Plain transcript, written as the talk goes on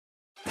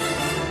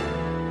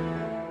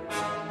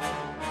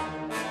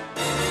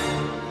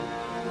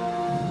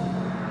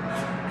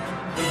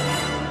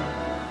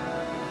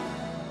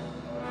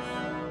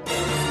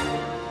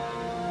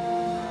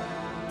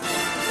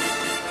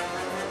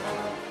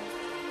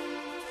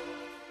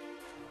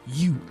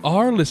You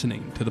are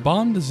listening to the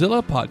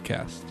Bondzilla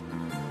Podcast.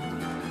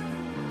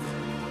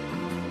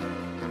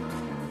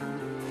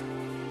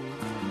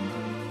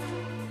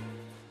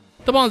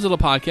 The Bondzilla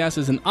Podcast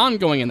is an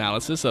ongoing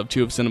analysis of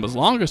two of cinema's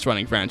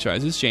longest-running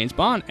franchises, James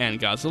Bond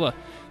and Godzilla.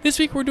 This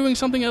week we're doing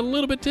something a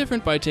little bit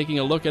different by taking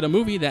a look at a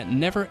movie that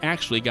never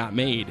actually got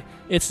made.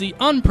 It's the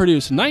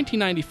unproduced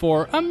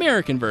 1994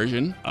 American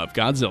version of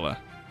Godzilla.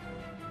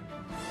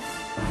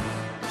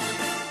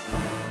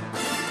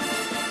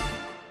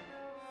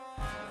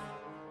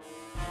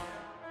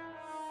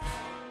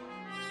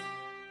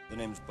 The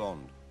name's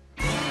Bond.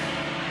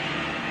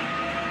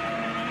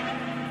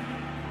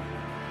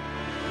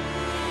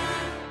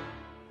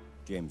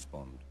 James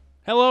Bond.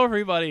 Hello,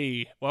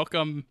 everybody.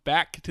 Welcome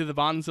back to the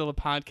Bondzilla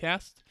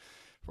Podcast.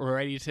 We're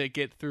ready to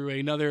get through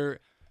another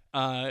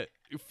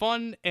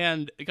fun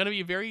and going to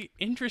be very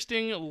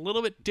interesting, a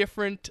little bit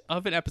different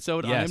of an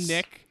episode. Yes. I'm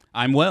Nick.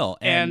 I'm Will.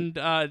 And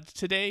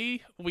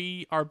today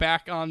we are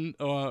back on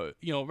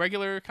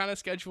regular kind of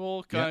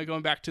schedule,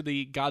 going back to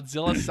the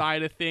Godzilla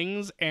side of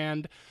things,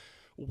 and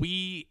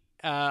we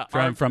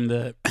from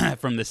the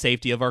from the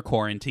safety of our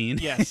quarantine.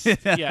 Yes,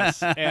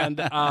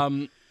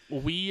 and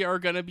we are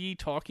going to be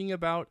talking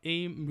about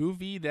a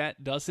movie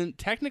that doesn't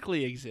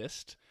technically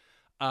exist.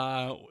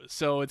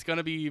 So it's going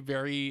to be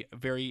very,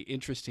 very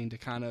interesting to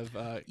kind of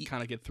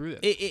get through this.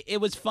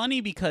 It was funny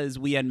because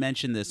we had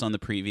mentioned this on the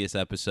previous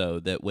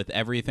episode that with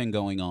everything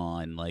going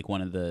on, like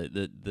one of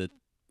the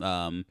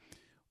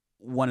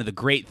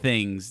great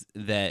things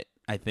that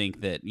I think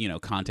that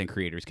content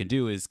creators can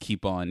do is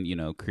keep on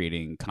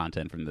creating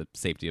content from the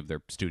safety of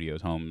their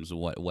studios, homes,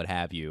 what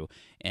have you,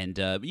 and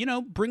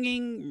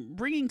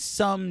bringing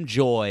some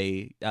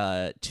joy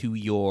to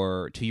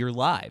your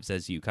lives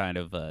as you kind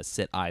of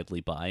sit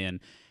idly by. And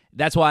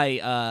that's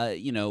why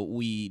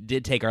we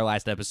did take our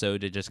last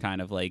episode to just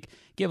kind of like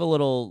give a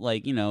little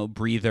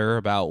breather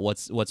about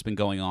what's been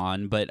going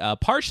on, but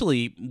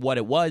partially what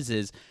it was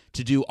is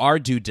to do our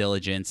due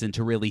diligence and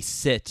to really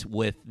sit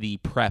with the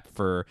prep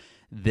for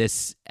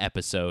this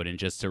episode and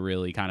just to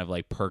really kind of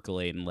like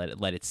percolate and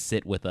let it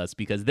sit with us,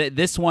 because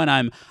this one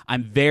I'm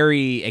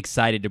very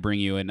excited to bring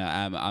you, and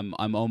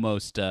I'm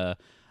almost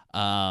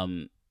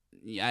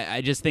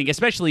I just think,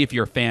 especially if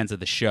you're fans of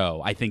the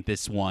show, I think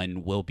this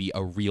one will be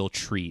a real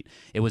treat.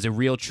 It was a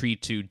real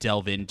treat to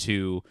delve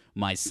into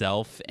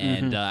myself,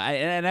 and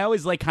I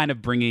always like kind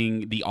of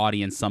bringing the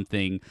audience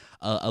something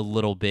a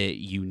little bit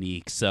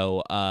unique.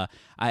 So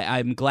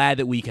I'm glad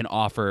that we can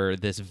offer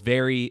this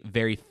very,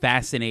 very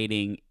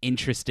fascinating,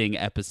 interesting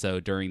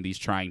episode during these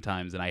trying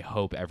times, and I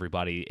hope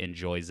everybody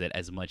enjoys it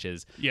as much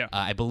as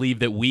I believe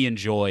that we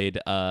enjoyed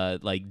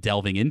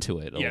delving into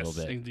it a little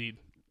bit. Yes, indeed.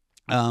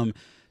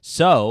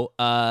 So,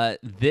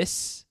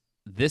 this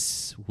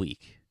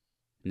week,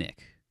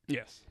 Nick.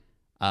 Yes.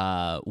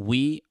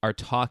 We are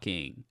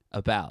talking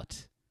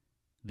about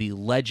the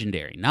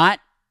legendary, not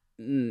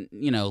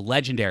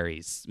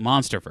legendaries,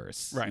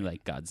 Monsterverse, right,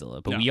 like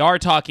Godzilla, but we are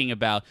talking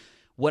about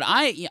what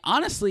I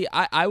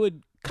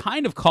would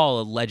kind of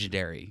call a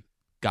legendary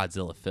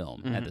Godzilla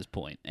film at this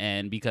point.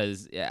 And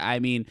because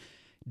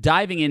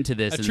diving into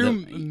this, a true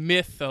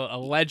myth, a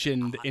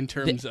legend in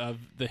terms of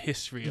the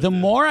history of the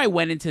more I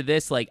went into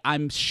this,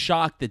 I'm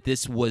shocked that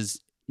this was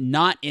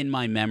not in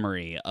my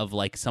memory of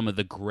some of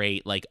the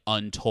great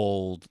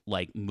untold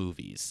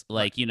movies.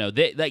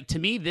 To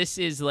me this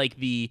is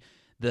the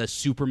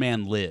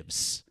Superman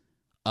Lives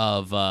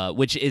of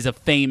which is a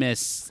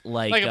famous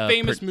a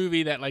famous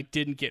movie that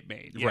didn't get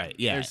made. Yeah. Right,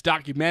 yeah. There's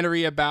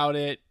documentary about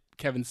it.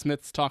 Kevin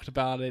Smith's talked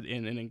about it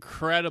in an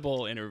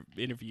incredible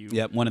interview.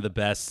 Yep, one of the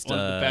best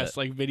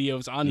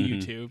videos on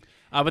YouTube.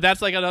 But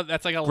that's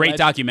a great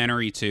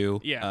documentary too.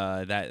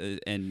 Yeah,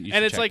 and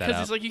it's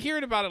because it's you hear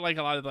about it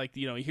a lot of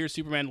you hear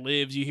Superman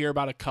Lives. You hear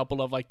about a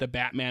couple of the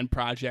Batman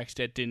projects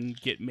that didn't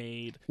get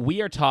made.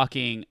 We are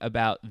talking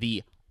about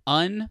the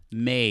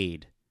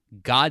unmade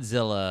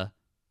Godzilla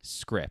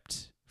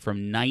script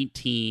from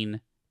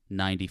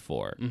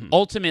 1994.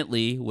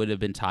 Ultimately would have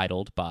been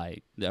titled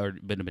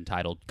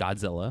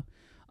Godzilla,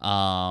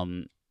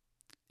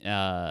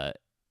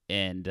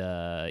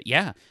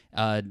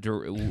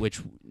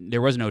 which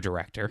there was no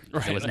director.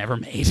 Right. It was never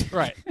made.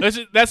 Right.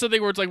 That's the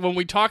thing where it's when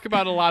we talk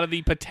about a lot of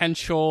the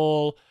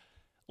potential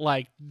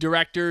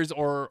directors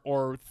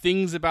or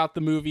things about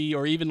the movie,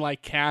 or even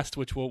cast,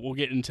 which we'll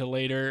get into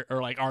later,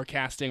 or our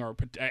casting, or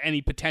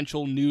any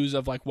potential news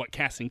of what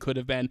casting could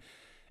have been.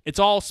 It's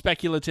all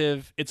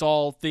speculative. It's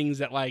all things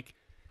that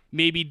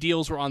maybe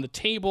deals were on the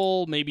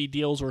table, maybe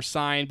deals were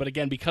signed, but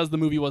again, because the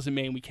movie wasn't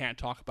made, we can't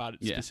talk about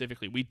it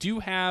specifically. We do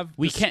have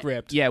the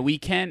script. Yeah, we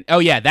can. Oh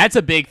yeah, that's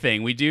a big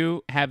thing. We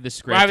do have the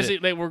script. Well,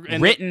 obviously,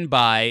 written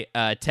by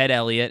Ted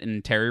Elliott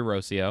and Terry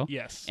Rossio.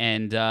 Yes.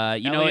 And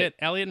Elliott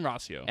and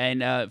Rossio.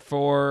 And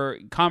for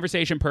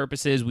conversation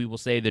purposes, we will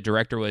say the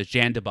director was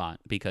Jan de Bont,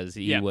 because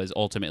he was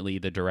ultimately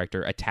the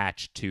director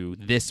attached to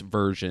this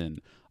version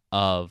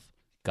of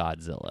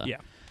Godzilla. Yeah.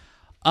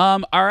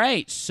 All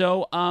right.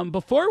 So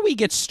before we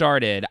get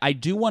started, I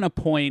do want to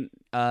point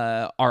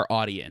our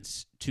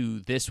audience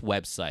to this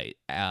website,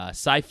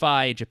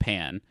 Sci-Fi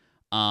Japan.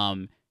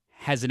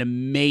 has an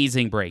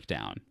amazing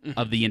breakdown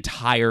of the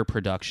entire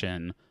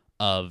production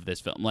of this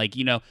film. Like,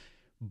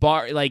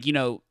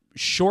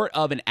 short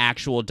of an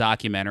actual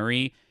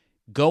documentary,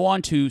 go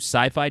on to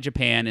Sci-Fi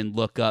Japan and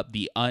look up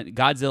the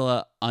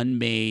Godzilla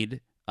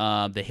Unmade,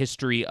 the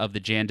history of the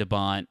Jan de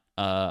Bont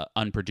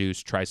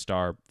unproduced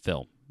TriStar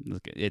film.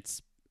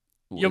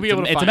 You'll be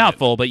able to find it's a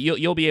mouthful, but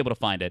you'll be able to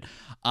find it.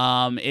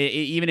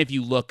 Even if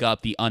you look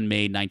up the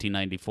Unmade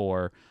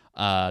 1994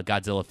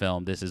 Godzilla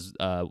film, this is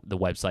the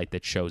website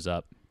that shows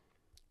up.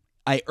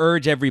 I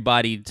urge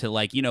everybody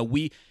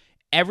to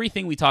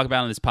everything we talk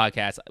about on this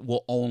podcast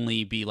will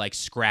only be like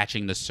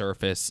scratching the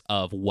surface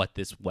of what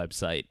this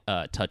website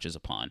touches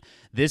upon.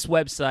 This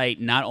website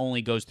not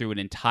only goes through an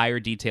entire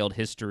detailed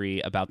history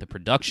about the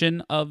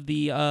production of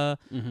the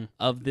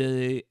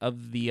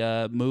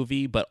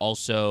movie, but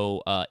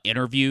also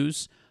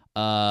interviews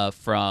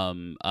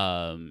from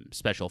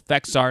special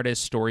effects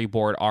artists,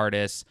 storyboard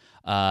artists,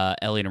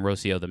 Elliot and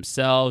Rossio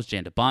themselves,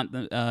 Jan de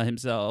Bont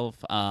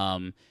himself,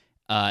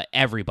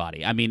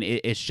 everybody. I mean,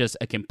 it's just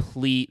a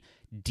complete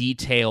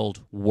detailed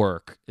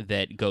work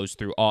that goes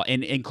through all,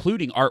 and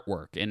including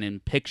artwork and in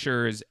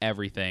pictures,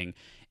 everything.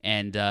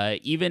 And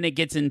even it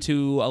gets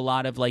into a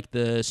lot of like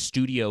the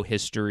studio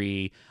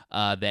history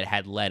that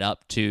had led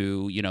up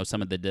to,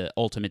 some of the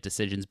ultimate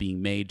decisions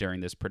being made during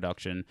this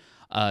production.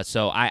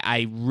 So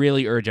I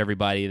really urge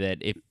everybody that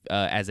if,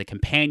 as a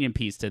companion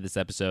piece to this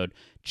episode,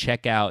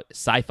 check out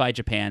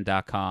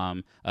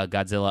sci-fijapan.com,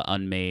 Godzilla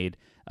Unmade,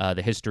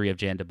 the history of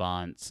Jan de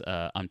Bont's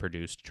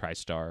unproduced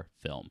TriStar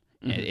film.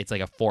 It's like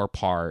a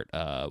 4-part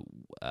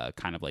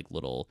kind of like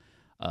little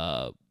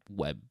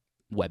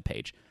web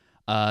page.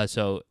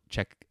 So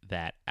check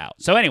that out.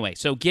 So anyway,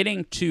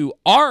 getting to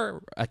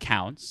our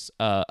accounts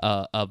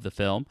of the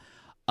film,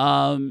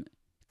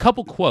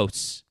 couple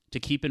quotes to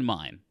keep in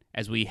mind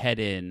as we head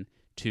in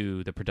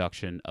to the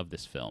production of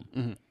this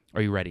film.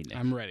 Are you ready, Nick?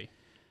 I'm ready.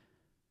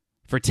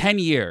 For 10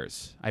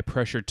 years, I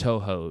pressured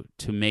Toho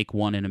to make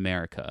one in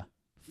America.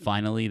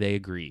 Finally, they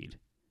agreed.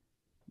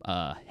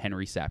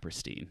 Henry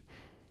Saperstein.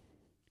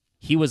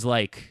 He was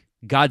like,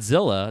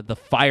 Godzilla, the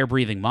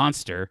fire-breathing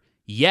monster?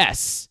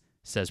 Yes,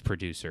 says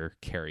producer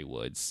Kerry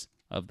Woods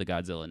of the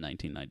Godzilla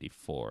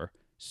 1994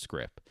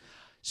 script.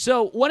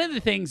 So one of the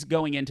things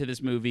going into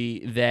this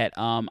movie that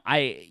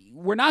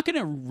we're not going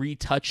to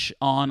retouch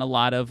on a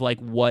lot of like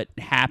what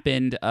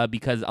happened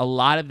because a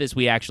lot of this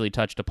we actually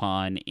touched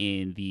upon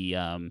in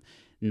the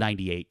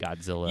 98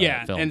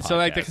 Godzilla film and podcast. so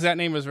like because that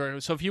name was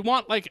very. So if you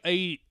want like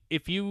the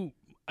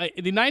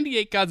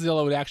 98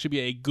 Godzilla would actually be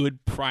a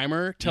good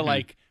primer to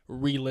like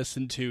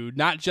re-listen to,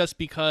 not just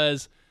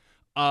because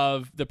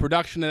of the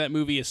production of that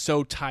movie is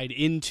so tied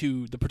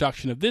into the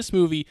production of this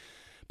movie,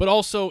 but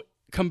also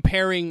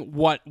comparing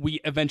what we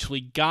eventually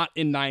got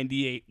in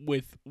 98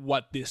 with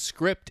what this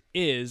script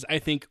is, I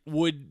think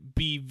would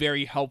be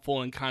very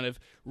helpful in kind of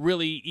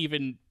really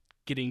even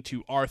getting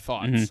to our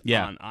thoughts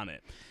on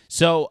it.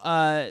 So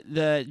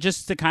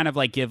just to kind of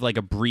like give like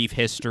a brief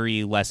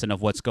history lesson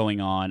of what's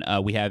going on,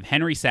 we have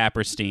Henry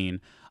Saperstein,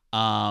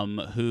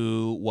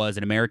 who was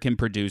an American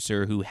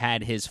producer who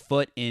had his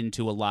foot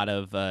into a lot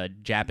of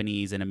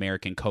Japanese and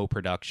American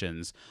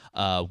co-productions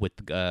with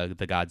the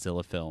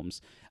Godzilla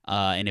films.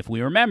 And if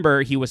we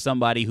remember, he was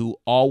somebody who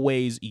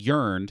always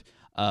yearned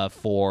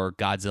for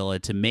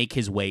Godzilla to make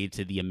his way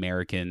to the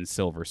American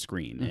silver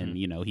screen. And,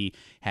 he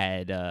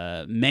had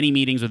many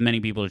meetings with many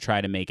people to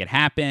try to make it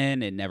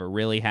happen. It never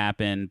really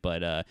happened,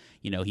 but,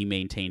 he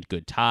maintained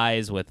good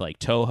ties with, like,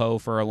 Toho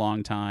for a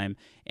long time.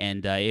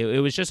 And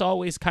it was just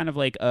always kind of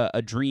like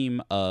a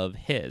dream of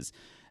his.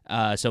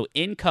 So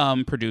in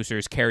come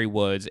producers Kerry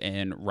Woods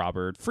and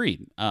Robert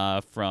Fried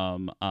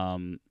from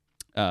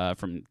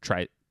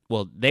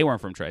Well, they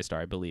weren't from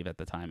TriStar, I believe, at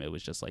the time. It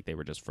was just like they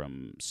were just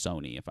from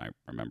Sony, if I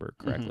remember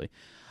correctly.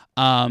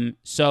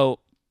 So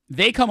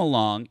they come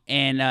along,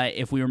 and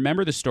if we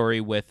remember the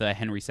story with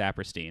Henry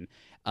Saperstein,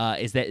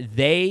 is that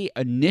they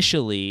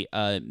initially,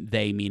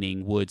 they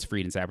meaning Woods,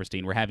 Fried, and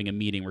Saperstein, were having a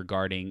meeting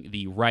regarding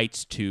the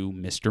rights to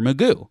Mr.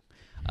 Magoo,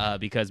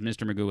 because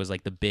Mr. Magoo was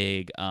like the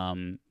big,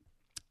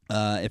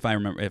 if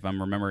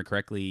I'm remembering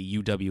correctly,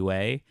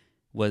 UWA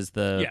was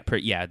the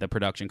the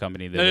production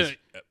company that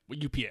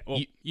UPA. Well,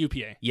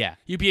 UPA. Yeah.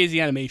 UPA is the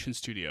animation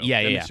studio.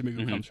 Yeah, that yeah. Mr.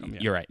 Magoo comes from. Yeah.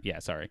 You're right. Yeah,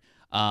 sorry.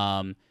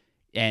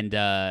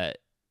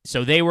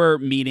 So they were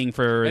meeting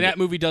for... And that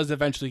movie does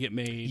eventually get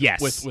made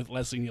Yes. with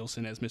Leslie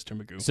Nielsen as Mr.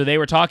 Magoo. So they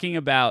were talking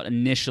about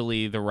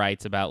initially the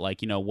rights about like,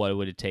 what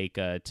would it take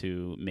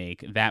to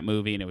make that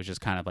movie, and it was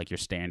just kind of like your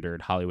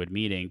standard Hollywood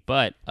meeting.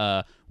 But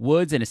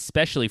Woods and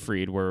especially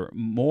Fried were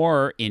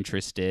more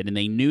interested, and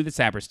they knew that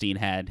Saperstein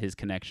had his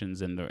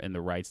connections and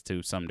the rights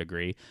to some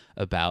degree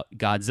about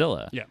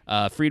Godzilla.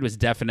 Yeah. Fried was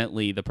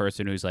definitely the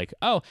person who's like,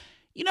 oh,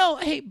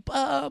 hey,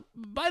 by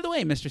the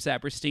way, Mr.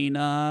 Saperstein,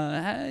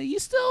 you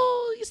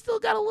still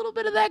got a little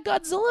bit of that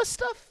Godzilla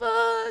stuff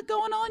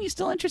going on? You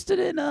still interested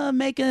in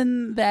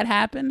making that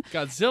happen?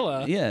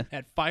 Godzilla? Yeah.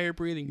 That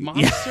fire-breathing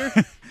monster?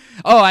 Yeah.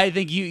 Oh, I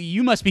think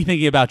you must be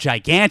thinking about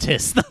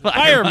Gigantus, the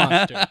fire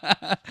monster.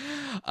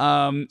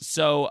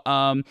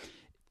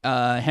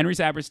 Henry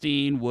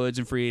Saperstein, Woods,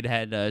 and Freed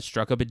had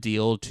struck up a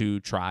deal to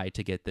try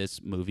to get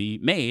this movie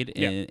made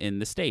in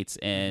the States.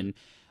 And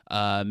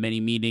many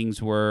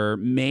meetings were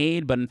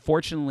made, but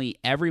unfortunately,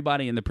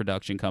 everybody in the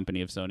production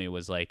company of Sony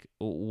was like,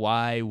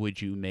 why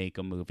would you make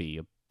a movie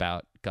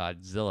about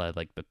Godzilla,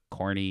 like the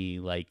corny,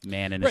 like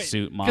man in a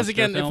suit monster? Because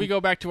again, film? if we go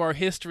back to our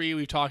history,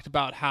 we've talked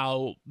about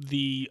how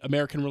the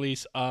American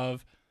release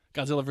of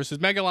Godzilla vs.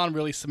 Megalon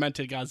really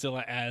cemented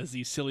Godzilla as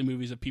these silly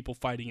movies of people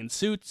fighting in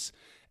suits.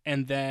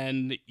 And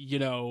then,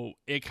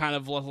 it kind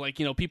of was like,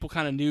 people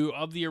kind of knew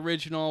of the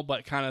original,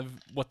 but kind of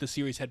what the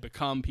series had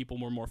become, people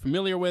were more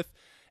familiar with.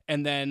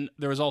 And then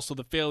there was also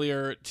the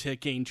failure to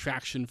gain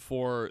traction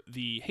for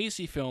the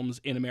Heisei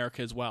films in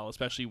America as well,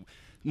 especially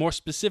more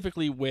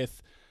specifically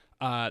with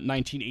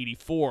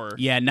 1984.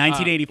 Yeah,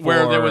 1984.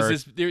 Where there was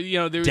this, there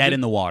was dead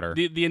in the water.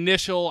 The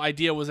initial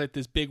idea was like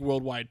this big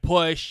worldwide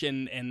push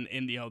and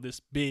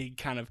this big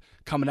kind of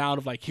coming out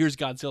of like, here's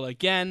Godzilla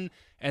again.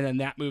 And then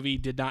that movie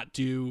did not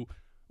do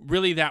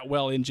really that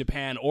well in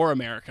Japan or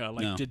America.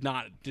 Like did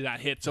not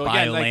hit. So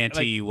again,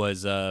 Biollante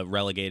was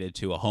relegated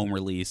to a home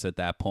release at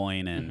that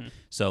point, and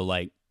so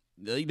like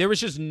there was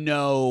just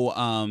no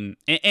and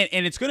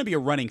it's going to be a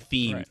running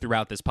theme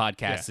throughout this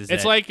podcast. Is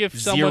it's that like if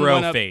someone zero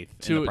went up faith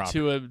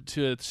to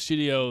a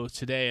studio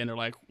today and they're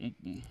like,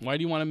 why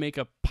do you want to make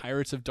a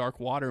Pirates of Dark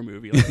Water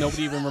movie? Like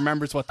nobody even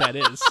remembers what that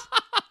is.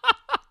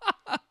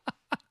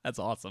 That's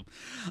awesome.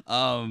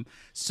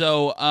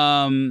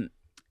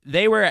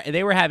 They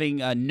were having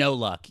no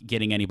luck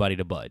getting anybody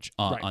to budge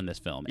on this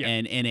film,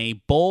 and in a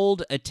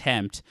bold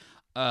attempt,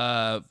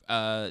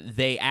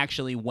 they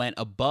actually went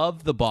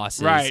above the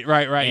bosses, right,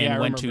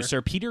 and went to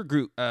Sir Peter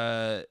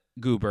Guber,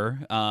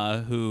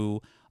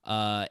 who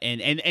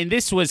and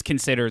this was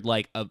considered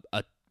like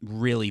a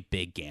really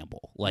big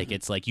gamble. Like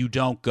it's like you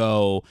don't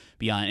go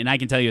beyond, and I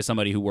can tell you as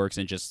somebody who works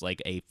in just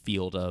like a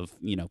field of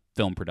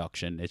film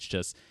production, it's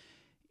just.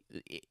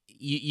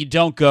 You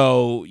don't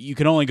go. You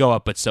can only go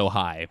up, but so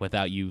high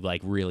without you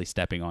like really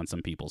stepping on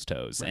some people's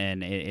toes,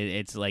 and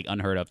it's like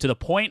unheard of. To the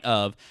point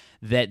of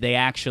that they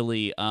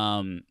actually,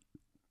 I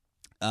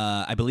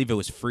believe it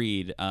was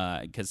Freed,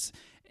 because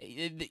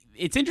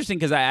it's interesting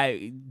because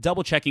I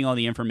double checking all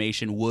the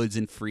information. Woods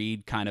and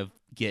Freed kind of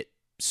get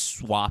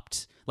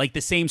swapped. Like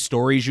the same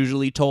story is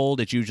usually told.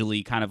 It's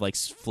usually kind of like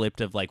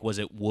flipped of like, was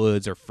it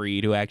Woods or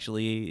Freed who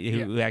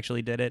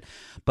actually did it?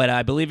 But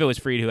I believe it was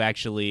Freed who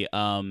actually,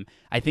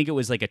 I think it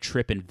was like a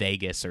trip in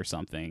Vegas or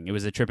something. It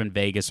was a trip in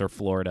Vegas or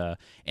Florida,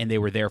 and they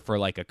were there for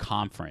like a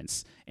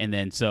conference. And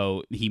then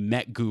so he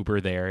met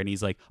Guber there, and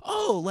he's like,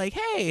 oh, like,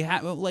 hey,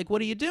 like,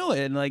 what are you doing?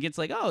 And like, it's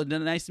like, oh,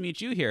 nice to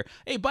meet you here.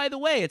 Hey, by the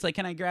way, it's like,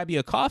 can I grab you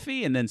a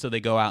coffee? And then so they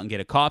go out and get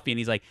a coffee, and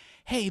he's like,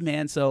 hey,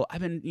 man, so I've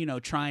been,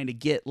 trying to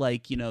get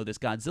like, this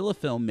Godzilla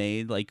film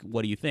made. Like,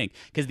 what do you think?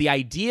 Because the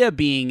idea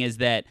being is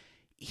that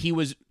he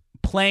was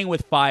playing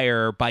with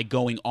fire by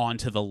going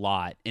onto the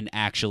lot and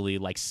actually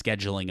like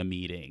scheduling a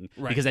meeting,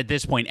 because at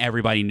this point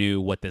everybody knew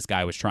what this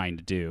guy was trying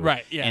to do,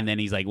 right? Yeah. And then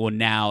he's like, well,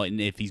 now,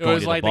 and if he's going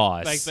to the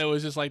boss, like that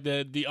was just like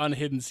the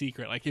unhidden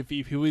secret. Like if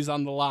he was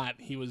on the lot,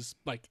 he was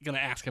like gonna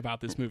ask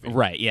about this movie,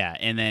 right? Yeah,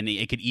 and then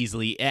it could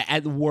easily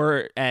at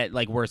worst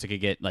it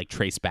could get like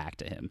traced back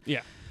to him.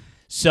 Yeah.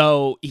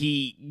 So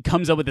he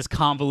comes up with this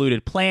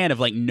convoluted plan of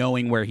like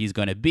knowing where he's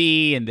going to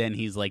be, and then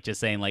he's like just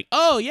saying like,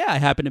 "Oh yeah, I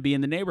happen to be in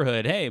the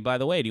neighborhood. Hey, by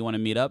the way, do you want to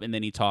meet up?" And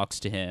then he talks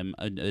to him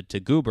to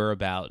Guber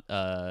about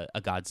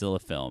a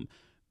Godzilla film.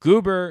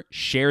 Guber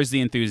shares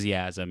the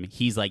enthusiasm.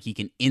 He's like he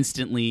can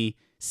instantly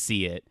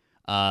see it.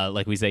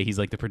 Like we say, he's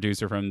like the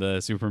producer from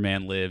the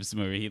Superman Lives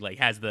movie. He like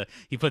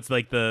he puts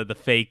like the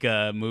fake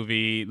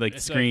movie like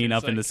screen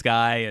up in the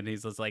sky, and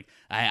he's just like,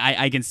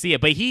 I can see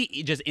it. But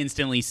he just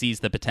instantly sees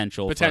the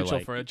potential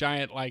for a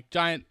giant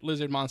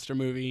lizard monster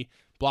movie,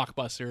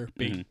 blockbuster,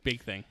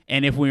 big thing.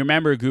 And if we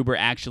remember, Guber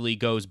actually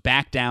goes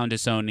back down to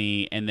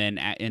Sony and then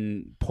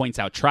and points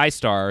out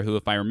TriStar, who,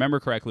 if I remember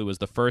correctly, was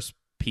the first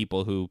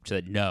people who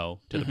said no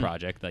to the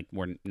project. Like,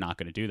 we're not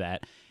going to do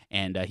that.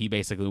 And he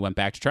basically went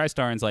back to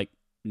TriStar and's like,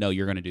 no,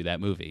 you're going to do that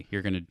movie.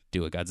 You're going to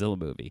do a Godzilla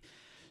movie.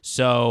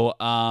 So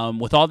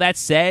with all that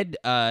said,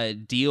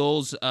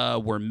 deals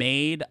were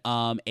made.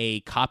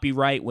 A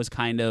copyright was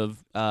kind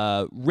of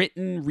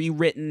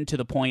rewritten to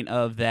the point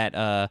of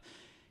that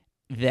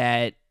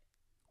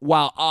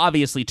while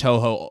obviously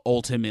Toho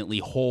ultimately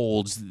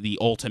holds the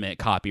ultimate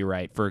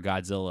copyright for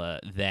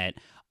Godzilla, that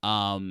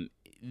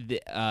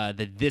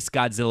that this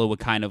Godzilla would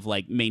kind of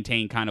like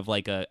maintain kind of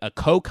like a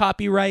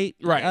co-copyright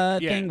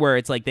thing, where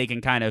it's like they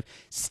can kind of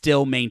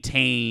still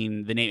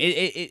maintain the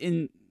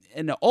name.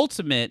 In the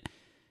ultimate,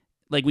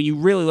 like when you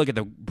really look at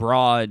the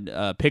broad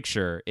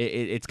picture,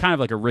 it's kind of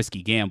like a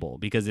risky gamble,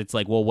 because it's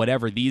like, well,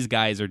 whatever these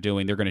guys are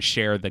doing, they're going to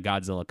share the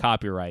Godzilla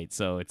copyright.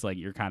 So it's like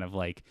you're kind of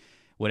like,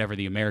 whatever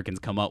the Americans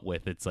come up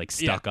with, it's like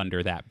stuck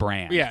under that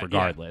brand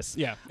regardless.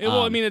 Yeah.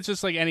 Well, I mean, it's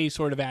just like any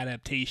sort of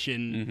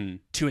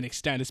adaptation to an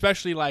extent,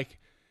 especially like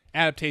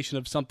adaptation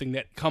of something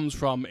that comes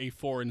from a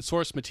foreign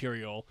source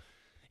material,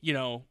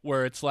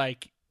 where it's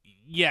like,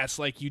 yes,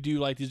 like you do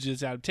like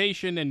this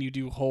adaptation and you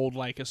do hold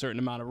like a certain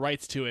amount of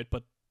rights to it,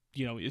 but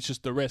it's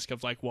just the risk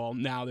of like, well,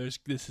 now this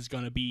is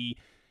going to be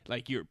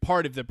like you're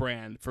part of the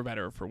brand for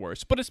better or for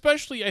worse. But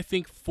especially I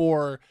think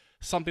for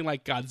something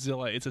like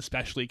Godzilla, it's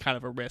especially kind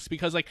of a risk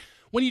because like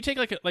when you take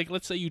like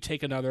let's say you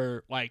take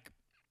another like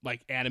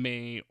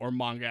anime or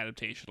manga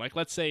adaptation, like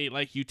let's say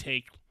like you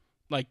take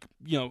like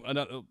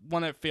another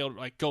one that failed,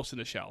 like Ghost in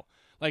the Shell,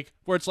 like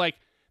where it's like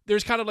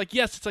there's kind of like,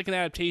 yes, it's like an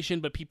adaptation,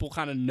 but people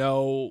kind of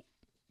know,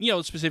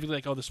 specifically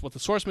like, oh, this is what the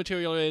source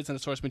material is, and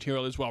the source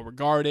material is well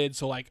regarded,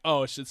 so like,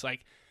 oh, it's just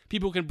like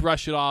people can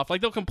brush it off,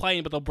 like they'll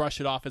complain, but they'll brush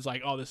it off as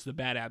like, oh, this is a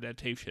bad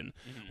adaptation.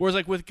 Whereas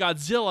like with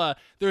Godzilla,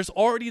 there's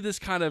already this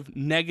kind of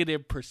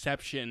negative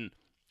perception,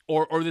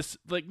 or this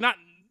like not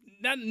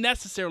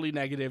necessarily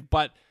negative,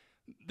 but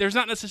there's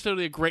not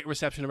necessarily a great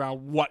reception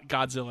around what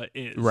Godzilla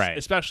is, right?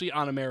 Especially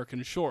on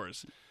American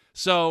shores.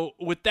 So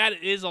with that,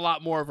 it is a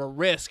lot more of a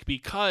risk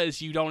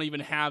because you don't even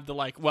have the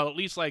like, well, at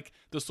least like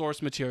the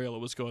source material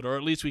was good, or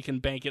at least we can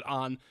bank it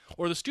on,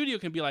 or the studio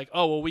can be like,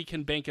 oh, well, we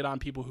can bank it on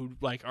people who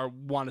like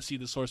want to see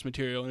the source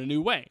material in a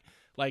new way.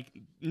 Like,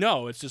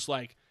 no, it's just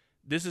like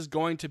this is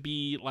going to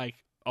be like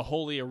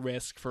wholly a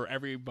risk for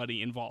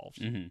everybody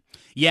involved. Mm-hmm.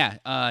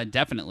 Yeah,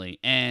 definitely.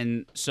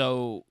 And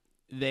so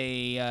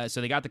they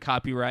got the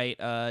copyright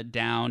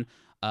down.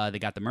 They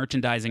got the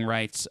merchandising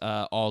rights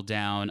all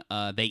down.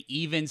 They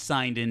even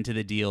signed into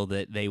the deal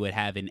that they would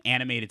have an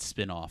animated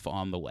spin-off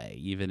on the way,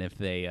 even if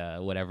they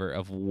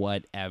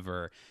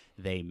whatever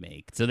they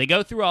make. So they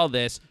go through all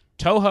this.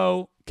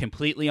 Toho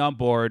completely on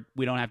board.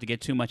 We don't have to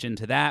get too much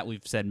into that.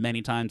 We've said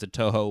many times that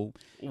Toho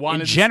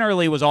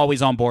generally was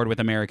always on board with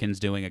Americans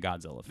doing a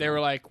Godzilla film. They were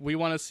like, we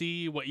want to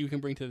see what you can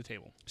bring to the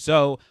table.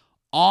 So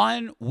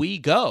on we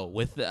go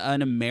with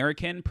an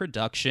American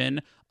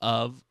production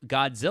of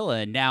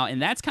Godzilla now, and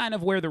that's kind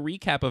of where the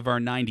recap of our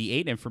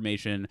 98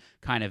 information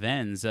kind of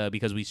ends,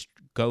 because we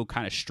go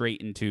kind of straight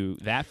into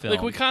that film.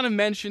 Like we kind of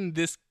mentioned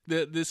this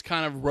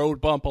kind of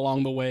road bump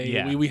along the way.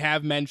 Yeah. We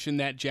have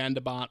mentioned that Jan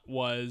de Bont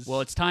was...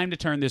 Well, it's time to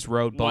turn this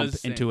road bump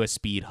into a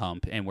speed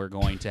hump, and we're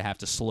going to have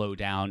to slow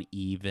down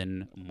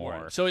even more.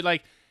 Right. So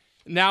like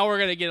now we're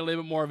going to get a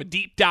little bit more of a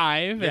deep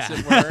dive, as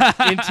it were,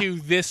 into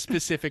this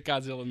specific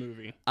Godzilla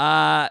movie.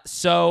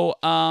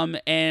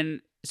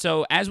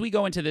 So as we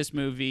go into this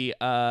movie,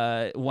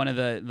 one of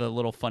the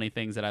little funny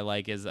things that I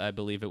like is, I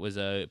believe it was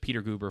a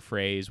Peter Guber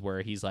phrase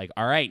where he's like,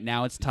 all right,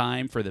 now it's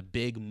time for the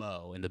big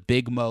mo. And the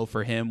big mo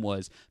for him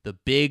was the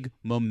big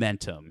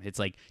momentum. It's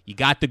like, you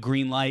got the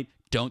green light,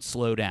 don't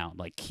slow down.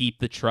 Like, keep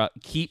the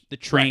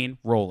train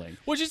rolling.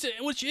 Which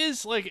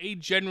is like a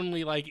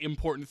genuinely like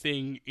important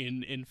thing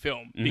in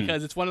film,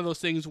 because it's one of those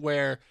things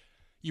where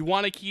you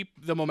want to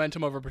keep the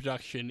momentum of a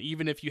production,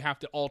 even if you have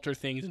to alter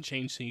things and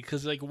change things.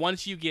 Because like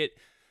once you get...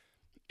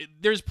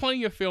 There's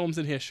plenty of films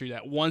in history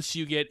that once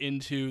you get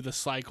into the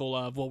cycle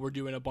of, well, we're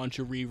doing a bunch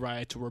of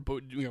rewrites, or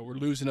we're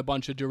losing a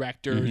bunch of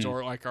directors,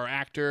 or like our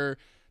actor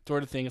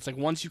sort of thing. It's like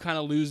once you kind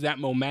of lose that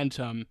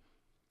momentum,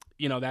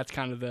 that's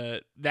kind of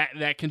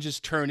that can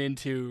just turn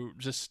into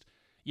just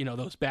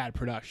those bad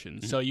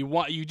productions. So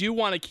you do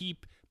want to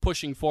keep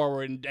pushing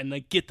forward and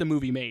like get the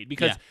movie made,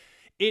 because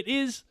it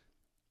is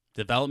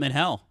development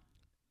hell.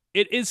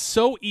 It is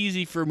so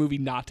easy for a movie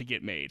not to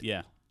get made.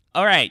 Yeah.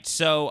 All right.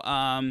 So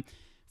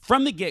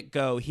from the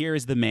get-go, here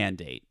is the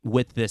mandate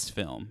with this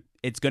film.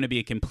 It's going to be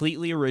a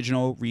completely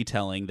original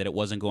retelling, that it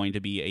wasn't going to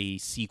be a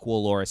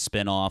sequel or a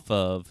spin-off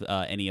of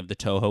any of the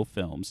Toho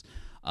films.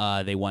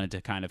 They wanted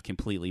to kind of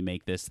completely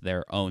make this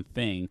their own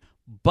thing.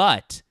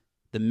 But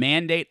the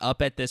mandate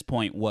up at this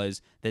point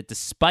was that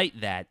despite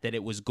that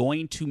it was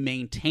going to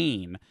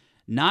maintain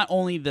not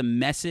only the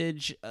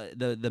message,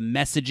 the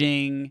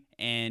messaging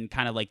and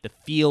kind of like the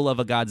feel of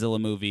a Godzilla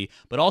movie,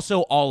 but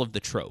also all of the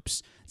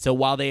tropes. So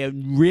while they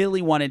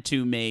really wanted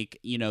to make,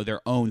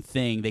 their own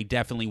thing, they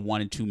definitely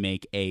wanted to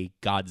make a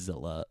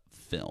Godzilla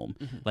film.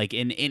 Like,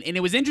 and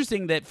it was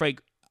interesting that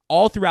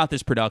all throughout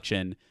this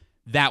production,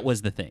 that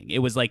was the thing. It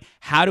was like,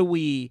 how do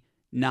we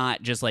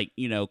not just like,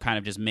 kind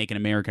of just make an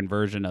American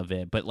version of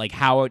it, but like,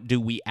 how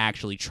do we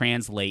actually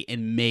translate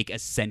and make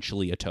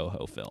essentially a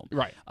Toho film?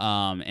 Right.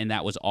 And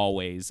that was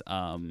always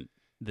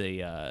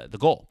the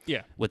goal.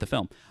 Yeah. With the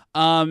film.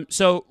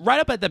 So right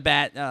up at the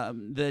bat,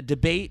 the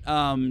debate,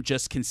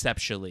 just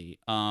conceptually,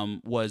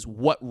 was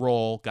what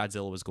role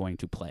Godzilla was going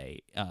to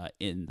play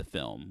in the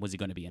film. Was he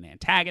going to be an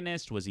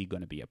antagonist? Was he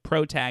going to be a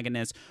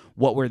protagonist?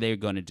 What were they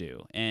going to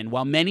do? And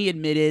while many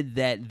admitted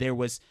that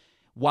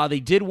while they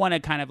did want to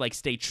kind of like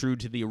stay true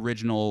to the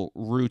original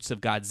roots of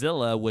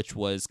Godzilla, which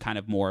was kind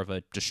of more of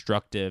a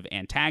destructive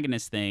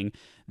antagonist thing,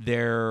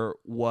 there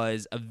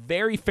was a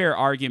very fair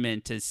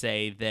argument to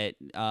say that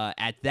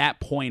at that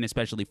point,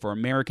 especially for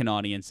American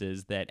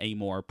audiences, that a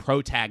more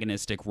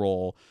protagonistic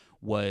role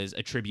was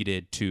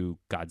attributed to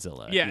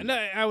Godzilla. Yeah, no,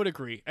 I would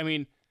agree. I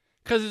mean,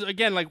 because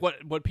again, like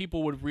what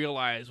people would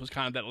realize was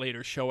kind of that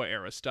later Showa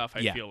era stuff.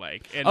 I feel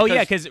like. And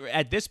because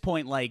at this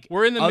point, like,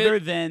 we're in the other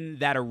than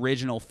that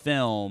original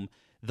film,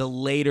 the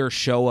later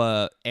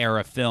Showa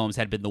era films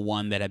had been the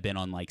one that had been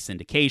on like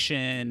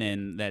syndication,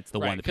 and that's the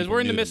one that because we're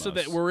in the midst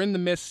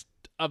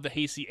of the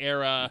Heisei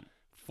era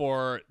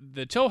for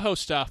the Toho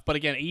stuff, but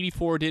again,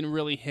 84 didn't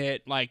really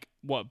hit. Like,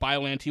 what,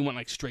 Biollante went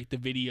like straight to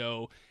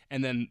video,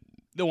 and then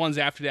the ones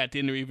after that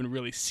didn't even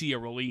really see a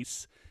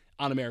release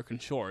on American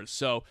shores.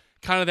 So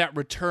kind of that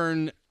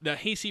return, the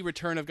hasty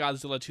return of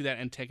Godzilla to that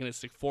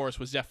antagonistic force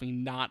was definitely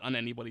not on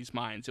anybody's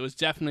minds. It was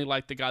definitely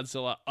like the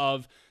Godzilla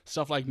of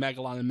stuff like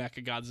Megalon and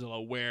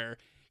Mechagodzilla, where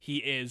he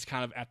is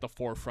kind of at the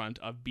forefront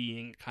of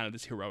being kind of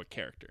this heroic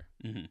character.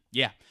 Mm-hmm.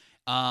 Yeah.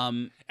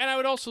 And I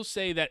would also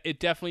say that it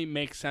definitely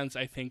makes sense,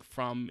 I think,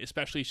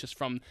 especially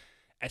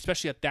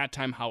at that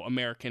time, how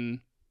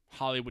American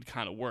Hollywood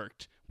kind of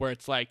worked, where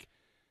it's like,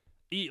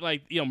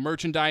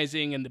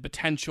 merchandising and the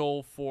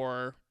potential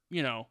for,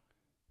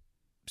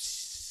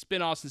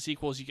 spin-offs and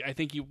sequels. I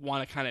think you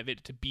want to kind of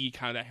it to be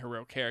kind of that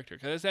heroic character.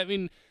 Because,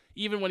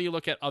 even when you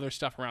look at other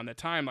stuff around that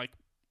time,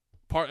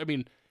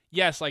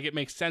 yes, like it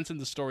makes sense in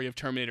the story of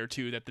Terminator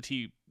 2 that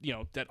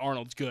that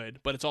Arnold's good,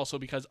 but it's also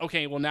because,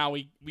 okay, well now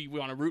we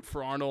want to root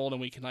for Arnold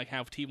and we can like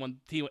have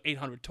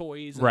T800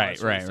 toys. And right,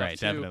 too.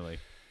 definitely.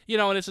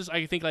 And it's just,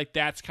 I think like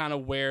that's kind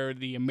of where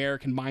the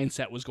American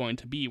mindset was going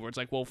to be, where it's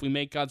like, well, if we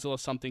make Godzilla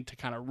something to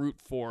kind of root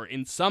for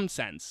in some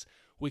sense,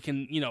 we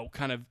can,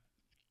 kind of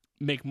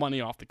make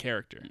money off the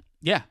character.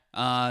 Yeah,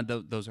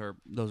 those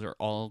are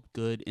all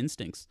good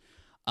instincts.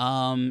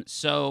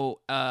 So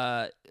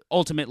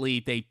ultimately,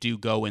 they do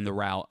go in the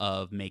route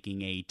of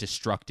making a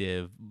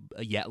destructive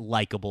yet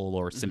likable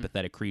or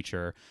sympathetic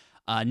creature,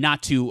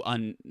 not too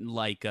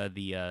unlike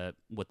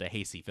what the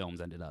Heisei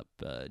films ended up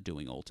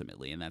doing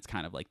ultimately, and that's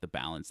kind of like the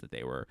balance that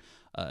they were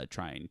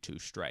trying to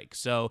strike.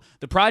 So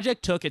the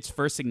project took its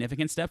first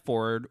significant step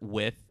forward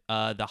with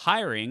the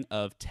hiring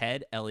of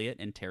Ted Elliott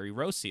and Terry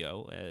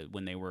Rossio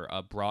when they were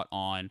brought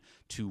on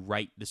to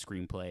write the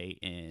screenplay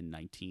in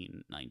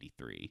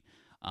 1993.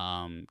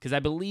 Because I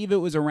believe it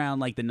was around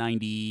like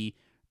the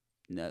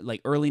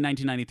early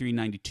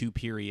 1993-92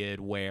 period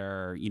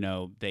where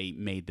they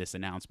made this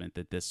announcement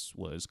that this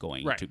was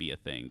going to be a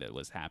thing that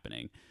was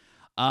happening.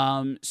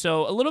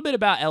 So a little bit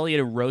about Elliott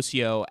and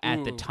Rossio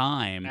at the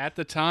time.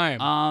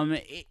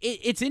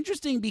 It's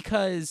interesting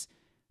because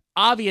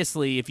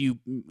obviously, if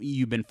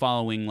you've been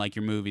following like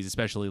your movies,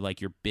 especially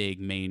like your big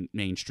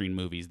mainstream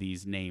movies,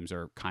 these names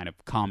are kind of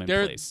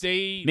commonplace.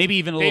 Maybe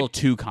even a little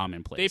too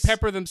commonplace. They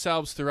pepper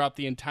themselves throughout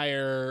the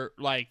entire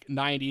like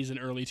 90s and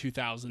early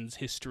 2000s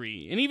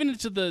history, and even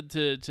into the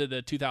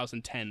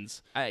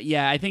 2010s.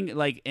 Yeah, I think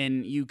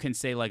and you can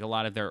say like a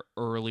lot of their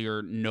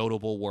earlier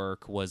notable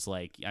work was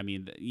like,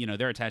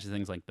 they're attached to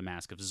things like The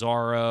Mask of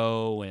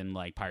Zorro and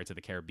like Pirates of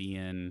the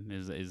Caribbean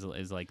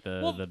is like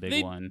the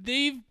big one.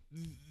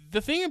 The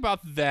thing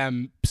about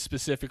them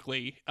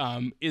specifically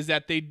is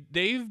that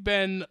they've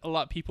been a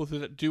lot of people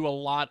who do a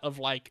lot of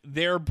like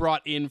they're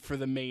brought in for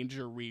the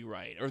major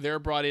rewrite, or they're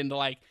brought in to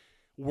like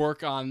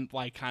work on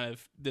like kind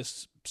of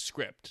this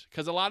script,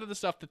 because a lot of the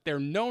stuff that they're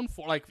known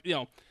for, like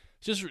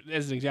just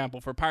as an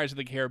example, for Pirates of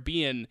the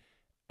Caribbean,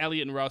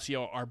 Elliott and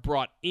Rossio are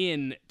brought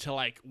in to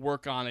like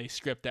work on a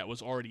script that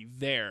was already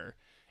there.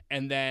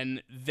 And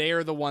then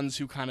they're the ones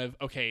who kind of,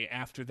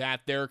 after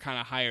that, they're kind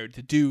of hired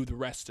to do the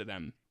rest of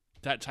them.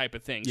 That type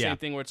of thing. Same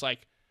thing where it's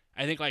like,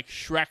 I think like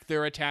Shrek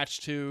they're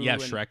attached to. Yeah,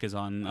 Shrek is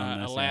on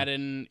this,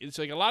 Aladdin. It's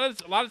like a lot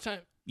of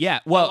time.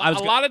 Yeah, well, a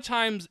lot of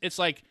times it's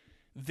like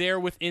they're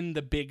within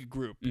the big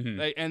group,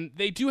 and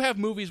they do have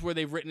movies where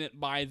they've written it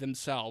by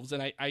themselves,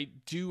 and I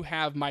do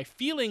have my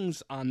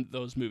feelings on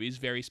those movies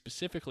very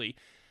specifically,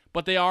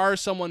 but they are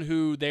someone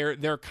who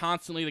they're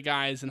constantly the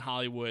guys in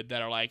Hollywood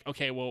that are like,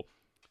 okay, well,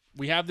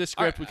 we have this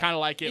script. We kind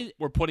of like it.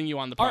 We're putting you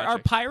on the project. Are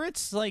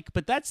Pirates like?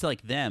 But that's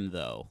like them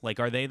though.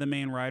 Like, are they the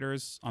main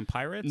writers on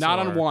Pirates? Not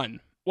on one.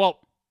 Well,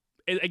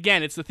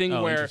 again, it's the thing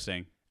where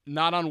interesting.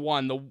 Not on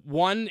one. The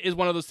one is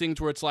one of those things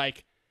where it's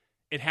like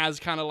it has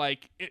kind of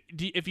like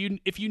if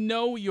you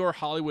know your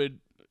Hollywood,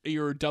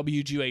 your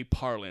WGA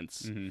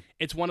parlance,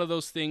 it's one of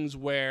those things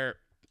where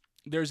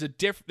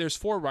there's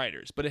four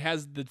writers, but it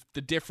has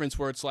the difference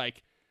where it's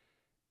like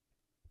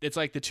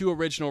the two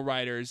original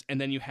writers, and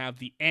then you have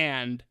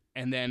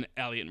and then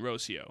Elliott and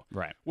Rossio.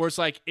 Right. Where it's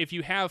like, if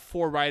you have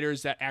four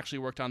writers that actually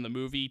worked on the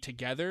movie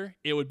together,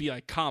 it would be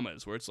like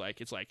commas, where it's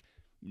like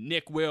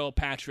Nick, Will,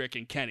 Patrick,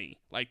 and Kenny.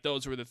 Like,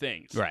 those were the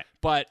things. Right.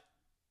 But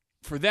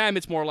for them,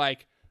 it's more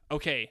like,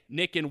 okay,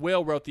 Nick and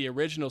Will wrote the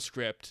original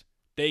script.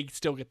 They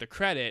still get the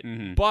credit.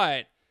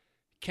 But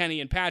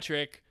Kenny and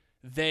Patrick,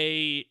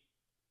 they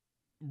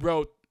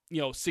wrote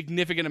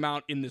significant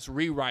amount in this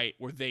rewrite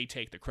where they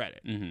take the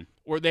credit,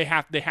 or they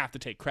have to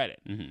take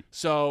credit.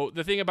 So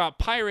the thing about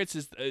Pirates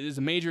is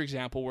a major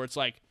example where it's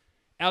like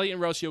Elliott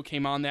and Rossio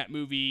came on that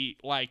movie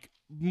like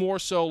more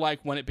so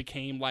like when it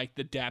became like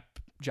the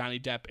Johnny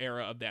Depp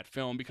era of that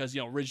film, because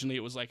originally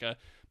it was like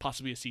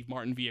possibly a Steve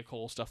Martin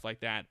vehicle, stuff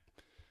like that.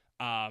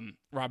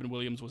 Robin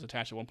Williams was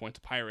attached at one point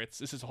to Pirates.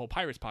 This is a whole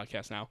Pirates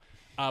podcast now.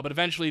 But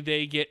eventually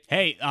they get...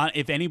 Hey,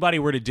 if anybody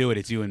were to do it,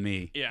 it's you and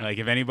me. Yeah. Like,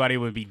 if anybody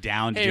would be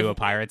down to do a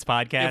Pirates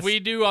podcast... If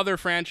we do other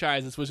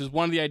franchises, which is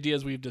one of the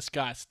ideas we've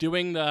discussed,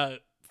 doing the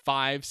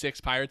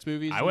 5-6 Pirates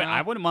movies...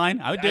 I wouldn't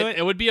mind. I would do it.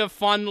 It would be a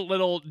fun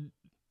little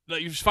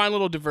You just find a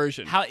little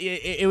diversion. How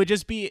it would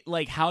just be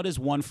like, how does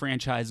one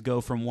franchise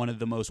go from one of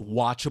the most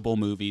watchable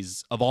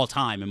movies of all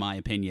time, in my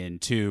opinion,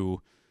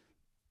 to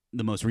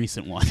the most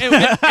recent one?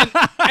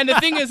 and the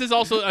thing is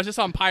also just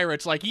on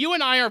Pirates. Like, you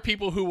and I are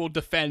people who will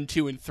defend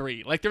 2 and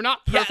 3. Like, they're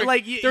not perfect. Yeah,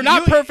 like, they're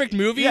not perfect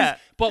movies, yeah.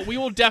 but we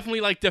will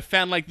definitely like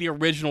defend like the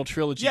original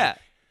trilogy. Yeah.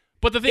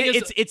 But the thing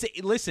is, it's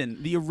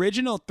listen, the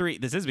original 3.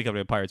 This is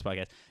becoming a Pirates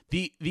podcast.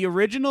 The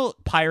original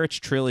Pirates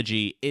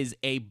trilogy is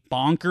a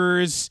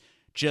bonkers,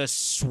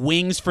 just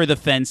swings for the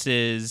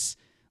fences,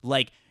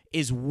 like,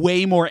 is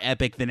way more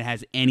epic than it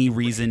has any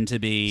reason to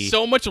be.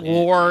 so much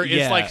lore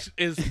Yeah.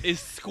 is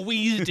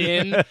squeezed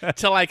in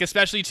to, like,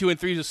 especially 2 and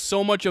 3. There's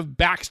so much of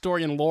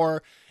backstory and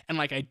lore, and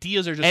like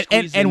ideas are just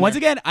squeezed in and once there.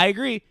 again, I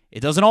agree,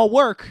 it doesn't all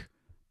work,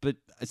 but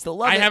I still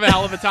love it. I have a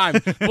hell of a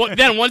time. Well,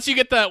 then once you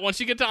get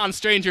to On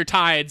Stranger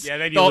Tides, Yeah,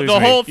 then you the, lose the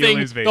me. whole You thing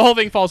lose me. the whole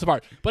thing falls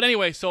apart. But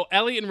anyway, so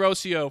Elliot and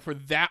Rossio for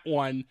that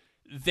one,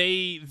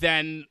 they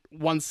then,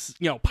 once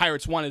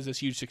Pirates 1 is this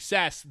huge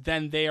success,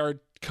 then they are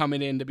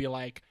coming in to be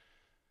like,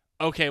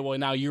 okay, well,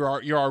 now you're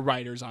our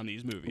writers on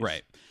these movies,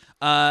 Right.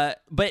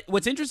 But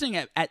what's interesting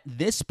at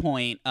this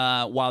point,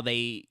 while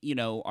they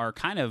are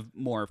kind of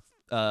more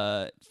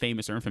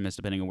famous or infamous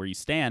depending on where you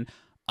stand,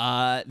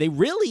 they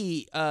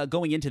really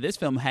going into this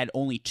film had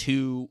only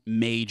 2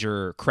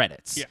 major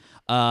credits. Yeah.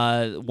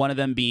 One of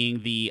them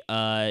being the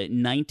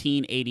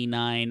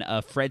 1989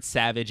 Fred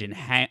Savage and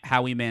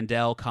Howie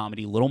Mandel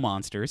comedy Little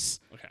Monsters.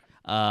 Okay.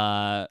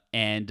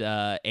 And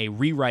a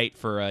rewrite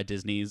for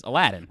Disney's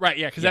Aladdin. Right,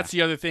 yeah, because that's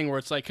the other thing where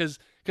it's like, because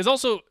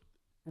also,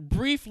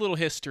 brief little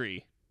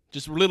history,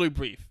 just literally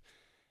brief.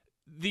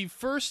 The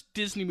first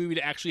Disney movie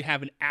to actually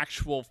have an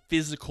actual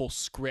physical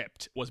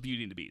script was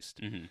Beauty and the Beast.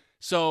 Mm-hmm.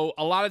 So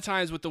a lot of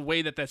times with the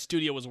way that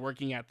studio was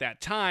working at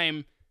that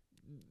time,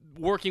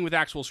 working with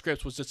actual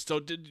scripts was just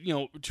so,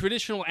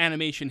 traditional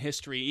animation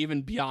history,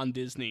 even beyond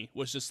Disney,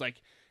 was just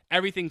like,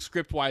 everything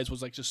script-wise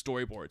was like just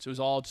storyboards. It was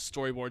all just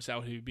storyboards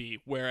how it would be.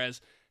 Whereas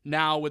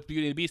now with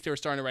Beauty and the Beast, they were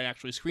starting to write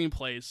actually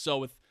screenplays.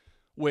 So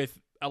with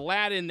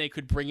Aladdin, they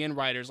could bring in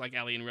writers like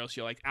Ellie and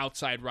Rossio, like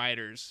outside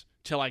writers,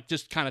 to like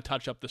just kind of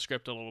touch up the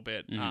script a little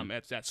bit.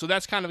 At that. So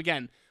that's kind of,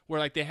 again, where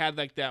like they had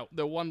like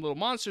the one Little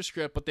Monster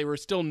script, but they were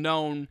still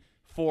known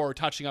for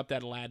touching up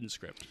that Aladdin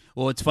script.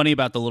 Well, what's funny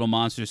about the Little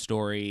Monster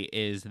story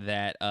is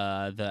that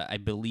I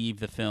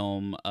believe the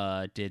film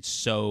did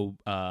so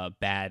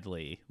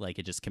badly, like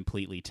it just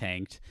completely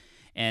tanked.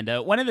 And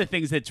one of the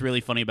things that's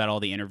really funny about all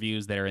the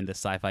interviews that are in the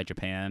Sci-Fi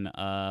Japan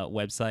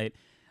website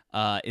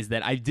is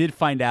that I did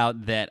find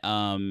out that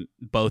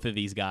both of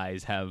these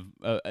guys have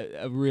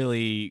a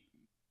really...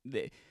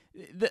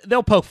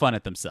 They'll poke fun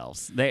at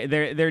themselves.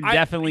 They're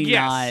definitely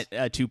not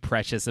too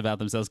precious about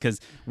themselves,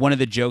 because one of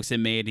the jokes it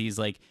made, he's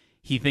like,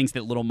 he thinks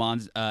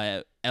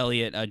that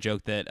Elliot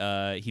joked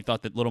that he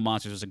thought that Little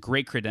Monsters was a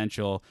great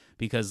credential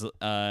because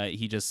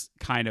he just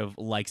kind of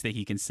likes that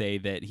he can say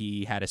that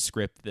he had a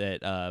script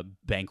that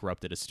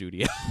bankrupted a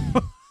studio.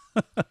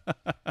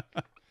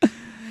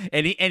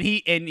 And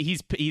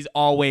he's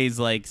always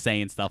like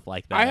saying stuff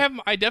like that.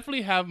 I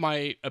definitely have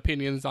my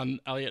opinions on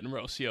Elliot and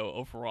Rossio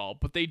overall,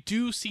 but they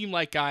do seem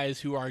like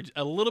guys who are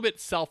a little bit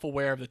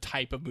self-aware of the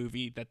type of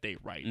movie that they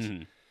write.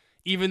 Mm-hmm.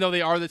 Even though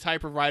they are the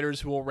type of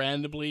writers who will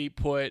randomly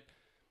put,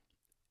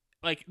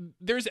 like,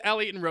 there's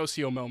Elliot and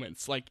Rossio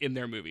moments like in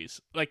their movies.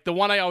 Like the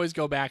one I always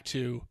go back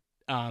to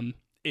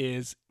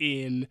is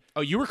in...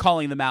 Oh, you were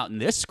calling them out in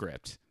this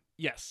script.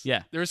 Yes.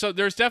 Yeah. There's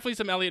definitely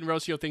some Elliot and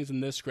Rossio things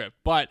in this script,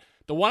 but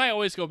the one I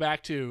always go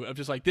back to of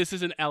just like, this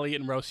is an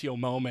Elliot and Rossio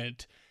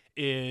moment,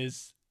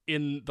 is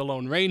in The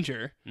Lone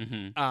Ranger,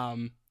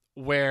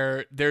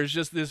 where there's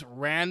just this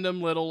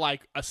random little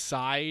like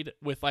aside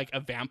with like a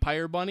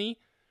vampire bunny,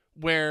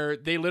 where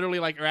they literally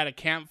like are at a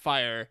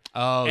campfire.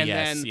 Oh, and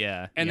yes, then,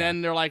 yeah. And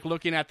then they're like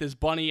looking at this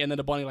bunny, and then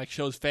the bunny like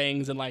shows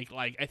fangs, and like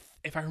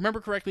if I remember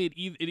correctly, it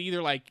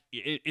either like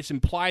it's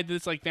implied that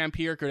it's like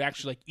vampiric or it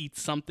actually like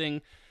eats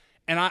something.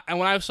 And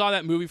when I saw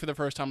that movie for the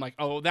first time, like,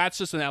 oh, that's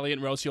just an Elliot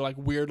and Rossio like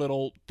weird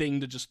little thing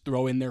to just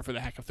throw in there for the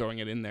heck of throwing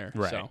it in there.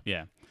 Right. So.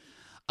 Yeah.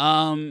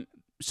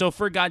 So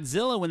for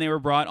Godzilla, when they were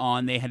brought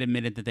on, they had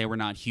admitted that they were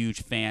not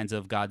huge fans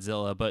of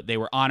Godzilla, but they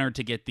were honored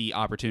to get the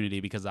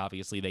opportunity because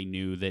obviously they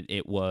knew that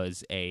it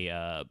was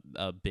a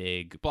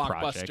big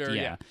project. Blockbuster,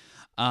 Yeah.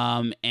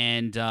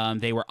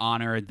 And they were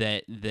honored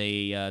that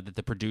that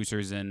the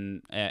producers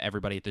and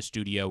everybody at the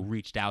studio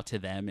reached out to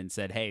them and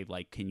said, "Hey,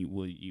 like,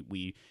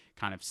 we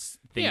kind of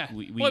think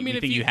we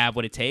think you have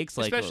what it takes."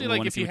 Like, especially we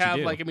like if you what have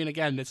do. like, I mean,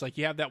 again, it's like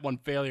you have that one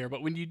failure,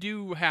 but when you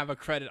do have a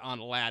credit on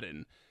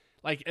Aladdin.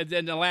 Like, and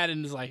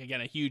Aladdin is, like,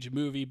 again, a huge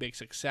movie, big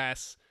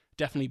success,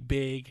 definitely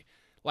big.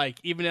 Like,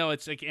 even though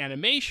it's, like,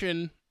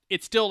 animation,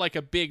 it's still, like,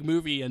 a big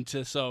movie, and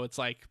so it's,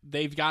 like,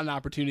 they've got an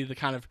opportunity to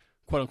kind of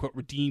quote unquote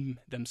redeem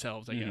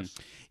themselves, I guess.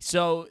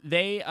 So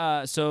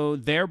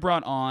they're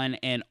brought on,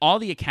 and all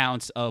the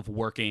accounts of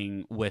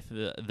working with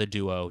the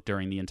duo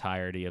during the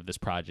entirety of this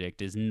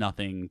project is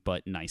nothing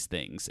but nice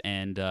things.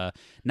 And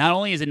not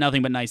only is it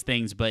nothing but nice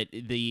things, but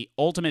the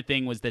ultimate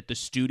thing was that the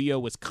studio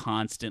was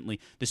constantly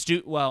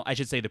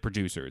the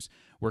producers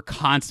were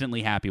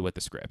constantly happy with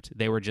the script.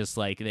 They were just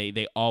like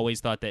they always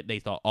thought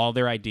all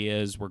their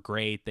ideas were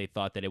great. They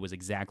thought that it was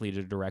exactly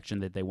the direction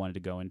that they wanted to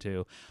go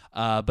into.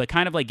 But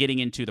kind of like getting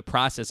into the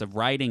process of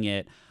writing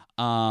it.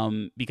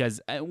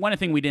 Because one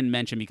thing we didn't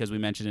mention, because we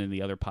mentioned it in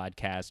the other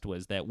podcast,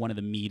 was that one of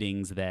the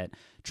meetings that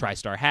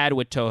TriStar had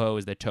with Toho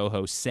is that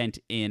Toho sent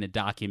in a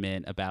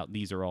document about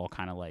these are all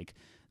kind of like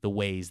the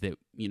ways that,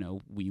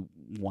 we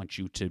want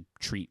you to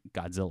treat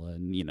Godzilla,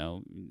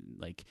 and,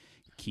 like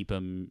keep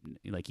him,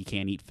 like he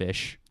can't eat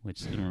fish,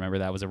 which remember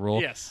that was a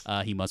rule. Yes.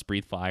 He must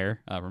breathe fire.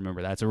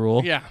 Remember that's a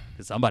rule. Yeah.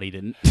 Because somebody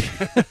didn't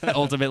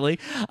ultimately.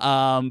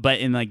 But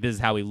in like this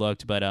is how he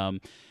looked. But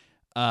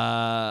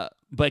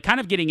kind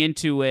of getting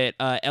into it,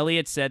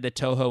 Elliot said that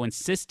Toho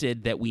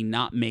insisted that we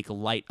not make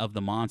light of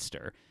the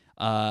monster.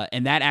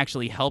 And that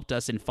actually helped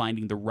us in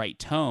finding the right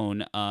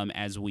tone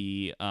as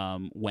we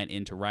went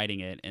into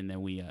writing it, and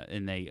then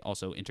and they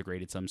also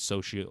integrated some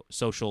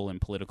social and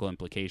political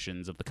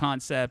implications of the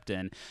concept.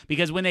 And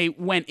because when they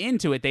went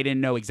into it, they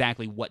didn't know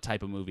exactly what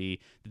type of movie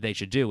they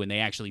should do, and they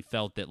actually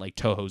felt that like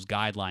Toho's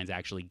guidelines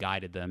actually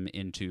guided them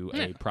into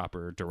a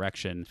proper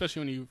direction. Especially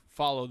when you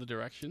follow the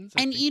directions.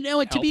 And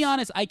to be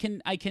honest, I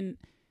can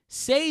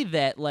say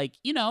that, like,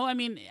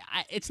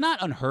 it's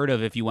not unheard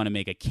of if you want to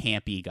make a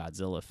campy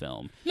Godzilla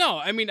film. No,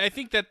 I mean, I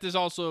think that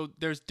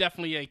there's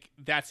definitely like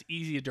that's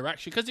easy a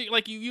direction, because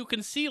like you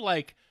can see,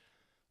 like,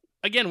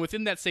 again,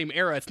 within that same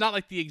era, it's not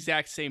like the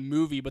exact same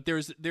movie, but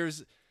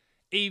there's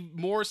a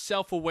more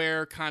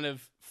self-aware kind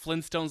of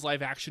Flintstones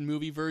live action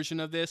movie version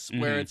of this,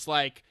 where it's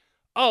like,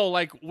 oh,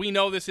 like we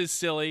know this is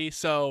silly,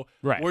 so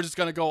we're just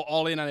gonna go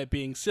all in on it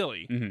being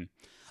silly.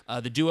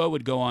 The duo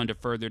would go on to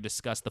further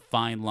discuss the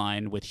fine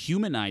line with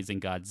humanizing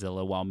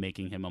Godzilla while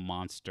making him a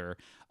monster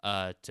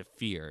to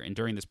fear. And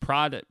during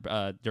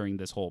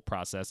this whole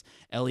process,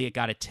 Elliot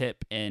got a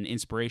tip and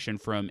inspiration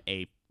from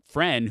a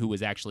friend who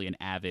was actually an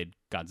avid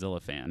Godzilla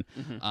fan,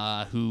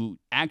 who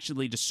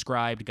actually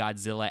described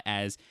Godzilla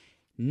as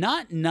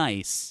not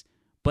nice,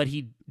 but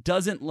he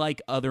doesn't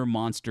like other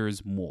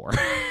monsters more.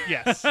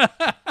 Yes.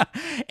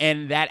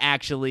 And that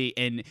actually...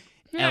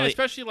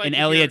 especially like, and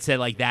Elliot said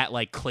like that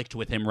like clicked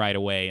with him right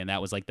away, and that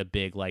was like the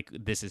big like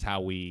this is how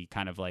we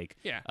kind of like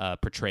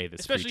portray this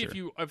especially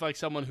creature. if like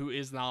someone who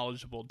is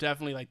knowledgeable,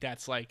 definitely like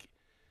that's like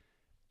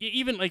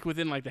even like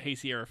within like the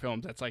Heisei era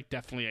films, that's like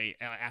definitely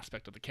a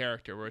aspect of the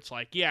character where it's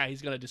like, yeah,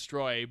 he's gonna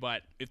destroy,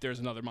 but if there's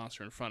another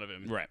monster in front of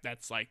him,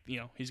 that's like,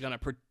 he's gonna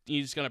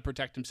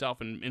protect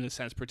himself and in a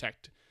sense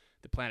protect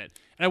the planet.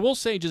 And I will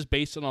say, just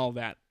based on all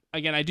that,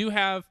 again,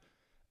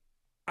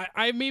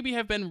 I maybe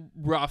have been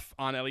rough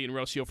on Elliot and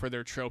Rossio for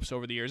their tropes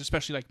over the years,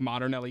 especially like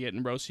modern Elliot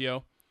and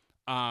Rossio,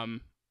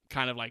 kind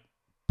of like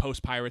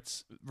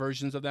post-Pirates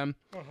versions of them.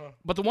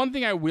 But the one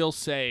thing I will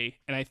say,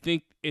 and I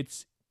think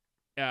it's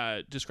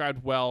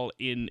described well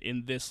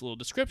in this little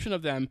description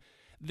of them,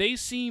 they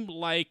seem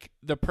like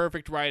the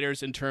perfect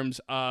writers in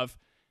terms of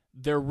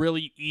they're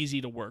really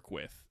easy to work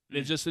with.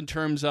 It's just in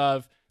terms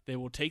of they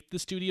will take the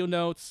studio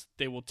notes,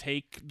 they will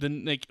take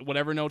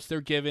whatever notes they're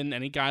given,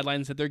 any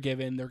guidelines that they're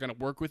given, they're going to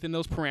work within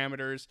those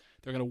parameters.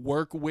 They're going to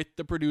work with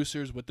the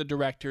producers, with the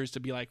directors to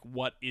be like,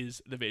 what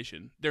is the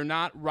vision? They're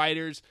not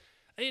writers,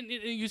 and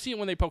you see it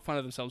when they poke fun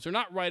of themselves. They're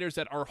not writers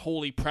that are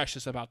wholly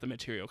precious about the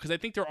material, because I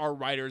think there are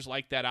writers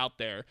like that out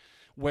there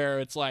where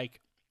it's like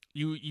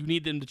you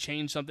need them to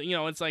change something.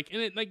 It's like,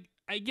 and it like,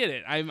 I get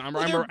it. I'm a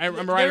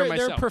writer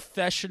myself. They're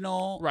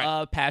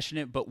professional,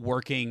 passionate, but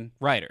working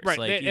writers. Right.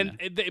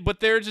 Like, but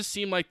they just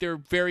seem like they're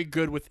very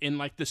good within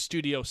like the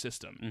studio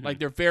system. Like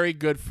they're very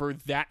good for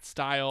that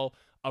style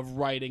of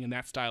writing and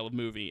that style of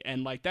movie.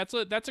 And like that's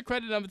a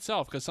credit of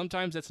itself, because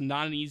sometimes that's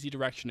not an easy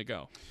direction to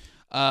go.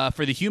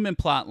 For the human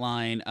plot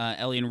line,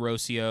 Elliot and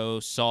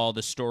Rossio saw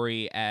the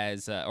story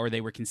as, or they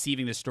were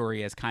conceiving the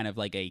story as kind of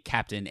like a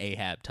Captain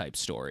Ahab type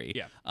story.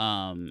 Yeah.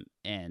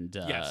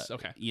 Yes.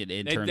 Okay.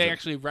 They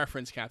actually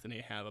reference Captain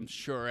Ahab, I'm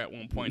sure, at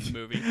one point in the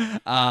movie.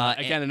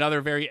 Again,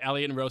 another very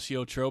Elliot and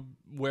Rossio trope,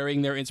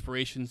 wearing their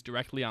inspirations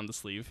directly on the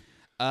sleeve.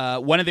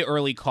 One of the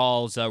early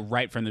calls,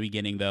 right from the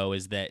beginning, though,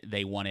 is that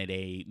they wanted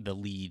the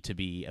lead to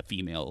be a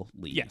female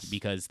lead. Yes.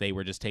 Because they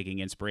were just taking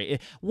inspiration.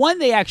 One,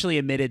 they actually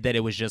admitted that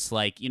it was just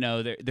like,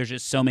 there's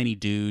just so many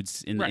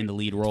dudes in the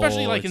lead role.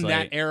 Especially like in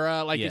that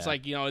era. Like, it's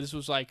like, this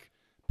was like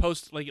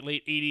post like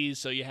late 80s,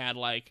 so you had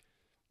like,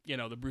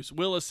 the Bruce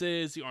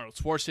Willises, the Arnold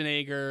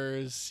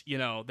Schwarzeneggers,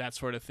 that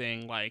sort of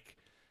thing, like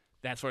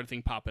that sort of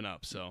thing popping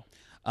up. So,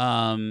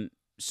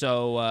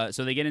 So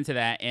they get into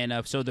that, and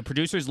so the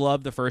producers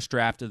love the first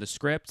draft of the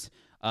script.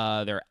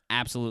 They're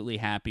absolutely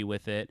happy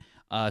with it.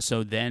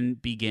 So then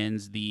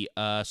begins the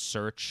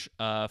search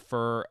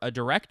for a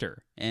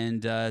director,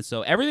 and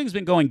so everything's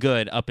been going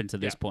good up until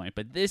this point.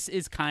 But this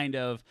is kind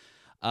of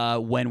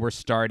when we're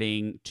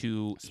starting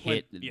to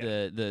hit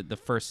yeah. the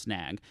first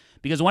snag.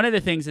 Because one of the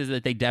things is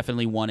that they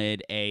definitely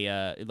wanted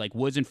like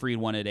Woods and Freed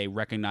wanted a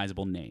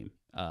recognizable name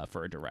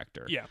for a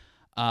director. Yeah.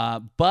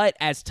 But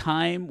as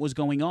time was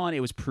going on, it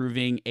was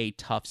proving a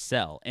tough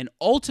sell. And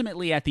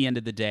ultimately, at the end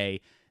of the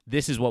day,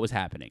 this is what was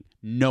happening.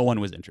 No one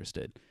was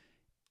interested.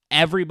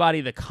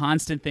 Everybody, the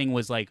constant thing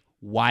was like,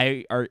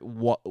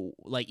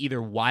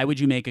 either why would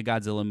you make a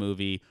Godzilla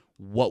movie?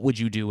 What would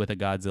you do with a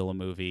Godzilla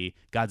movie?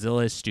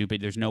 Godzilla is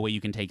stupid. There's no way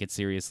you can take it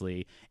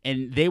seriously.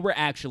 And they were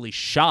actually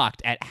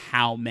shocked at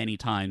how many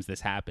times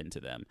this happened to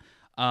them.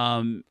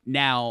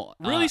 Now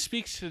really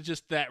speaks to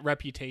just that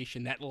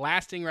reputation, that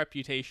lasting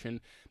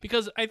reputation,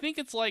 because I think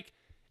it's like,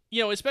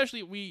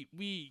 especially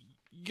we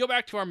go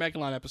back to our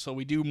Megalon episode,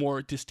 we do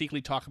more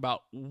distinctly talk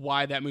about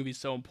why that movie is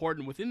so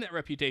important within that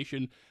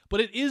reputation,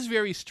 but it is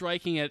very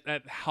striking at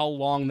how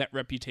long that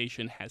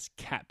reputation has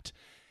kept.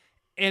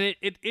 And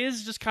it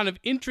is just kind of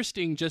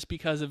interesting just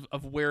because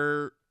of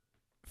where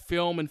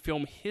film and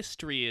film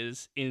history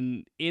is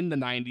in the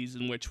 90s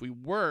in which we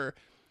were,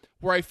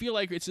 where I feel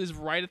like it's just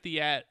right at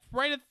the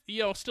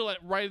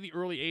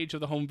early age of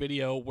the home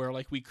video, where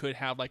like we could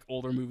have like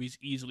older movies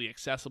easily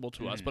accessible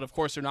to us. But of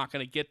course they're not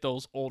going to get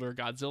those older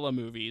Godzilla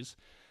movies,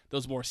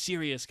 those more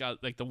serious,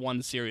 like the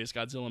one serious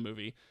Godzilla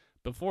movie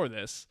before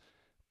this.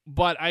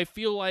 But I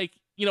feel like,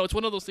 it's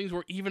one of those things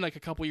where even like a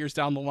couple years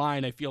down the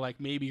line, I feel like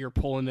maybe you're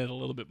pulling it a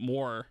little bit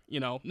more,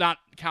 not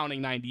counting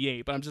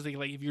 98, but I'm just thinking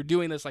like if you're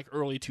doing this like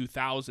early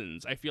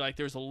 2000s, I feel like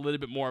there's a little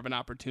bit more of an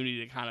opportunity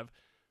to kind of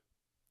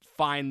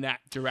find that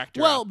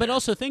director. Well, but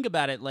also think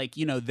about it, like,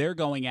 they're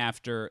going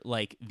after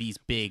like these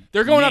big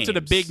They're going names. after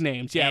the big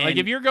names. Yeah. And like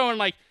if you're going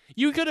like,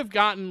 you could have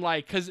gotten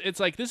like, cause it's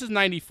like, this is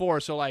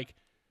 94. So like,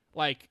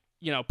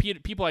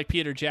 people like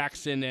Peter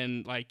Jackson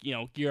and like,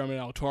 Guillermo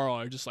del Toro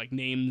are just like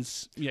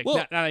names,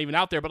 not even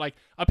out there, but like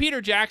a Peter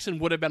Jackson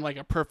would have been like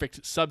a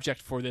perfect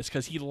subject for this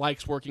because he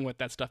likes working with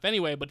that stuff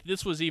anyway. But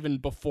this was even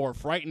before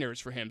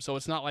Frighteners for him. So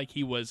it's not like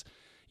he was,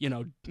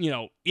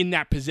 in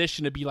that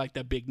position to be like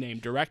the big name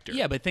director.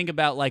 Yeah, but think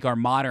about like our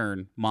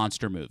modern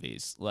monster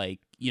movies. Like,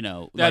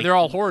 yeah, like, they're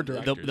all horror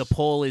directors. The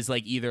poll is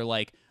like either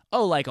like,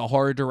 like a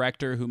horror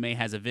director who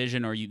has a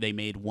vision, or they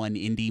made one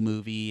indie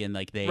movie and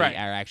like they are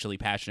actually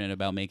passionate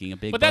about making a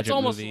big but budget that's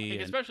almost movie.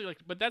 Especially like,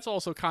 but that's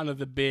also kind of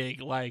the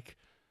big like,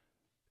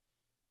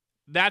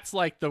 that's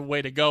like the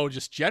way to go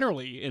just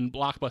generally in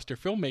blockbuster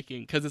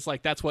filmmaking, because it's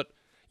like that's what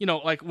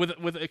like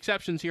with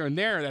exceptions here and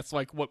there, that's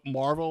like what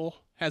Marvel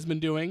has been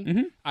doing.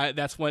 Mm-hmm.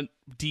 That's what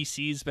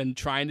DC's been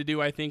trying to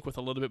do, I think, with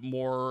a little bit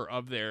more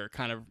of their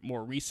kind of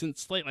more recent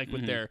slate, like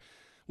with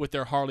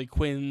their Harley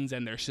Quinns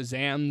and their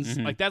Shazams.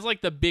 Mm-hmm. Like that's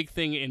like the big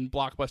thing in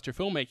blockbuster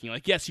filmmaking.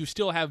 Like, yes, you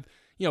still have,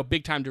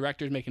 big time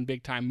directors making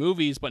big time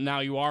movies, but now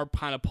you are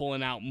kind of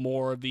pulling out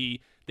more of they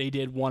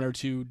did one or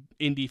two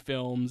indie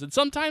films, and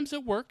sometimes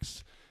it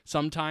works.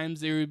 Sometimes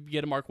they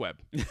get a Mark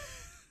Webb.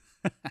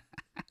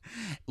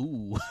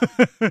 Ooh.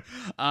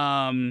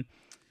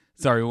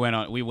 Sorry,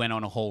 we went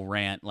on a whole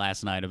rant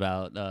last night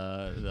about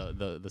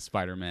the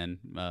Spider-Man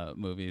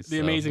movies. The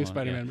amazing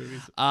Spider-Man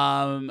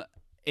movies.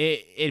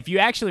 If you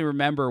actually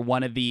remember,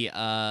 one of the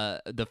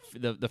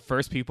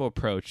first people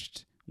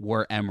approached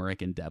were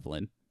Emmerich and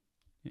Devlin.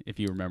 If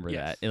you remember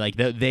that, like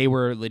they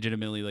were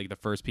legitimately like the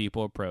first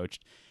people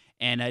approached.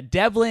 And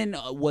Devlin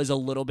was a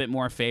little bit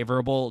more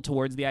favorable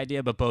towards the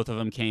idea, but both of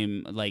them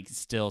came like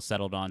still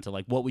settled on to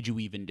like, what would you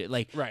even do?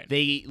 Like, right.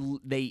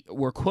 They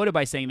were quoted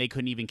by saying they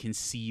couldn't even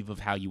conceive of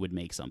how you would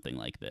make something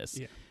like this,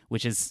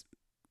 which is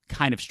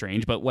kind of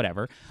strange, but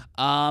whatever.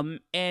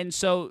 And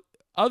so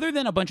other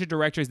than a bunch of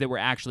directors that were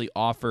actually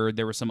offered,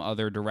 there were some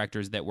other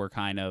directors that were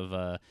kind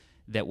of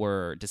that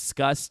were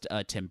discussed.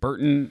 Tim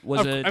Burton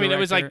was a director. I mean, it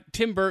was like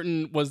Tim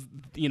Burton was,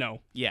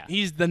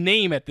 he's the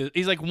name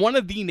he's like one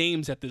of the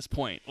names at this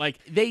point. Like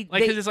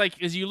because it's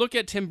like, as you look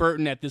at Tim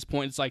Burton at this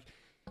point, it's like,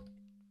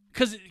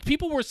 because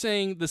people were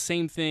saying the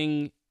same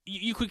thing.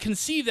 You could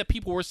conceive that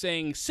people were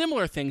saying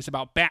similar things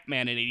about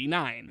Batman in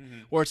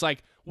 '89, where it's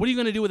like, what are you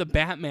going to do with a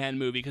Batman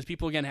movie? Because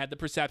people, again, had the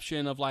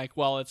perception of like,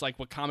 well, it's like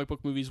what comic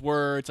book movies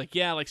were. It's like,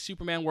 yeah, like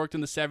Superman worked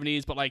in the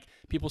 70s, but like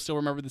people still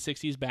remember the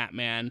 60s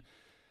Batman.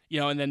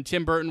 And then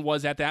Tim Burton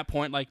was at that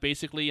point like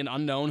basically an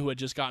unknown who had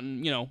just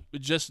gotten,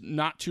 just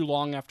not too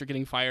long after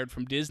getting fired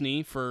from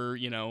Disney for,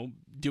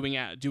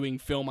 doing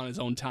film on his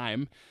own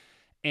time.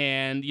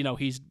 And,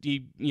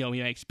 he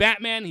makes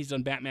Batman. He's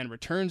done Batman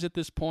Returns at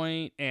this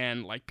point.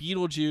 And like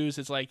Beetlejuice,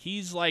 it's like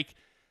he's like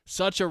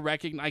such a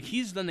like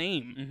he's the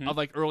name of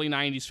like early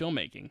 90s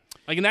filmmaking.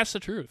 Like, and that's the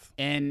truth.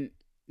 And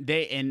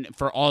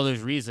for all those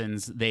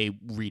reasons, they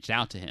reached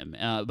out to him.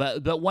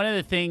 But one of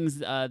the things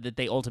that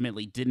they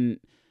ultimately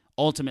didn't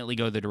go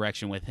the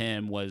direction with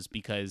him was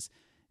because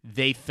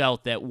they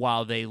felt that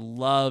while they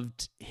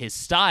loved his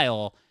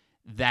style,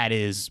 that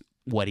is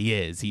what he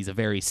is. He's a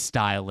very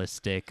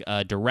stylistic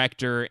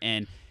director,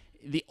 and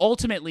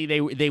ultimately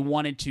they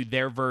wanted to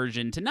their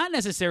version to not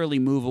necessarily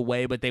move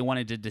away, but they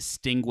wanted to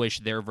distinguish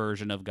their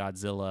version of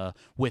Godzilla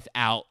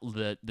without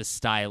the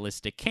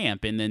stylistic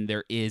camp. And then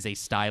there is a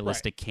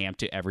stylistic camp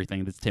to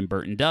everything that Tim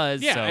Burton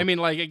does. Yeah, so I mean,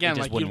 like, again, it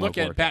just like you wouldn't look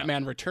at work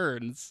Batman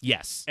Returns,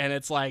 Yes. and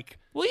it's like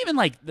Well, even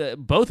like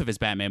both of his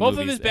Batman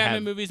movies.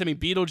 movies. I mean,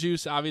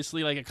 Beetlejuice,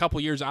 obviously, like a couple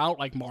years out,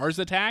 like Mars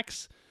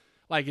Attacks,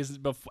 like is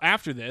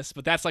after this,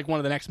 but that's like one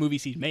of the next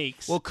movies he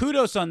makes. Well,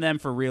 kudos on them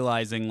for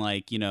realizing,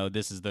 like,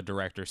 this is the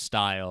director's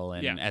style,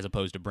 and Yeah. as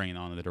opposed to bringing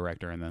on the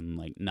director and then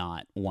like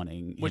not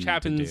wanting which him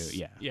happens, to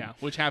do,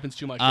 which happens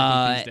too much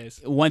I think, these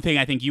days. One thing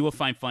I think you will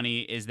find funny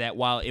is that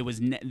while it was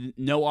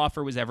no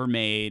offer was ever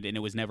made and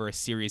it was never a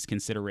serious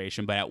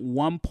consideration, but at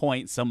one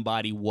point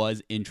somebody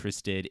was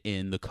interested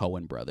in the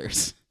Coen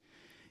brothers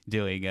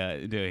doing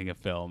a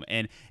film,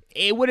 and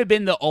it would have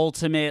been the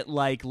ultimate,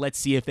 like, let's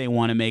see if they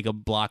want to make a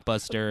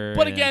blockbuster.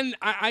 But again,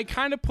 I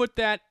kind of put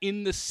that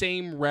in the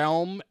same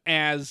realm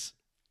as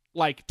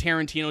like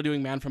Tarantino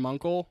doing Man from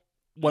U.N.C.L.E.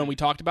 when we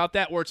talked about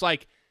that, where it's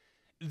like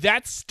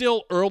that's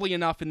still early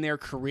enough in their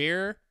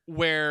career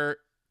where,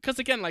 because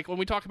again, like when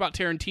we talk about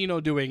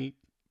Tarantino doing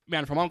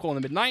Man from U.N.C.L.E.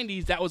 in the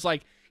mid-90s, that was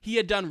like he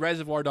had done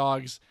Reservoir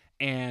Dogs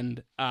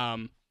and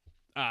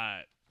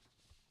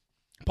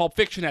Pulp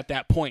Fiction at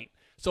that point.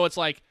 So it's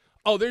like,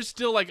 oh, there's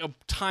still like a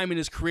time in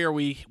his career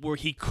where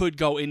he could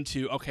go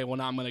into, okay, well,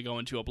 now I'm going to go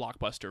into a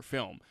blockbuster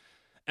film.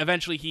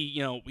 Eventually,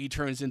 he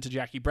turns into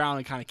Jackie Brown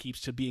and kind of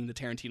keeps to being the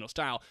Tarantino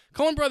style.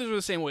 Coen Brothers were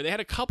the same way. They had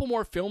a couple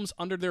more films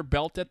under their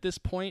belt at this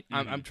point.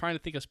 Mm-hmm. I'm trying to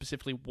think of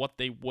specifically what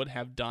they would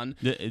have done.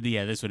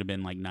 This would have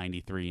been like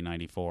 93,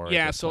 94.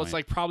 Yeah, so it's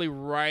like probably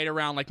right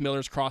around like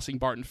Miller's Crossing,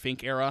 Barton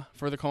Fink era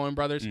for the Coen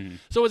Brothers.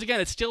 So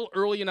it's still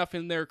early enough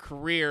in their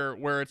career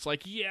where it's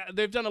like, yeah,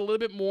 they've done a little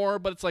bit more,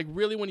 but it's like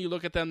really when you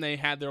look at them, they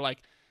had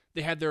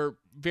their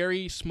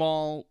very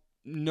small,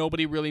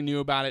 nobody really knew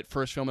about it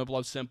first film of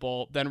Blood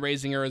Simple, then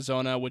Raising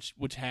Arizona, which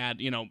had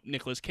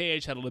Nicolas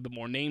Cage, had a little bit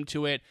more name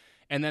to it,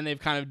 and then they've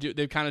kind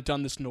of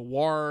done this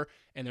noir,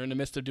 and they're in the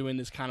midst of doing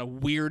this kind of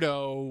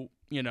weirdo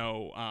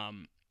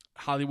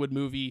Hollywood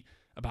movie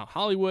about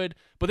Hollywood.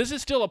 But this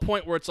is still a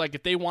point where it's like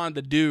if they wanted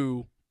to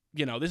do,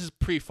 this is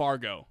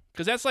pre-Fargo,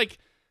 because that's like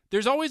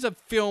there's always a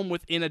film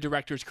within a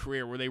director's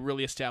career where they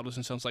really establish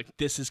themselves like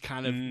this is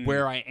kind of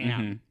where I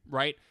am,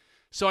 right?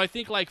 So I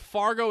think like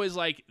Fargo is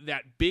like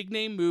that big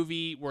name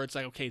movie where it's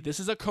like, okay, this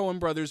is a Coen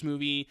Brothers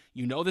movie.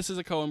 This is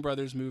a Coen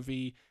Brothers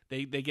movie.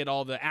 They get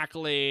all the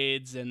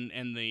accolades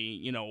and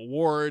the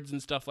awards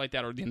and stuff like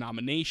that, or the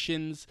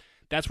nominations.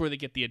 That's where they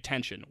get the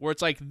attention. Where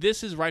it's like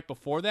this is right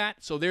before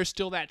that, so there's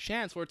still that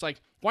chance where it's like,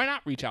 why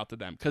not reach out to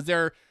them? Because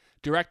they're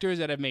directors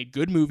that have made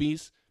good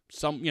movies.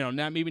 Some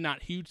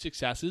not huge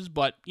successes,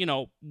 but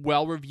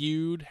well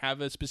reviewed,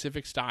 have a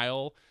specific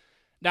style.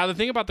 Now, the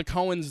thing about the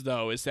Coens,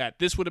 though, is that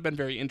this would have been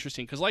very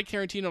interesting because, like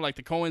Tarantino, like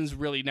the Coens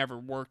really never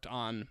worked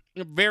on,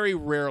 very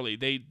rarely.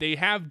 They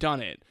have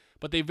done it,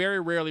 but they very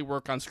rarely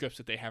work on scripts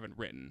that they haven't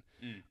written,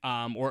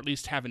 or at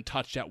least haven't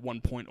touched at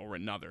one point or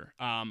another.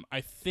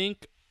 I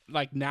think,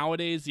 like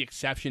nowadays, the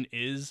exception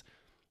is,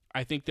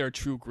 I think their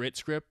True Grit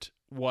script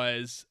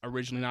was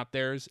originally not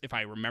theirs, if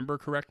I remember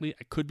correctly.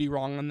 I could be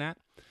wrong on that.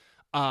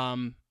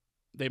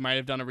 They might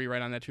have done a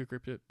rewrite on that too,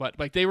 but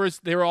like they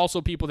were also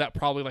people that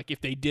probably like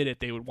if they did it,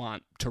 they would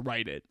want to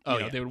write it.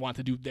 They would want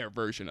to do their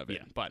version of it.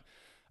 Yeah.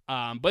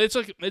 But it's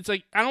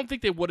like I don't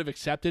think they would have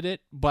accepted it.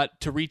 But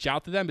to reach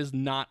out to them is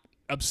not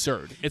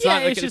absurd. It's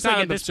not. Like, it's just not like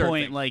an at this absurd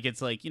point, thing. like it's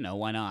like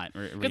why not?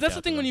 Because that's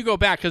the thing when you go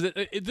back, because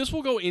this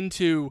will go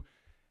into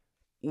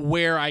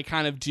where I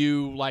kind of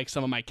do like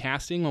some of my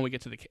casting when we get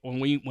to when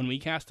we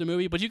cast a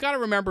movie. But you got to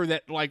remember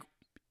that like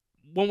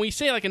when we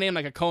say like a name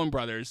like a Coen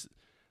Brothers.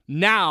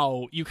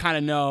 Now you kind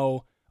of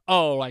know,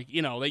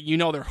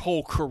 their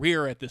whole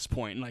career at this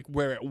point and like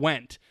where it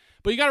went.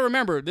 But you got to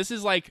remember, this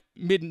is like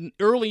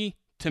early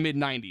to mid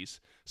 90s.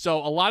 So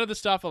a lot of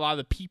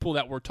the people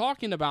that we're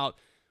talking about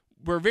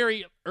were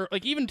very,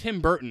 like even Tim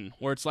Burton,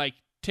 where it's like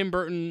Tim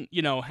Burton,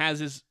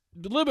 has a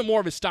little bit more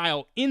of his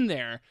style in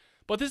there.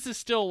 But this is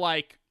still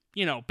like,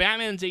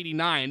 Batman's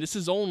 89. This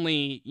is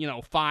only,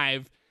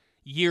 5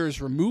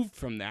 years removed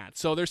from that.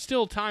 So there's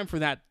still time for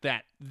that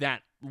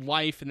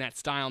life and that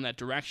style and that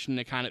direction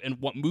to kind of,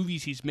 and what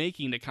movies he's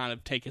making to kind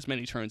of take as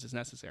many turns as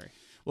necessary.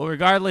 Well,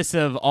 regardless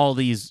of all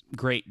these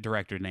great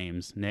director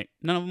names, Nick,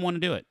 none of them want to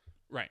do it.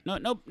 Right.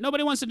 No,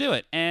 nobody wants to do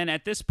it. And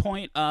at this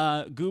point,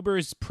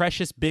 Goober's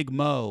precious Big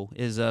Mo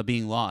is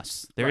being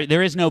lost.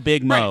 There is no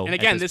Big Mo. Right. And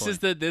again, this is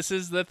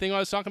the thing I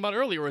was talking about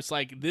earlier, where it's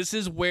like this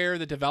is where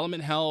the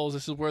development hells,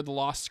 this is where the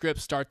lost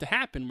scripts start to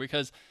happen,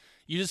 because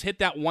you just hit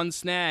that one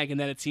snag, and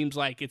then it seems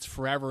like it's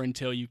forever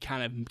until you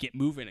kind of get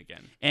moving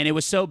again. And it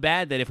was so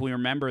bad that if we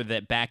remember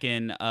that back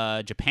in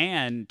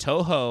Japan,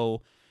 Toho,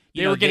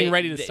 they were getting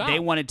ready to stop. They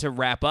wanted to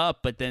wrap up,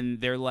 but then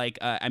they're like,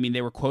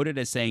 they were quoted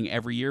as saying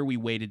every year we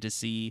waited to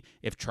see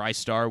if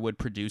TriStar would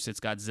produce its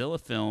Godzilla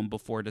film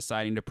before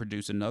deciding to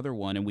produce another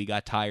one, and we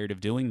got tired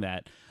of doing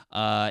that.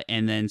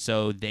 And then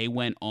so they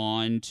went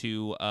on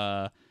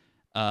to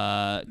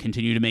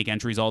continue to make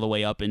entries all the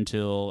way up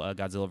until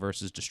Godzilla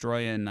vs.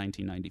 Destroya in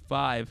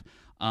 1995.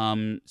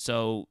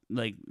 So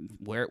like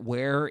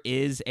where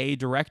is a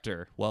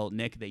director? Well,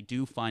 Nick, they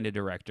do find a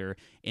director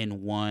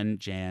in one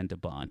Jan de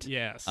Bont.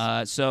 Yes.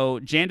 So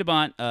Jan de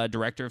Bont,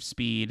 director of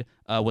Speed,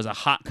 was a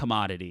hot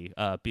commodity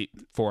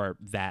for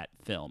that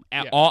film.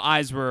 Yeah. All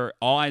eyes were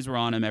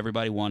on him.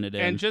 Everybody wanted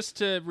him. And just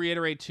to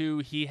reiterate too,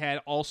 he had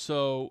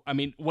also, I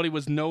mean, what he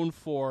was known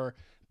for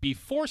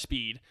before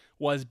Speed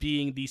was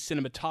being the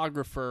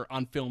cinematographer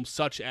on films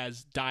such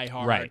as Die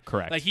Hard. Right,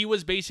 correct. Like, he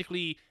was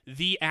basically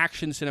the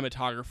action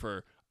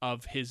cinematographer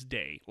of his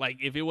day. Like,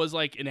 if it was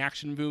like an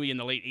action movie in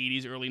the late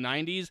 80s, early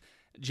 90s,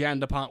 Jan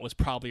de Bont was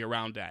probably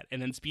around that.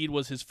 And then Speed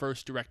was his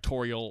first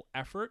directorial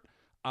effort.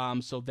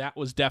 So that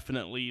was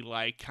definitely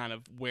like kind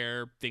of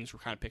where things were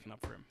kind of picking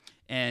up for him.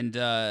 And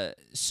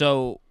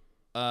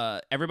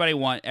everybody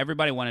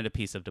wanted a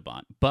piece of de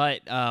Bont,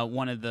 but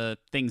one of the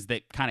things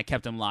that kind of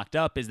kept him locked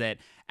up is that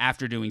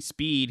after doing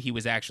Speed, he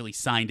was actually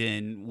signed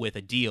in with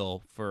a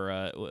deal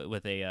for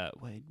with a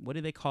what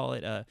do they call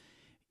it?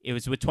 It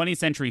was with 20th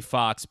Century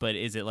Fox, but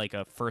is it like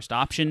a first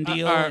option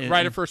deal?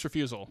 Right of first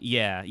refusal.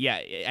 Yeah.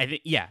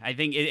 I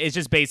think it's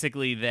just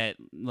basically that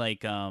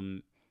like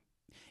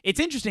it's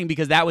interesting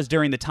because that was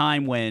during the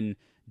time when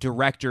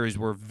directors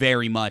were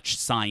very much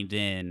signed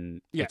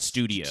in with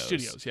studios.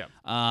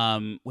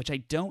 Which I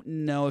don't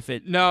know if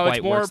it quite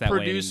it's more works that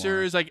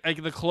producers. Like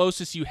the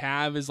closest you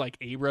have is like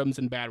Abrams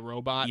and Bad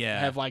Robot. Yeah.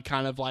 Have like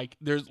kind of like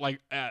there's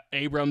like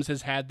Abrams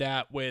has had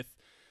that with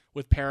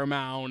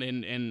Paramount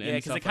and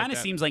because it kind of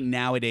like seems like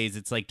nowadays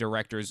it's like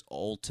directors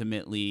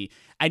ultimately.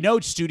 I know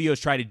studios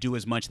try to do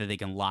as much that they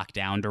can lock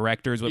down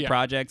directors with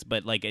projects,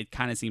 but like it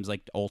kind of seems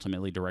like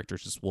ultimately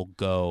directors just will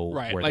go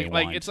where they want.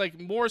 Like it's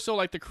like more so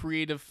like the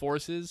creative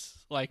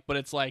forces, like, but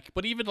it's like,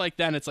 but even like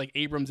then it's like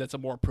Abrams, that's a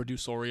more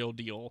producerial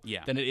deal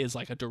than it is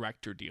like a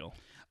director deal.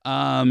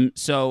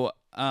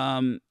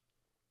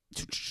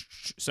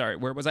 Sorry,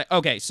 where was I?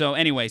 Okay, so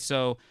anyway,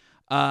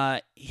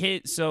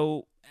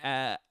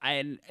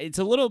 and it's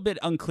a little bit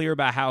unclear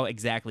about how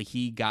exactly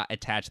he got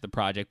attached to the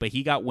project, but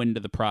he got wind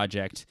of the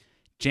project.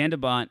 Jan de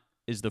Bont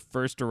is the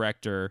first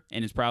director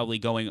and is probably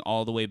going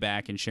all the way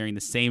back and sharing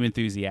the same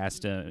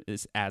enthusiasm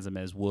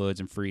as Woods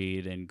and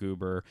Freed and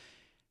Goober.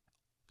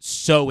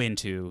 So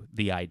into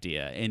the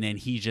idea, and then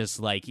he just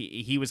like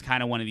he was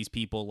kind of one of these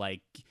people I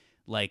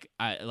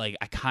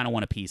kind of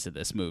want a piece of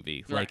this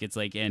movie. Right. Like it's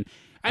like and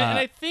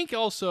I think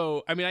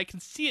also, I mean, I can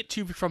see it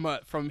too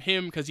from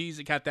him because he's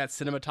got that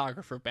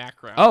cinematographer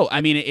background. Oh,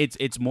 I mean,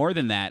 it's more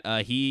than that.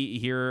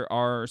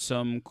 Here's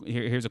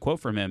a quote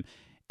from him.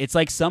 It's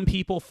like some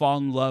people fall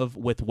in love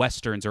with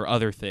Westerns or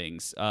other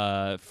things.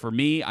 For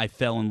me, I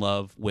fell in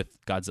love with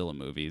Godzilla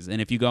movies.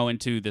 And if you go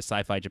into the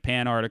Sci-Fi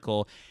Japan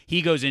article,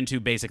 he goes into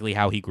basically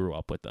how he grew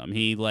up with them.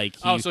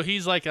 So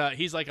he's like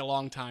a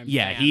long time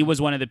fan. He was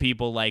one of the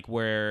people like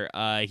where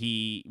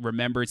he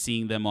remembered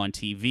seeing them on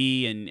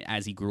TV, and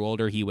as he grew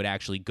older, he would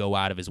actually go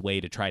out of his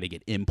way to try to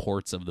get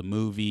imports of the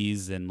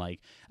movies and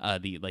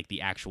the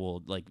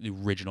actual like the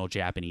original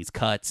Japanese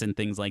cuts and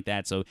things like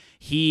that. So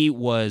he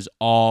was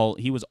all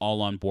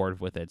on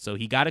board with it. So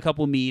he got a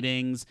couple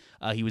meetings.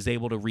 He was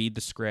able to read the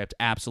script.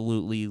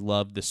 Absolutely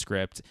loved the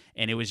script,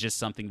 and it was just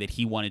something that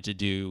he wanted to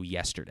do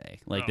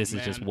yesterday. This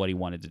is just what he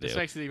wanted to do. This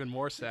makes it even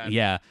more sad.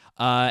 Yeah,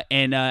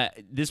 and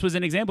this was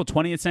an example.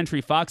 20th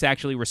Century Fox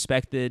actually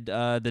respected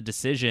the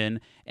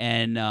decision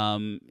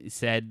and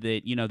said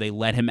that they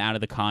let him out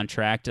of the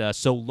contract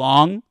so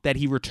long that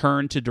he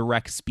returned to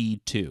direct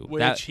Speed 2.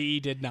 Which he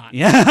did not.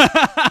 Yeah.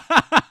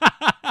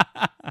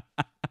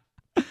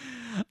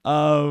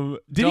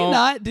 Did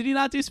he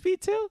not do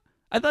Speed 2?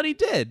 I thought he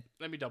did.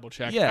 Let me double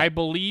check. Yeah. I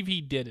believe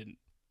he didn't.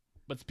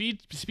 But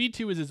Speed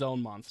 2 is his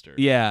own monster.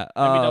 Yeah.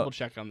 Let me double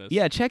check on this.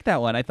 Yeah, check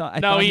that one.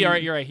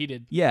 You're right. He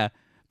did. Yeah.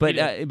 But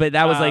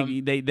that was like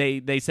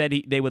they said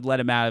they would let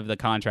him out of the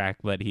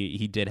contract, but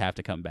he did have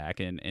to come back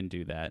and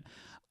do that.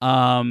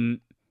 And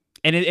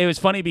it was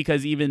funny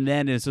because even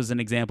then, this was an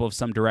example of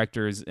some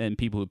directors and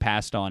people who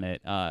passed on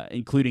it,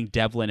 including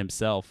Devlin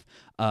himself,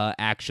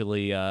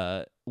 actually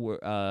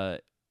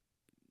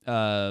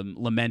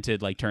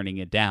lamented like turning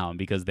it down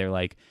because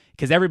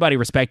because everybody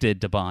respected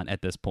de Bont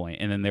at this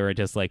point, and then they were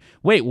just like,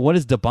 wait, what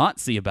does de Bont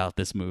see about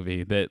this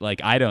movie that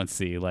like I don't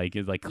see? Like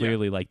it's like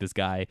clearly like this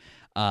guy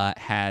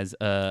has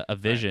a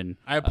vision.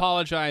 I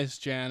apologize,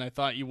 Jan. I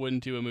thought you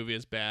wouldn't do a movie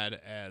as bad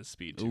as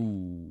Speed 2.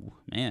 Ooh,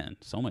 man,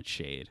 so much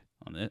shade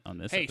on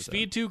this. Hey, episode.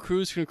 Speed 2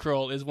 Cruise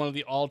Control is one of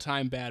the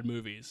all-time bad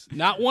movies.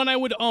 Not one I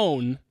would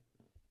own,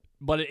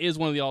 but it is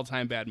one of the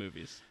all-time bad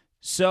movies.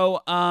 So,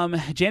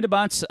 Jan de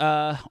Bont's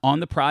on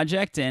the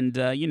project, and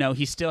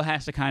he still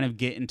has to kind of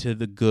get into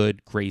the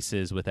good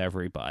graces with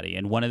everybody.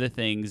 And one of the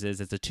things is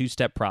it's a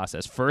two-step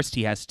process. First,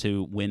 he has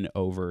to win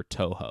over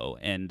Toho,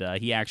 and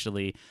he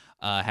actually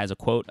has a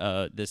quote.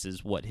 This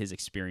is what his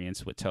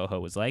experience with Toho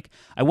was like.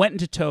 I went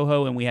into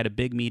Toho, and we had a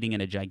big meeting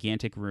in a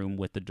gigantic room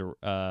with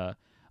the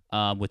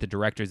with the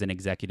directors and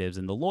executives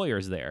and the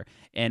lawyers there.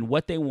 And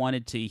what they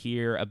wanted to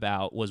hear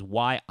about was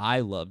why I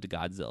loved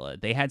Godzilla.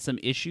 They had some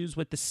issues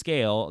with the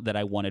scale that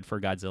I wanted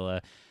for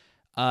Godzilla.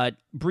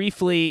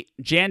 Briefly,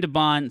 Jan de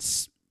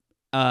Bont,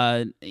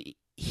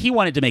 he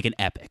wanted to make an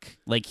epic.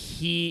 Like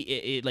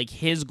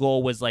his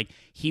goal was like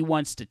he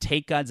wants to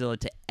take Godzilla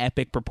to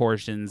epic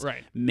proportions,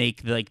 Right.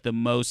 make like the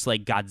most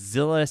like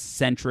Godzilla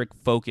centric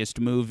focused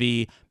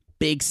movie,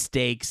 big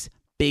stakes,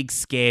 big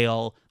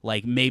scale,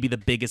 like maybe the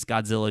biggest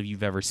Godzilla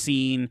you've ever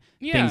seen,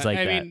 things like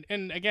I that. mean,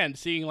 and again,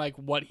 seeing like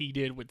what he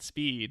did with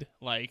Speed,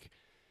 like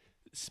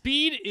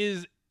Speed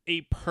is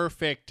a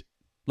perfect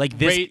Like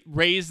this,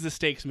 raise the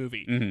stakes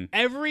movie. Mhm.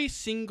 Every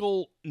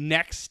single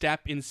next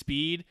step in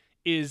Speed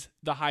is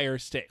the higher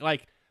stake.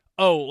 Like,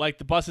 oh, like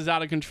the bus is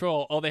out of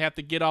control. Oh, they have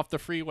to get off the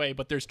freeway,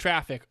 but there's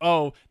traffic.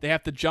 Oh, they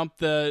have to jump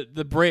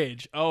the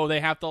bridge. Oh, they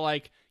have to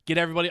like get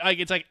everybody. Like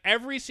it's like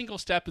every single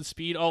step in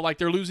Speed. Oh, like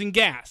they're losing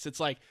gas. It's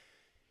like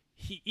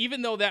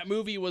even though that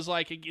movie was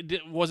like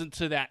it wasn't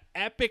to that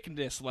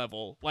epicness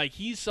level. Like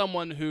he's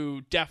someone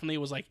who definitely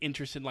was like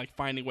interested in like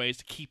finding ways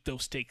to keep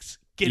those stakes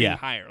getting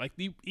higher. Like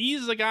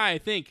he's the guy I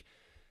think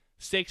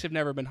stakes have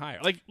never been higher.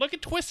 Like look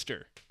at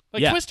Twister.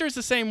 Like Twister is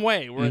the same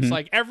way, where it's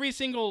like every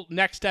single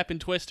next step in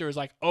Twister is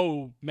like,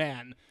 oh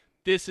man,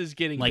 this is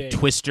getting like big.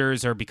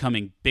 twisters are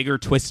becoming bigger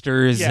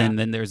twisters, Yeah. and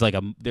then there's like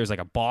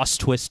a boss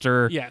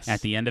twister Yes.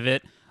 at the end of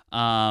it.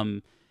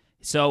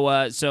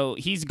 So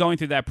he's going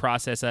through that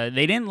process. They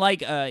didn't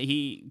like.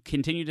 He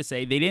continued to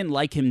say they didn't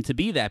like him to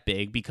be that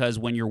big because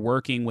when you're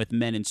working with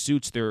men in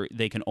suits,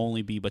 they can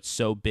only be but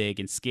so big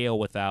in scale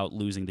without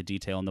losing the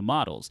detail in the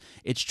models.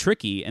 It's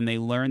tricky, and they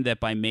learned that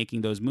by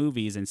making those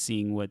movies and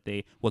seeing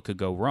what could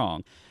go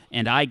wrong.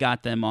 And I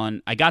got them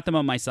on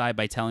my side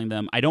by telling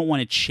them I don't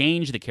want to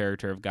change the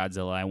character of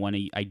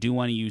Godzilla. I do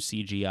want to use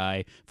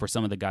CGI for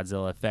some of the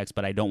Godzilla effects,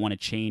 but I don't want to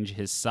change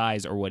his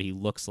size or what he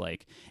looks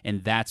like.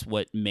 And that's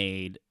what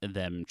made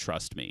them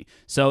trust me.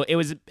 So it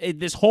was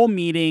this whole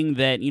meeting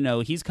that,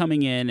 he's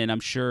coming in, and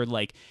I'm sure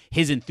like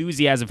his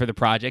enthusiasm for the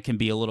project can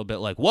be a little bit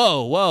like,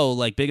 whoa,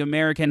 like big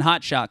American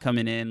hotshot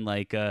coming in,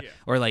 like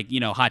or like,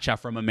 hotshot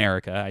from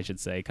America, I should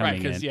say,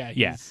 coming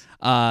in.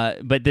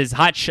 But this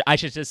I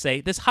should just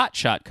say this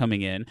hotshot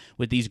coming in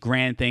with these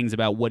grand things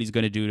about what he's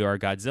going to do to our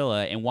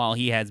Godzilla, and while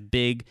he has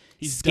big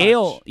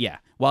scale,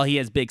 while he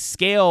has big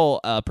scale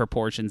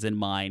proportions in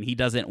mind, he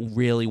doesn't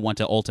really want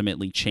to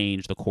ultimately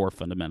change the core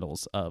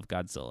fundamentals of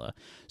Godzilla.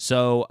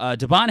 So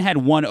de Bont had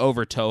won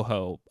over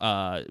Toho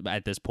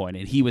at this point,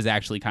 and he was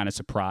actually kind of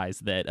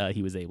surprised that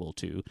he was able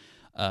to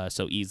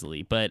so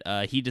easily. But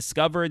he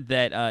discovered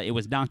that it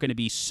was not going to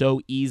be so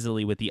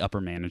easily with the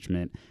upper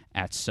management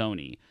at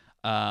Sony.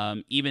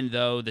 Even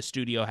though the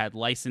studio had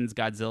licensed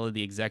Godzilla,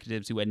 the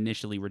executives who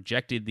initially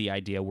rejected the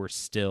idea were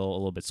still a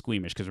little bit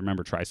squeamish because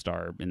remember,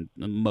 TriStar and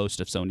most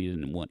of Sony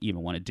didn't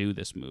even want to do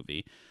this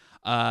movie.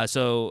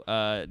 So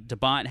de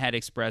Bont had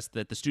expressed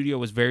that the studio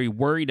was very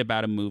worried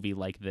about a movie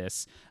like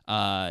this,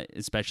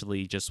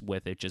 especially just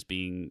with it just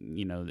being,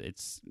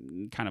 it's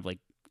kind of like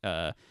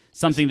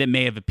something that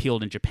may have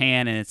appealed in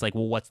Japan, and it's like,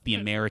 well, what's the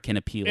American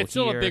appeal here? It's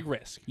still a big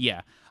risk.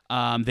 Yeah.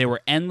 There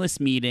were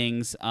endless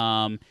meetings.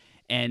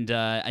 And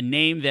a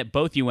name that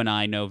both you and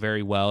I know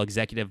very well,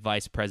 Executive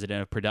Vice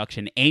President of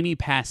Production, Amy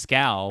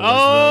Pascal.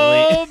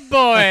 Was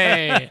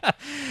boy!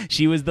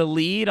 She was the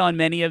lead on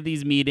many of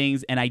these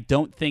meetings, and I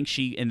don't think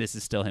and this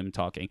is still him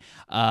talking,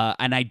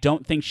 and I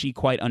don't think she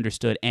quite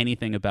understood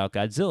anything about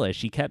Godzilla.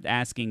 She kept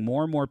asking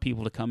more and more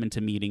people to come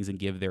into meetings and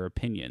give their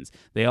opinions.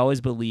 They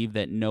always believed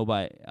that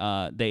nobody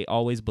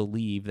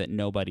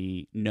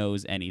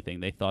knows anything.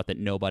 They thought that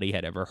nobody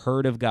had ever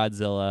heard of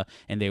Godzilla,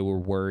 and they were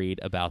worried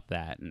about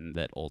that, and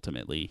that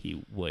ultimately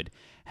he would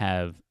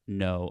have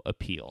no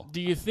appeal. Do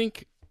you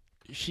think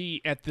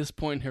she, at this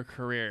point in her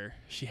career,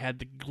 she had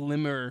the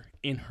glimmer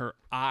in her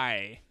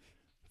eye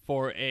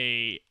for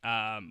a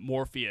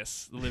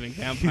Morpheus, the living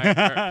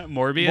vampire?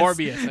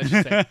 Morbius, I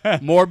should say.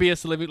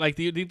 Morbius, the living. Like,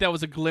 do you think that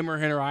was a glimmer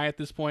in her eye at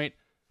this point?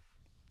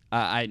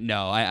 I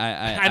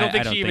don't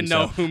think she even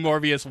know who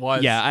Morbius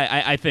was. Yeah,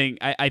 I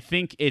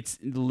think it's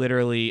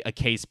literally a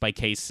case by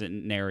case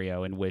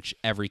scenario in which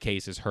every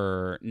case is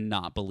her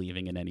not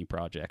believing in any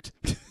project,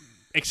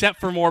 except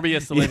for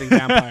Morbius, the living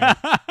vampire.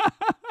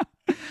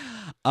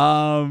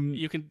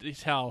 You can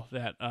tell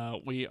that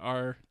we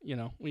are,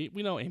 we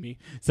know Amy.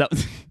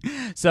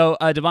 So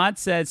de Bont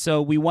said,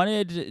 so we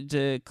wanted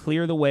to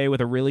clear the way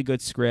with a really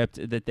good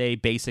script that they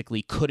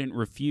basically couldn't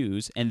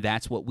refuse, and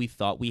that's what we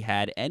thought we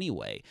had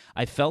anyway.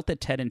 I felt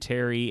that Ted and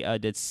Terry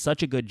did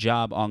such a good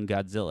job on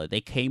Godzilla.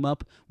 They came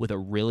up with a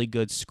really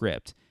good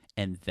script,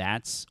 and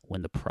that's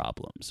when the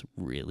problems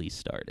really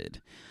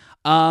started.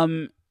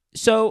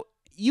 So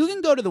you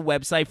can go to the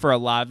website for a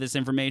lot of this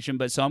information,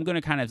 but so I'm going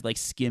to kind of like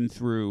skim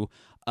through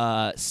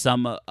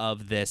some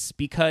of this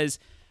because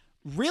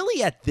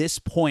really at this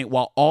point,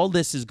 while all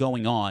this is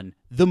going on,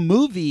 the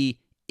movie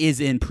is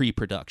in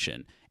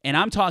pre-production. And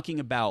I'm talking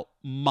about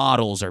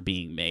models are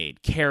being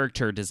made,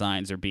 character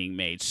designs are being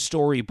made,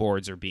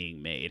 storyboards are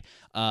being made,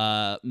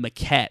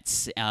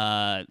 maquettes,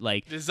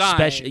 like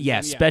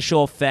Designs,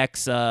 special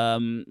effects,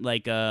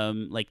 like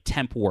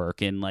temp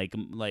work, and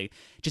like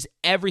just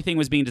everything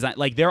was being designed.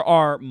 Like there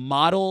are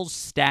models,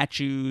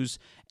 statues,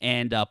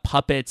 and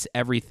puppets,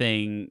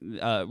 everything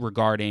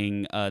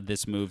regarding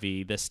this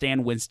movie. The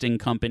Stan Winston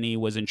Company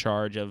was in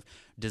charge of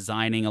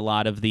designing a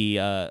lot of the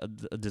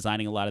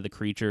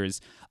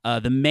creatures.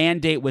 The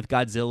mandate with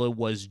Godzilla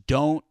was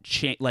don't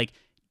change. Like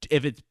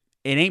if it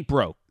ain't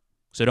broke,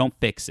 so don't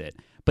fix it.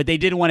 But they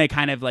did want to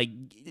kind of like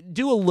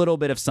do a little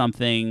bit of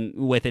something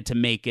with it to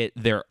make it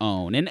their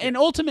own. And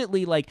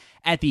ultimately, like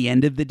at the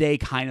end of the day,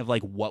 kind of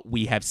like what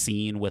we have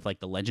seen with like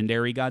the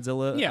legendary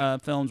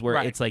Godzilla films,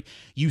 where it's like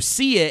you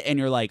see it and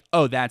you're like,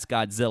 oh, that's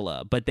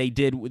Godzilla. But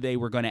they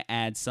were going to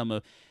add some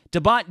of.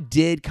 de Bont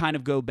did kind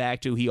of go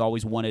back to, he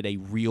always wanted a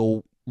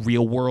real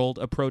world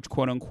approach,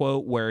 quote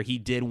unquote, where he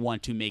did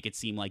want to make it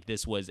seem like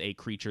this was a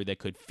creature that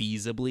could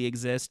feasibly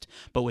exist,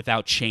 but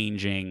without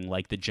changing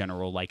like the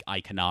general like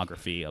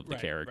iconography of the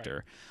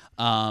character.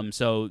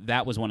 So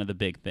that was one of the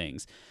big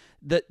things.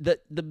 The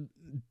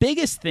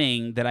biggest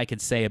thing that I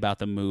could say about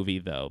the movie,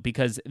 though,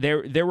 because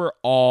there were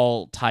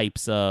all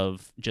types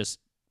of just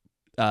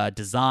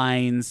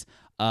designs.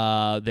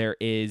 There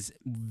is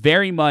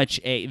very much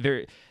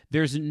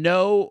there's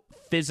no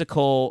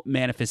physical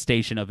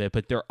manifestation of it,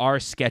 but there are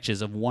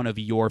sketches of one of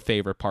your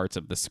favorite parts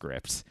of the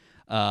script,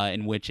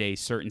 in which a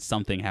certain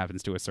something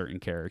happens to a certain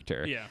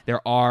character. Yeah. There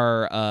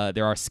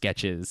are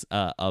sketches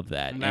of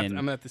that. I'm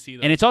gonna have to see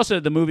those. And it's also,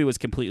 the movie was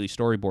completely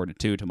storyboarded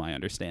too, to my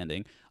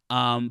understanding.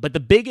 But the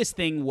biggest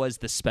thing was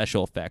the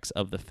special effects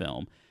of the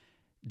film.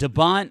 de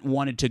Bont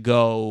wanted to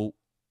go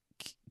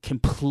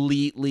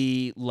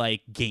completely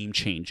like game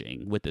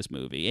changing with this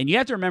movie, and you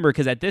have to remember,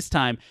 because at this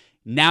time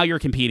now you're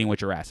competing with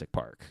Jurassic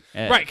Park,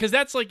 right? Because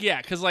that's like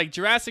because like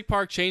Jurassic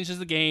Park changes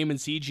the game in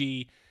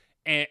CG,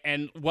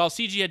 and while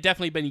CG had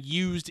definitely been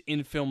used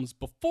in films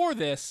before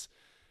this,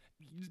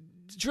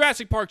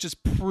 Jurassic Park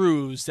just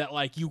proves that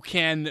like you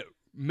can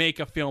make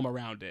a film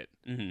around it,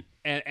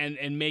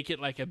 and make it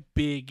like a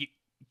big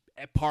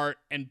part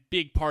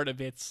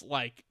of its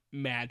like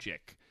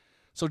magic.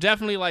 So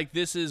definitely, like,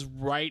 this is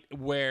right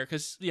where,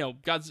 because you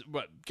can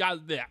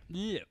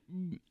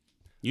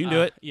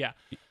do it. Yeah.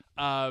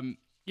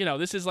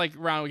 This is like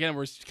around, again,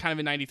 we're kind of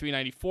in 93,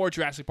 94.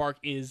 Jurassic Park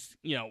is,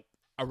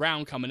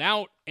 around coming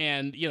out,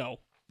 and,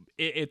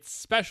 its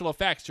special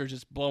effects are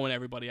just blowing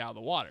everybody out of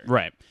the water.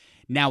 Right.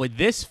 Now, with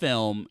this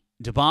film,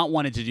 de Bont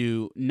wanted to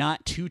do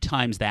not 2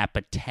 times that,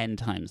 but 10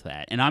 times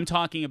that. And I'm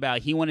talking about,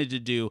 he wanted to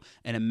do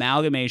an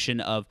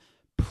amalgamation of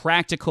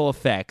practical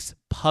effects,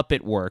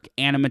 puppet work,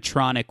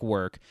 animatronic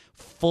work,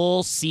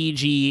 full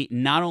CG,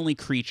 not only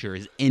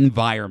creatures,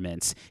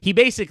 environments. He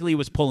basically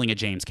was pulling a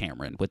James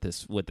Cameron with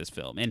this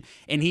film. And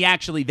he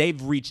actually, they've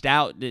reached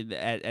out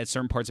at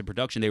certain parts of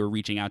production, they were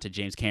reaching out to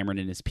James Cameron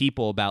and his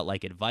people about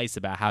like advice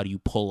about how do you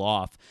pull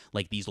off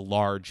like these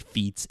large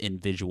feats in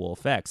visual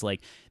effects.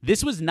 Like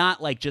this was not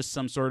like just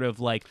some sort of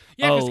like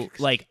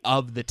like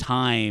of the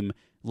time,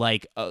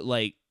 like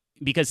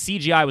because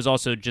CGI was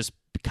also just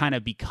kind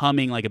of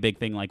becoming like a big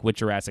thing, like with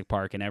Jurassic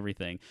Park and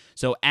everything.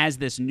 So as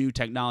this new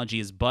technology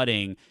is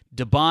budding,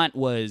 de Bont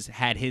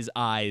had his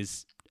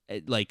eyes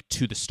like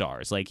to the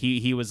stars. Like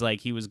he was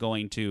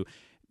going to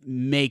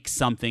make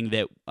something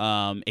that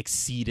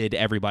exceeded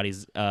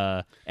everybody's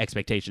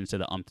expectations to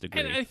the nth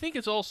degree. And I think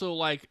it's also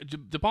like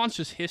de Bont's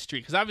just history,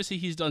 because obviously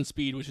he's done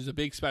Speed, which is a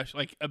big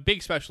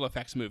special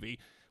effects movie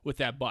with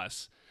that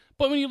bus.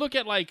 But when you look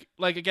at like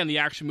again the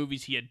action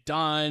movies he had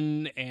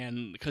done,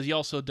 and because he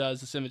also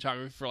does the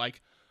cinematography for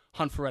like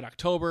Hunt for Red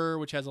October,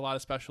 which has a lot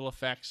of special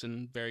effects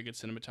and very good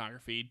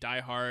cinematography, Die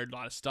Hard, a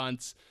lot of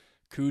stunts,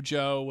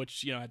 Cujo,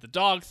 which had the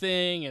dog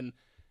thing,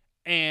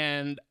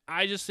 and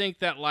I just think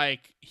that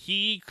like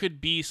he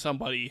could be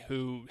somebody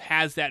who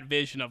has that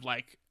vision of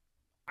like,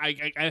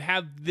 I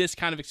have this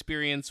kind of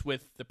experience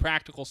with the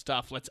practical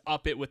stuff. Let's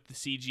up it with the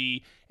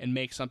CG and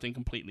make something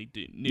completely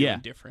new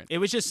and different. It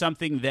was just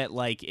something that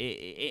like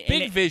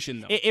big vision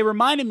though. It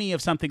reminded me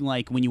of something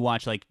like when you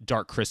watch like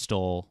Dark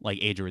Crystal, like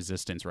Age of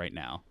Resistance right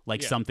now,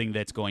 like something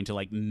that's going to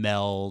like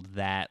meld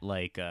that,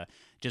 like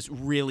just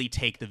really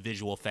take the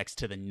visual effects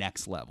to the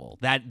next level.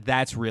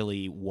 That's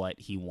really what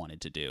he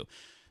wanted to do.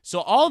 So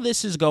all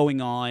this is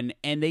going on,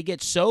 and they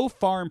get so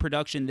far in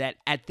production that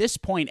at this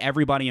point,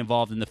 everybody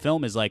involved in the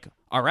film is like,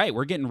 all right,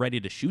 we're getting ready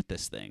to shoot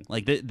this thing.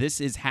 Like,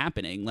 this is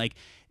happening. Like,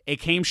 it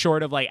came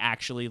short of, like,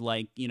 actually,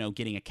 like,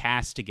 getting a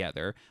cast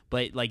together.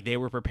 But, like, they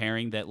were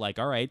preparing that, like,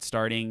 all right,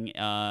 starting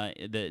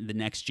the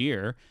next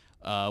year,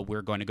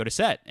 we're going to go to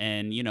set.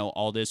 And,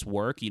 all this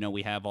work,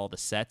 we have all the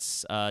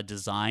sets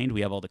designed.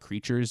 We have all the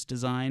creatures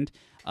designed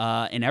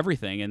and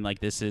everything. And,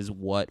 like, this is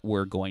what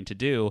we're going to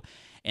do.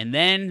 And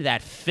then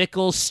that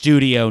fickle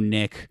studio,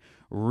 Nick,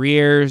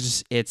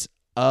 rears its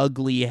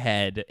ugly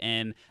head.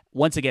 And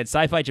once again,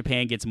 Sci-Fi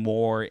Japan gets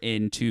more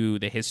into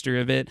the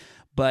history of it.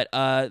 But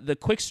the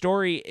quick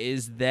story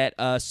is that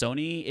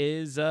Sony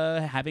is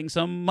having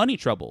some money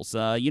troubles.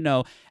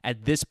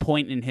 At this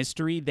point in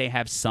history, they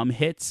have some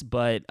hits,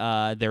 but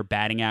their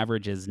batting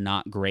average is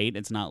not great.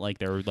 It's not like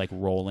they're like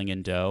rolling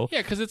in dough.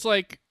 Yeah, because it's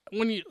like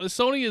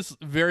Sony is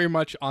very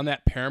much on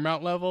that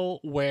Paramount level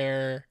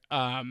where,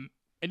 and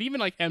even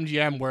like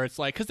MGM, where it's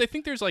like, because I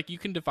think there's like, you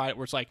can divide it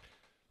where it's like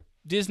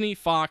Disney,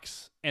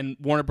 Fox, and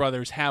Warner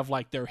Brothers have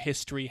like their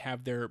history,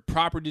 have their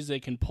properties they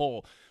can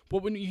pull.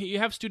 But when you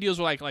have studios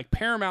where like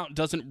Paramount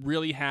doesn't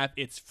really have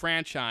its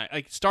franchise,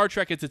 like Star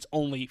Trek is its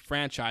only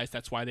franchise.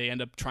 That's why they end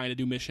up trying to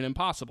do Mission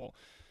Impossible.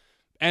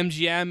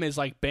 MGM is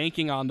like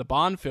banking on the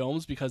Bond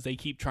films because they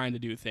keep trying to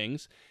do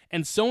things.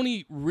 And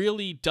Sony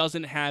really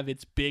doesn't have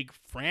its big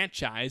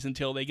franchise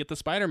until they get the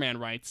Spider-Man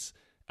rights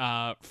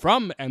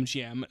from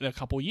MGM in a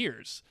couple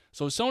years.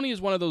 So Sony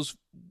is one of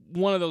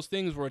those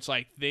things where it's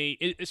like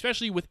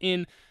especially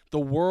within the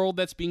world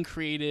that's being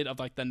created of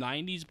like the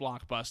 90s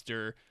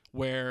blockbuster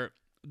where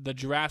the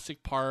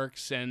Jurassic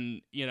Parks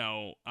and,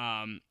 the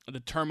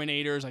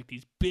Terminators, like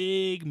these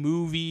big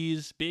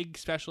movies, big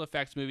special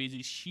effects movies,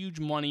 these huge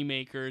money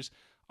makers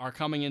are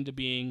coming into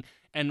being.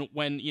 And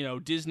when,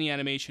 Disney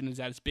animation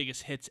is at its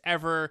biggest hits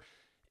ever,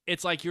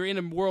 it's like you're in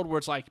a world where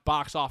it's like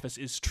box office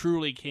is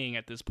truly king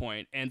at this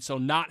point. And so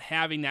not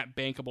having that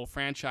bankable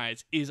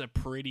franchise is a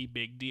pretty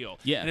big deal.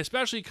 Yeah. And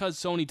especially because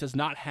Sony does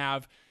not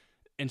have,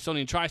 and Sony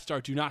and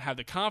TriStar do not have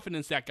the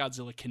confidence that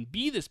Godzilla can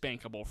be this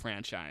bankable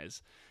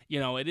franchise.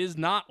 It is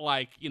not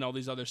like,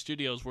 these other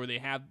studios where they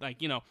have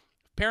like,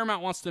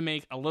 Paramount wants to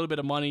make a little bit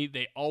of money.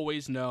 They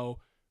always know,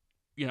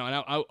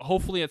 and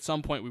hopefully at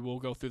some point we will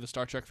go through the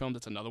Star Trek film.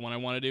 That's another one I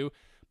want to do.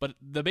 But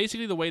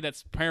basically the way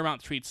that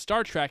Paramount treats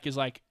Star Trek is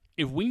like,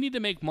 if we need to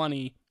make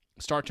money,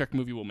 Star Trek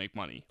movie will make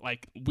money.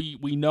 Like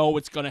we know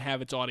it's going to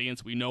have its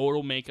audience. We know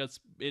it'll make its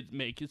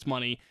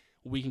money.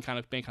 We can kind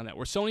of bank on that.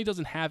 Where Sony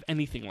doesn't have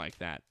anything like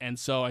that. And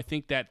so I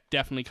think that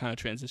definitely kind of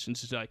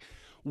transitions to like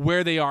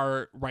where they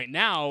are right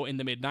now in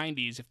the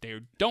mid-90s. If they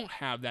don't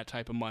have that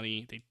type of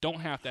money, they don't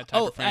have that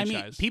type of franchise.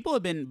 I mean, people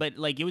have been, but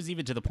like it was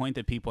even to the point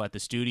that people at the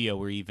studio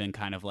were even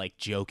kind of like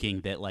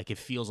joking that like it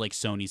feels like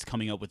Sony's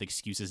coming up with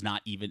excuses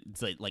not even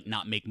like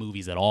not make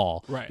movies at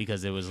all, right?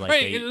 Because it was like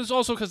it was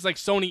also because like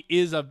Sony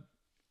is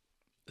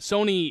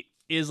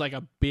like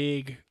a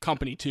big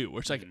company too, where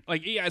it's like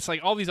it's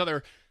like all these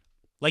other.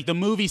 Like the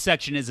movie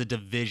section is a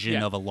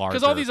division of a larger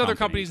because all these other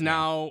company, companies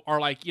now are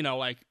like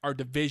are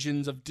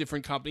divisions of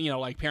different companies.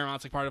 Like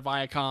Paramount's like part of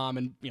Viacom,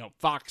 and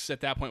Fox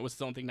at that point was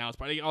its own thing. Now it's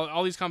part.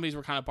 All these companies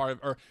were kind of part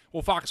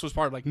of, Fox was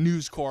part of like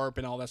News Corp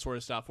and all that sort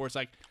of stuff. Where it's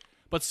like,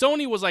 but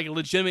Sony was like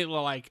legitimately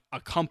like a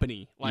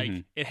company. Like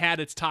it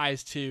had its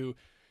ties to,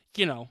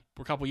 a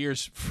couple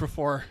years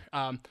before.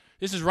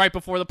 This is right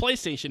before the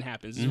PlayStation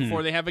happens. This is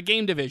before they have a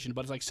game division,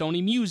 but it's like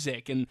Sony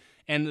Music and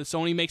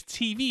Sony makes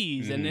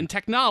TVs and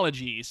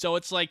technology. So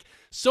it's like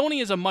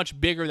Sony is a much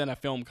bigger than a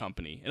film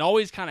company. It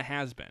always kind of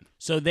has been.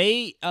 So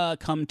they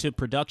come to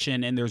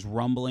production, and there's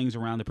rumblings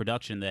around the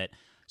production that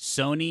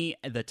Sony,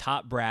 the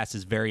top brass,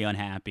 is very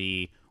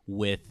unhappy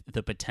with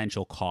the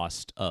potential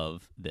cost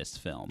of this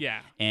film. Yeah.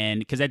 And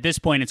because at this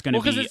point it's going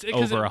to be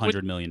over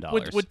 $100 million.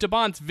 With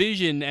Debon's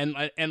vision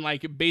and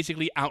like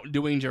basically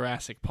outdoing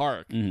Jurassic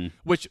Park,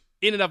 which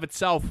in and of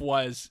itself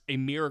was a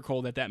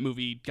miracle that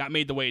movie got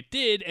made the way it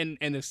did and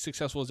as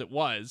successful as it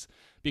was,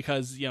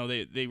 because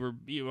they were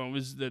it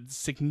was the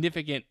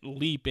significant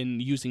leap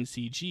in using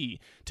CG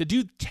to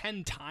do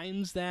 10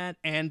 times that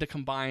and to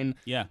combine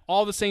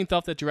all the same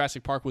stuff that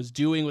Jurassic Park was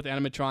doing with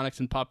animatronics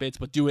and puppets,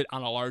 but do it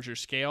on a larger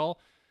scale.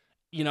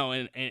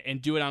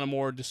 And do it on a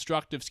more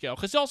destructive scale.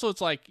 Because also it's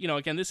like,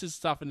 again, this is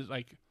stuff in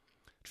like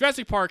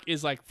Jurassic Park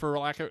is like, for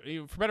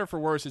better or for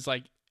worse, it's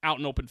like out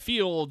in open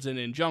fields and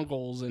in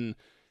jungles and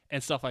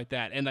stuff like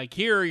that. And like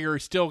here, you're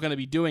still going to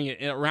be doing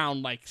it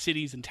around like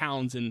cities and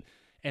towns and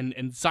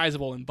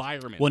sizable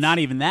environments. Well, not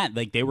even that.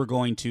 Like they were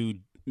going to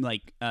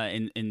like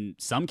in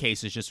some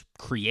cases just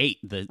create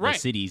the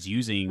cities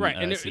using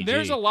and CG.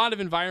 There's a lot of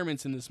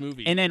environments in this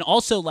movie. And then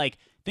also like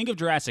think of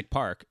Jurassic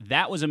Park.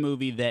 That was a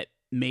movie that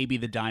maybe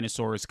the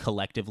dinosaurs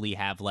collectively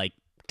have like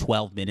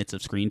 12 minutes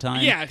of screen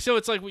time. Yeah, so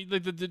it's like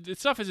the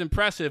stuff is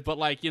impressive, but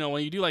like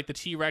when you do like the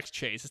T-Rex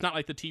chase, it's not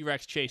like the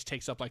T-Rex chase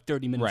takes up like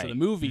 30 minutes of the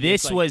movie.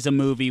 This was a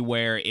movie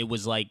where it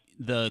was like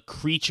the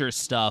creature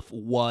stuff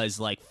was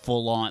like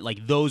full on,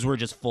 like those were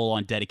just full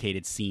on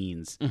dedicated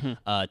scenes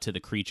to the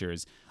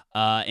creatures.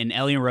 And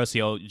Elliot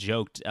Rossio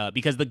joked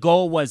because the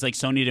goal was like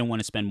Sony didn't want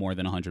to spend more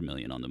than $100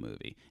 million on the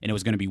movie, and it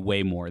was going to be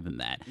way more than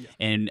that. Yeah.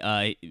 And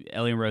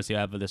Elliot Rossio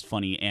have this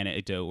funny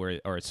anecdote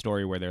or a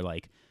story where they're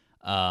like,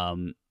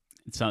 an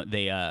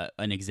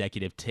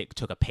executive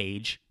took a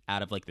page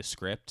out of like the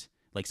script,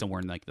 like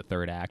somewhere in like the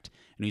third act,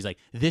 and he's like,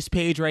 "This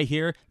page right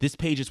here, this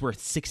page is worth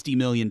 $60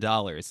 million,"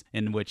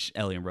 in which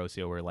Ellie and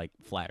Rossio were like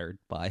flattered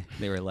by.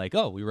 They were like,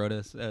 "Oh, we wrote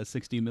a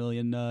 $60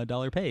 million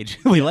page.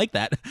 We like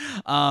that."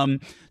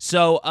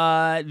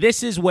 So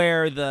this is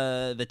where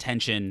the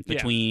tension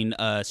between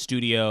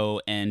studio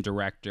and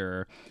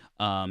director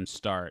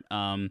start.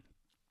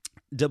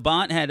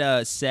 DeBont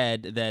had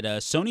said that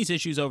Sony's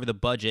issues over the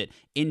budget,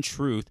 in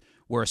truth,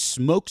 were a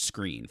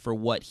smokescreen for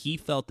what he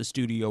felt the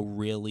studio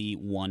really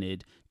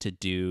wanted to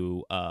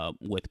do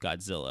with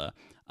Godzilla.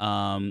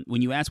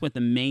 When you ask what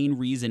the main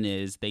reason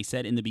is, they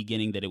said in the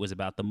beginning that it was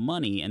about the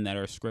money and that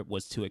our script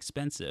was too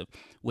expensive,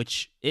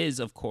 which is,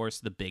 of course,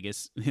 the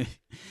biggest,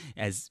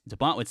 as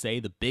DeBont would say,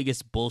 the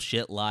biggest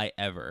bullshit lie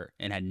ever,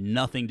 and had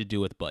nothing to do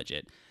with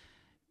budget.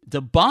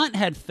 DeBont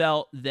had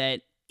felt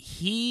that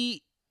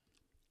he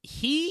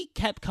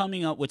kept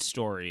coming up with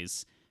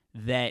stories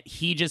that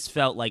he just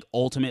felt like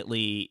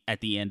ultimately at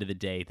the end of the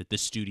day that the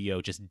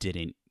studio just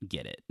didn't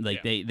get it.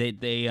 Like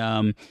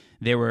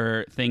there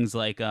were things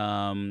like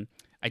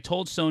I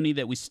told Sony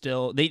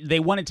that they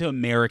wanted to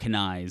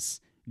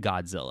Americanize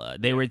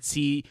Godzilla. They would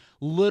see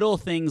little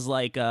things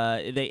like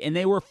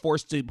they were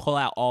forced to pull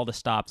out all the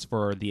stops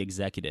for the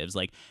executives.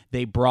 Like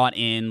they brought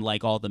in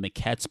like all the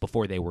maquettes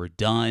before they were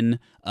done,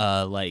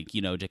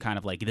 to kind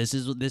of like this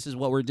is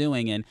what we're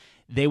doing, and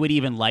they would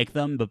even like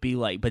them, but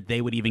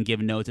they would even give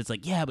notes. It's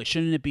like, yeah, but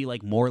shouldn't it be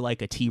like more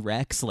like a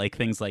T-Rex, like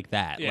things like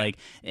that. Yeah. Like,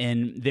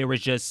 and there was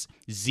just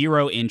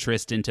zero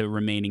interest into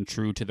remaining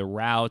true to the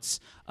routes.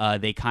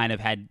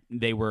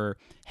 They were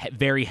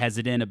very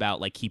hesitant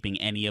about like keeping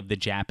any of the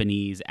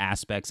Japanese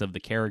aspects of the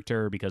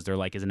character because they're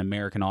like, is an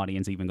American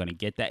audience even going to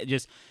get that?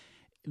 Just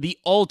the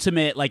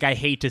ultimate, like, I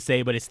hate to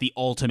say, but it's the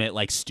ultimate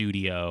like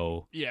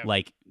studio,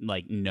 like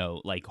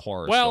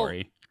horror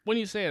story. When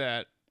you say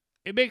that,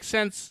 it makes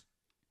sense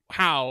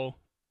how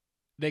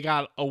they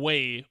got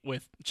away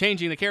with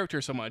changing the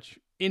character so much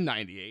in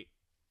 '98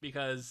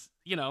 because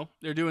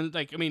they're doing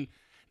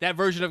that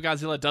version of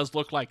Godzilla does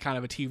look like kind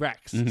of a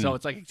T-Rex, so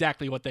it's like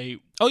exactly what they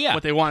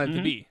wanted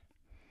to be.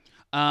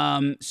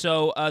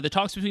 So the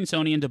talks between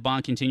Sony and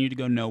DeBont continued to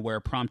go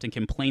nowhere, prompting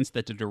complaints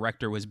that the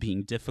director was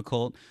being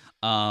difficult.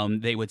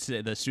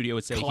 The studio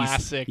would say,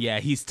 classic.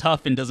 He's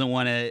tough and doesn't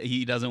want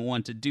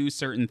to do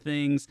certain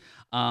things.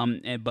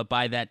 But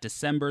by that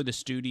December, the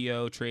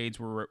studio trades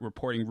were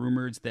reporting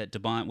rumors that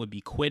DeBont would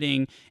be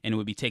quitting and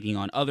would be taking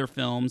on other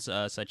films,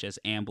 such as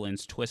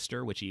Amblin's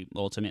Twister, which he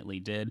ultimately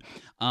did.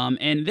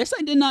 And this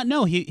I did not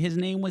know. His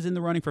name was in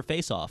the running for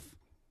Face Off,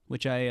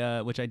 which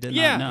I did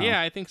not know.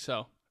 Yeah, I think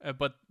so.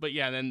 But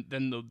yeah, then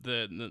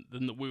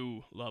the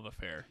Wu love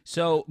affair.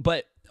 So,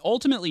 but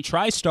ultimately,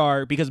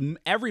 TriStar, because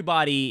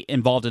everybody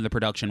involved in the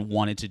production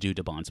wanted to do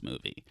DeBont's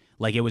movie.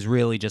 Like, it was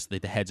really just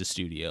the heads of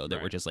studio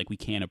that were just like, we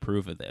can't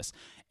approve of this.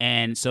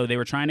 And so they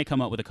were trying to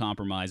come up with a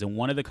compromise, and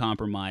one of the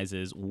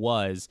compromises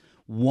was,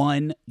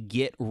 one,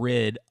 get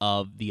rid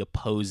of the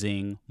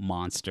opposing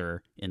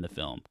monster in the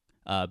film.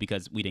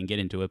 Because we didn't get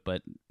into it,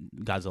 but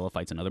Godzilla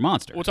fights another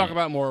monster. We'll talk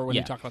about more when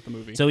you talk about the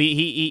movie. So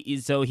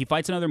he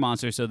fights another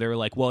monster. So they were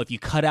like, well, if you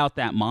cut out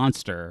that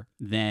monster,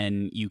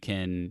 then you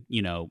can,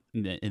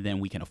 then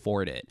we can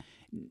afford it.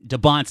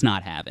 DeBont's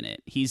not having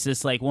it. He's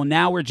just like, well,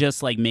 now we're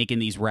just like making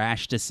these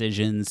rash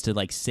decisions to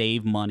like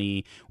save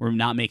money. We're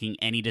not making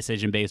any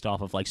decision based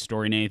off of like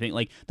story and anything.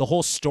 Like the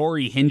whole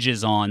story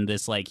hinges on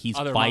this, like he's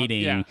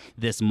fighting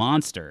this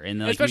monster,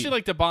 and like, especially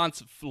like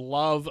DeBont's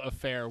love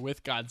affair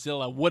with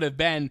Godzilla would have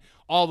been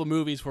all the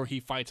movies where he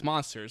fights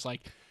monsters.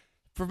 Like,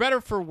 for better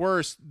or for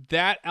worse,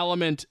 that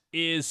element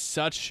is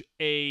such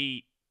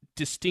a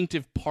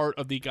distinctive part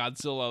of the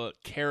Godzilla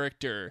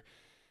character.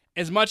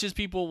 As much as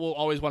people will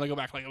always want to go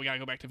back, like, we got to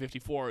go back to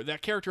 54,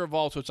 that character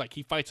evolves, so it's like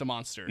he fights a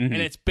monster. And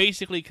it's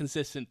basically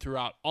consistent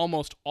throughout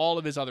almost all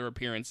of his other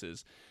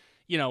appearances,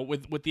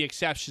 with the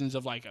exceptions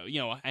of, like,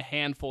 a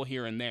handful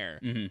here and there.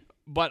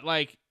 But,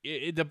 like,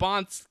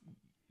 DeBont's,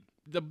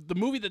 the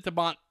movie that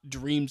DeBont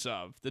dreams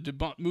of,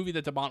 the movie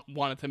that DeBont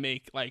wanted to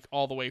make, like,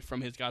 all the way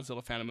from his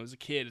Godzilla fandom as a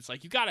kid, it's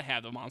like, you got to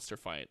have the monster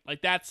fight.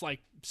 Like, that's, like,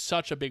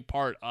 such a big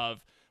part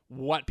of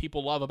what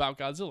people love about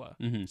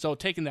Godzilla. So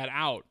taking that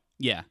out,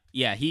 Yeah.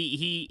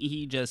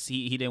 He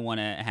didn't want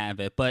to have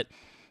it, but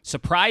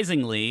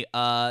surprisingly,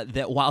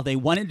 that while they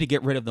wanted to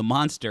get rid of the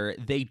monster,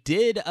 they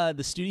did.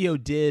 The studio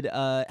did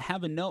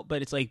have a note,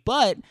 but it's like,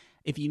 but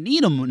if you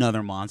need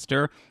another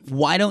monster,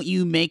 why don't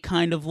you make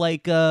kind of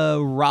like a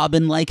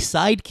Robin-like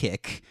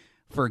sidekick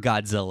for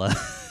Godzilla?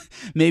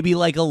 Maybe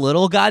like a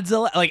little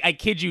Godzilla. Like, I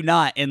kid you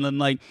not, and then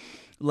like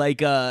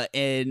Elliot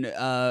and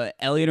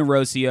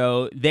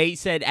Rossio, they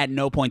said at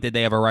no point did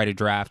they ever write a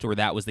draft where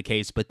that was the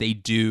case, but they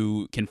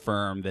do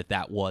confirm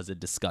that was a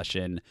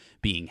discussion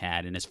being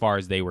had, and as far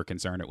as they were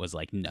concerned, it was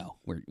like, no,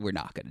 we're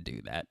not going to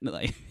do that.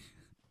 Like,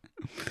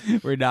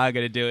 we're not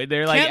going to do it.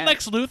 They're like, can't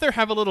Lex Luthor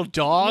have a little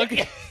dog?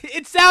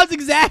 It sounds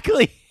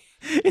exactly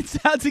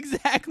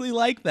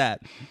like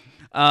that.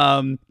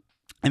 And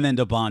then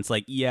DeBont's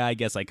like, yeah, I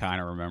guess I kind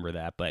of remember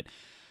that, but.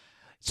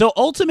 So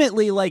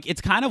ultimately, like, it's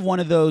kind of one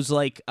of those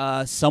like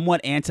somewhat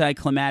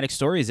anticlimactic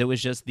stories. It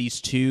was just these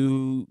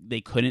two,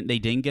 they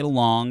didn't get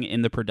along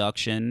in the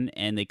production,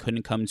 and they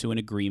couldn't come to an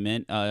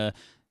agreement.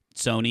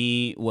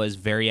 Sony was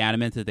very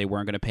adamant that they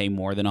weren't going to pay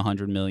more than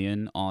 $100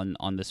 million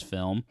on this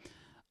film,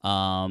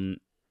 and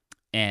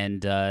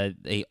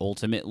they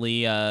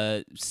ultimately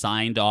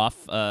signed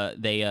off.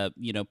 They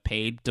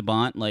paid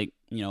DeBont like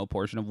a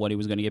portion of what he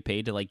was going to get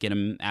paid to like get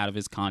him out of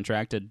his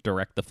contract to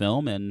direct the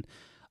film, and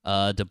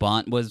de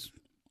Bont was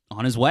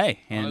on his way.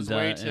 On his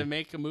way to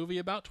make a movie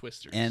about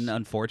Twisters. And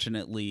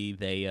unfortunately,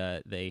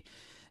 they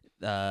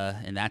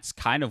and that's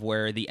kind of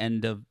where the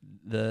end of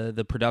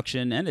the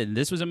production ended.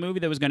 This was a movie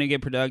that was going to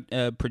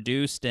get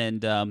produced,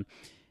 and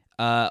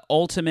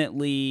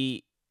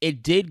ultimately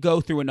it did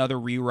go through another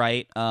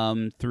rewrite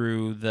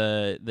through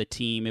the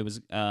team. It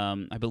was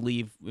I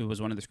believe it was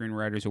one of the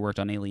screenwriters who worked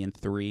on Alien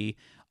 3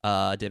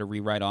 did a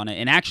rewrite on it,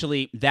 and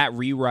actually that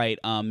rewrite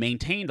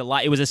maintained a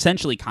lot. It was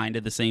essentially kind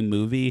of the same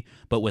movie,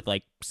 but with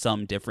like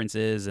some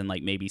differences, and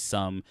like maybe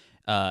some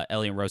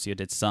Ellie and Rossio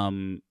did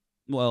some.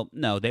 Well,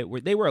 no, they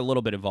were a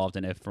little bit involved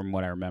in it from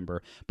what I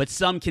remember, but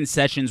some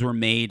concessions were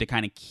made to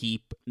kind of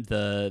keep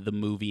the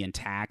movie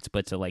intact,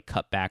 but to like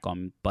cut back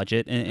on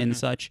budget and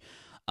such.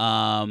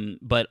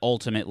 But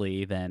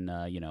ultimately, then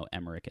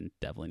Emmerich and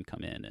Devlin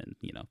come in, and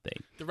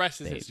the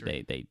rest is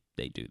history.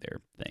 They do their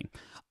thing.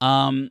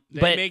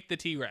 They make the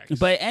T-Rex.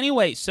 But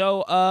anyway,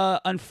 so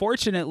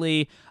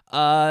unfortunately,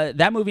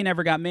 that movie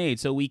never got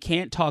made, so we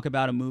can't talk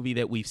about a movie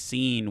that we've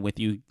seen with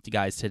you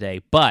guys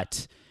today.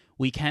 But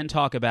we can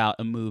talk about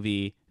a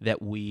movie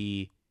that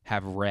we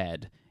have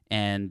read,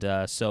 and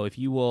so if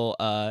you will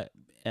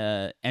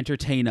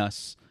entertain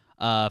us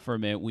for a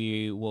minute,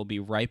 we will be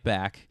right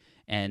back.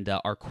 And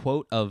our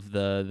quote of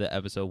the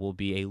episode will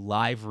be a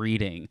live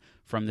reading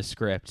from the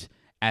script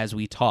as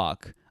we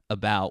talk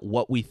about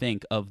what we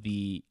think of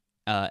the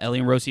Ellie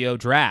and Rossio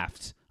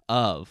draft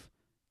of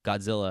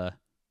Godzilla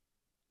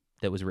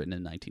that was written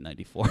in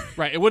 1994.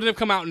 Right, it wouldn't have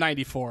come out in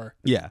 94.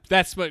 Yeah.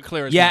 That's what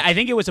clear as Yeah, much. I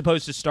think it was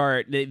supposed to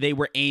start, they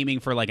were aiming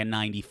for like a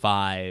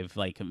 95,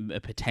 like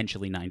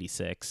potentially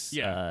 96.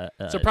 Yeah.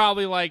 So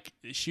probably like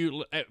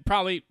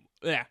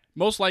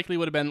most likely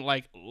would have been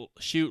like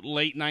shoot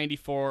late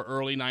 94,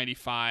 early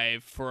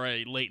 95 for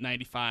a late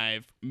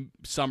 95,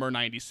 summer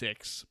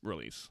 96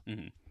 release.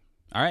 Mm-hmm.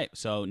 All right,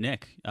 so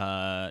Nick,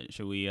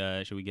 should we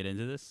get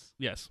into this?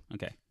 Yes.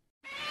 Okay.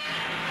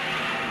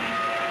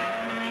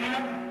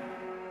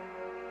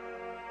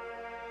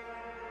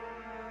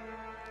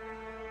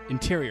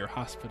 Interior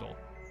hospital,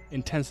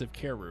 intensive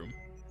care room,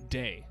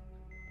 day.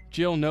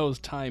 Jill knows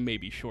time may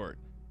be short.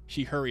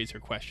 She hurries her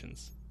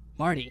questions.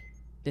 Marty,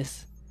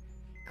 this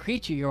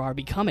creature you are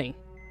becoming,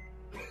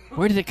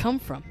 where did it come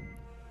from?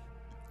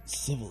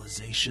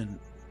 Civilization,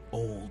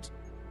 old,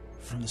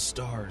 from the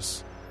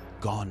stars,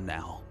 gone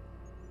now.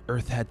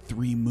 Earth had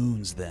 3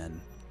 moons then.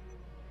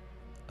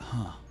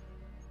 Huh,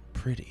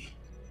 pretty.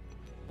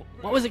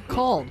 What was it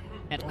called?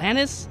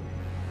 Atlantis?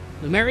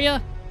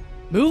 Lumeria?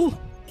 Mu?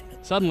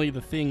 Suddenly the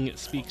thing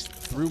speaks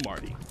through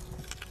Marty.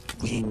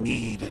 We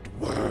needed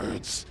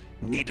words,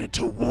 needed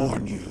to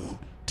warn you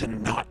to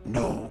not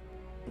know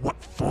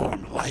what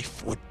form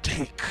life would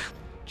take.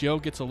 Jill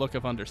gets a look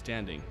of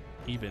understanding,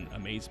 even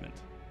amazement.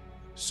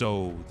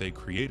 So they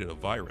created a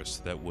virus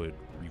that would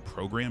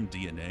reprogram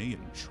DNA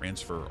and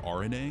transfer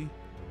RNA?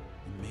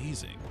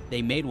 Amazing.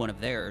 They made one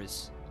of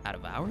theirs out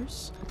of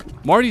ours?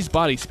 Marty's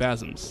body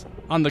spasms.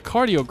 On the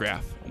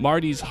cardiograph,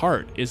 Marty's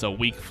heart is a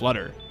weak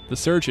flutter. The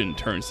surgeon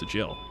turns to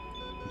Jill.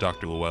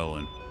 Dr.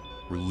 Llewellyn,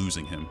 we're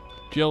losing him.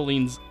 Jill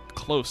leans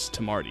close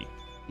to Marty.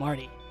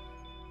 Marty,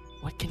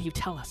 what can you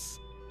tell us?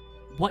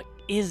 What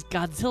is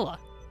Godzilla?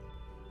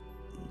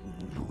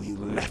 We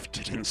left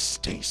it in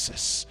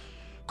stasis,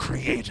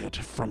 created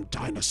from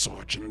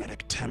dinosaur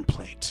genetic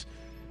template.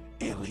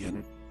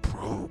 Alien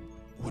probe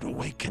would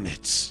awaken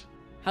it.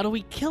 How do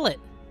we kill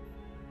it?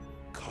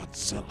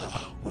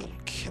 Godzilla will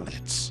kill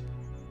it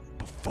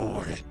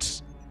before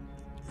it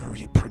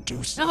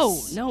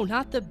reproduces. No,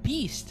 not the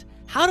beast.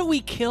 How do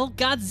we kill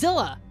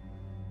Godzilla?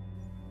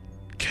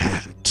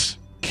 Can't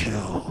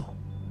kill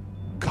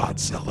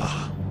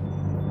Godzilla.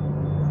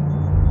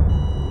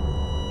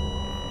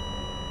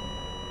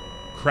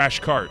 Crash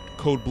cart,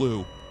 code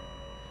blue.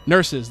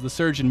 Nurses, the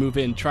surgeon move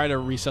in, try to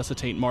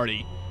resuscitate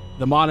Marty.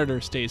 The monitor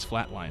stays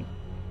flatline.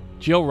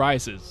 Jill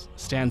rises,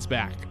 stands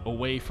back,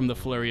 away from the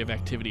flurry of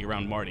activity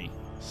around Marty,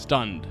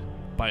 stunned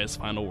by his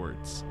final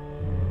words.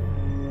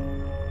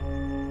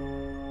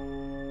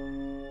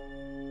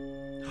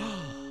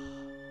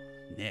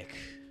 Nick.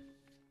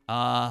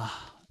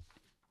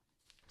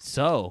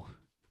 So,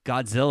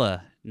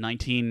 Godzilla,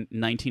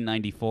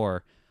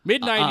 1994.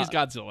 Mid-90s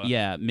Godzilla.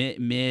 Yeah,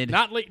 mid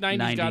Not late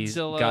 90s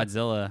Godzilla.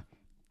 Godzilla.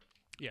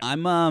 Yeah. I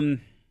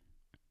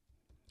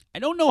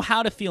don't know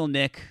how to feel,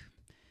 Nick,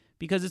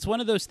 because it's one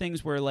of those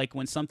things where, like,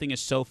 when something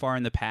is so far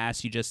in the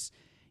past, you just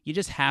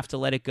have to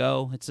let it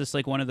go. It's just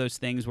like one of those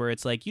things where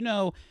it's like,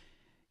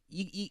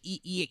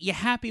 you're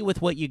happy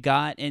with what you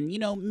got, and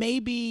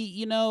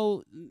maybe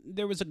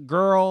there was a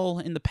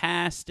girl in the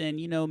past, and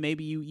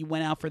maybe you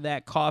went out for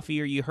that coffee,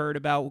 or you heard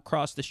about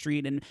across the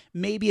street, and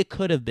maybe it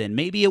could have been,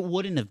 maybe it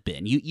wouldn't have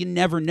been. You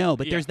never know,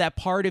 but there's that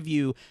part of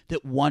you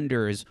that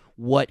wonders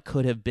what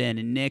could have been.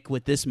 And Nick,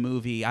 with this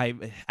movie, I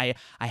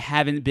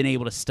haven't been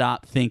able to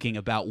stop thinking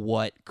about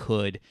what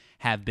could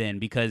have been,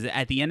 because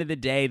at the end of the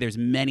day, there's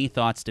many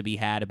thoughts to be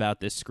had about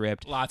this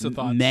script. Lots of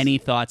thoughts. Many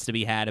thoughts to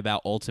be had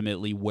about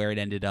ultimately where it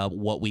ended up,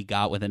 what we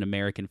got with an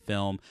American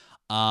film.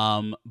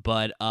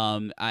 But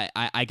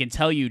I can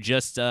tell you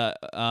just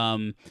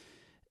the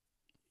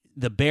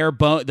bare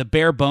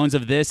bones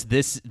of this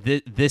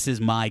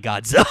is my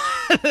Godzilla.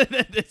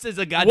 This is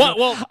a Godzilla.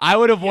 Well, I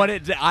would have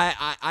wanted to,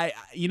 I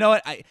you know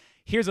what,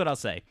 here's what I'll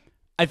say.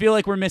 I feel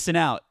like we're missing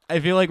out.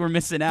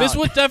 This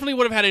would definitely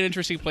would have had an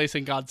interesting place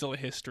in Godzilla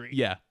history.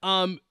 Yeah.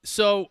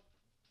 So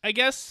I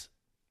guess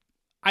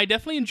I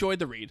definitely enjoyed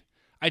the read.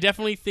 I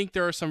definitely think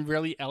there are some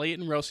really Elliot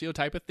and Rossio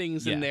type of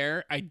things in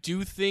there. I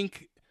don't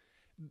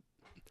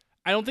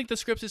think the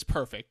script is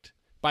perfect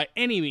by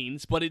any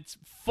means, but it's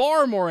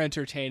far more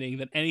entertaining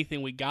than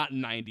anything we got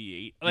in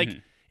 98. Like,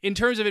 in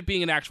terms of it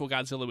being an actual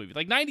Godzilla movie.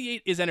 Like,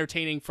 98 is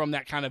entertaining from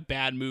that kind of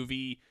bad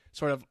movie,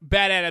 sort of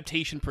bad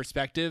adaptation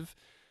perspective.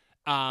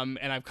 And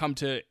I've come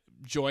to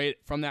enjoy it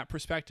from that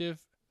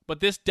perspective.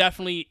 But this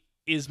definitely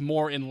is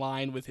more in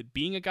line with it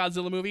being a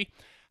Godzilla movie.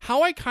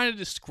 How I kind of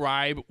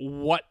describe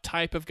what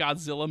type of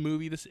Godzilla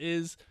movie this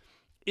is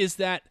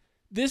that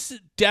this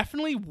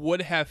definitely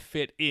would have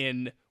fit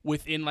in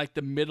within like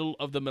the middle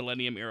of the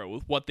Millennium era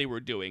with what they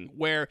were doing,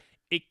 where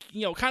it,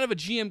 kind of a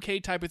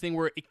GMK type of thing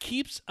where it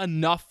keeps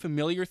enough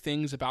familiar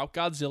things about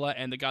Godzilla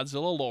and the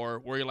Godzilla lore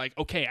where you're like,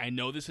 okay, I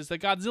know this is the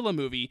Godzilla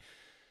movie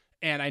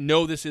and I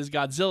know this is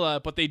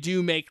Godzilla, but they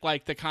do make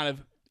like the kind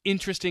of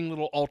interesting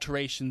little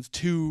alterations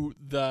to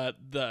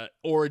the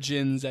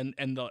origins and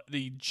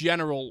the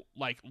general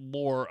like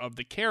lore of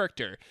the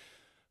character.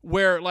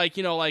 Where, like,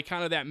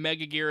 kind of that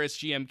Megaguirus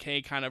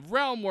GMK kind of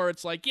realm where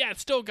it's like, yeah,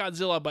 it's still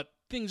Godzilla, but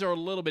things are a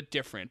little bit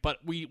different. But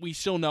we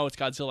still know it's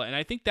Godzilla. And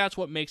I think that's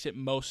what makes it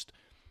most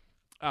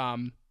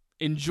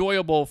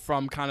enjoyable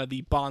from kind of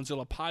the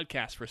Bondzilla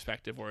podcast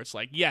perspective, where it's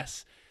like,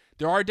 yes,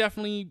 there are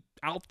definitely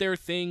out there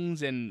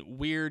things and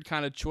weird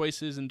kind of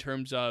choices in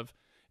terms of,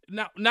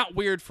 not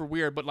weird for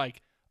weird, but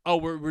like, oh,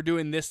 we're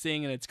doing this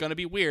thing and it's going to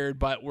be weird,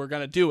 but we're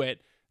going to do it.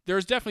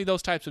 There's definitely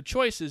those types of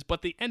choices, but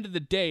at the end of the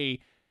day,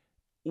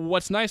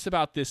 what's nice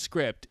about this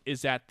script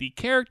is that the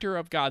character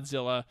of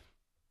Godzilla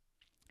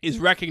is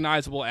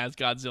recognizable as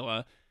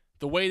Godzilla.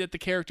 The way that the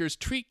characters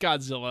treat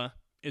Godzilla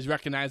is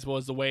recognizable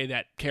as the way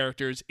that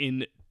characters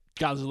in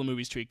Godzilla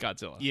movies treat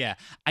Godzilla. Yeah.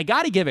 I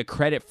got to give it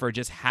credit for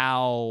just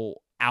how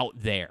out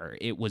there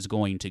it was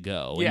going to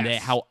go. Yes. And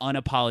how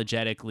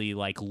unapologetically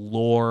like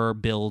lore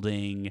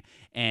building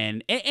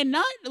and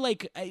not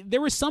like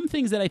there were some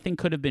things that I think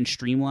could have been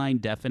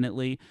streamlined,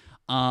 definitely.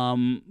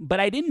 But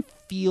I didn't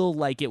feel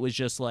like it was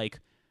just like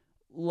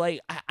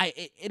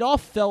it all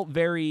felt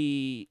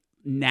very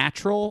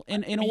natural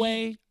in a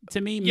way to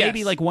me. Yes.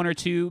 Maybe like one or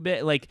two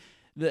bit like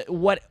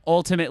what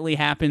ultimately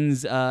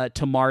happens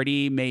to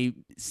Marty may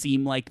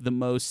seem like the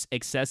most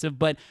excessive,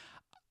 but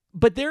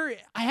there,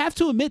 I have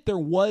to admit, there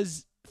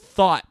was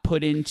thought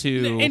put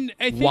into And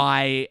I think,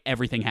 why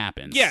everything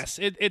happens. Yes,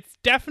 it's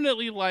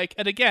definitely like,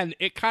 and again,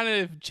 it kind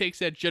of takes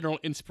that general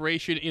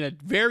inspiration in a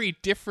very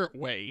different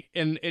way,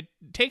 and it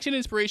takes an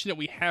inspiration that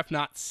we have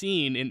not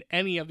seen in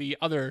any of the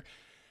other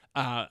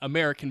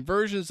American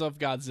versions of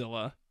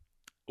Godzilla.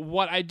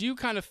 What I do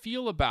kind of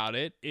feel about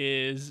it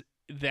is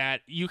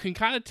that you can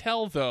kind of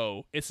tell,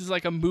 though, this is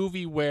like a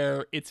movie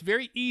where it's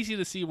very easy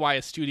to see why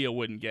a studio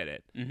wouldn't get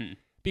it. Mm-hmm.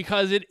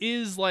 Because it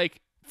is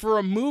like, for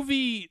a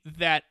movie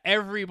that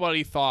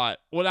everybody thought,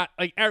 well, not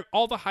like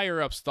all the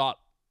higher ups thought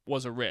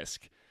was a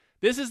risk.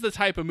 This is the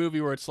type of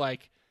movie where it's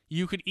like,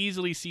 you could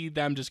easily see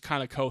them just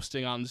kind of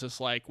coasting on just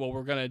like, well,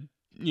 we're going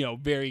to,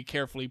 very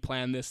carefully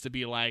plan this to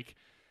be like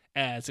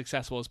as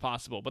successful as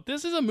possible. But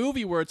this is a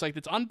movie where it's like,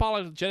 it's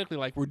unapologetically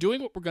like, we're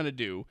doing what we're going to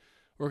do.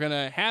 We're going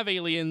to have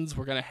aliens.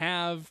 We're going to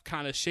have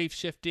kind of shape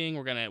shifting.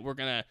 We're going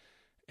to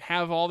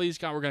have all these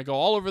guys. We're going to go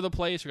all over the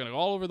place. We're going to go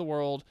all over the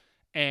world.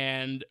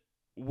 And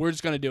we're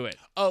just going to do it.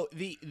 Oh,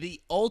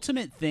 the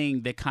ultimate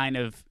thing that kind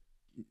of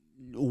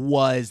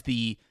was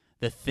the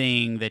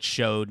thing that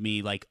showed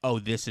me like, oh,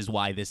 this is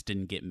why this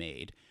didn't get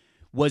made,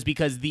 was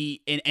because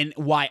and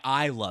why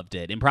I loved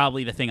it, and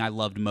probably the thing I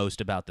loved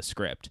most about the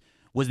script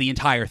was the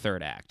entire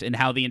third act, and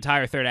how the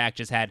entire third act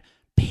just had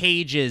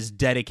pages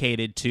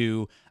dedicated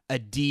to a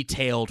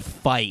detailed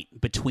fight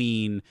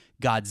between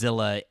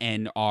Godzilla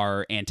and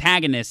our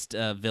antagonist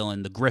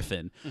villain, the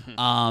Griffin.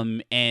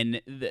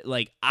 Mm-hmm.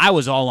 Like, I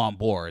was all on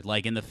board.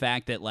 Like, in the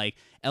fact that, like,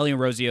 Ellie and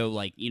Rossio,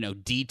 like,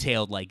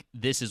 detailed, like,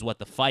 this is what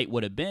the fight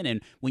would have been.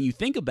 And when you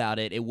think about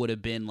it, it would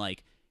have been,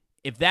 like,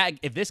 if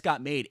this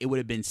got made, it would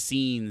have been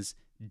scenes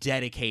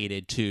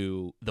dedicated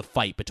to the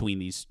fight between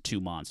these two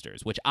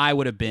monsters, which I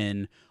would have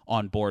been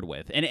on board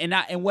with. And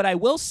what I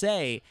will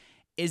say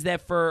is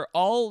that for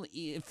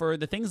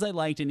the things I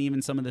liked, and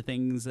even some of the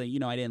things that,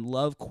 I didn't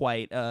love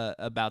quite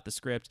about the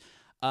script,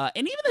 and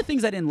even the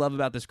things I didn't love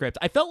about the script,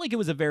 I felt like it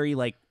was a very,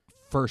 like,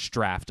 first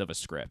draft of a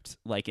script,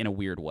 like, in a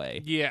weird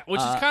way. Yeah,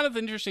 which is kind of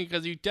interesting,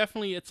 because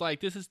it's like,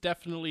 this is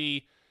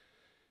definitely,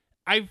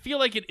 I feel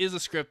like it is a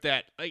script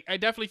that, I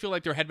definitely feel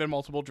like there had been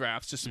multiple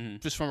drafts,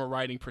 just from a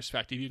writing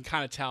perspective. You can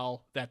kind of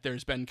tell that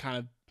there's been kind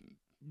of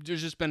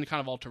there's just been kind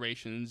of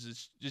alterations.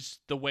 It's just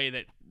the way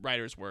that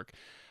writers work.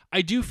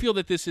 I do feel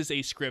that this is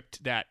a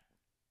script that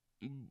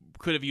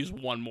could have used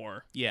one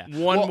more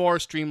more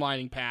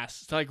streamlining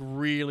pass to like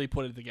really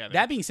put it together.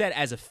 That being said,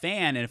 as a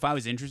fan, and if I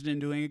was interested in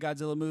doing a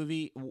Godzilla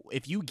movie,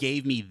 if you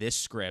gave me this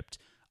script,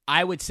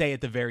 I would say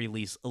at the very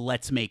least,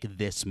 let's make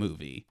this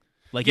movie.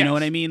 Like, you know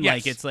what I mean? Yes.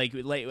 Like, it's like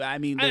I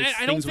mean, there's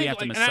I things we think, have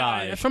to like,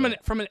 massage.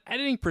 from an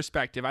editing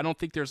perspective, I don't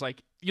think there's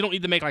like, you don't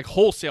need to make like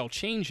wholesale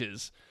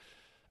changes.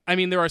 I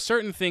mean, there are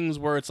certain things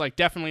where it's like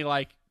definitely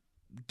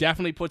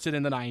puts it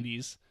in the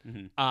 90s,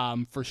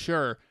 for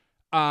sure.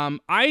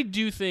 I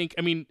do think,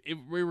 I mean, if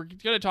we were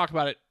going to talk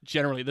about it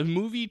generally. The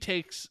movie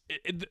takes,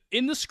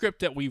 in the script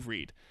that we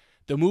read,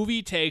 the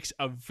movie takes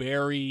a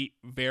very,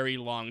 very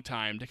long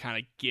time to kind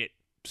of get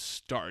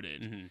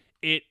started.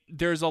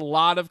 There's a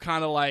lot of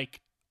kind of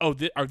like, oh,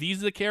 are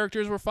these the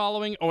characters we're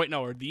following? Oh, wait,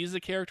 no, are these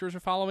the characters we're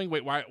following?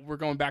 Wait, why we're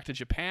going back to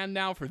Japan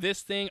now for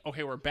this thing?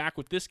 Okay, we're back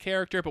with this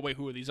character, but wait,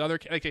 who are these other?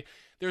 Okay,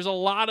 there's a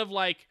lot of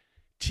like,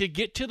 to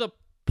get to the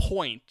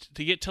point,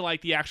 to get to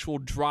like the actual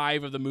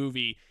drive of the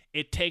movie,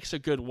 it takes a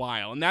good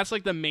while. And that's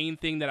like the main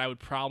thing that I would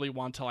probably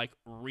want to like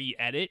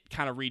re-edit,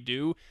 kind of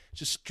redo,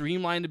 just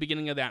streamline the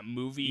beginning of that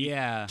movie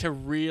to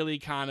really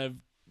kind of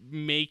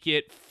make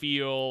it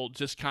feel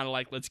just kind of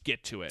like, let's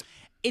get to it.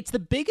 It's the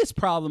biggest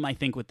problem I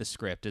think with the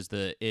script it's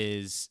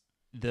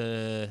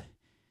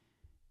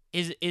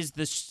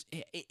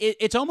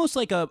almost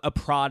like a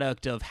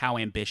product of how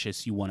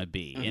ambitious you want to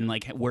be and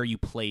like where you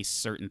place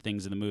certain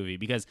things in the movie,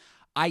 because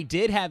I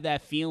did have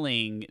that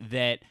feeling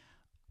that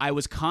I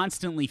was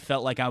constantly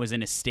felt like I was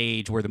in a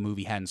stage where the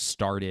movie hadn't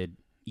started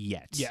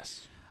yet.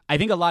 Yes. I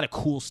think a lot of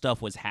cool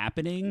stuff was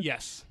happening.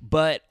 Yes.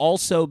 But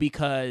also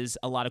because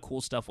a lot of cool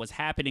stuff was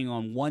happening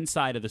on one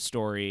side of the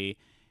story,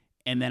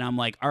 and then I'm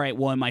like, all right,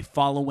 well, am I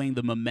following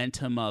the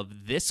momentum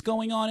of this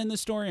going on in the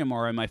story,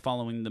 or am I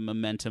following the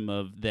momentum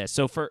of this?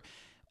 So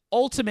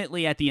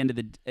ultimately, at the end of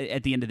the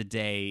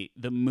day,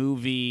 the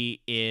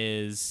movie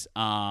is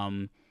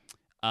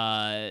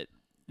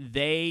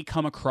they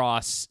come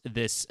across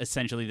this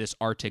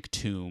Arctic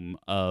tomb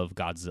of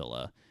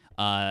Godzilla.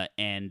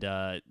 And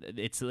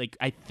it's like,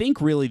 I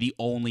think really the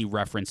only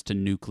reference to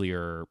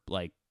nuclear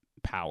like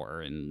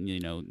power,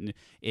 and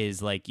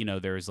is like,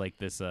 there's like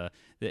this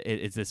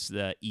it's this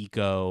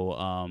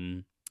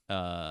eco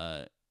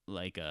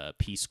like a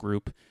peace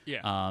group.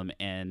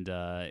 And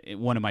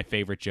one of my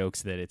favorite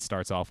jokes that it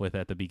starts off with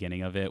at the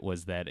beginning of it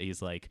was that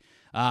he's like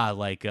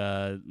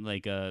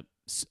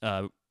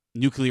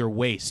nuclear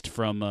waste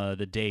from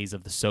the days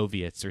of the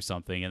Soviets or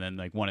something, and then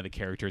like one of the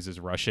characters is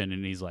Russian,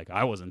 and he's like,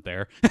 I wasn't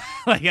there.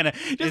 He's like,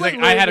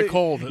 I had a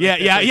cold. Yeah,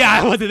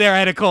 I wasn't there. I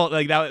had a cold.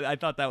 Like that. I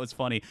thought that was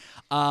funny.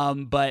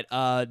 But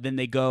then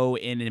they go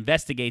and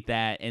investigate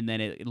that, and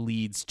then it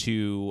leads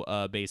to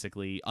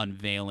basically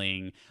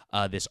unveiling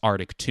this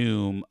Arctic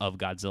tomb of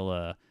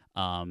Godzilla.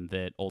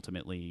 That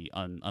ultimately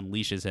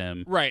unleashes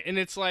him. Right, and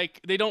it's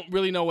like they don't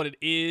really know what it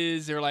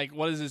is. They're like,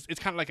 what is this? It's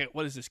kind of like,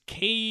 what is this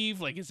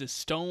cave? Like, is this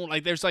stone?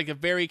 Like, there's like a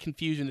very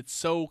confusion. It's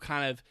so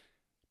kind of,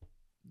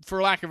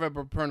 for lack of a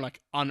better term,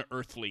 like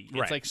unearthly.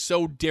 It's like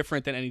so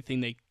different than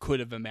anything they could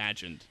have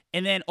imagined.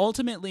 And then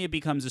ultimately it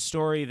becomes a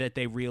story that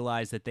they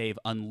realize that they've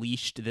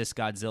unleashed this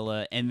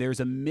Godzilla, and there's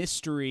a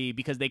mystery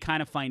because they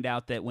kind of find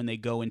out that when they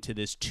go into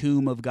this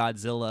tomb of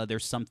Godzilla,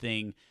 there's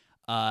something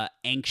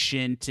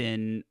ancient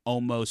and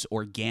almost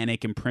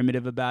organic and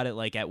primitive about it.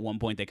 Like at one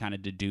point they kind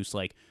of deduce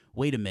like,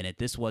 wait a minute,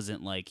 this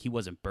wasn't like, he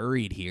wasn't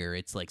buried here.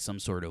 It's like some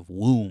sort of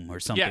womb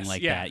or something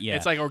that. Yeah.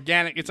 It's like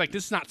organic. It's like,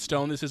 this is not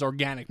stone. This is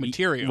organic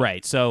material.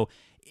 Right. So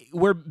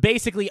we're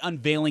basically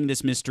unveiling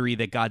this mystery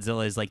that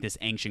Godzilla is like this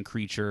ancient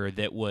creature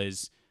that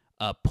was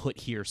put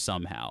here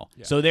somehow.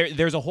 Yeah. So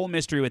there's a whole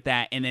mystery with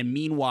that. And then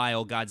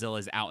meanwhile, Godzilla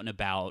is out and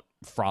about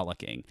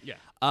frolicking. Yeah.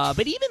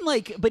 But even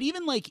like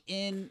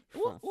in he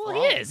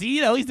is.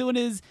 He's doing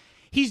his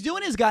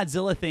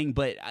Godzilla thing,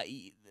 but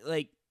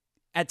like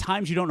at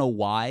times you don't know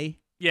why.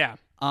 Yeah.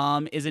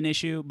 Is an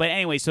issue. But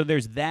anyway, so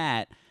there's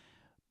that.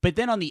 But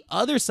then on the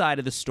other side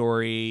of the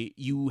story,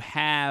 you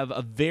have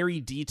a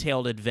very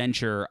detailed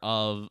adventure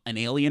of an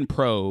alien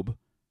probe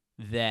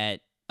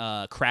that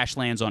crash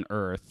lands on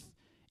Earth,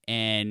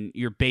 and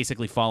you're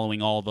basically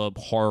following all the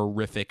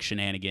horrific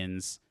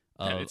shenanigans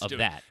of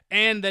that.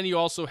 And then you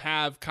also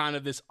have kind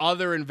of this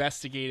other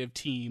investigative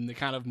team, the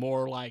kind of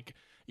more like,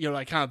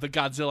 like kind of the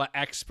Godzilla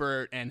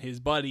expert and his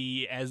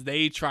buddy as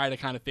they try to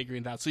kind of figure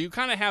it out. So you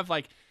kind of have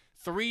like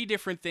 3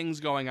 different things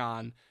going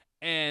on,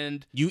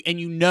 and you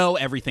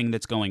everything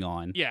that's going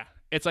on. Yeah.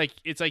 It's like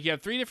you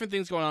have 3 different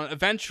things going on.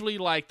 Eventually,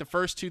 like the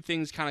first 2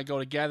 things kind of go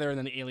together, and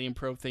then the alien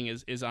probe thing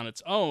is on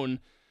its own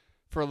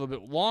for a little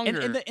bit longer.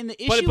 And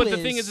the issue but the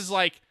thing is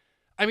like,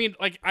 I mean,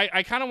 like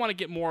I kind of want to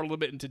get more a little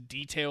bit into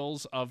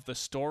details of the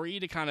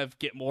there's kind of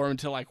get more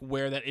into like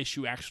where that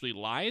issue actually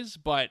lies.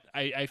 But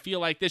I feel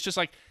like there's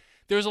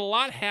there's a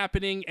lot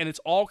happening, and it's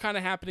all kind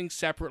of happening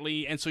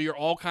separately, and so you're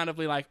all kind of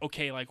like,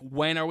 okay, like,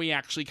 when are we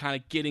actually kind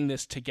of getting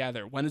this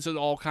together? When is it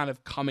all kind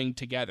of coming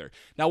together?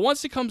 Now,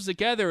 once it comes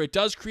together, it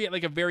does create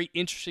like a very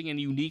interesting and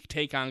unique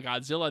take on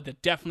Godzilla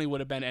that definitely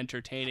would have been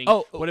entertaining,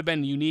 would have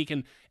been unique,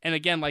 and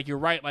again, like, you're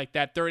right, like,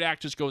 that third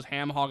act just goes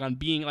ham hog on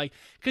being, like,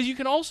 because you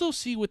can also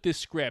see with this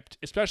script,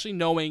 especially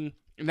knowing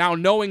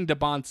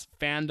DeBont's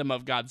fandom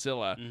of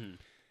Godzilla,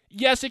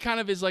 yes, it kind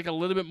of is like a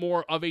little bit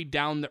more of a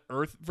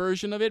down-to-earth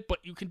version of it, but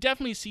you can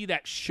definitely see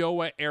that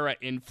Showa-era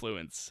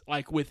influence,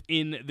 like,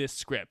 within this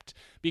script.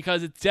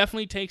 Because it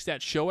definitely takes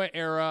that Showa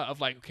era of,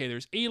 like, okay,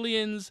 there's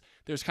aliens,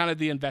 there's kind of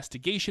the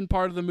investigation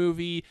part of the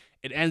movie,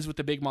 it ends with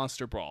the big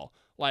monster brawl.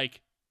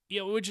 Like,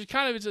 you know, which is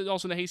kind of is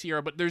also in the Heisei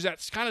era, but there's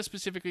that kind of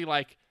specifically,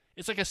 like,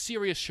 it's like a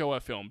serious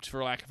Showa film,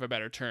 for lack of a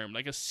better term.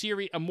 Like,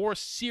 a more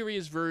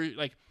serious version,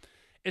 like,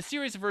 a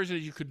serious version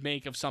that you could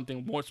make of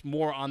something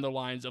more on the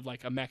lines of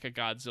like a Mecha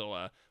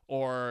Godzilla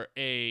or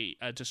a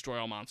Destroy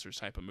All Monsters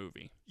type of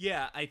movie.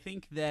 Yeah, I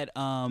think that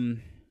and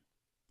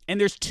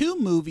there's two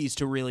movies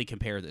to really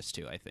compare this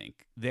to, I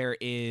think. There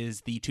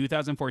is the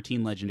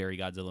 2014 Legendary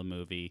Godzilla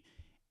movie,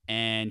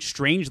 and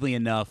strangely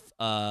enough,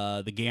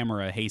 the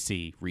Gamera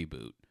Heisei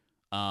reboot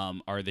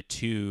are the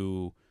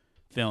two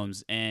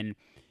films. And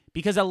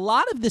because a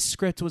lot of this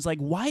script was like,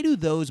 why do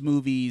those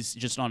movies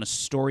just on a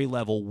story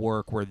level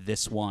work where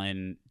this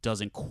one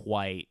doesn't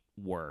quite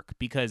work?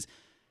 Because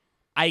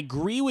I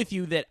agree with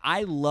you that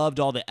I loved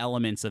all the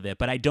elements of it,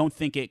 but I don't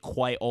think it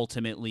quite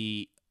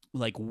ultimately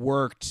like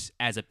worked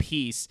as a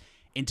piece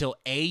until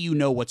A, you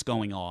know what's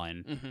going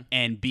on,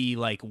 and B,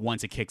 like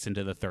once it kicks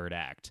into the third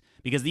act.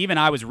 Because even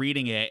I was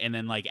reading it, and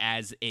then like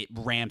as it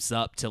ramps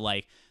up to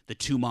like the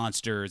two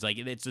monsters, like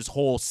it's this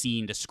whole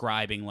scene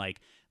describing like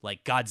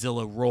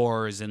Godzilla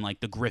roars, and like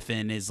the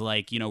Griffin is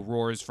like, you know,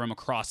 roars from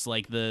across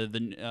like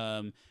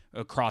the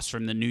across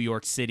from the New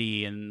York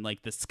City, and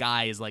like the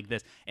sky is like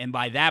this. And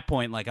by that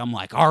point, like I'm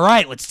like, all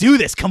right, let's do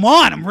this. Come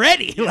on, I'm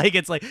ready. Like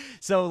it's like,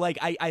 so like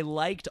I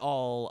liked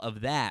all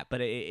of that, but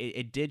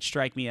it did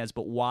strike me as,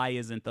 but why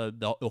isn't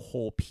the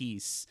whole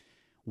piece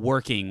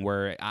working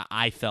where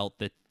I felt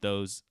that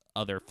those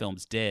other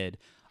films did?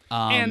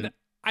 And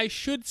I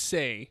should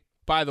say,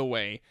 by the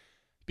way,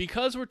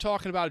 because we're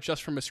talking about it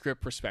just from a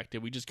script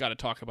perspective, we just got to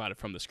talk about it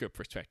from the script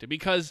perspective.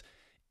 Because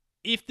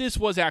if this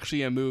was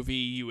actually a movie,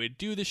 you would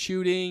do the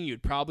shooting,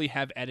 you'd probably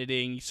have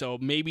editing, so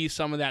maybe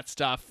some of that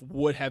stuff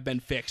would have been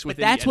fixed. But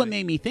that's what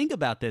made me think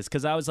about this,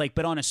 because I was like,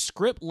 but on a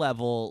script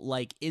level,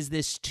 like, is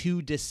this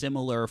too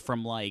dissimilar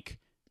from, like,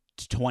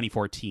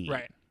 2014?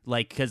 Right.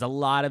 Like, because a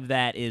lot of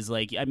that is,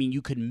 like, I mean,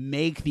 you could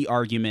make the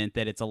argument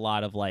that it's a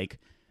lot of, like,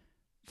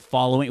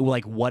 following,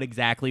 like, what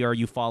exactly are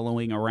you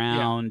following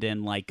around,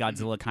 and like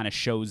Godzilla kind of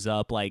shows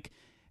up like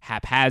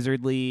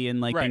haphazardly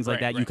and like things like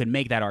that. You could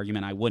make that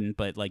argument. I wouldn't,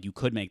 but like you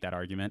could make that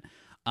argument.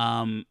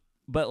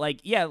 But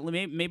like, yeah,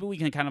 maybe we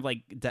can kind of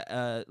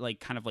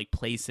like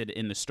place it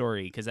in the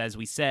story, because as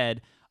we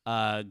said,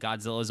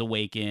 Godzilla is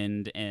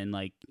awakened, and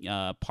like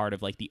part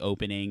of like the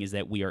opening is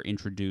that we are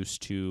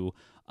introduced to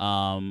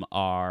one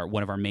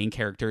of our main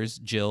characters,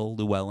 Jill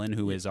Llewellyn,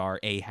 who is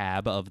our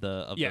Ahab of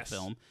the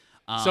film.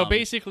 So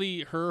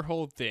basically, her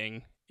whole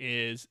thing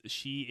is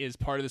she is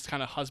part of this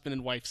kind of husband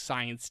and wife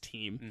science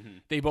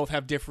team. They both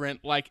have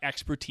different like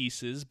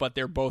expertises, but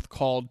they're both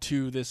called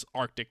to this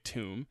Arctic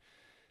tomb.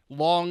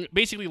 Long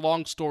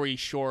story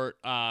short,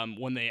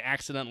 when they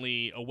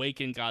accidentally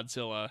awaken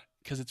Godzilla,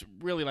 because it's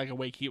really like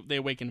they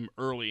awaken him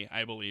early,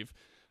 I believe,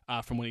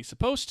 from when he's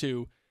supposed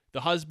to.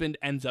 The husband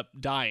ends up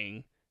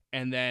dying.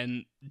 And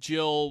then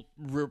Jill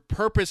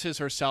repurposes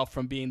herself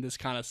from being this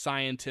kind of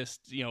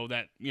scientist, you know,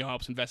 that, you know,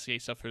 helps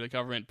investigate stuff for the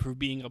government, for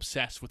being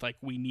obsessed with, like,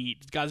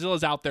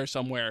 Godzilla's out there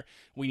somewhere,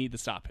 we need to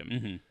stop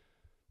him.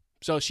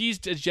 So she's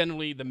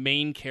generally the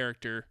main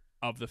character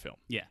of the film.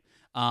 Yeah.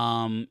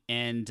 And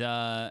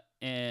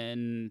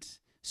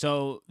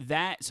so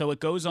it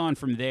goes on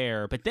from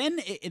there, but then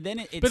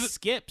it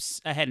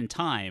skips ahead in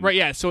time. Right,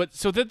 yeah. So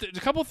there's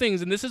a couple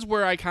things, and this is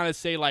where I kind of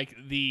say, like,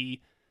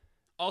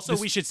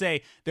 we should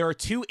say there are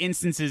two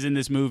instances in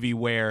this movie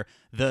where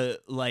the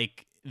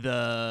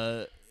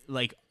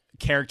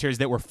characters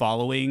that we're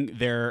following,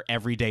 their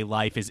everyday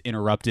life is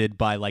interrupted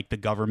by like the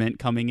government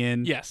coming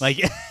in. Yes. Like,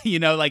 you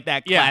know, like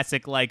that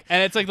classic, like,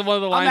 and it's like one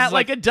of the lines I'm at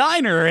like a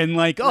diner, and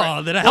like,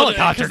 then a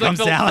helicopter comes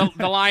down.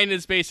 The line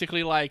is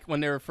basically like when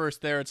they were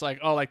first there, it's like,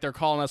 oh, like they're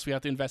calling us, we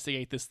have to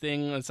investigate this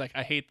thing. And it's like,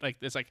 I hate, like,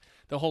 it's like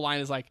the whole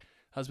line is like,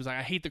 husband's like,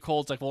 I hate the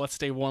cold. It's like, well, let's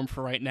stay warm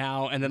for right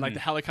now. And then like the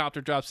helicopter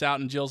drops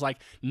out, and Jill's like,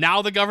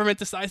 now the government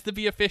decides to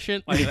be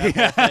efficient. Like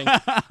that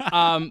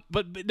whole thing.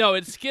 But no,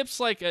 it skips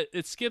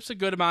a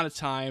good amount of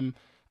time.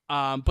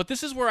 But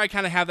this is where I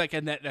kind of have like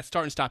that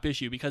start and stop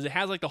issue, because it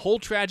has like the whole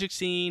tragic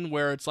scene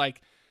where it's like,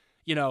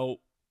 you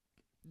know,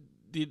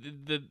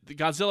 the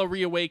Godzilla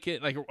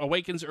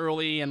awakens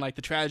early, and like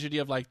the tragedy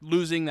of like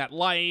losing that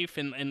life,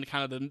 and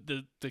kind of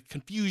the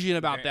confusion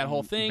about that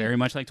whole thing. Very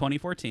much like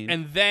 2014.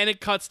 And then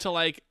it cuts to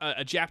like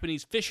a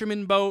Japanese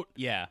fisherman boat.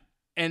 Yeah.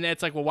 And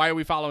it's like, well, why are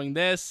we following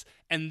this?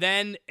 And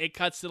then it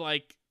cuts to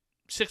like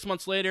 6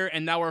 months later,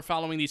 and now we're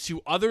following these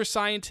 2 other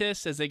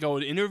scientists as they go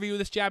to interview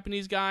this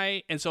Japanese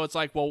guy. And so it's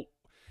like, well,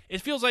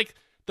 it feels like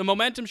the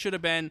momentum should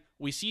have been,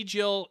 we see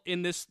Jill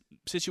in this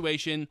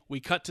situation, we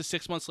cut to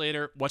 6 months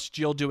later, what's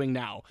Jill doing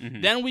now?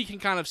 Then we can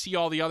kind of see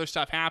all the other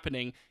stuff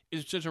happening.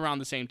 It's just around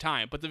the same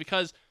time. But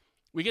because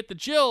we get the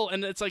Jill,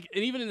 and it's like,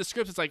 and even in the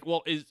script, it's like,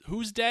 well,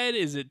 who's dead?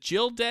 Is it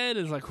Jill dead?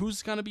 Is like,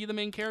 who's gonna be the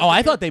main character? Oh, I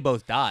here? thought they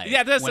both died.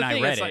 Yeah, that's when the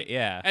thing. I read It's it. like,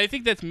 Yeah, I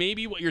think that's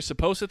maybe what you're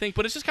supposed to think,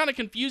 but it just kind of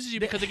confuses you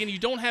because again, you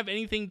don't have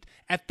anything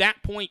at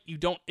that point. You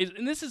don't,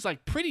 and this is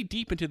like pretty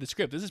deep into the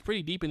script. This is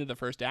pretty deep into the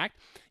first act.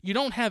 You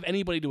don't have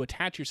anybody to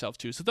attach yourself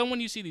to. So then, when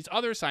you see these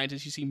other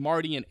scientists, you see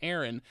Marty and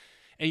Aaron.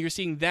 And you're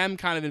seeing them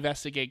kind of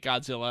investigate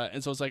Godzilla.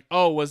 And so it's like,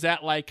 oh, was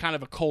that like kind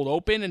of a cold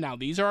open? And now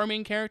these are our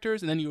main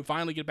characters. And then you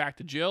finally get back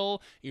to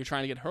Jill. You're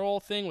trying to get her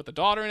whole thing with the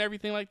daughter and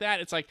everything like that.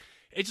 It's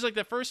just like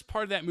the first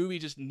part of that movie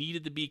just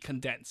needed to be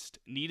condensed,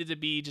 needed to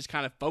be just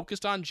kind of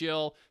focused on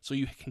Jill so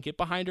you can get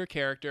behind her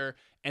character.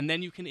 And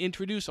then you can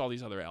introduce all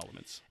these other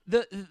elements.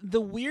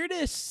 The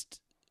weirdest,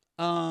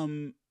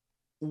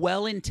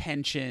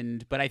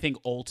 well-intentioned, but I think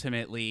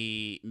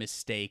ultimately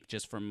mistake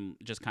just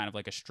kind of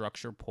like a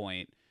structure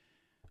point,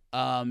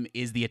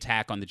 is the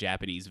attack on the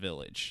Japanese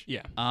village.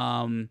 Yeah.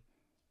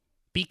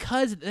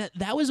 Because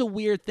that was a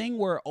weird thing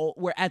where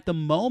at the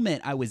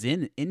moment I was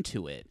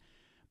into it,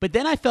 but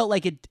then I felt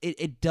like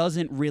it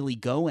doesn't really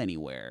go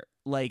anywhere.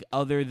 Like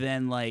other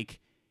than like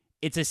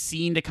it's a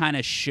scene to kind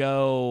of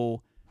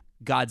show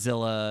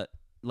Godzilla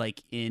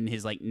like in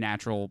his like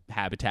natural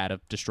habitat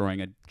of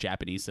destroying a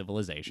Japanese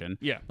civilization.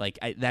 Yeah. Like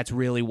that's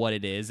really what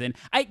it is. And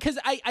I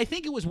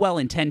think it was well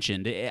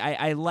intentioned.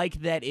 I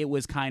like that it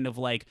was kind of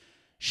like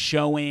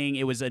showing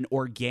it was an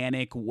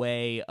organic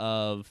way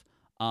of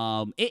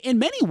in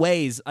many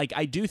ways, like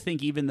I do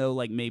think even though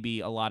like maybe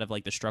a lot of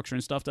like the structure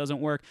and stuff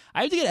doesn't work,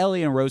 I have to get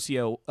Ellie and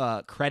Rossio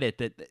credit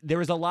that there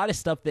was a lot of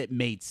stuff that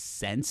made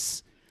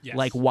sense. Yes.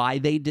 Like why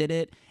they did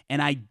it,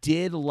 and I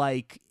did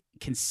like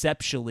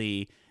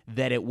conceptually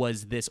that it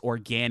was this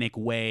organic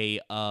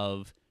way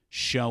of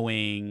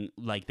showing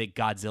like that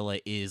Godzilla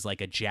is like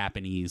a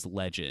Japanese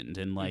legend,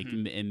 and like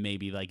and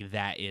maybe like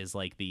that is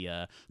like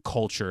the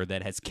culture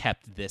that has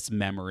kept this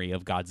memory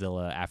of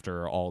Godzilla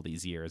after all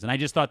these years. And I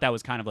just thought that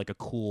was kind of like a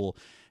cool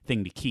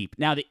thing to keep.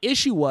 Now the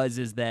issue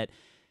is that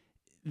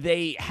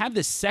they have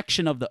this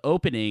section of the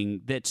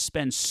opening that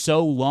spends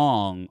so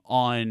long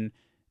on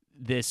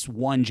this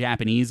one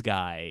Japanese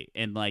guy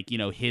and like, you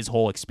know, his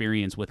whole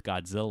experience with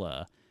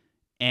Godzilla.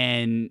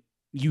 And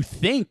you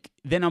think,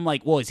 then I'm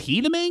like, well, is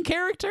he the main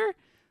character?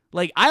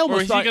 Like, I almost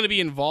or is thought, he going to be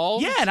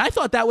involved? Yeah, and I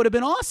thought that would have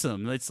been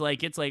awesome. It's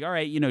like, all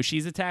right, you know,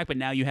 she's attacked, but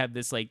now you have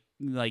this like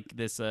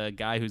this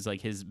guy who's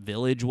like his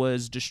village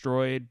was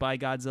destroyed by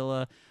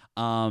Godzilla.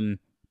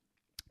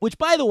 Which,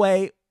 by the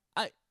way,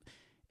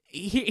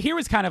 here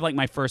was kind of like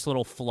my first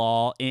little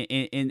flaw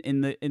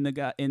in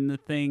the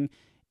thing.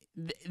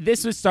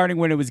 This was starting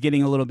when it was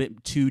getting a little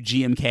bit too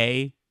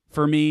GMK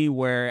for me,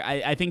 where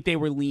I think they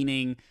were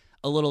leaning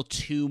a little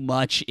too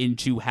much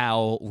into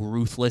how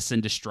ruthless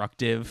and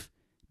destructive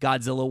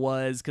Godzilla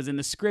was, because in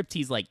the script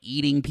he's like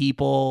eating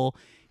people,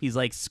 he's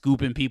like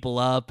scooping people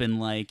up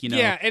and like, you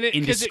know,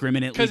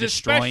 indiscriminately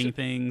destroying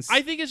things.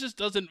 I think it just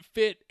doesn't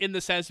fit in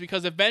the sense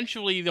because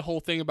eventually the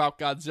whole thing about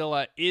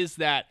Godzilla is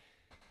that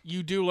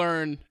you do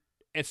learn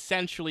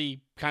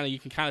essentially you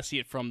can kind of see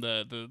it from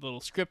the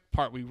little script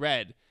part we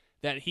read,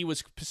 that he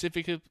was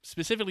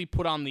specifically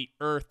put on the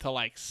earth to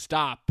like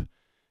stop,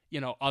 you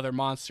know, other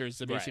monsters,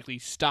 to basically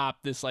stop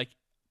this like,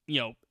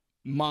 you know,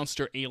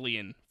 monster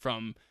alien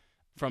from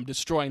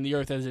destroying the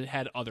earth as it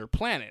had other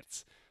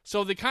planets.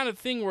 So the kind of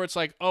thing where it's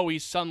like, oh,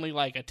 he's suddenly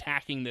like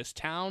attacking this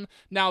town.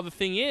 Now the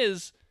thing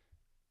is,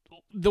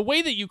 the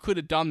way that you could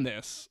have done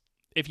this,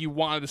 if you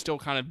wanted to still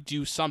kind of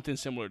do something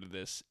similar to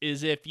this,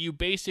 is if you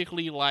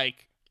basically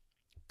like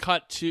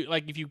cut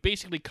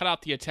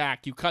out the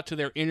attack, you cut to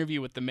their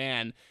interview with the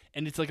man,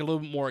 and it's like a little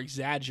bit more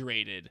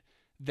exaggerated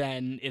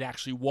than it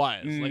actually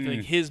was.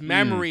 Like his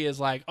memory is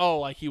like, oh,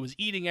 like he was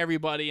eating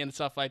everybody and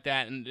stuff like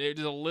that, and there's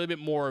a little bit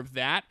more of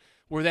that,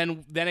 where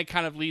then it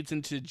kind of leads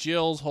into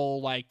Jill's whole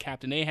like,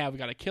 Captain Ahab, we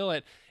gotta kill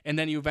it, and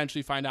then you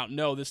eventually find out,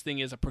 no, this thing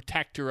is a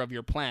protector of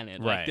your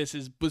planet. Like this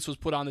was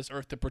put on this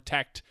earth to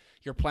protect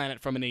your planet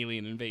from an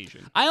alien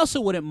invasion. I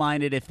also wouldn't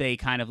mind it if they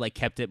kind of like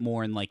kept it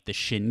more in like the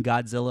Shin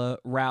Godzilla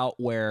route,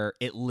 where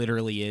it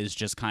literally is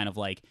just kind of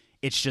like,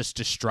 it's just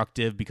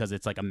destructive because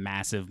it's like a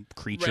massive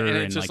creature,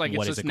 and like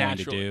what is it going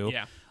to do?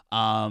 Yeah.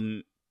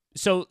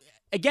 So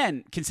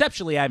again,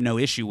 conceptually, I have no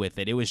issue with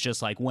it. It was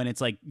just like when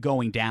it's like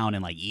going down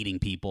and like eating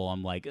people,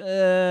 I'm like,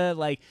 that's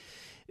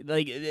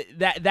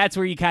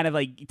where you kind of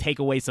like take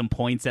away some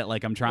points that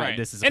like I'm trying. Right.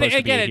 This is supposed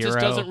to be a hero. It just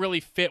doesn't really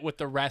fit with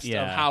the rest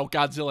of how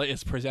Godzilla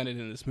is presented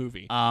in this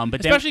movie. But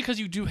especially because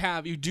you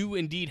do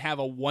indeed have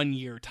a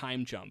 1-year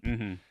time jump.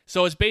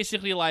 So it's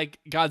basically like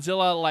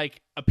Godzilla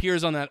like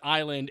appears on that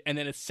island and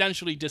then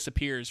essentially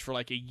disappears for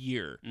like a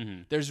year.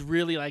 There's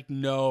really like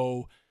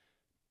no,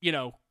 you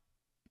know,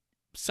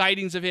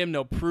 sightings of him,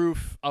 no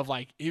proof of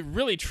like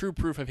really true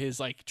proof of his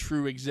like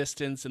true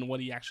existence and what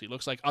he actually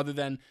looks like, other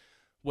than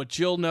what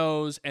Jill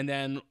knows, and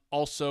then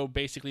also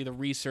basically the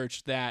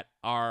research that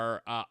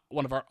our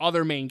one of our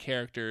other main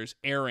characters,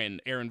 Aaron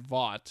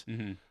Vaught,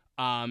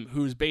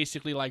 who's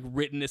basically like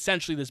written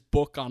essentially this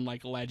book on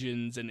like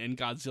legends, and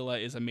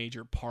Godzilla is a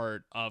major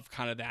part of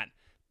kind of that,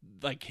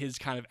 like his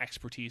kind of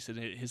expertise and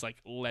his like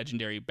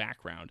legendary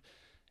background.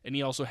 And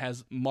he also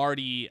has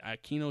Marty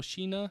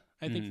Kinoshina,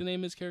 I think the name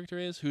of his character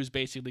is, who's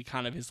basically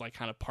kind of his like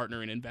kind of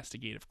partner in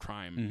investigative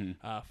crime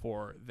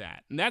for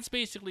that. And that's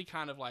basically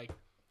kind of like,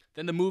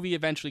 then the movie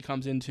eventually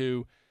comes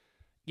into,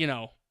 you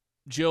know,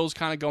 Jill's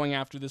kind of going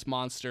after this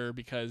monster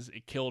because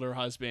it killed her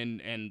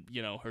husband, and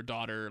you know her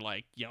daughter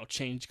like, you know,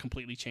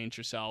 completely changed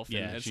herself.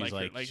 Yeah, and it's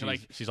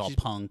she's she's all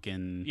punk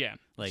and yeah,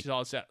 like she's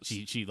all set.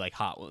 she like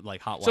hot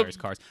So- wires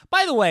cars.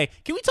 By the way,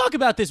 can we talk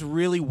about this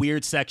really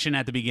weird section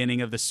at the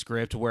beginning of the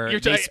script where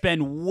they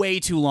spend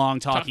way too long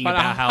talking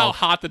about how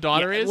hot the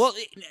daughter is? Well,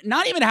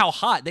 not even how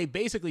hot. They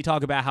basically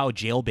talk about how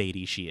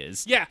jailbaity she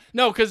is. Yeah,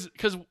 no, because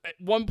at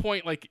one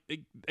point, like,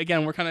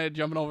 again, we're kind of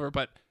jumping over,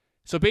 but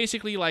so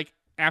basically, like,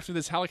 after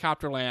this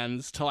helicopter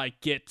lands to, like,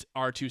 get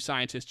our two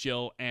scientists,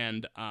 Jill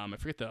and, I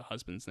forget the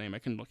husband's name. I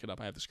can look it up.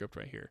 I have the script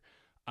right here.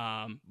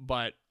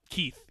 But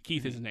Keith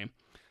is his name.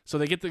 So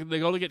they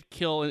go to get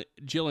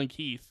Jill and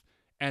Keith,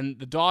 and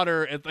the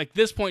daughter, at, like,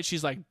 this point,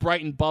 she's, like,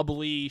 bright and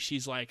bubbly.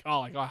 She's, like,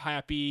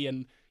 happy,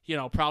 and, you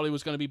know, probably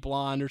was going to be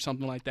blonde or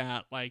something like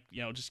that. Like,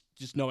 you know, just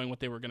knowing what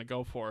they were going to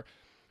go for.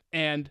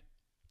 And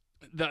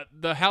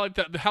the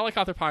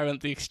helicopter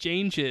pilot, the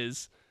exchange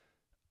is,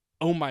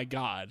 oh my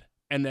God.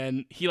 And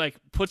then he like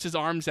puts his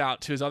arms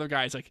out to his other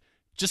guys, like,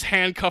 just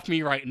handcuff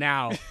me right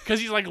now. Cause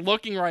he's like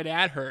looking right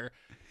at her.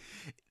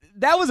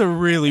 That was a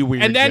really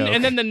weird and then joke.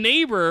 And then the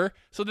neighbor,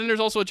 so then there's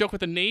also a joke with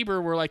the neighbor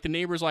where like the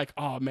neighbor's like,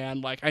 oh man,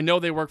 like I know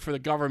they work for the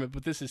government,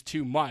 but this is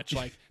too much.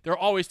 Like they're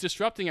always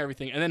disrupting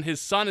everything. And then his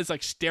son is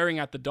like staring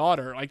at the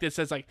daughter. Like it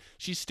says like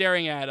she's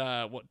staring at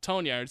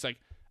Tonya. It's like,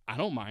 I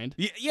don't mind.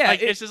 Yeah.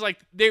 Like, it's just like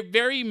they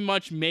very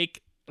much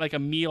make like a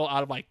meal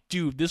out of like,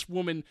 dude, this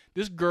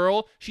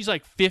girl, she's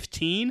like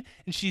 15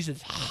 and she's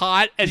as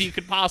hot as you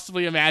could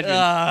possibly imagine.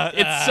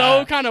 It's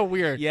so kind of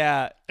weird.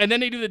 Yeah. And then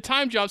they do the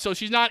time jump, so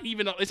it's not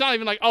even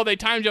like, oh, they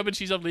time jump and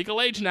she's of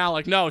legal age now.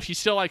 Like, no, she's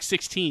still like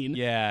 16.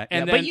 Yeah.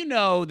 And but you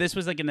know, this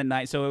was like in the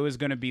night, so it was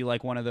going to be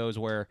like one of those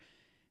where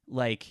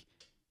like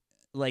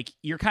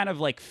you're kind of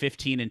like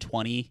 15 and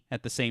 20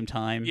 at the same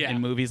time in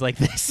movies like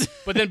this.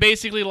 But then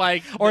basically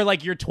like or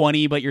like you're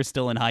 20 but you're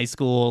still in high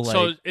school. Like,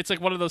 so it's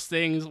like one of those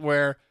things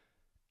where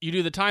you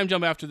do the time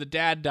jump after the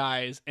dad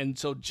dies, and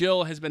so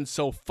Jill has been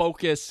so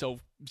focused on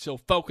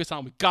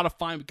we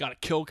gotta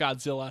kill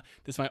Godzilla.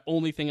 This is my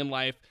only thing in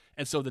life.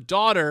 And so the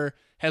daughter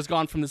has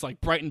gone from this like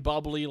bright and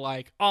bubbly,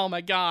 like, oh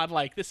my God,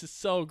 like this is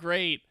so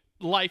great.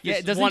 Life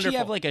is doesn't wonderful. she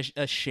have like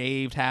a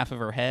shaved half of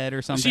her head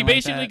or something? She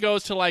basically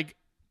goes to like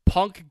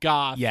punk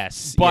goth.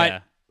 Yes.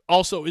 But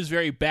also is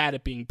very bad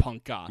at being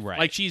punk goth. Right.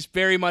 Like she's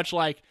very much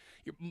like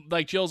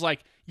Jill's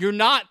like,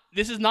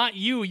 this is not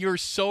you. You're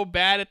so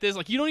bad at this.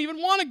 Like you don't even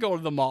want to go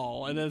to the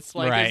mall. And it's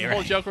like this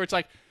whole joke where it's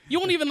like, you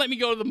won't even let me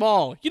go to the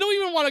mall. You don't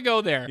even want to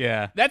go there.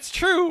 Yeah. That's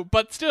true,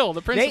 but still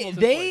the principles.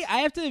 I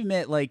have to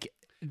admit, like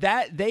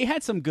that they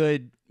had some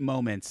good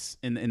moments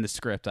in the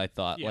script. I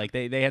thought like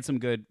they had some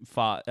good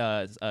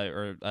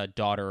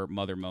daughter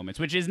mother moments,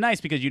 which is nice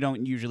because you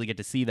don't usually get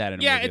to see that in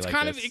a movie it's like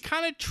kind this. of it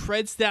kind of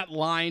treads that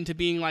line to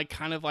being like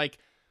kind of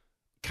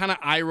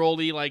eye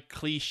rolly, like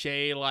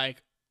cliche,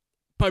 like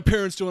my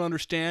parents don't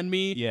understand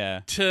me.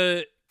 Yeah.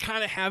 To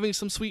kind of having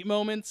some sweet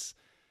moments.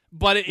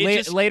 But it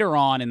just later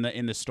on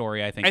in the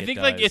story, I think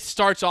like it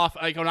starts off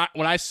like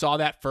when I saw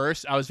that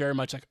first, I was very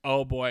much like,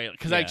 oh boy,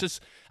 because I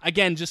just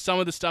some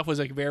of the stuff was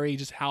like very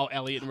just how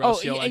Elliot and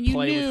Rocio like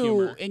play with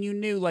humor. And you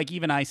knew, like,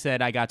 even I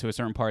said I got to a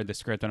certain part of the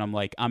script and I'm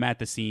like, I'm at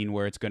the scene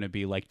where it's going to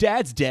be like,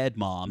 Dad's dead,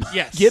 Mom.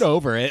 Yes, get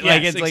over it. Yes,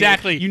 like it's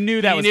exactly. Like, you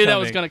knew that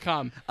was going to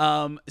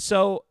come.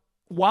 So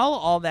while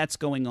all that's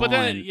going on,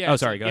 then, go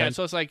ahead.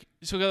 So it's like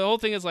the whole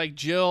thing is like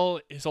Jill,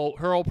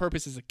 her whole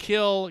purpose is to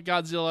kill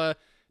Godzilla.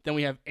 Then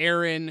we have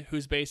Aaron,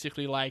 who's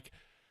basically like,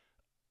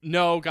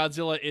 no,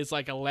 Godzilla is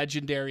like a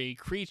legendary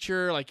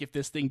creature. Like, if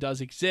this thing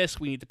does exist,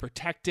 we need to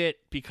protect it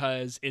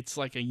because it's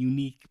like a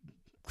unique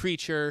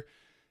creature.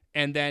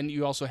 And then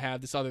you also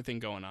have this other thing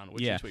going on,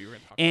 which is what you were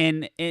going to talk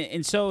about.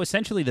 And so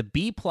essentially the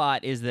B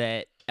plot is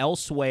that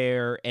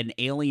elsewhere an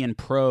alien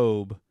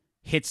probe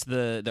hits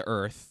the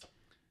Earth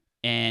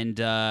and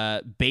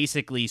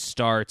basically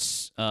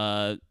starts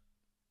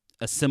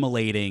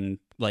assimilating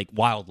like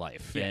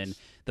wildlife. Yes. And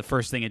the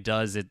first thing it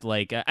does, it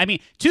like, I mean,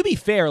 to be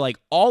fair, like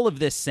all of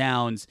this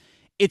sounds,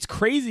 it's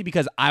crazy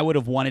because I would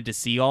have wanted to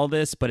see all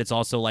this, but it's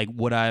also like,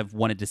 would I have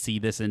wanted to see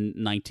this in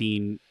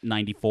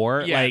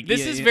 1994? Yeah, like,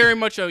 this is very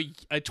much a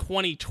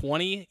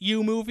 2020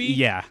 movie.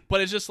 Yeah.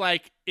 But it's just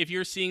like, if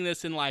you're seeing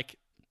this in like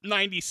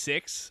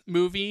 96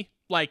 movie,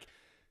 like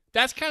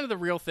That's kind of the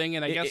real thing,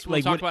 and I guess we'll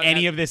like talk would about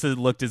any of this has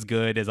looked as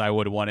good as I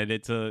would have wanted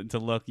it to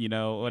look, you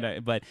know.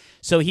 But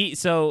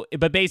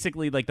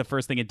basically, like the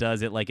first thing it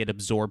does, it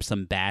absorbs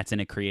some bats and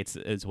it creates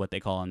is what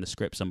they call in the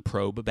script some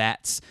probe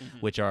bats,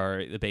 which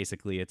are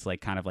basically it's like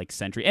kind of like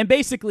sentry, and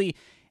basically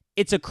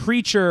it's a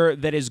creature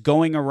that is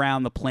going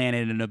around the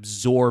planet and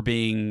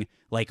absorbing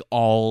like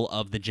all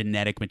of the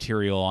genetic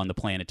material on the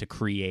planet to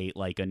create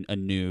like a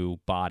new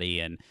body,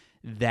 and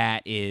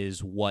that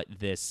is what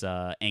this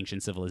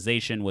ancient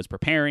civilization was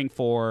preparing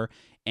for.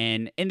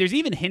 And there's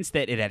even hints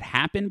that it had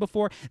happened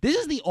before. This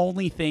is the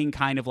only thing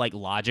kind of like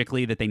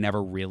logically that they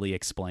never really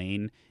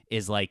explain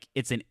is like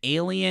it's an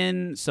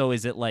alien. So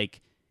is it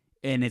like,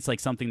 and it's like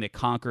something that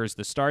conquers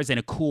the stars in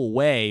a cool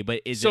way,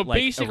 but is it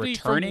like a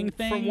returning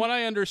thing? From what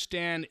I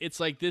understand, it's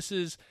like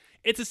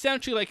it's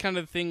essentially like kind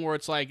of the thing where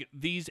it's like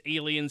these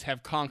aliens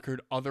have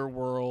conquered other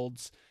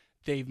worlds.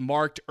 They've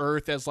marked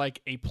Earth as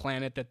like a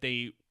planet that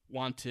they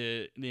want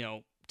to, you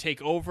know,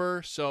 take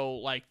over. So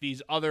like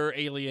these other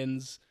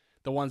aliens,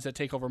 the ones that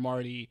take over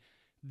Marty,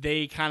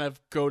 they kind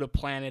of go to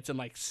planets and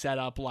like set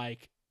up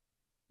like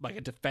a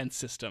defense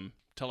system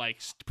to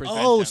like prevent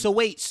them. So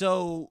wait,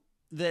 so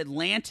the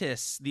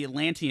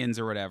Atlanteans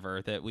or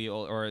whatever that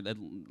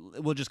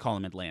we'll just call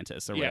them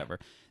Atlantis or whatever.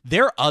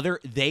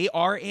 They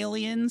are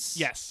aliens?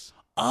 Yes.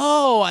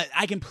 Oh,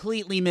 I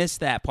completely missed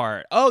that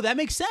part. Oh, that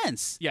makes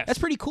sense. Yes. That's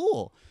pretty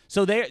cool.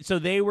 So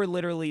they were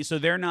literally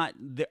they're not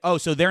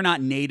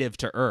native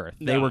to Earth.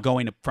 No. They were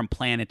going from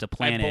planet to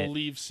planet. I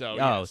believe so.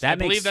 Oh, yes. that I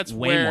believe makes that's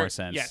way more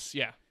sense. Yes,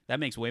 yeah. That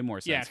makes way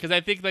more sense. Yeah, because I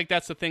think like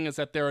that's the thing is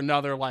that they're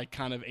another like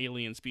kind of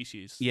alien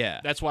species.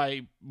 Yeah. That's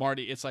why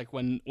Marty. It's like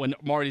when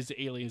Marty's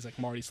the alien, it's like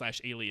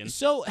Marty/alien.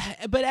 So,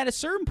 but at a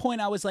certain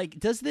point, I was like,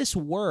 does this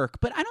work?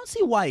 But I don't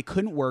see why it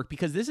couldn't work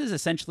because this is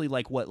essentially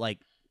like what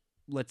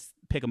let's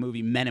pick a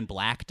movie Men in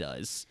Black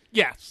does.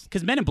 Yes.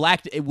 Because Men in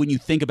Black, when you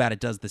think about it,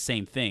 does the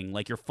same thing.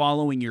 Like you're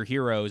following your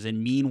heroes,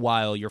 and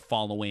meanwhile you're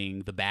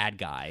following the bad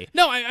guy.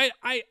 No,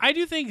 I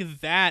do think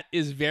that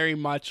is very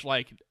much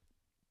like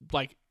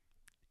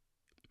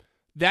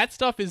that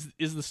stuff is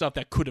the stuff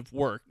that could have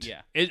worked.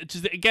 Yeah.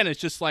 It's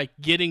just like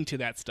getting to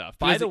that stuff.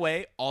 By the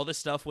way, all the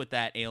stuff with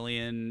that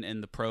alien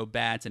and the probe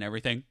bats and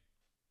everything,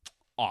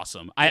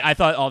 awesome. I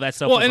thought all that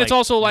stuff was and it's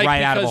also like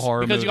right out of a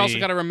horror movie. Because you also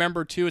got to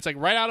remember too, it's like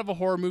right out of a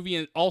horror movie,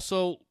 and it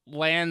also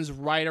lands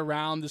right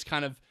around this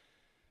kind of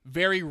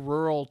very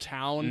rural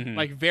town,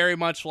 like very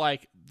much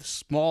like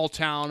small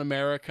town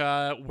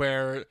America,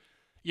 where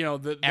you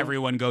know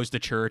everyone goes to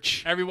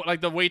church. Everyone,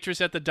 like the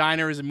waitress at the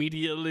diner, is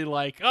immediately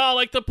like, "Oh,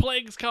 like the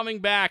plague's coming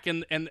back,"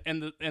 and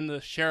the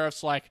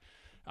sheriff's like,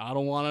 "I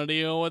don't want to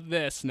deal with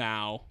this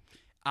now."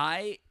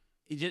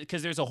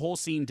 Because there's a whole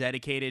scene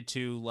dedicated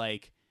to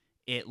like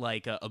it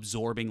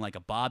absorbing like a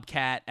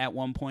bobcat at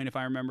one point, if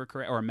I remember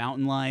correct, or a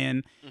mountain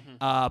lion.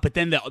 But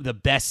then the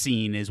best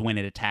scene is when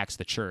it attacks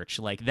the church.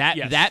 Like that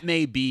that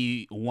may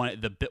be one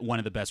of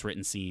the best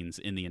written scenes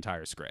in the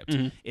entire script.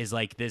 Is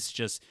like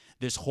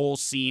this whole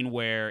scene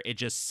where it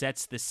just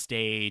sets the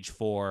stage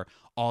for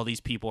all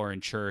these people are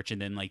in church,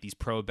 and then like these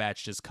probe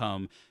bats just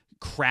come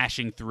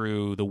crashing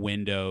through the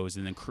windows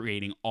and then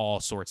creating all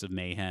sorts of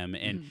mayhem,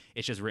 and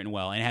it's just written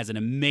well, and it has an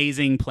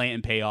amazing play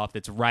and payoff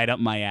that's right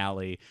up my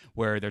alley,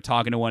 where they're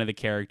talking to one of the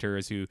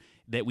characters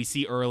that we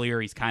see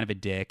earlier. He's kind of a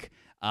dick,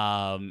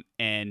 and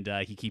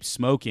he keeps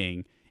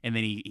smoking, and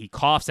then he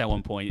coughs at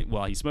one point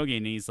while he's smoking,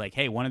 and he's like,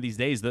 hey, one of these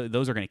days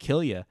those are going to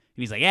kill you, and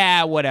he's like,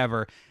 yeah,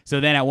 whatever.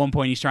 So then at one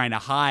point he's trying to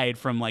hide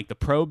from like the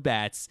probe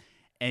bats,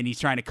 and he's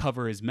trying to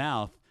cover his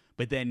mouth,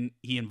 but then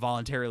he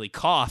involuntarily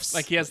coughs.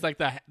 Like he has like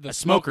the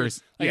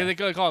smokers. Like Yeah. they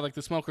call it like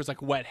the smoker's like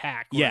wet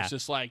hack. Where Yeah. It's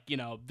just like, you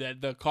know,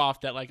 the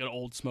cough that like an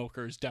old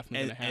smoker is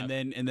definitely going to have.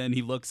 And then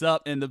he looks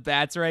up and the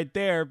bat's right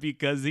there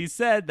because he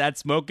said that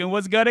smoking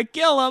was gonna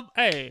kill him.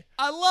 Hey.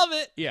 I love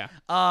it. Yeah.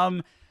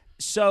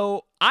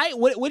 So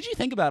what did you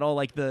think about all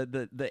like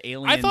the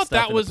alien I thought stuff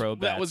that and was the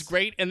probe that was bats?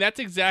 great, and that's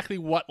exactly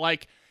what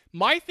like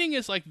my thing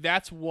is like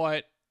that's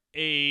what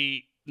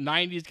a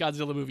 90s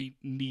Godzilla movie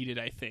needed,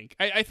 I think.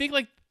 I think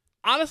like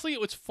honestly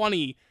what's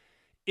funny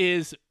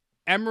is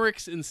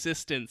Emmerich's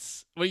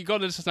insistence. Well, you go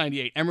to This Is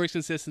 98. Emmerich's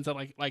insistence that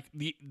like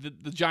the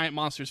giant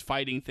monsters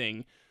fighting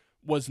thing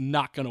was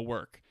not going to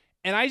work.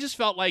 And I just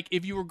felt like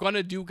if you were going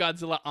to do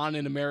Godzilla on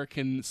an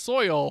American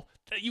soil,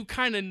 that you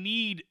kind of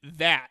need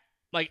that.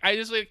 Like I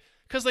just like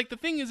cuz like the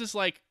thing is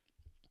like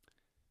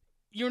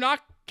you're not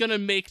going to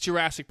make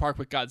Jurassic Park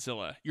with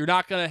Godzilla. You're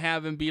not going to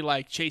have him be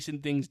like chasing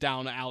things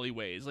down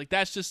alleyways. Like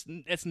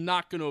it's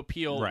not going to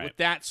appeal with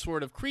that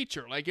sort of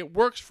creature. Like it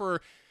works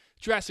for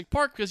Jurassic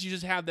Park because you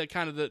just have that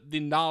kind of the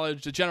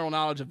knowledge, the general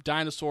knowledge of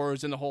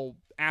dinosaurs and the whole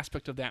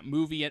aspect of that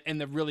movie and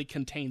the really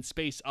contained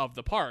space of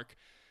the park.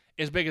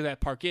 As big as that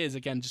park is,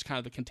 again, just kind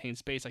of the contained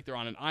space, like they're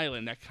on an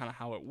island. That's kind of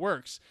how it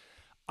works.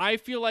 I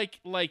feel like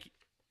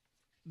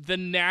the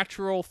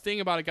natural thing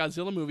about a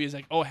Godzilla movie is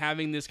like,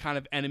 having this kind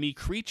of enemy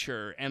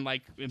creature and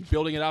like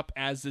building it up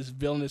as this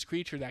villainous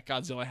creature that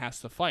Godzilla has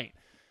to fight.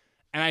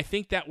 And I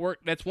think that's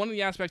one of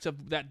the aspects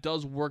of that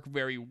does work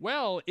very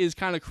well, is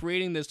kind of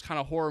creating this kind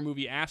of horror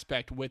movie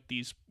aspect with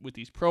these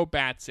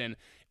Probats and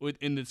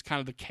in this kind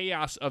of the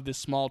chaos of this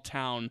small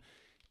town,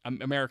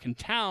 American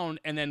town,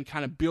 and then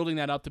kind of building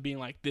that up to being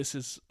like, this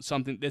is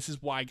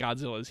why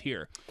Godzilla is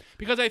here.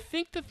 Because I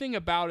think the thing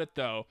about it,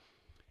 though,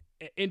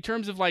 in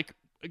terms of like,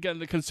 again,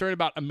 the concern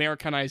about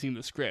Americanizing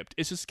the script,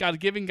 it's just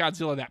giving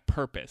Godzilla that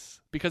purpose.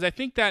 Because I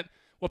think that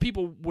what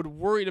people would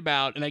worried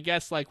about, and I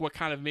guess like what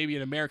kind of maybe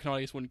an American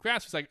audience wouldn't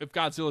grasp, is like if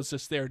Godzilla's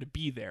just there to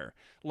be there,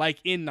 like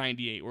in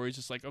 '98, where he's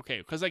just like, okay,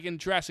 because like in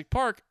Jurassic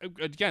Park,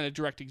 again, a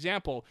direct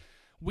example,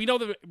 we know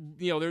that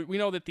we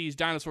know that these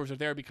dinosaurs are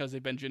there because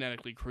they've been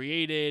genetically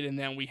created, and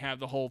then we have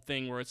the whole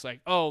thing where it's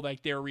like, oh,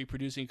 like they're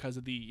reproducing because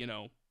of the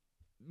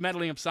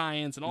meddling of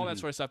science and all that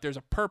sort of stuff. There's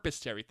a purpose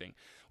to everything.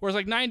 Whereas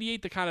like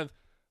 '98,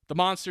 the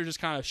monster just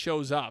kind of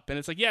shows up. And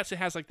it's like, yes, it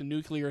has like the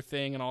nuclear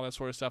thing and all that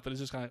sort of stuff, but it's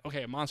just kind of,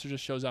 okay, a monster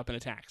just shows up and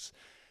attacks.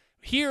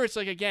 Here, it's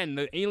like, again,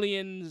 the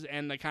aliens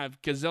and the kind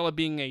of Godzilla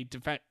being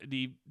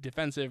the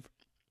defensive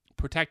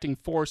protecting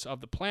force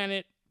of the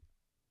planet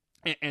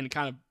and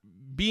kind of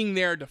being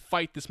there to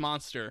fight this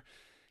monster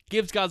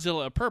gives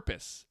Godzilla a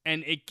purpose.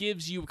 And it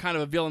gives you kind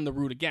of a villain to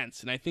root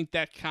against. And I think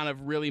that kind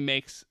of really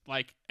makes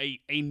like a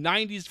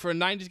 90s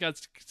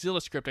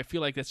Godzilla script, I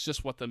feel like that's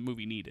just what the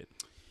movie needed.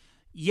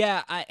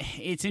 Yeah,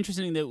 it's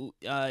interesting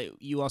that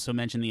you also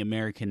mentioned the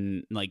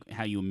American, like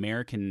how you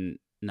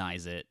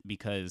Americanize it,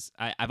 because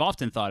I've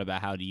often thought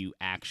about how do you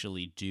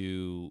actually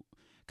do,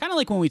 kind of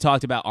like when we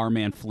talked about Our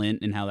Man Flint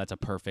and how that's a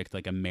perfect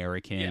like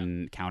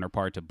American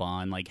counterpart to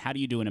Bond. Like how do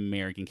you do an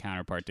American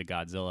counterpart to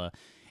Godzilla?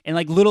 And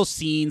like little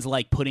scenes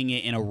like putting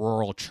it in a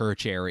rural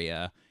church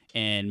area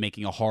and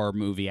making a horror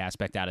movie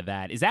aspect out of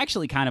that is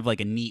actually kind of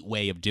like a neat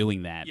way of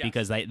doing that,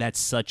 because that's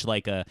such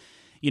like a,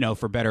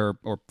 for better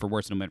or for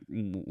worse, no matter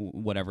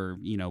whatever,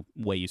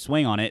 way you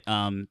swing on it,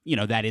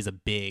 that is a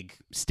big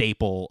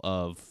staple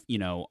of,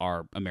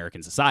 our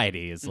American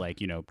society is like,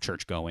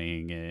 church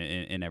going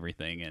and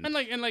everything. And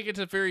like it's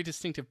a very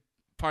distinctive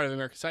part of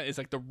American society. It's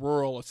like the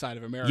rural side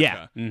of America.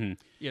 Yeah.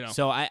 Mm-hmm.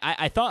 So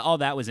I thought all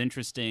that was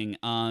interesting.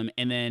 And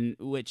then,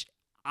 which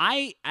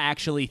I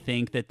actually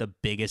think that the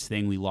biggest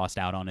thing we lost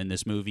out on in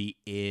this movie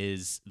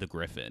is the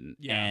Griffin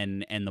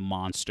and the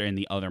monster and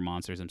the other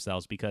monsters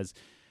themselves, because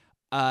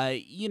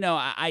I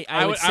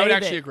would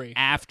actually agree.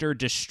 After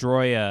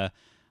Destroya,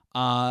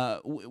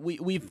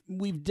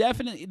 we've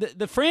definitely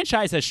the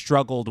franchise has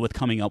struggled with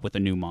coming up with a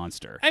new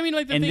monster. I mean,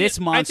 like this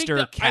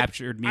monster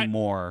captured me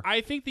more.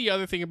 I think the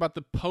other thing about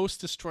the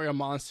post-Destroya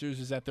monsters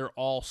is that they're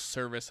all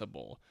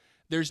serviceable.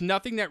 There's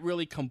nothing that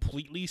really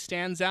completely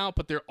stands out,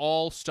 but they're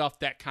all stuff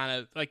that kind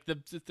of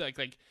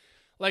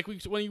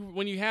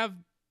when you have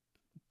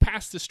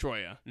past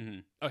Destroya. Mm-hmm.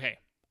 Okay,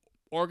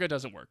 Orga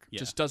doesn't work.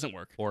 Just doesn't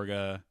work.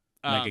 Orga.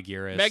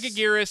 Megaguirus.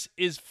 Megaguirus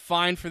is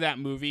fine for that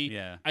movie.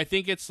 Yeah. I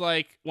think it's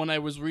like when I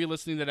was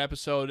re-listening to that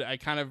episode, I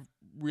kind of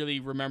really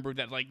remembered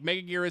that like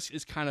Megaguirus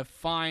is kind of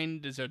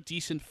fine. There's a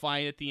decent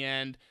fight at the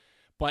end,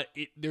 but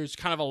there's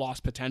kind of a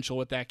lost potential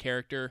with that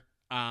character,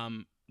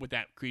 with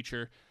that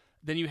creature.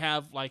 Then you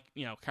have like,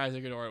 Kaiser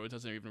Ghidorah, which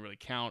doesn't even really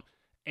count.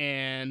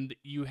 And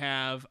you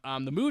have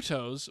the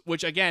Mutos,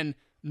 which again,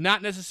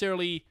 not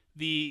necessarily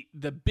the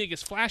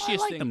biggest flashiest I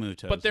like thing, the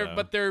Mutos,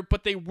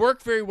 but they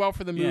work very well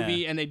for the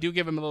movie, and they do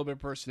give them a little bit of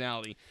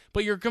personality.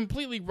 But you're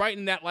completely right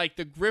in that like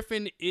the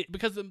Griffin,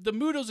 because the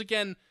Mutos,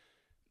 again,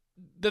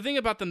 the thing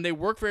about them, they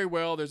work very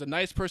well. There's a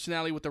nice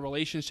personality with the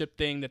relationship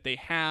thing that they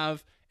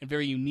have, and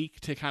very unique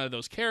to kind of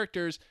those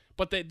characters.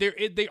 But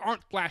they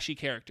aren't flashy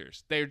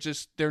characters.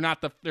 They're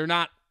not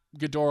Ghidorah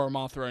or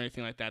Mothra or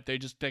anything like that. They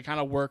kind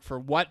of work for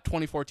what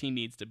 2014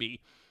 needs to be.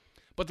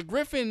 But the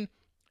Griffin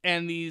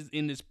and these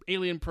in this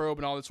alien probe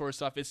and all this sort of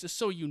stuff, it's just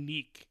so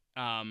unique,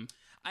 and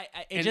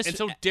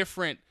so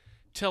different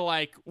to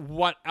like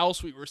what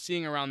else we were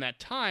seeing around that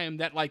time,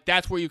 that like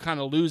that's where you kind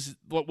of lose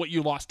what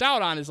you lost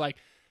out on, is like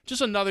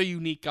just another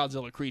unique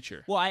Godzilla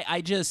creature. Well,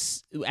 I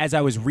just, as I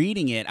was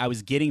reading it, I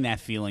was getting that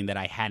feeling that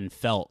I hadn't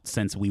felt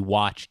since we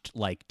watched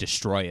like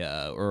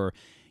Destroya, or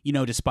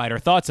despite our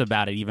thoughts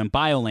about it, even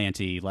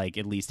Biollante like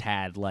at least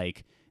had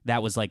like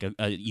that was like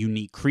a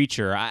unique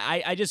creature.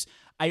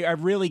 I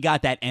really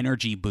got that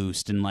energy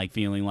boost and like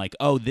feeling like,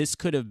 oh, this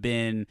could have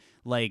been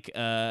like,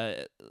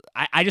 I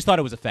just thought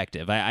it was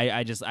effective.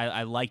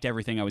 I liked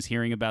everything I was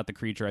hearing about the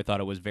creature. I thought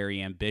it was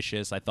very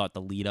ambitious. I thought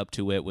the lead up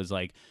to it was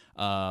like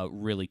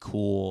really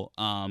cool.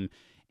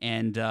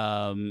 In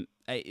the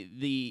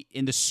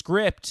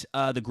script,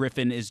 the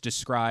Griffin is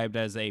described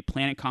as a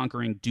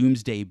planet-conquering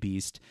doomsday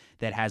beast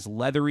that has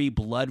leathery,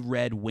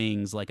 blood-red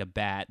wings like a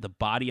bat, the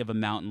body of a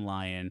mountain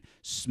lion,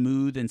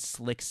 smooth and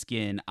slick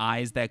skin,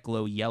 eyes that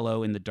glow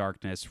yellow in the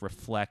darkness,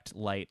 reflect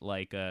light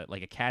like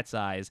a cat's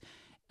eyes,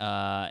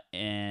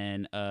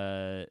 and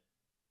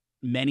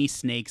many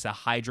snakes, a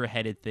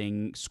hydra-headed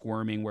thing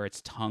squirming where its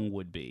tongue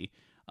would be.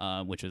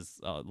 which is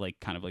like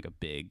kind of like a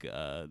big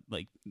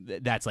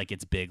that's like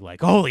its big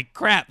like holy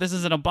crap, this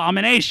is an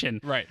abomination.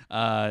 Right.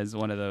 Is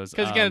one of those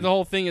Because again, the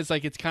whole thing is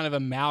like it's kind of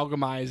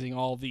amalgamizing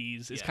all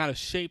these. It's kind of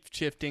shape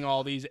shifting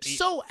all these.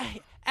 So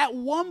at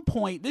one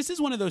point, this is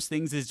one of those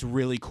things that's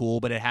really cool,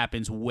 but it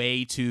happens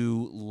way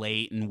too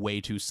late and way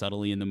too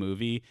subtly in the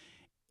movie,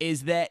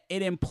 is that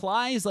it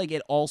implies like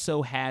it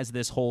also has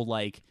this whole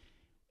like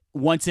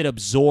once it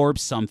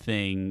absorbs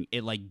something,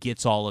 it like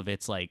gets all of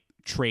its like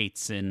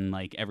traits and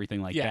like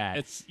everything like that.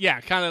 It's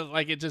kind of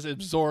like it just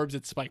absorbs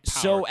its like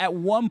power. So at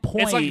one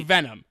point, it's like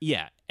Venom.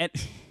 Yeah.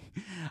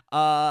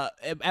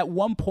 At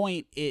one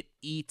point, it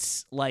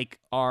eats like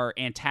our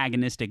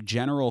antagonistic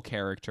general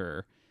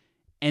character,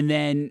 and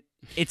then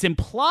it's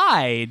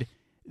implied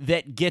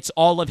that gets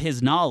all of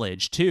his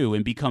knowledge too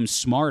and becomes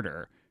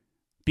smarter.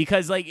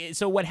 Because like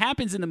so what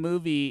happens in the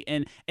movie,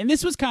 and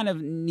this was kind of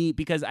neat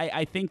because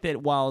I think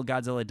that while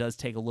Godzilla does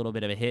take a little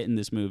bit of a hit in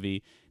this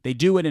movie, they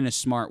do it in a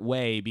smart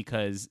way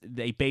because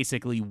they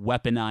basically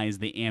weaponize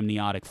the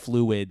amniotic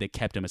fluid that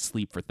kept him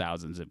asleep for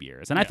thousands of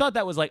years. And I thought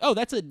that was like, oh,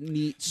 that's a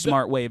neat,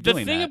 smart way of doing that.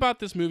 The thing about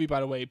this movie, by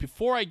the way,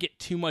 before I get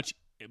too much,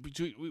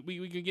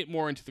 we can get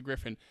more into the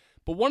Griffin.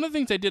 But one of the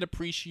things I did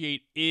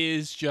appreciate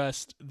is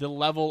just the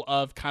level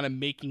of kind of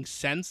making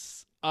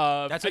sense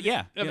of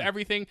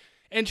everything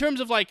in terms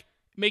of like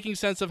making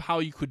sense of how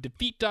you could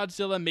defeat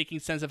Godzilla, making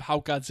sense of how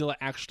Godzilla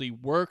actually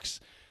works.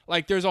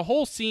 Like there's a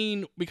whole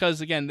scene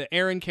because again, the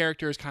Aaron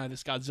character is kind of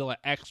this Godzilla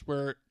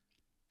expert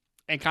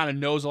and kind of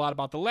knows a lot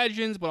about the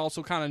legends, but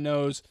also kind of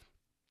knows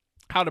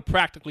how to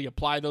practically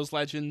apply those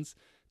legends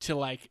to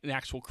like an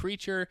actual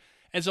creature.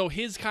 And so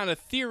his kind of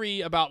theory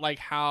about like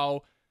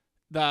how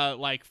the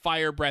like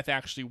fire breath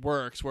actually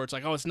works, where it's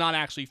like, oh, it's not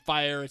actually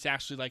fire, it's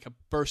actually like a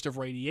burst of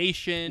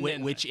radiation,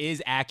 which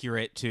is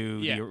accurate to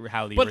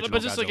how the original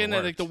but just Godzilla like in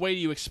works. like the way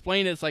you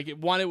explain it, it's like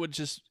one, it would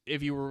just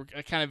if you were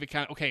kind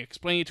of okay,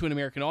 explaining it to an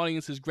American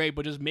audience is great,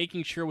 but just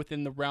making sure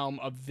within the realm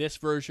of this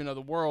version of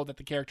the world that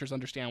the characters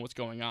understand what's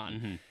going on.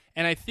 Mm-hmm.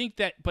 And I think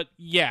that, but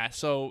yeah,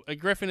 so a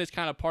Griffin is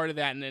kind of part of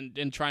that,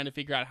 and trying to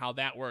figure out how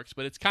that works.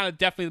 But it's kind of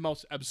definitely the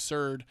most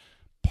absurd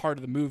part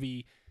of the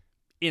movie,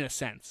 in a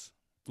sense.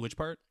 Which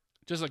part?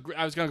 Just like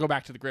I was gonna go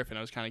back to the Griffin.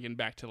 I was kind of getting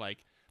back to like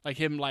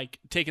him like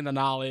taking the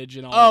knowledge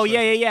and all. Oh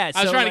that yeah.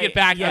 I was trying to get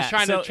back. Yeah. I was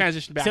trying to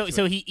transition back.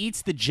 So he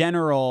eats the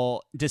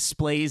general,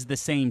 displays the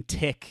same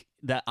tick,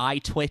 the eye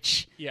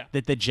twitch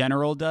that the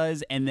general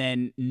does, and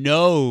then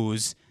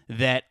knows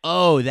that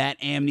that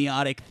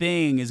amniotic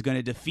thing is going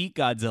to defeat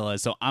Godzilla.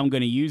 So I'm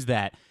going to use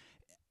that.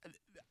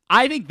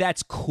 I think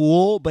that's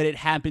cool, but it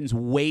happens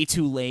way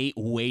too late,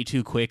 way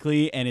too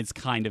quickly, and it's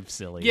kind of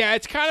silly. Yeah,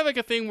 it's kind of like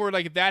a thing where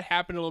like that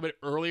happened a little bit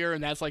earlier,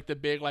 and that's like the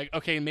big like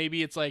okay,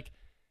 maybe it's like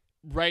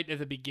right at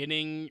the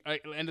beginning,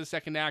 like, end of the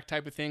second act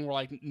type of thing, where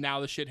like now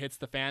the shit hits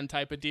the fan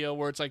type of deal,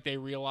 where it's like they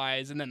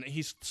realize, and then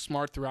he's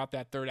smart throughout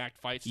that third act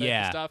fight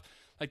stuff.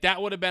 Like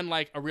that would have been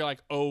like a real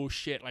like oh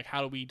shit, like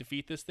how do we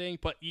defeat this thing?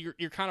 But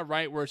you're kind of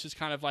right where it's just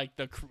kind of like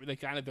the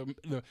kind of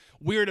the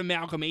weird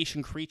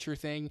amalgamation creature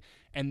thing,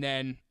 and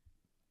then.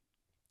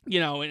 You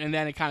know, and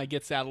then it kind of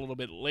gets that a little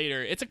bit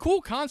later. It's a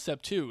cool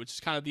concept too. It's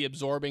just kind of the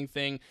absorbing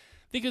thing.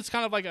 I think it's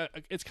kind of like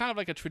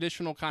a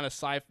traditional kind of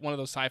one of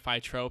those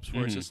sci-fi tropes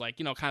where it's just like,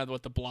 you know, kind of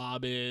what the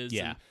Blob is,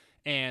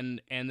 and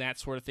that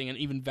sort of thing. And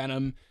even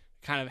Venom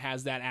kind of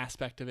has that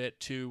aspect of it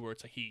too, where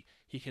it's like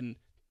he can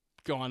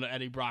go on to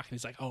Eddie Brock and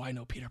he's like, oh, I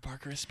know Peter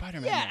Parker is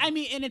Spider-Man. Yeah, now. I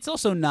mean, and it's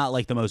also not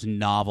like the most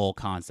novel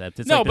concept.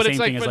 It's no, like the but same it's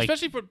like, thing as like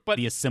especially for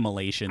the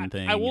assimilation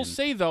thing. I will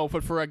say though,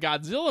 but for a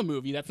Godzilla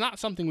movie, that's not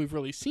something we've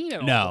really seen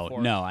at all before.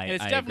 And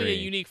it's I definitely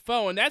agree. a unique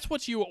foe, and that's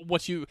what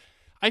you.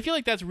 I feel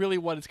like that's really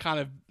what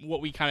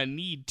we kind of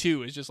need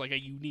too, is just like a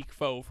unique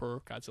foe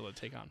for Godzilla to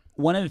take on.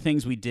 One of the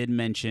things we did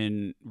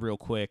mention real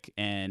quick,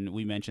 and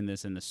we mentioned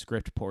this in the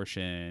script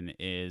portion,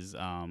 is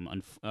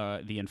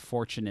the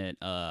unfortunate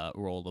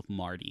role of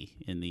Marty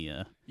in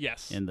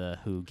the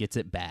who gets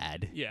it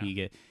bad.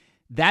 Yeah,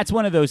 that's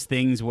one of those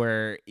things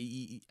where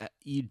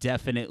you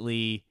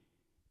definitely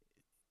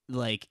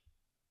like.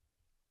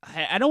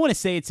 I don't want to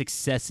say it's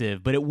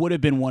excessive, but it would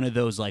have been one of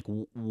those like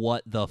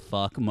what the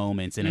fuck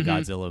moments in a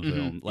Godzilla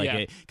film,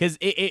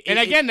 and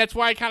again, that's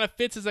why it kind of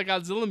fits as a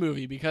Godzilla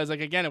movie, because like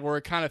again, where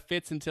it kind of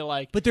fits into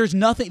like. But there's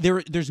nothing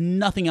there's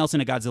nothing else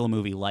in a Godzilla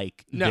movie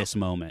like this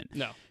moment.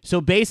 No. So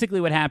basically,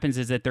 what happens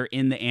is that they're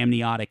in the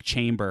amniotic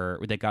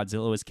chamber that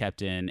Godzilla was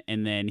kept in,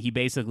 and then he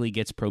basically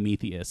gets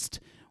Prometheus,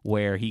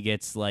 where he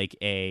gets like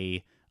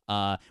a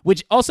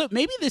which also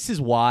maybe this is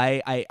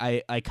why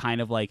I kind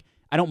of like.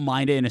 I don't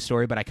mind it in a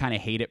story, but I kind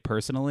of hate it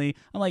personally.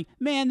 I'm like,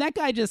 man, that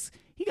guy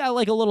he got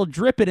like a little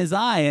drip in his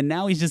eye, and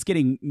now he's just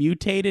getting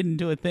mutated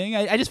into a thing.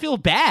 I just feel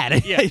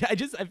bad. Yeah.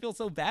 I feel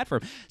so bad for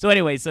him. So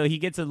anyway, so he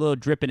gets a little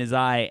drip in his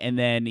eye, and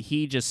then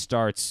he just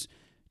starts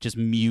just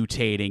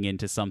mutating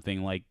into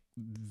something like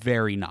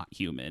very not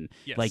human.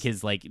 Yes. Like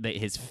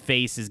his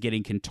face is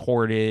getting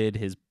contorted,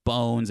 his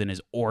bones and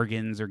his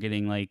organs are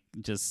getting like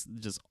just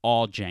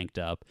all janked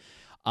up.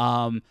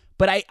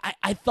 But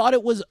I thought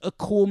it was a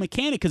cool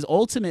mechanic because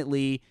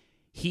ultimately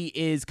he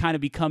is kind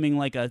of becoming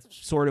like a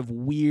sort of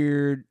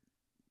weird,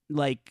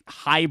 like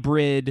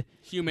hybrid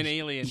human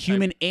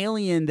alien.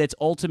 alien that's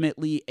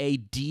ultimately a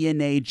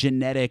DNA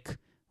genetic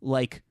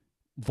like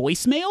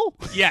voicemail.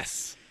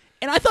 Yes.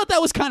 And I thought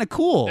that was kind of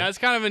cool. That's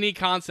kind of a neat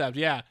concept,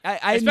 yeah.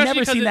 I've Especially never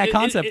because seen that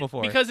concept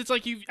before. Because it's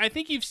like I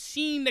think you've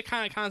seen the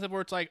kind of concept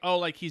where it's like, oh,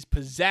 like he's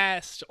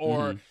possessed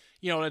or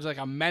you know, it's like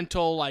a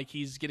mental, like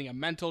he's getting a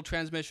mental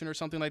transmission or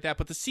something like that.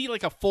 But to see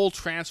like a full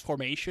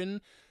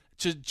transformation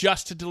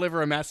just to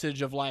deliver a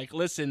message of like,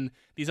 listen,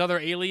 these other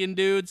alien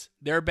dudes,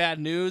 they're bad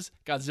news.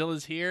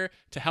 Godzilla's here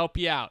to help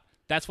you out.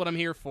 That's what I'm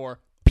here for.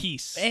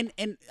 Peace. And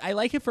I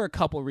like it for a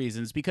couple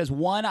reasons, because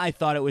one, I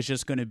thought it was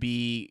just going to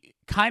be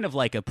kind of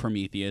like a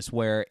Prometheus,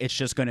 where it's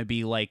just going to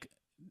be like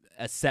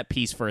a set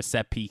piece for a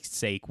set piece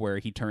sake, where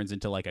he turns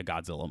into like a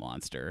Godzilla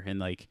monster. And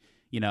like,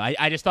 you know,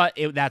 I just thought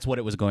that's what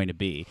it was going to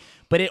be.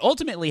 But it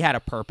ultimately had a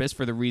purpose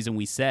for the reason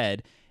we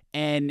said.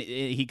 And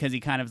because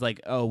he kind of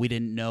like, oh, we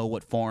didn't know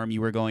what form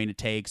you were going to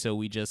take, so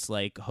we just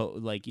like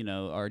you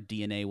know, our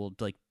DNA will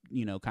like,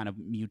 you know, kind of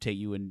mutate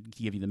you and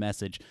give you the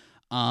message.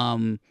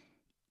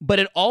 But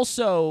it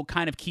also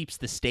kind of keeps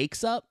the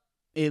stakes up.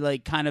 It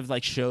like kind of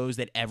like shows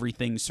that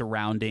everything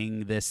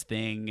surrounding this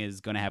thing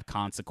is going to have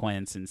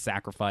consequence and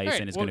sacrifice,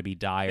 Right. and it's Well, going to be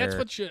dire. That's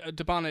what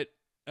DeBonnet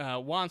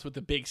wants with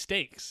the big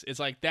stakes. It's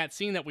like that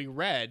scene that we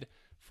read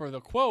for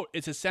the quote.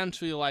 It's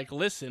essentially like,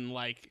 listen,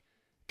 like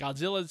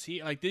Godzilla's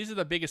here. Like, these are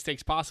the biggest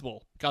stakes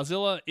possible.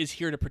 Godzilla is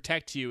here to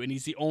protect you, and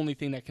he's the only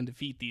thing that can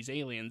defeat these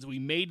aliens. We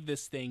made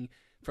this thing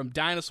from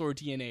dinosaur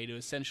DNA to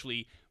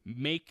essentially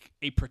make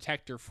a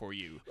protector for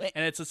you.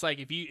 And it's just like,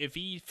 if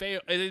he fail,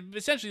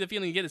 essentially the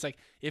feeling you get is like,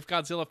 if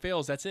Godzilla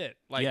fails, that's it.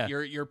 Like, Yeah.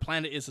 your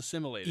planet is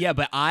assimilated. Yeah,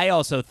 but I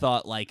also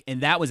thought like,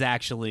 and that was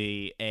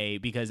actually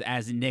because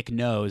as Nick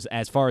knows,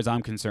 as far as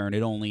I'm concerned,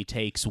 it only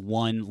takes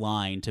one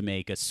line to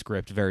make a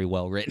script very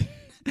well written.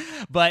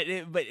 but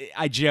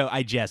I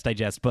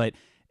jest, but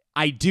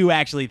I do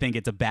actually think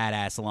it's a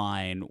badass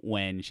line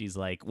when she's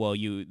like, well,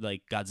 you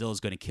like Godzilla's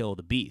going to kill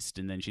the beast.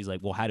 And then she's like,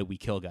 well, how do we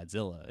kill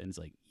Godzilla? And it's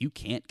like, you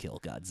can't kill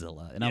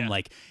Godzilla. And I'm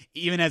like,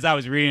 even as I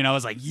was reading, I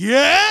was like,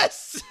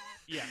 yes.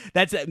 Yeah.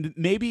 That's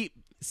maybe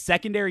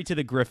secondary to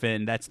the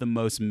Griffin. That's the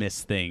most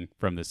missed thing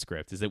from the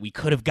script, is that we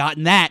could have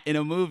gotten that in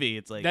a movie.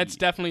 It's like, That's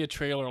definitely a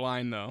trailer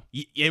line, though.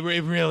 it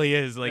really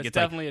is. Like, It's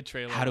like, definitely a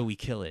trailer. how do we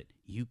kill it?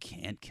 You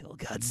can't kill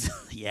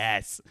Godzilla.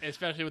 Yes.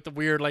 Especially with the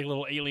weird, like,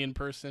 little alien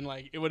person.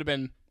 Like, it would have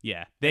been...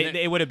 Yeah. And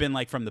It would have been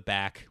like from the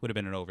back. Would have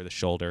been an over the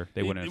shoulder.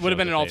 They wouldn't. It would have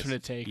been an showed the face.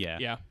 alternate take.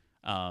 Yeah.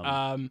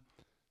 Yeah.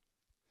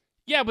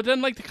 Yeah, but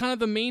then, like, the kind of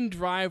the main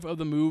drive of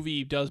the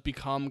movie does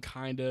become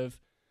kind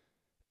of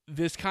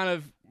this kind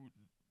of...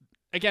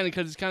 Again,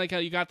 because it's kind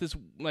of you got this,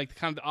 like,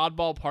 kind of the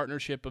oddball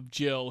partnership of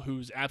Jill,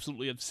 who's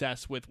absolutely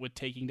obsessed with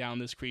taking down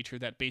this creature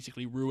that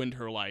basically ruined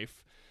her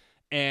life.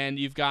 And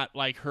you've got,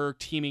 like, her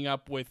teaming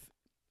up with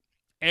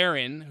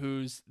Aaron,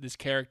 who's this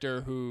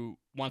character who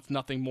wants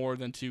nothing more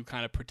than to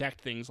kind of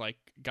protect things like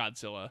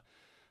Godzilla.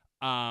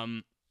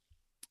 And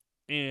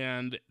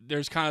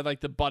there's kind of like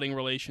the budding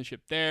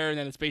relationship there. And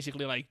then it's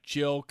basically like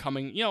Jill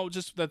coming, you know,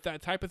 just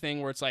that type of thing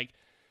where it's like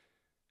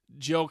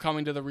Jill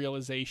coming to the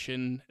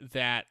realization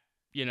that,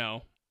 you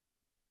know,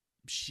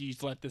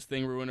 she's let this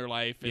thing ruin her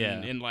life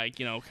and like,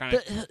 you know, kind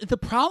of... The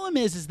problem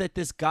is that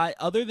this guy,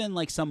 other than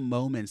like some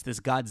moments, this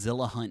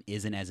Godzilla hunt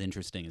isn't as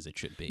interesting as it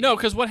should be. No,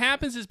 because what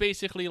happens is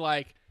basically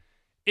like,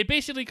 it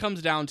basically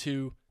comes down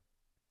to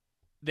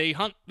they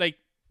hunt, like,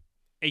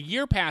 a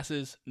year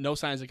passes, no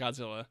signs of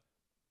Godzilla.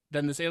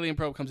 Then this alien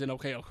probe comes in,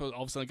 okay, all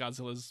of a sudden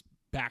Godzilla's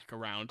back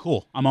around.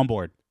 Cool. I'm on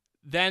board.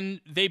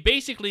 Then they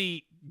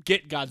basically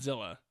get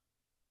Godzilla,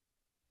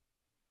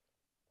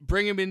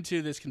 bring him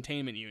into this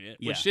containment unit,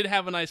 which did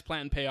have a nice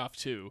plan and payoff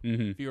too,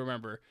 if you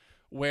remember,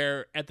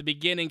 where at the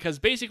beginning, because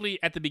basically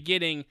at the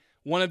beginning,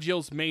 one of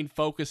Jill's main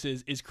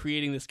focuses is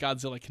creating this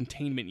Godzilla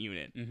containment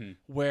unit,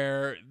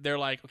 where they're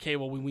like, okay,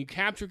 well, when we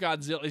capture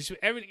Godzilla,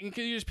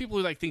 there's people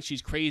who like think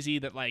she's crazy,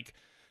 that like,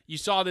 you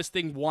saw this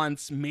thing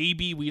once,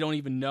 maybe we don't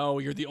even know,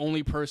 you're the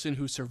only person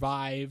who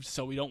survived,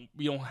 so we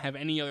don't have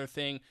any other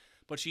thing,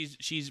 but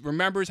she's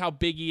remembers how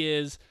big he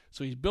is,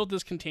 so he's built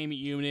this containment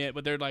unit,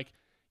 but they're like,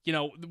 you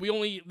know,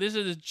 this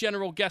is a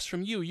general guess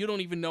from you. You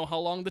don't even know how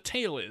long the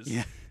tail is.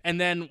 Yeah. And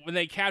then when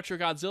they capture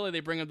Godzilla,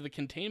 they bring him to the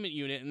containment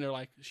unit, and they're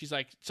like, she's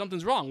like,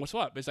 something's wrong. What's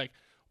up? It's like,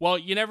 well,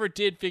 you never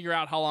did figure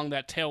out how long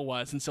that tail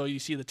was, and so you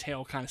see the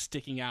tail kind of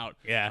sticking out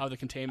of the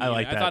containment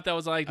unit. I thought that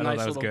was like a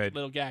nice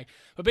little gag.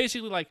 But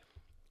basically, like,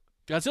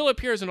 Godzilla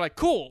appears, and they're like,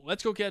 cool,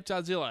 let's go get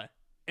Godzilla.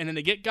 And then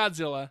they get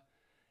Godzilla,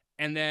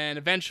 and then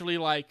eventually,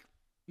 like,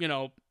 you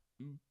know,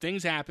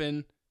 things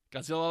happen.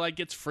 Godzilla, like,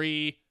 gets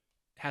free,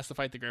 has to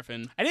fight the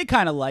Griffin. I did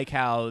kind of like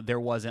how there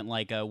wasn't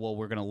like a, well,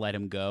 we're going to let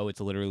him go.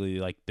 It's literally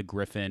like the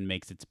Griffin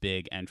makes its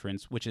big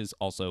entrance, which is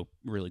also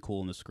really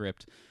cool in the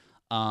script.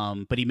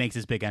 But he makes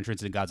his big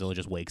entrance and Godzilla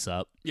just wakes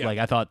up. Yeah. Like,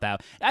 I thought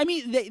that... I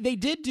mean, they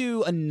did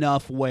do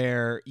enough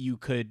where you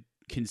could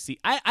conceive...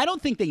 I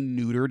don't think they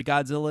neutered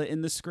Godzilla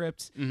in the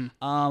script.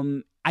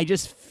 I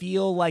just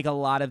feel like a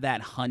lot of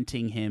that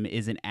hunting him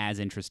isn't as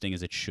interesting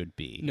as it should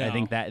be. No. I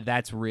think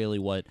that's really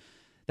what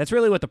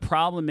the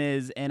problem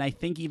is, and I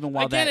think even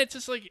while Again, that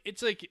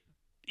it's like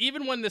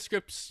even when the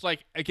script's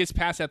like it gets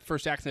past that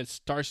first act and it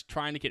starts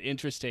trying to get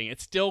interesting,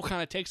 it still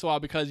kind of takes a while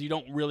because you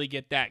don't really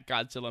get that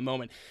Godzilla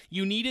moment.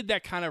 You needed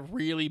that kind of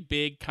really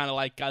big kind of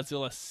like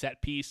Godzilla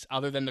set piece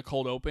other than the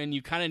cold open.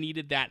 You kind of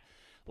needed that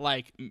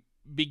like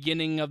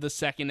beginning of the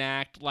second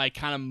act like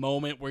kind of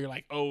moment where you're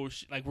like, oh,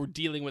 like we're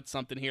dealing with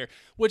something here,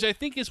 which I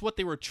think is what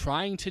they were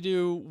trying to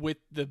do with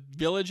the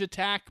village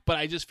attack, but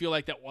I just feel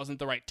like that wasn't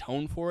the right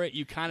tone for it.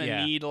 You kind of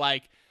need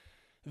like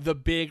the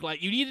big,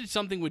 like, you needed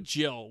something with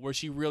Jill where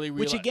she really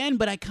which again,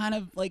 but I kind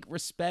of like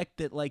respect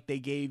that like they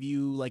gave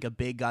you like a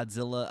big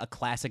Godzilla, a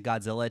classic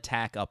Godzilla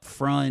attack up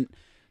front,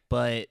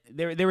 but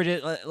they were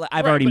just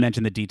I've already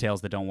mentioned the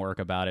details that don't work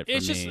about it for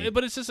it's me. just,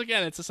 but it's just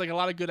again, it's just like a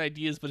lot of good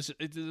ideas, but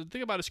the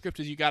thing about a script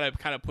is you got to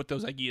kind of put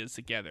those ideas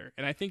together,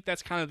 and I think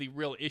that's kind of the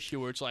real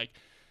issue where it's like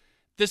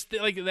this,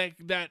 like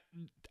that.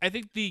 I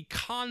think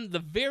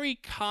the very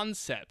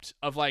concept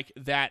of like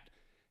that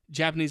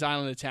Japanese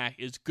island attack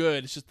is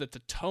good. It's just that the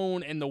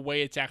tone and the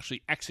way it's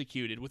actually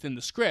executed within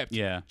the script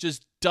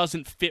just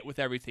doesn't fit with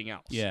everything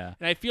else. Yeah.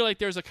 And I feel like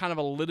there's a kind of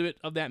a little bit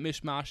of that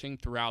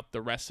mishmashing throughout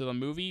the rest of the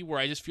movie where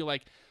I just feel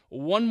like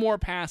one more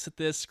pass at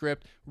this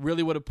script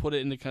really would have put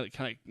it into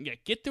kind of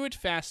get through it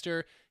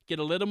faster, get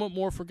a little bit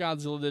more for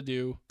Godzilla to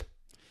do.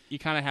 You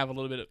kind of have a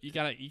little bit of, you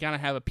gotta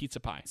have a pizza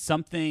pie.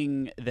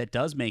 Something that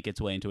does make its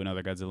way into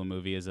another Godzilla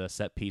movie is a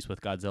set piece with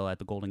Godzilla at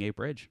the Golden Gate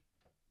Bridge.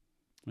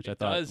 Which I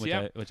thought was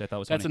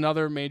That's funny.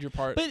 another major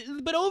part.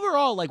 But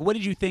overall, like, what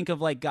did you think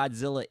of like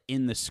Godzilla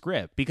in the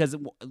script? Because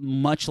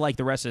much like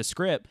the rest of the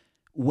script,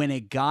 when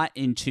it got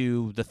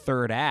into the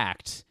third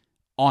act,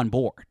 on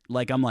board.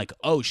 Like I'm like,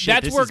 oh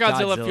shit. That's where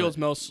Godzilla feels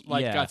most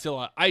like Yeah.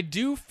 Godzilla. I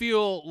do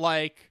feel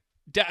like,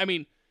 I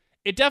mean,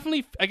 it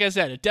definitely, like I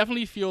said, it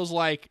definitely feels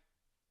like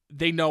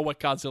they know what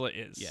Godzilla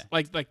is. Yeah.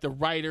 Like the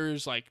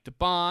writers, like the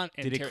Bond.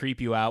 And Did it creep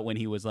you out when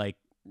he was like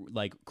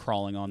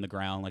crawling on the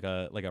ground like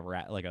a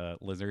rat, like a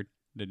lizard?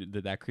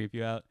 Did that creep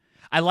you out?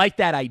 I like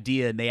that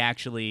idea, and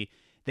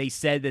they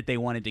said that they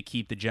wanted to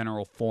keep the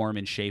general form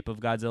and shape of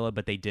Godzilla,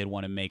 but they did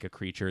want to make a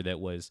creature that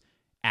was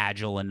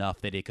agile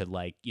enough that it could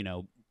like, you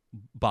know,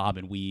 bob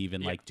and weave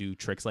and like do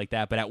tricks like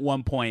that. But at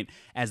one point,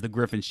 as the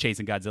Griffin's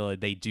chasing Godzilla,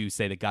 they do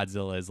say that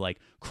Godzilla is like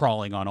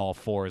crawling on all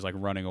fours, like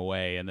running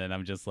away. And then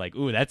I'm just like,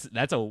 ooh,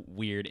 that's a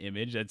weird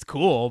image. That's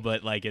cool,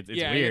 but like it's you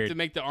weird. have to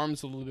make the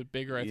arms a little bit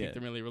bigger. I think to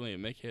really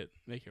make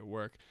it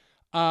work.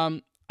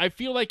 I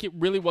feel like it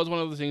really was one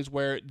of those things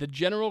where the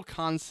general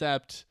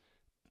concept,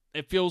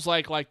 it feels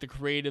like the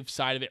creative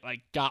side of it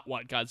like got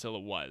what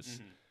Godzilla was.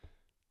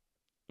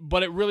 Mm-hmm.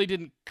 But it really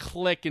didn't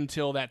click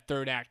until that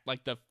third act,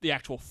 like the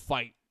actual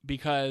fight,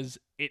 because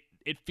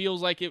it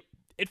feels like it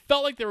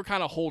felt like they were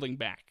kind of holding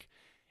back.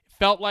 It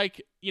felt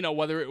like, you know,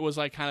 whether it was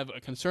like kind of a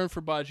concern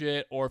for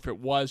budget or if it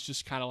was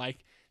just kind of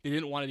like they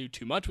didn't want to do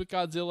too much with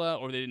Godzilla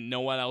or they didn't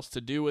know what else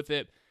to do with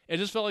it. It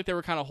just felt like they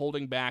were kind of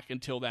holding back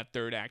until that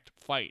third act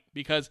fight,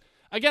 because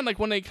again, like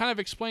when they kind of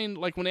explain,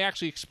 like when they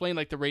actually explain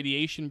like the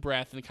radiation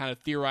breath and kind of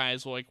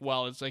theorize like,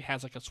 well, it's like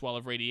has like a swell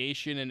of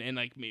radiation and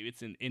like maybe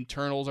its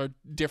internals are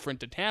different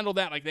to handle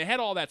that. Like they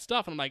had all that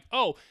stuff, and I'm like,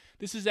 oh,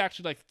 this is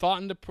actually like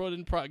thought into put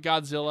in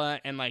Godzilla,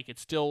 and like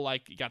it's still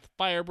like you got the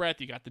fire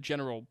breath, you got the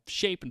general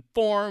shape and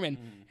form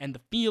and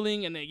the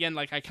feeling, and again,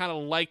 like I kind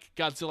of like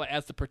Godzilla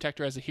as the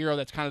protector, as a hero.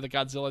 That's kind of the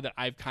Godzilla that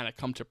I've kind of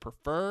come to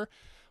prefer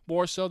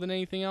more so than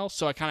anything else.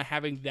 So I kind of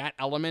having that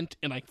element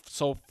and like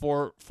so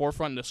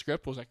forefront in the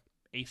script was like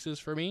aces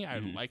for me. I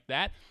like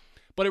that.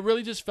 But it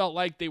really just felt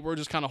like they were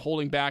just kind of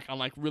holding back on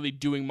like really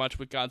doing much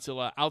with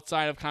Godzilla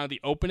outside of kind of the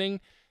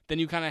opening. Then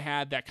you kind of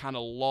had that kind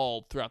of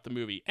lull throughout the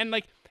movie. And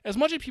like as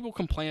much as people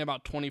complain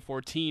about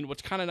 2014,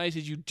 what's kind of nice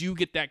is you do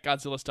get that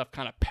Godzilla stuff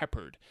kind of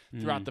peppered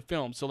throughout the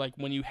film. So like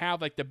when you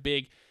have like the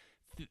big,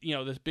 you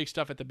know, this big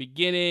stuff at the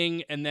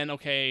beginning, and then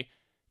okay,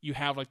 you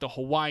have like the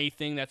Hawaii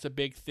thing, that's a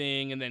big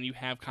thing, and then you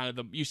have kind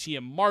of you see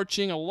him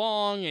marching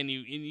along, and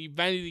you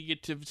eventually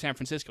get to San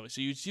Francisco.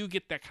 So you do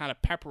get that kind of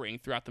peppering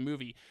throughout the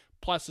movie,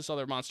 plus this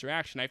other monster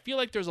action. I feel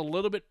like there's a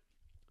little bit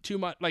too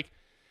much, like,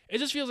 it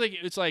just feels like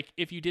it's like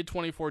if you did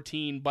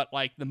 2014, but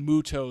like the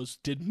Mutos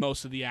did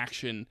most of the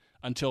action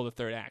until the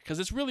third act, because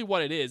it's really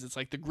what it is. It's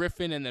like the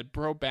Griffin and the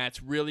Brobats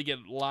really get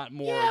a lot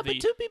more of the...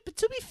 But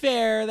to be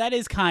fair, that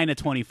is kind of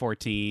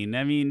 2014.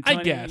 I mean,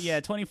 I guess. Yeah,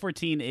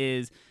 2014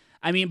 is...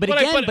 I mean,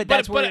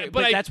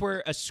 that's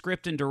where a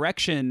script and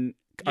direction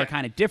are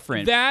kind of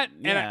different.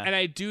 And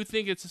I do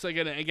think it's just like,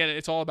 again,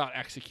 it's all about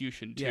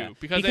execution too. Yeah.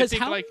 Because I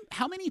think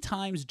how many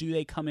times do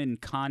they come in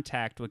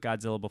contact with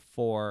Godzilla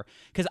before?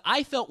 Because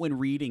I felt when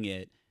reading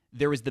it,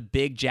 there was the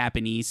big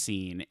Japanese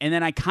scene, and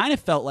then I kind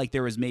of felt like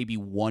there was maybe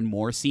one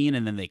more scene,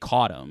 and then they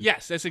caught him.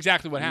 Yes, that's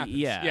exactly what happens.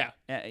 Yeah.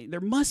 There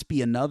must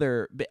be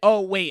another.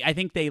 Oh wait, I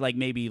think they like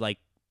maybe like.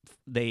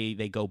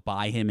 They go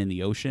by him in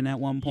the ocean at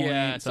one point.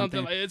 Yeah,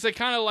 something. It's like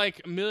kind of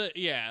like a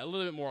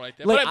little bit more like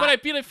that. Like, but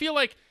I feel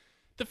like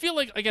the feel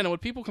like, again,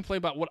 what people complain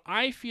about, what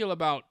I feel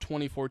about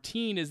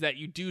 2014 is that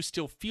you do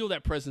still feel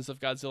that presence of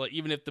Godzilla,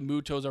 even if the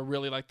Mutos are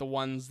really like the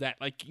ones that,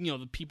 like, you know,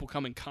 the people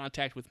come in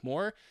contact with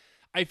more.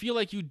 I feel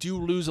like you do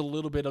lose a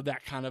little bit of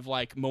that kind of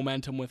like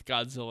momentum with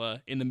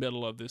Godzilla in the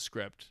middle of this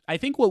script. I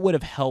think what would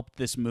have helped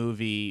this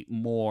movie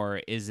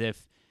more is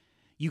if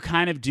you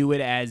kind of do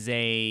it as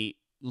a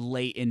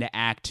late into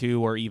Act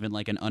 2 or even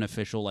like an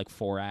unofficial like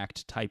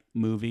 4-act type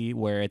movie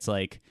where it's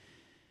like,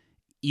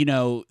 you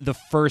know, the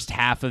first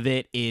half of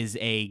it is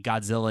a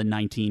Godzilla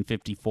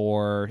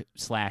 1954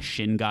 /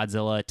 Shin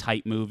Godzilla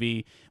type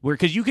movie where,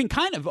 because you can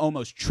kind of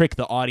almost trick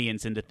the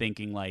audience into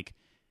thinking like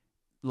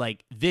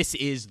this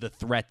is the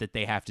threat that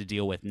they have to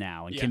deal with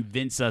now and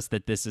convince us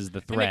that this is the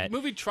threat. And the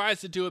movie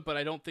tries to do it, but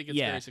I don't think it's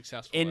very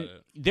successful and at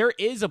it. There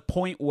is a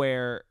point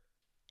where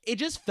it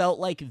just felt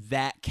like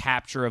that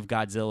capture of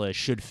Godzilla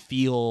should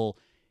feel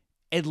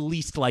at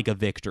least like a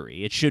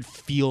victory. It should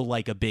feel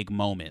like a big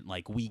moment,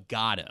 like we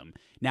got him.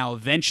 Now,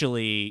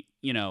 eventually,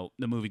 you know,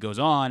 the movie goes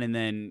on and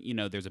then, you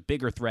know, there's a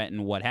bigger threat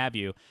and what have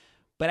you.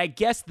 But I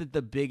guess that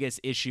the biggest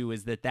issue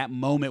is that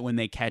moment when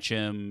they catch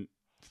him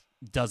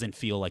doesn't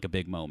feel like a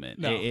big moment.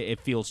 No. It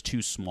feels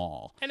too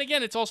small. And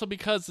again, it's also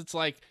because it's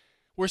like,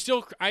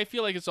 I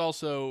feel like it's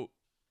also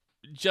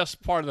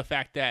just part of the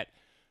fact that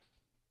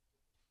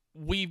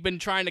we've been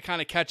trying to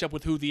kind of catch up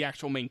with who the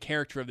actual main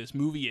character of this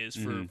movie is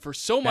for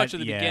so much of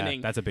the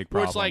beginning. That's a big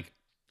where problem. it's like,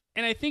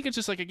 and I think it's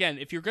just like, again,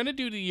 if you're going to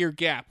do the year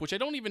gap, which I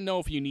don't even know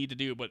if you need to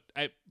do, but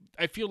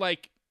I feel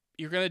like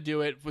you're going to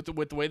do it with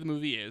the way the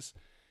movie is.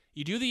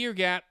 You do the year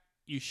gap,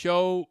 you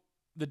show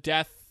the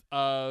death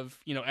of,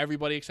 you know,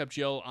 everybody except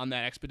Jill on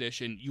that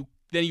expedition.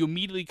 Then you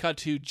immediately cut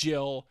to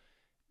Jill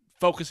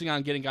focusing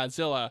on getting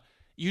Godzilla.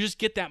 You just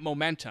get that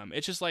momentum.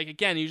 It's just like,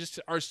 again, you just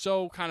are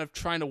so kind of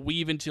trying to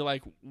weave into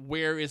like,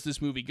 where is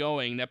this movie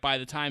going, that by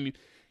the time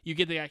you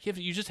get the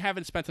activity, you just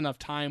haven't spent enough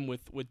time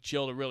with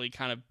Jill to really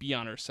kind of be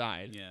on her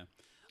side. Yeah.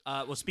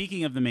 Well,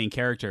 speaking of the main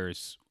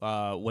characters,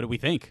 what do we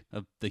think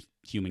of the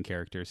human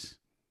characters?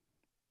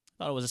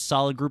 I thought it was a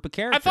solid group of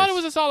characters. I thought it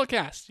was a solid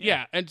cast.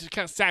 Yeah, and to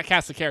cast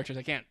the characters,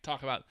 I can't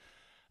talk about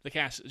the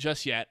cast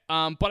just yet.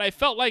 But I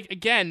felt like,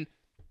 again,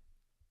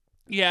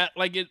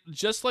 like it,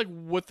 just like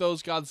with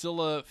those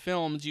Godzilla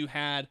films, you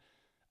had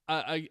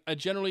a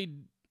generally,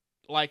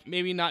 like,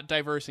 maybe not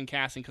diverse in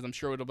casting, because I'm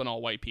sure it would have been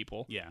all white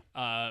people.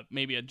 Yeah.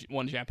 Maybe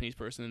one Japanese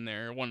person in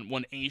there,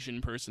 one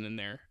Asian person in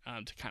there,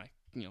 to kind of,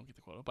 you know, get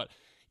the quota. But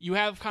you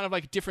have kind of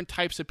like different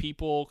types of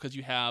people, because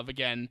you have,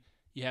 again,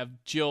 you have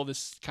Jill,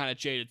 this kind of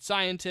jaded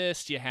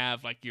scientist. You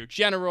have like your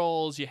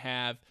generals. You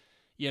have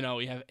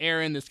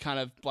Aaron, this kind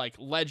of like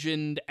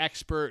legend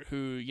expert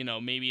who, you know,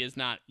 maybe is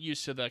not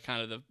used to the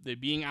kind of the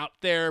being out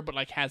there, but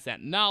like has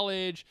that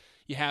knowledge.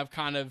 You have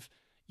kind of,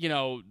 you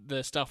know,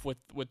 the stuff with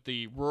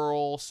the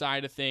rural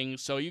side of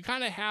things. So you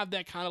kind of have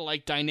that kind of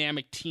like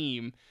dynamic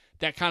team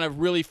that kind of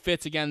really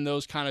fits, again,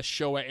 those kind of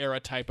Showa era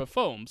type of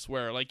films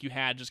where like you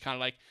had just kind of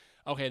like,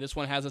 okay, this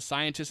one has a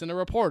scientist and a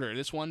reporter.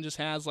 This one just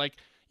has like,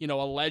 you know,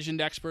 a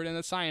legend expert and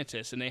a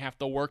scientist, and they have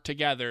to work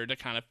together to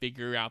kind of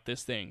figure out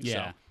this thing. Yeah.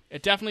 So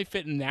it definitely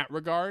fit in that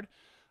regard.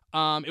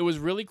 It was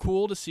really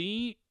cool to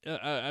see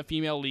a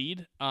female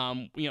lead.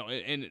 You know,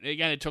 and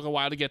again, it took a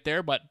while to get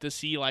there, but to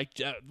see like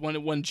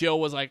when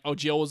Jill was like, oh,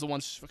 Jill was the one,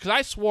 because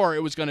I swore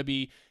it was going to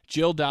be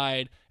Jill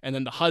died, and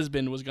then the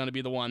husband was going to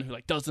be the one who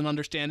like doesn't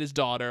understand his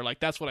daughter. Like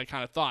that's what I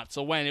kind of thought.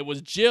 So when it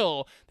was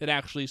Jill that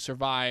actually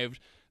survived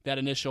that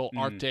initial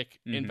Arctic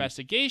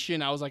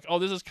investigation, I was like, oh,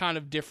 this is kind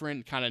of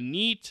different, kind of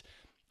neat.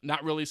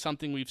 Not really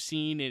something we've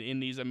seen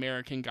in these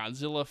American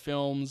Godzilla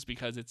films,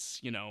 because it's,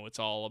 you know, it's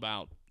all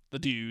about the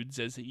dudes,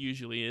 as it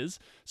usually is.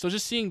 So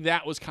just seeing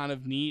that was kind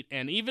of neat.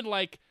 And even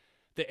like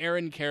the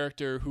Aaron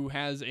character, who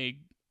has a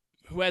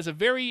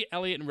very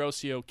Elliot and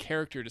Rossio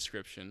character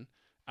description.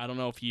 I don't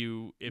know if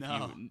you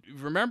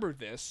remember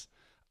this.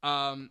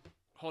 Hold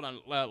on,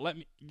 let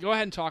me go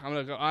ahead and talk.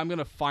 I'm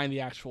gonna find the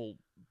actual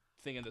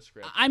thing in the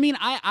script. I mean,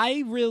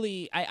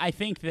 I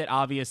think that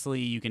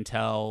obviously you can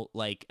tell,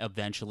 like,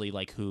 eventually,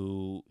 like,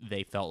 who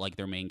they felt like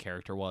their main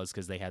character was,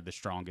 because they had the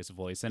strongest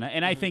voice, and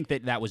I think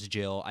that was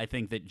Jill. I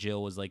think that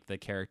Jill was like the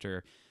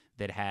character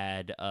that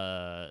had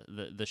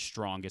the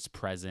strongest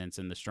presence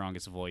and the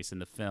strongest voice in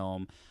the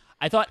film.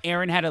 I thought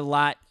Aaron had a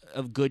lot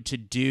of good to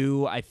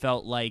do. I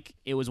felt like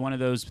it was one of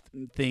those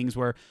things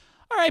where,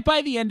 all right,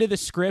 by the end of the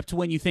script,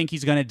 when you think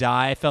he's going to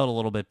die, I felt a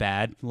little bit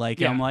bad.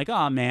 Like, I'm like,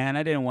 oh, man,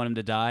 I didn't want him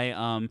to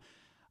die.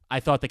 I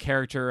thought the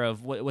character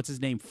of, what's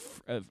his name?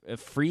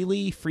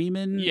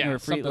 Freeman? Yeah, or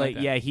something like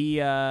that. Yeah, he,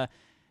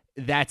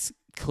 that's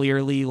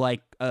clearly,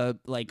 like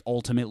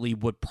ultimately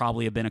would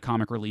probably have been a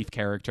comic relief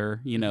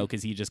character, you know,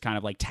 because he just kind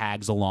of, like,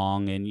 tags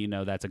along, and, you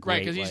know, that's a great...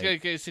 Right, because he's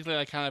basically,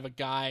 like, kind of a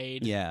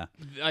guide. Yeah.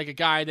 Like a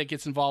guy that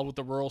gets involved with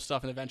the rural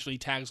stuff and eventually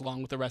tags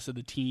along with the rest of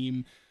the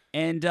team.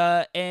 And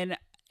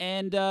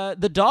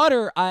the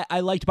daughter, I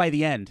liked by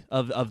the end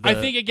of the I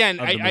think, again,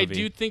 of the I movie.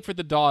 do think for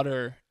the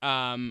daughter,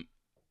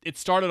 it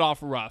started off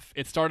rough.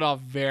 It started off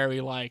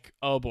very like,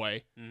 oh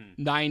boy,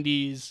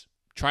 90s,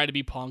 try to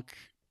be punk,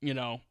 you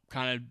know,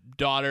 kind of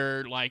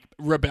daughter, like,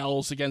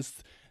 rebels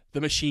against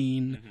the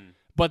machine.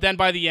 But then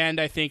by the end,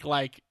 I think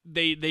like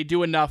they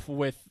do enough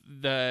with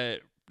the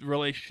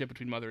relationship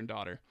between mother and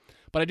daughter.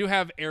 But I do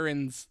have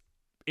Aaron's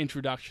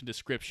introduction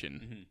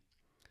description.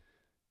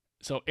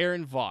 So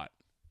Aaron Vaught,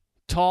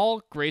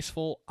 tall,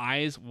 graceful,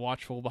 eyes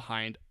watchful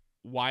behind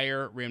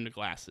wire-rimmed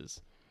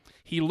glasses.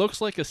 He looks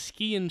like a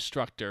ski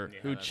instructor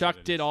who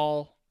chucked it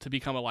all to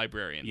become a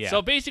librarian. Yeah.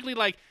 So basically,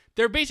 like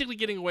they're basically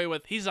getting away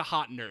with he's a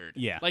hot nerd.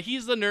 Yeah. Like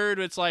he's the nerd.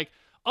 It's like,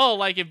 oh,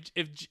 like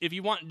if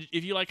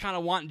you like kind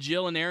of want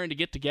Jill and Aaron to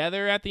get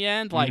together at the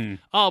end, like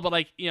oh, but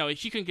like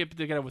she couldn't get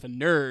together with a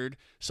nerd.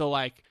 So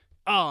like,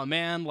 oh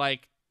man,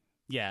 like.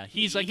 Yeah,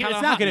 he's like it's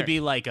kinda not hot going to nerd. be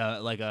like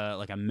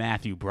a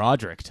Matthew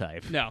Broderick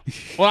type. No.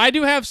 Well, I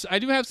do have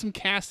some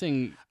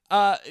casting.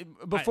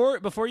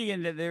 Before you get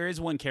into, there is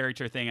one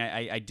character thing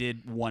I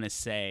did want to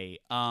say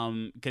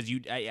because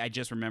I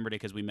just remembered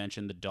it because we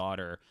mentioned the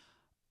daughter.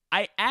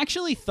 I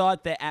actually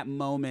thought that at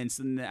moments,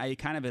 and I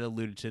kind of had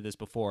alluded to this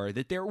before,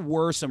 that there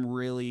were some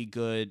really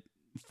good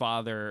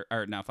daughter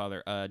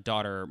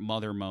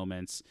mother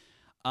moments.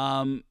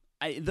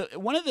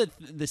 One of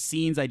the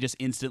scenes I just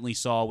instantly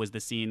saw was the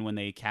scene when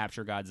they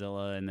capture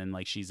Godzilla and then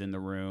like she's in the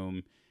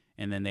room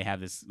and then they have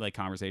this like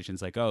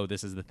conversations like, oh,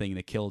 this is the thing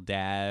that killed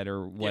Dad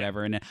or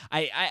whatever. And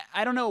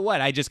I don't know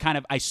what, I just kind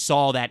of I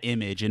saw that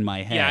image in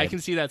my head. Yeah, I can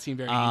see that scene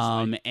very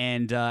easily.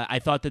 And I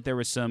thought that there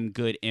was some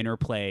good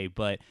interplay,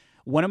 but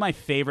one of my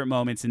favorite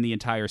moments in the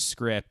entire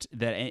script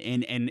that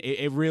and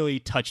it really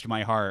touched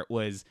my heart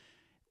was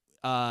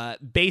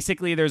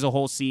basically there's a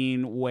whole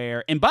scene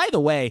where, and by the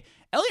way,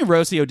 Ellie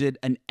Rossio did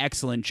an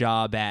excellent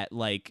job at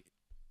like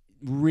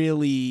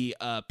really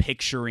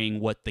picturing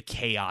what the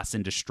chaos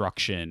and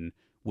destruction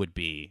would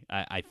be.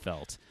 I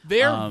felt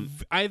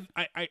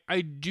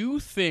I do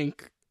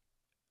think,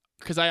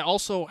 because I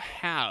also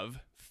have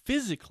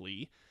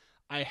physically,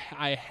 I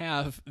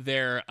have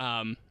their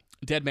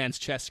Dead Man's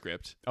Chest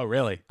script. Oh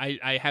really?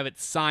 I have it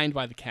signed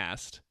by the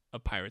cast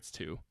of Pirates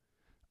 2,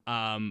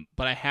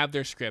 but I have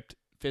their script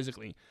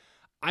physically.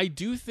 I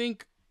do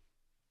think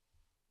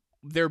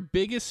their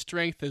biggest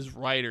strength as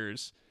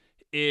writers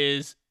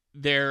is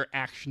their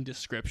action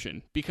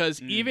description,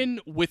 because even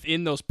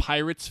within those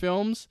Pirates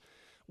films,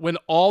 when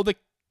all the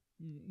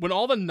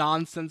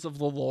nonsense of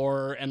the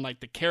lore and like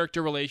the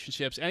character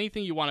relationships,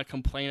 anything you want to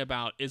complain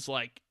about is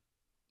like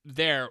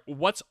there,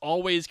 what's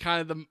always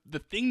kind of the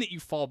thing that you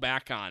fall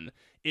back on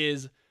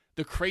is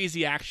the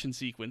crazy action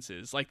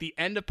sequences, like the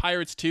end of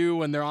Pirates 2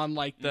 when they're on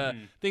like the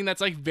thing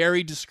that's like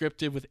very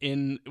descriptive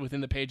within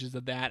the pages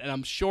of that. And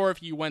I'm sure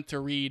if you went to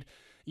read,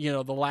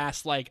 the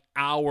last like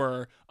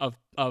hour of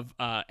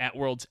At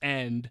World's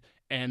End,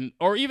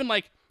 or even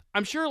like,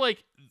 I'm sure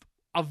like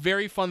a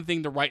very fun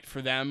thing to write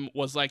for them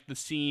was like the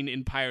scene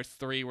in Pirates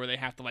 3 where they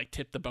have to like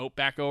tip the boat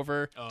back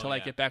over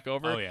get back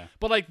over. Oh yeah.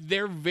 But like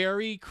they're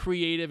very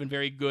creative and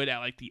very good at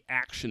like the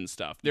action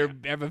stuff. They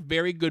have a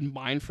very good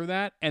mind for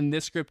that, and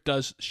this script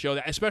does show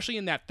that, especially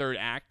in that third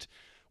act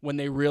when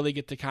they really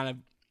get to kind of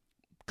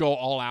go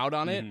all out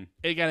on it.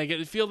 Again,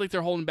 it feels like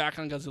they're holding back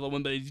on Godzilla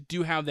 1, but they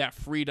do have that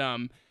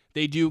freedom.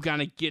 They do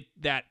kind of get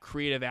that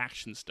creative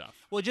action stuff.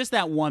 Well, just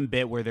that one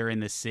bit where they're in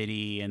the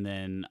city, and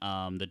then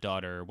the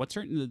daughter.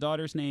 The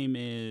daughter's name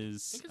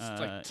is?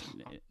 I think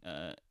it's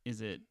is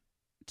it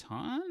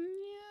Tanya?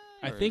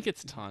 I think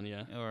it's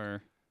Tanya.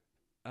 Or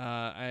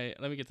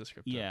let me get the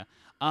script. Yeah.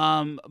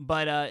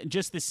 But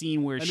just the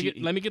scene where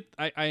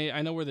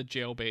I know where the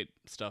jailbait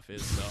stuff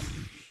is. So.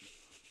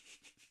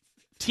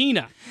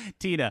 Tina,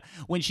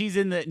 when she's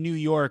in the New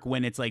York,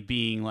 when it's like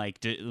being like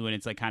when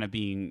it's like kind of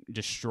being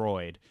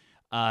destroyed.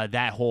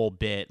 That whole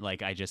bit,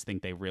 like, I just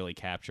think they really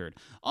captured.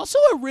 Also,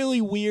 a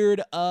really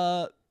weird,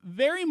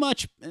 very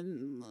much,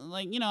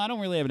 like, I don't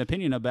really have an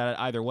opinion about it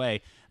either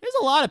way. There's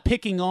a lot of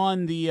picking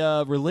on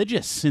the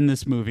religious in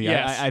this movie.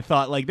 Yes. I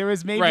thought, like, there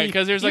was maybe, right,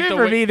 because there's like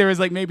for me, there was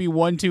like maybe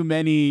one too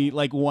many,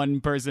 like one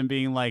person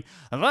being like,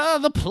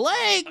 the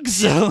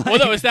plagues. Well,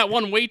 no, it's that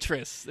one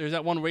waitress. There's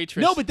that one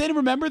waitress. No, but then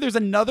remember, there's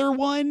another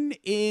one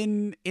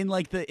in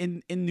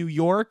New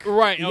York.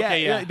 Right.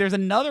 Okay. Yeah. There's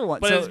another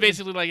one. But so, it's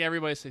basically like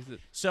everybody says it.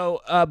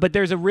 So, but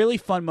there's a really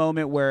fun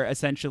moment where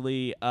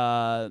essentially,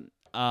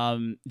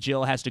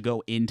 Jill has to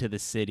go into the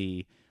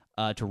city,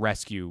 to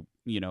rescue,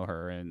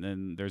 her, and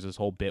then there's this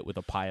whole bit with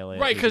a pilot.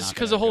 Right.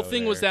 Because the whole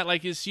thing was that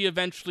like, is she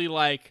eventually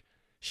like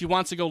she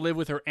wants to go live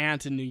with her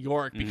aunt in New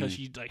York because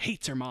she like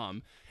hates her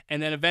mom.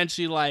 And then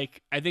eventually,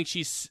 like, I think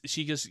she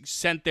gets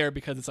sent there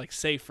because it's like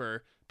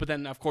safer. But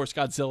then, of course,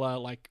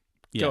 Godzilla like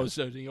goes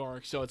to New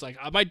York, so it's like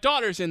my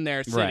daughter's in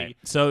their city. Right.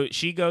 So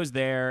she goes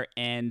there,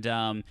 and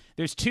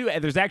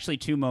there's actually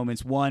two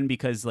moments. One,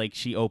 because like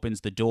she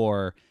opens the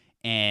door,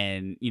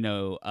 and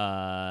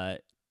I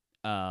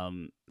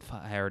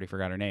already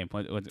forgot her name.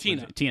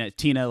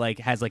 Tina like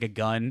has like a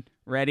gun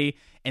ready,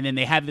 and then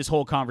they have this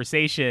whole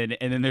conversation,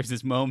 and then there's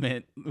this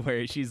moment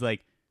where she's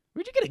like,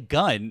 "Where'd you get a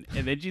gun?"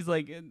 And then she's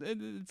like,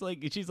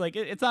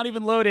 "It's not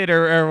even loaded,"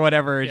 or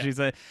whatever. Yeah. She's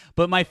like,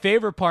 but my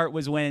favorite part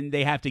was when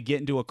they have to get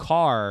into a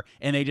car,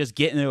 and they just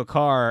get into a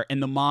car,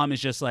 and the mom is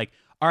just like,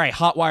 "All right,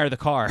 hotwire the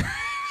car."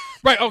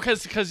 Right. Oh,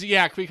 because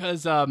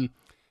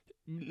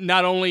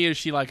not only is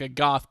she like a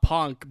goth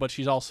punk, but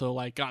she's also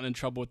like gotten in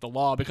trouble with the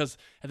law because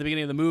at the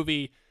beginning of the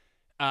movie,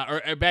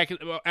 or back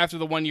after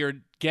the 1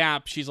 year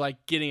gap, she's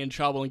like getting in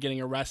trouble and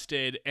getting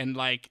arrested, and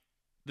like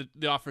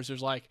the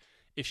officer's like,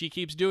 if she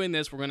keeps doing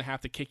this, we're gonna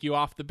have to kick you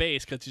off the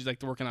base because she's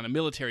like working on a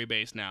military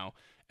base now.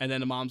 And then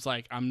the mom's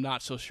like, I'm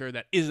not so sure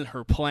that isn't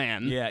her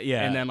plan. Yeah.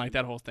 And then like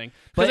that whole thing.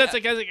 But- Because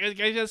that's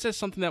like, I guess that's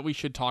something that we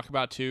should talk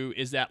about too.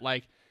 Is that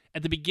like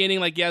at the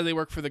beginning, like yeah, they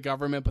work for the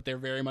government, but they're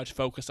very much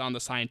focused on the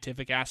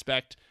scientific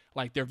aspect.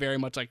 Like they're very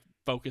much like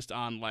focused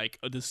on like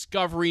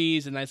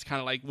discoveries, and that's kind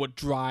of like what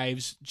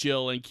drives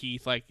Jill and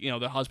Keith, like you know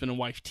the husband and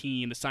wife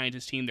team, the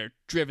scientist team. They're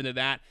driven to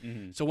that.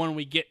 So when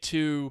we get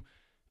to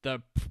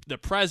the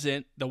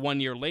present, the 1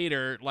 year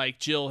later, like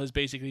Jill has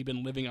basically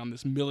been living on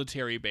this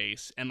military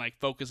base and like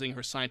focusing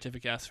her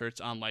scientific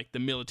efforts on like the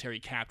military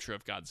capture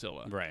of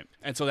Godzilla. Right.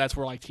 And so that's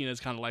where like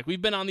Tina's kind of like,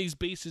 we've been on these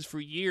bases for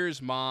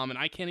years, Mom, and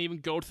I can't even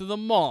go to the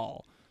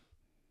mall.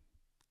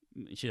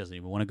 She doesn't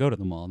even want to go to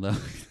the mall, though.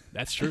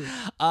 That's true.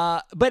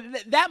 But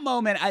that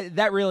moment,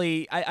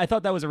 I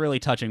thought that was a really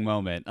touching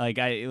moment.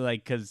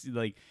 Because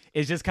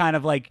it's just kind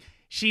of like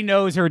she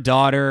knows her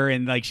daughter,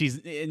 and like she's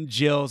in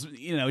Jill's,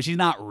 you know, she's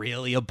not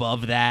really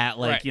above that.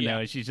 Like, Right, you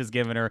know, she's just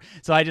giving her.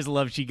 So I just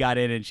love she got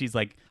in and she's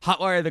like,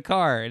 hotwire the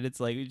car. And it's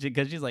like,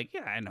 because she's like,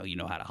 yeah, I know you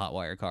know how to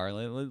hotwire a car.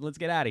 Let's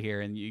get out of here.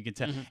 And you can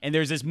tell. And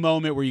there's this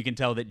moment where you can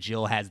tell that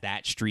Jill has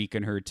that streak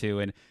in her too.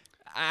 And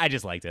I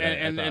just liked it.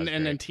 And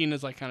then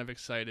Tina's like kind of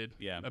excited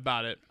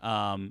about it.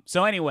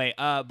 So anyway,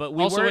 but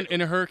we also were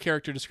in her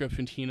character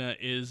description, Tina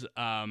is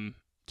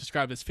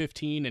described as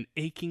 15 and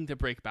aching to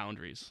break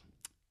boundaries.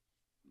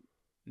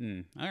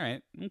 All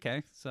right.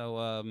 Okay.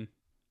 So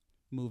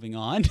moving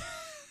on.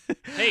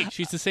 Hey,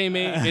 she's the same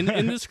age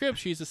in the script.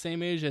 She's the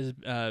same age as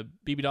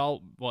BB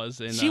Doll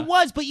was. She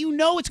was, but you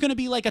know it's going to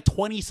be like a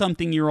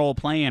 20-something-year-old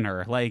playing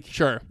her. Like,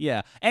 sure,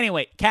 yeah.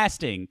 Anyway,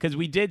 casting, because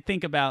we did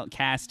think about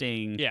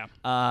casting. Yeah.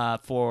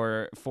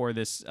 For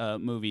this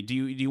movie, do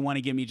you want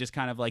to give me just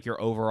kind of like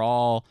your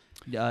overall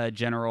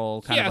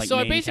general kind of like so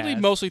I main basically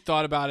cast? mostly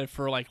thought about it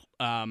for like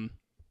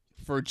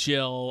for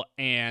Jill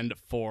and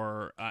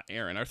for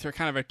Aaron. They're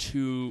kind of our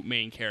two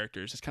main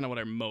characters. It's kind of what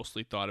I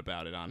mostly thought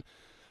about it on.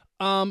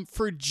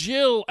 For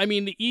Jill, I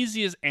mean, the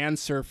easiest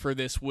answer for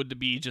this would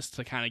be just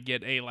to kind of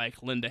get a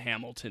like Linda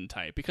Hamilton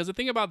type, because the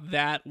thing about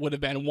that would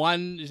have been,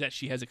 one, is that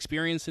she has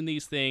experience in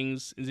these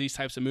things, in these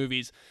types of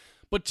movies,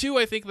 but two,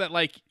 I think that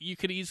like you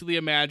could easily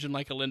imagine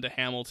like a Linda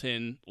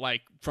Hamilton,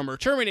 like from her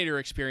Terminator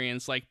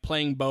experience, like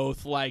playing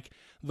both like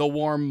the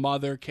warm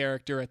mother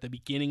character at the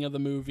beginning of the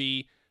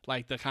movie,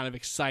 like the kind of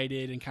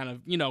excited and kind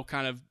of, you know,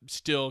 kind of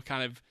still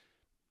kind of,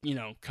 you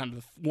know, kind of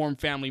the warm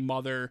family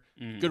mother,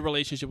 good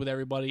relationship with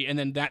everybody, and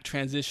then that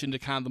transition to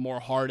kind of the more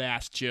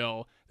hard-ass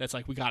Jill that's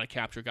like, we got to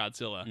capture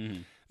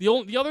Godzilla.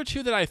 The other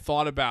two that I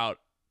thought about,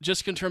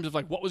 just in terms of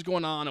like what was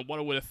going on and what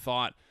I would have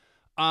thought,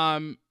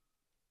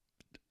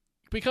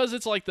 because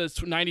it's like the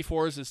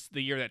 94 is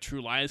the year that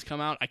True Lies come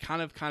out, I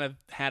kind of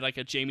had like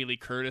a Jamie Lee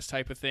Curtis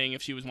type of thing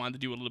if she was wanted to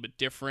do a little bit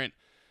different,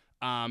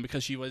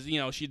 because she was, you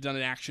know, she'd done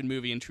an action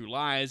movie in True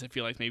Lies. I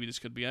feel like maybe this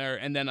could be her.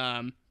 And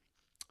then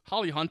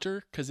Holly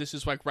Hunter, because this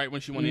is like right when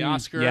she won the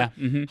Oscar. Yeah.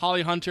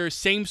 Holly Hunter,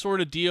 same sort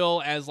of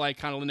deal as like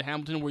kind of Linda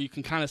Hamilton, where you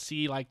can kind of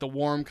see like the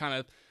warm kind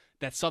of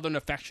that southern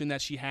affection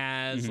that she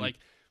has, like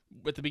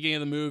at the beginning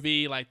of the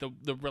movie, like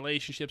the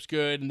relationship's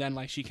good, and then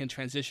like she can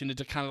transition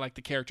into kind of like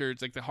the character,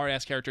 it's like the hard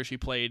ass character she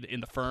played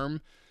in The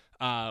Firm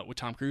with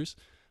Tom Cruise.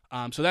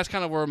 So that's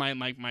kind of where my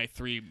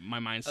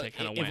mindset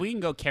kind of went. If we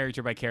can go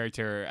character by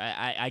character,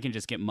 I can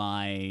just get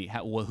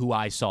who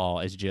I saw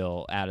as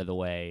Jill out of the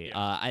way.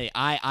 Yeah.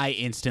 I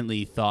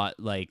instantly thought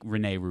like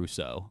Renee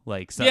Russo,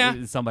 like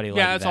somebody like that.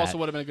 Yeah, that's also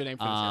would have been a good name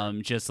for this era.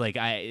 Just like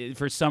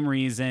for some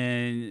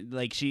reason,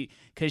 like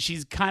because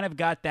she's kind of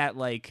got that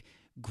like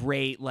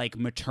great like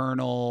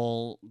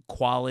maternal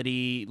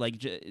quality, like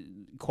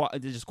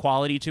just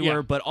quality to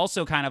her, but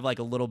also kind of like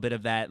a little bit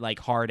of that like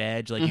hard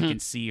edge. Like you can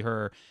see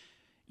her.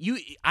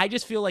 I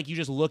just feel like you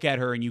just look at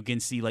her and you can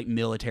see like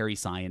military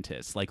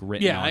scientists like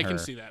written on her. I can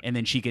see that. And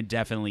then she could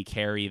definitely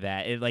carry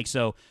that.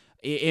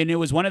 And it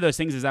was one of those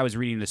things as I was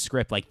reading the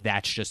script, like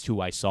that's just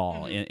who I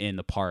saw in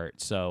the part.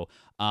 So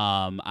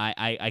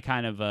I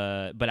kind of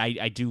but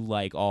I do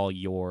like all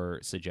your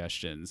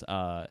suggestions.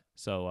 And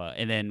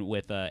then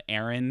with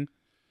Aaron.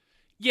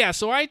 Yeah,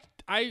 so I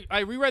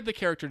reread the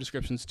character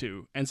descriptions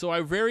too, and so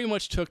I very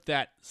much took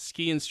that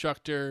ski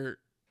instructor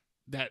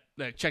that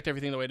checked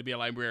everything the way to be a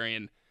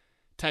librarian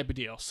type of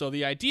deal. So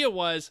the idea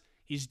was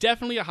he's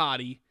definitely a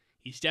hottie.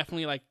 He's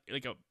definitely like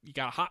you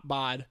got a hot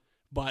bod,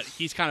 but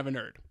he's kind of a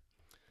nerd.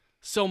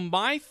 So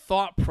my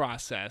thought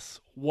process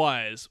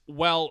was,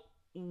 well,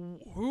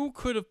 who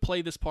could have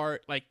played this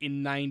part like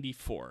in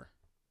 94,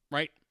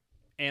 right?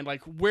 And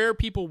like where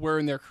people were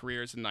in their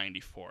careers in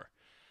 94.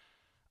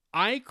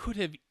 I could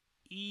have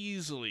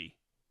easily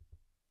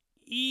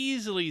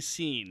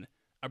seen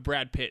a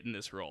Brad Pitt in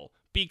this role,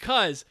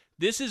 because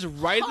This is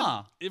right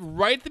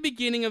at the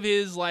beginning of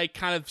his like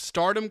kind of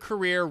stardom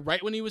career,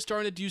 right when he was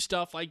starting to do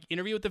stuff like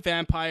Interview with the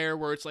Vampire,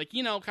 where it's like,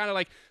 you know, kind of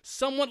like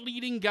somewhat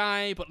leading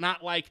guy, but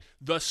not like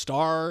the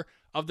star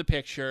of the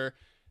picture.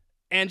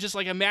 And just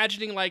like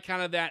imagining like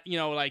kind of that, you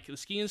know, like the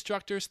ski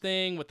instructors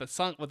thing with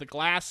the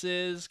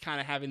glasses, kind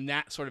of having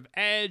that sort of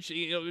edge.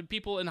 You know,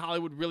 people in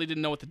Hollywood really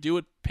didn't know what to do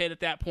with Pitt at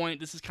that point.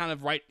 This is kind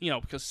of right, you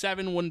know, because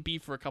Seven wouldn't be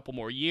for a couple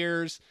more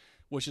years,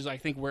 which is, I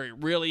think, where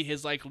really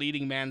his like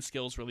leading man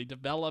skills really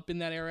develop in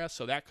that era.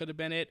 So that could have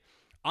been it.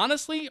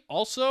 Honestly,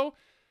 also,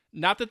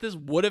 not that this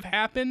would have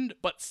happened,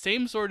 but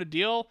same sort of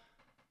deal.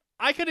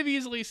 I could have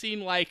easily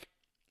seen like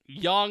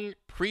young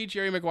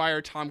pre-Jerry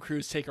Maguire Tom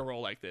Cruise take a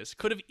role like this.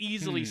 Could have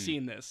easily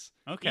seen this.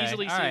 Okay.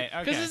 Easily all seen. right.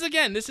 Because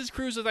this is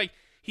Cruise with like,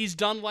 he's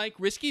done like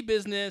Risky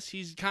Business.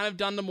 He's kind of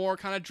done the more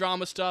kind of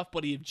drama stuff,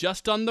 but he's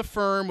just done The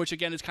Firm, which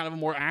again is kind of a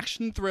more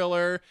action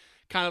thriller.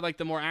 Kind of like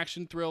the more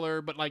action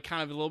thriller, but like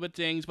kind of a little bit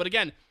things. But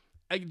again,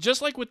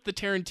 just like with the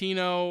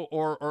Tarantino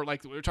or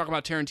like we were talking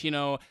about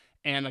Tarantino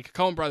and like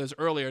Coen Brothers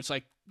earlier, it's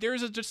like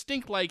there's a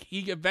distinct like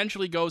he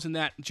eventually goes in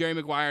that Jerry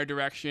Maguire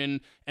direction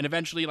and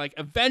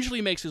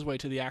eventually makes his way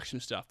to the action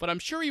stuff. But I'm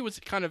sure he was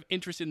kind of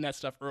interested in that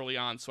stuff early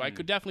on. So I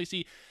could definitely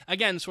see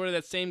again sort of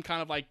that same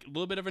kind of like a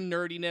little bit of a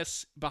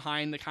nerdiness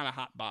behind the kind of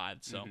hot bod.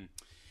 So.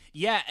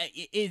 Yeah,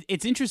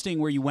 it's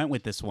interesting where you went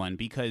with this one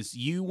because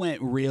you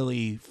went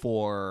really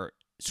for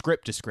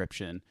script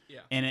description. Yeah.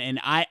 And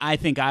I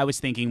think I was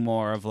thinking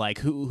more of like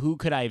who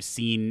could I have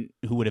seen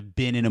who would have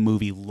been in a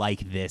movie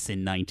like this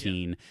in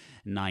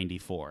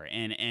 1994.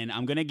 And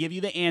I'm going to give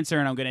you the answer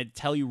and I'm going to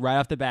tell you right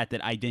off the bat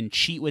that I didn't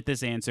cheat with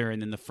this answer and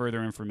then the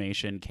further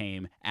information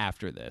came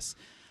after this.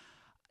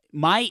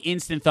 My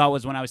instant thought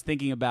was when I was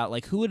thinking about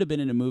like who would have been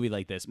in a movie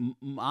like this,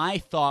 my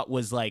thought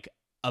was like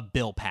a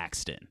Bill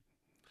Paxton.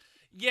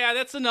 Yeah,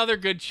 that's another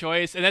good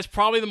choice, and that's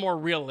probably the more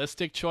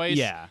realistic choice.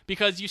 Yeah.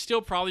 Because you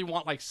still probably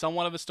want, like,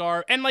 somewhat of a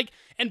star.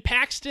 And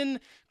Paxton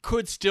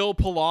could still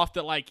pull off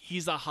that, like,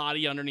 he's a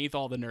hottie underneath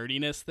all the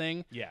nerdiness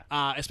thing. Yeah.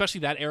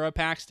 Especially that era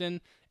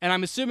Paxton. And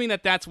I'm assuming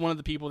that that's one of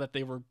the people that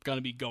they were going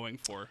to be going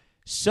for.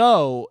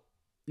 So,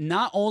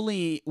 not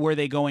only were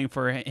they going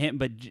for him,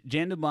 but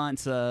Jan de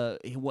Bont's,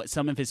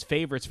 some of his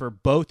favorites for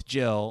both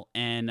Jill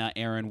and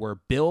Aaron were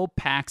Bill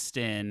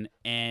Paxton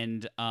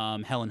and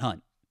Helen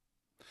Hunt.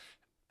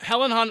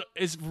 Helen Hunt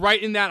is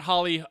right in that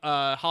Holly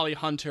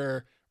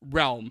Hunter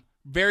realm.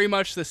 Very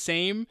much the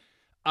same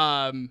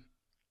type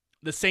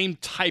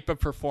of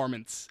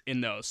performance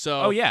in those.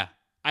 So oh yeah,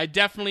 I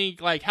definitely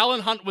like Helen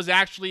Hunt was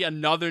actually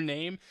another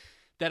name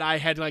that I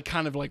had like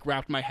kind of like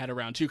wrapped my head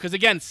around too. Because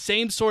again,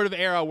 same sort of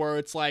era where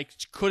it's like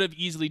could have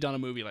easily done a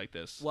movie like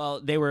this. Well,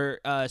 they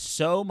were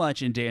so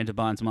much in Dan de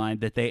Bont's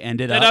mind that they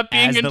ended up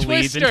being as in the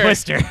leads in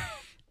Twister.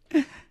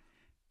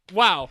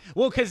 Wow.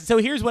 Well, so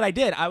here's what I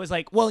did. I was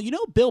like, well, you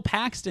know, Bill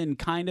Paxton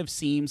kind of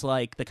seems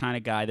like the kind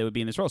of guy that would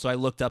be in this role. So I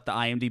looked up the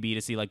IMDb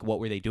to see like what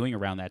were they doing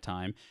around that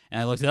time,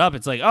 and I looked it up.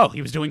 It's like, oh,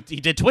 he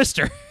did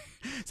Twister.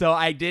 So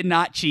I did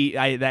not cheat.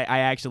 I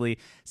actually.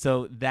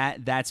 So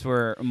that's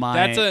where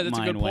that's a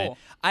good pull.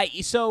 I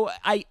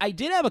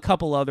did have a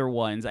couple other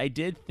ones. I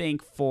did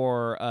think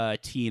for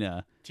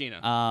Tina.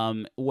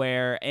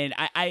 Where and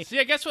I see.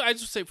 I guess what I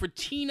just say for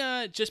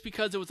Tina, just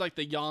because it was like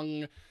the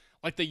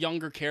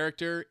younger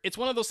character, it's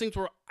one of those things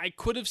where I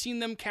could have seen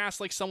them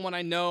cast like someone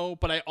I know,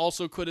 but I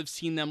also could have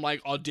seen them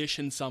like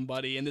audition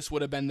somebody, and this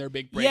would have been their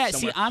big break. Yeah,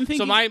 somewhere. See, I'm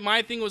thinking. So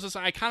my thing was just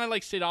I kind of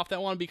like stayed off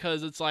that one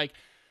because it's like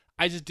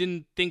I just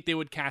didn't think they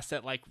would cast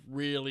that like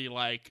really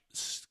like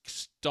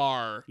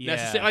star.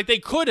 Yeah. Like they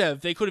could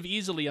have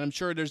easily, and I'm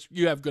sure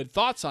you have good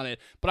thoughts on it,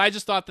 but I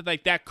just thought that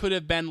like that could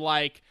have been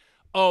like,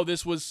 oh,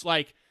 this was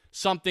like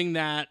something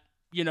that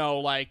you know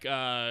like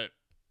I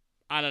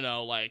don't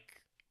know like.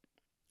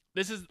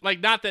 This is,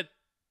 like, not that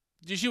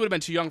she would have been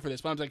too young for this,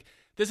 but I'm like,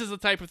 this is the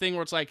type of thing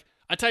where it's, like,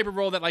 a type of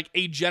role that, like,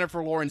 a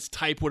Jennifer Lawrence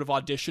type would have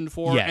auditioned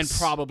for and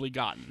probably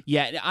gotten.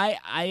 Yeah,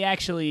 I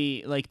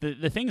actually, like,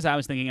 the things I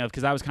was thinking of,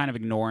 because I was kind of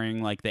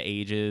ignoring, like, the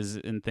ages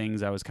and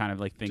things, I was kind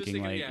of, like,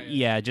 thinking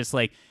just,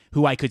 like,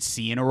 who I could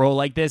see in a role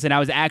like this, and I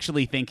was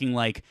actually thinking,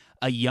 like,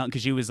 a young,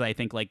 because she was, I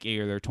think, like,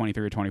 either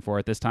 23 or 24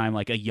 at this time,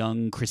 like, a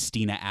young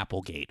Christina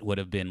Applegate would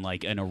have been,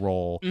 like, in a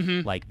role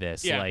like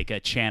this, like,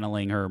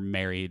 channeling her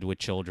Married with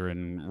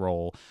Children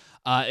role.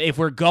 If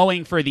we're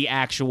going for the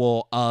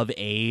actual of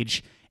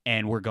age,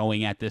 and we're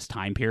going at this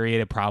time period,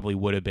 it probably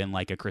would have been,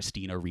 like, a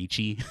Christina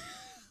Ricci.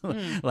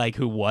 Like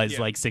who was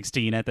like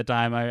 16 at the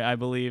time, I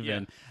believe,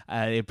 and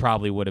it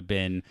probably would have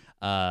been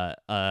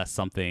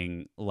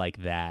something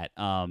like that.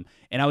 And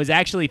I was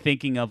actually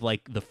thinking of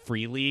like the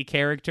Freely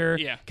character,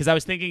 because I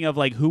was thinking of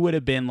like who would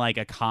have been like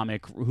a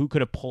comic, who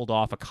could have pulled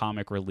off a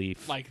comic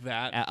relief like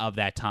that of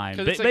that time.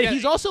 But again,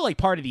 he's also like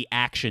part of the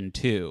action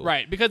too,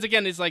 right? Because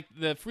again, it's like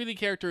the Freely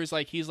character is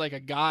like he's like a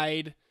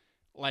guide.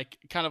 like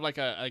kind of like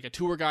a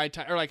tour guide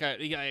type, or like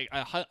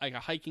a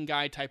hiking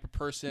guide type of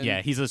person.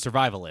 Yeah, he's a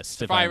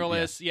survivalist.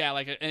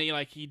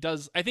 And he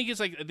does. I think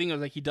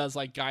he does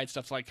like guide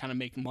stuff to like kind of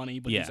make money,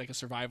 but he's like a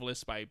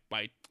survivalist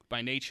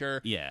by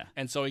nature. Yeah,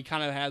 and so he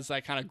kind of has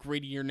that kind of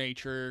grittier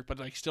nature, but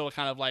like still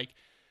kind of like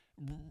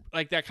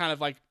that kind of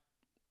like,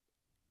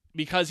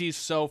 because he's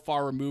so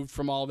far removed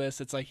from all this,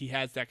 it's like he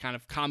has that kind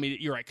of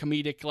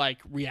comedic like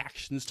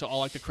reactions to all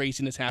like the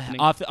craziness happening.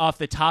 Off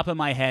the top of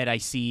my head, I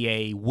see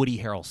a Woody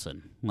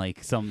Harrelson,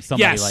 like somebody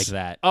like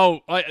that. Oh,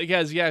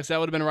 yes, that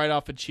would have been right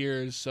off of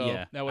Cheers. So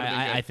that would have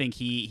been good. I think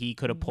he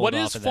could have pulled. What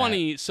off is of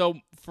funny? That. So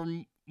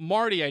from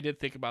Marty, I did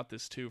think about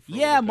this too.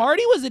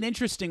 Marty was an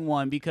interesting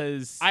one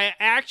because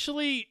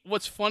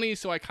what's funny.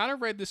 So I kind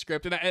of read the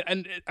script and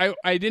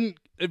I didn't.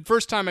 The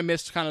first time I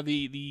missed kind of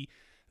the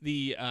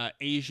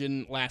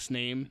Asian last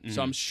name,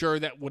 so I'm sure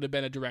that would have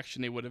been a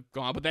direction they would have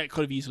gone, but that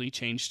could have easily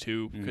changed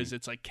too, because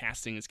it's like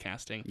casting is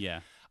casting.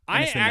 Yeah,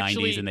 and it's the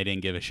 90s and they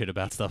didn't give a shit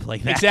about stuff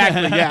like that.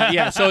 Exactly.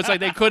 Yeah. So it's like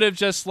they could have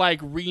just like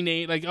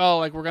renamed, like, oh,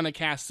 like we're gonna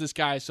cast this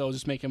guy, so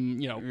just make him,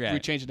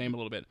 change the name a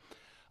little bit.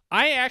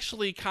 I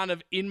actually kind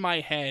of in my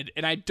head,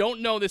 and I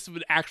don't know this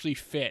would actually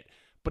fit,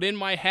 but in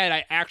my head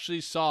I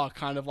actually saw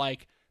kind of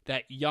like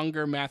that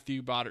younger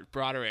Matthew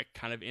Broderick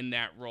kind of in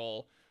that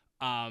role.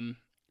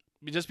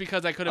 Just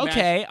because I could imagine.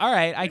 Okay, all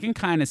right, I can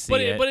kind of see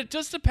it. But it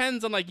just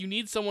depends on, like, you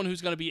need someone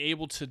who's going to be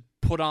able to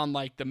put on,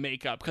 like, the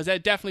makeup, because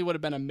that definitely would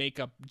have been a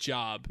makeup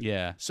job.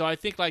 Yeah. So I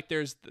think, like,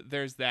 there's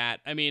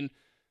that. I mean,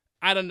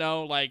 I don't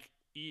know, like,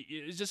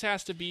 it just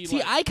has to be. See,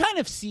 like, I kind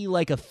of see,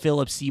 like, a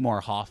Philip Seymour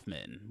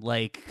Hoffman,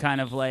 like,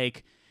 kind of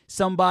like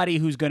somebody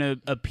who's going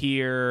to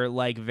appear,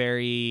 like,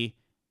 very.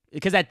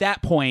 Because at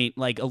that point,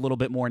 like a little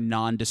bit more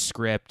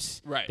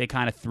nondescript, right? They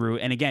kind of threw,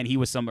 and again, he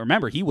was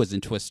remember, he was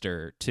in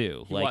Twister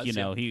too. He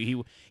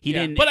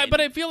didn't. But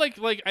I feel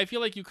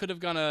like you could have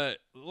gone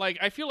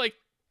I feel like,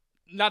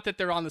 not that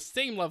they're on the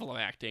same level of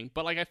acting,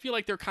 but like I feel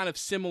like they're kind of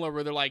similar,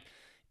 where they're like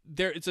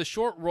it's a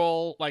short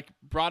role. Like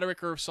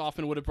Broderick or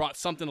Hoffman would have brought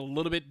something a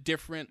little bit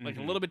different, like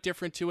a little bit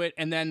different to it,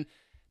 and then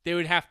they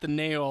would have to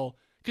nail,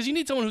 because you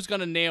need someone who's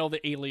going to nail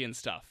the alien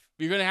stuff.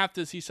 You're going to have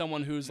to see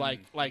someone who's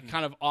like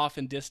kind of off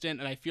and distant,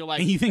 and I feel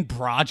like... And you think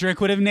Broderick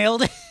would have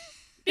nailed it?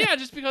 Yeah,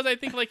 just because I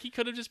think like he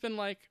could have just been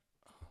like,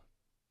 oh,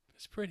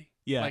 it's pretty.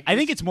 Yeah, like, I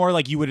think it's more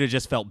like you would have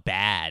just felt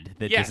bad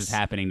that this is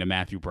happening to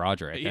Matthew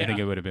Broderick. Yeah. I think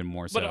it would have been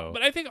more so.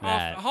 But I think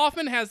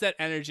Hoffman has that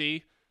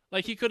energy.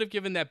 Like, he could have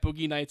given that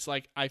Boogie Nights,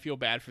 like, I feel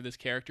bad for this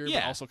character,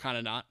 but also kind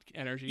of not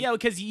energy. Yeah,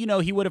 because, he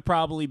would have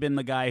probably been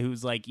the guy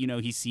who's, like,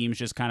 he seems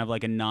just kind of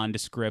like a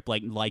nondescript,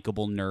 like,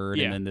 likable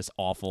nerd, and then this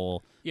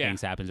awful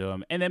things happen to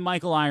him. And then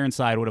Michael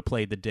Ironside would have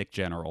played the Dick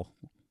General.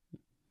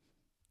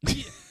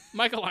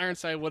 Michael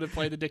Ironside would have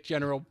played the Dick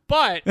General,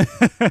 but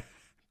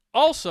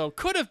also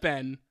could have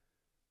been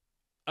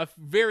a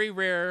very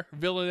rare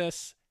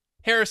villainous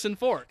Harrison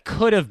Ford.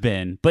 Could have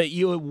been, but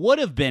it would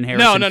have been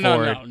Harrison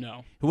Ford.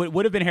 No. It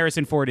would have been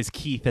Harrison Ford as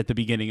Keith at the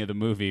beginning of the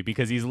movie,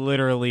 because he's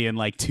literally in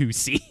like 2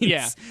 scenes.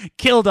 Yeah.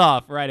 Killed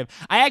off, right?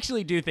 I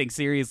actually do think,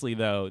 seriously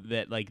though,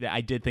 that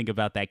I did think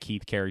about that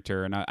Keith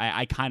character, and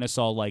I kind of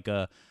saw like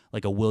a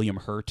William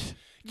Hurt.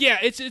 Yeah,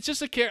 it's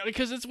just a character,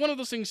 because it's one of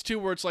those things too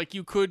where it's like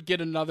you could get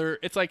another.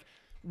 It's like,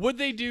 would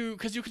they do,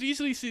 because you could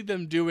easily see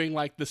them doing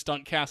like the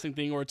stunt casting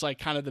thing where it's like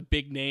kind of the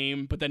big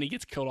name, but then he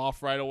gets killed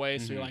off right away.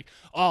 So you're like,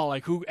 oh,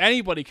 like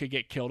anybody could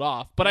get killed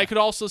off. But I could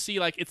also see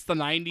like it's the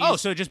 90s. Oh,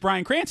 so just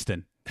Bryan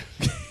Cranston.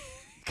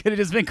 Could have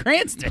just been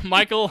Cranston.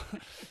 Michael,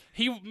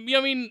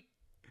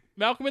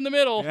 Malcolm in the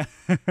Middle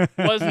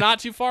was not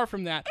too far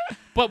from that.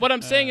 But what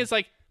I'm saying is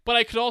like, but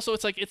I could also,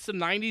 it's like, it's the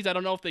 90s. I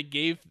don't know if they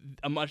gave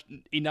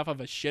enough of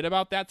a shit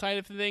about that side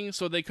of the thing.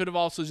 So they could have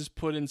also just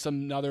put in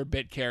some other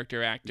bit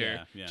character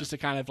actor just to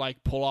kind of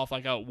like pull off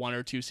like a 1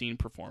 or 2 scene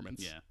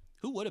performance. Yeah.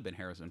 Who would have been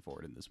Harrison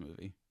Ford in this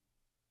movie?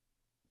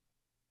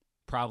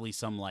 Probably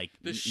some like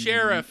the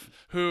sheriff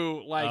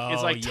who like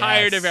is like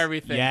tired of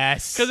everything.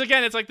 Yes. Because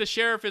again, it's like the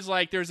sheriff is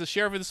like, there's a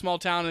sheriff in a small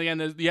town, and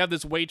again, you have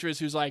this waitress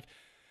who's like,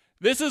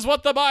 this is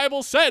what the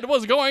Bible said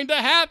was going to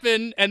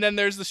happen. And then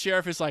there's the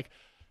sheriff who's like,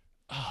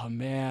 oh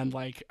man,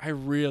 like I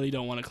really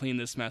don't want to clean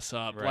this mess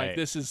up. Right. Like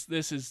this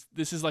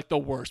is like the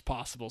worst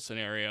possible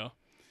scenario.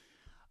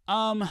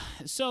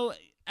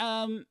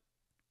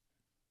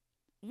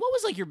 What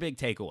was like your big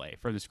takeaway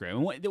from the script?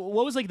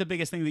 What was like the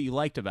biggest thing that you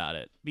liked about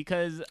it?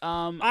 Because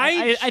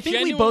I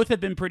think we both have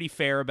been pretty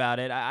fair about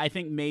it. I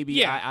think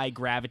maybe I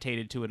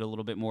gravitated to it a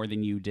little bit more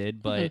than you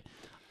did, but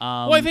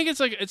well, I think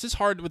it's just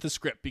hard with the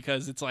script,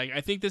 because it's like I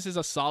think this is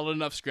a solid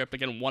enough script.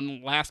 Again,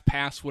 one last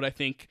pass would, I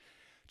think,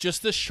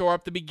 just to shore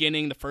up the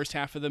beginning, the first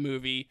half of the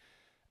movie,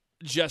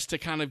 just to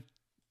kind of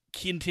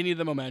continue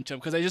the momentum,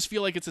 because I just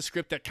feel like it's a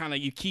script that kind of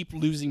you keep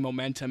losing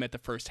momentum at the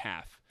first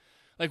half.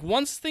 Like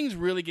once things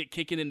really get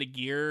kicking into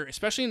gear,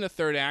 especially in the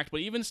third act, but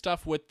even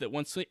stuff with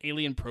once the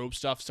alien probe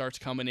stuff starts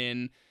coming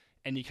in,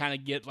 and you kind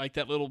of get like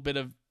that little bit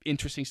of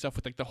interesting stuff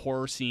with like the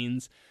horror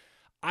scenes,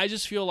 I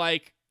just feel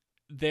like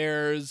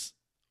there's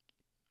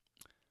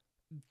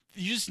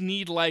you just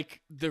need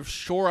like the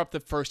shore up the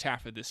first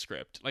half of this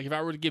script. Like if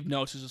I were to give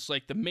notes, it's just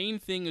like the main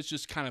thing is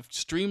just kind of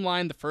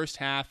streamline the first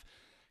half,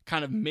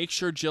 kind of make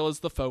sure Jill is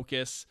the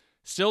focus,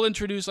 still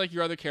introduce like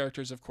your other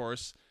characters, of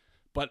course,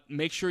 but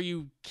make sure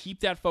you keep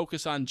that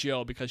focus on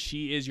Jill because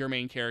she is your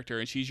main character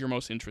and she's your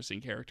most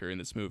interesting character in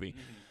this movie.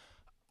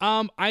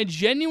 I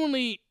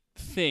genuinely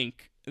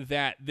think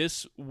that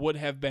this would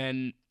have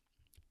been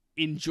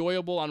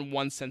enjoyable on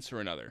one sense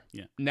or another.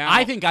 Yeah. Now,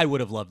 I think I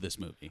would have loved this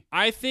movie.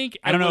 I think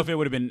I don't know if it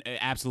would have been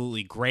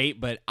absolutely great,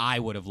 but I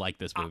would have liked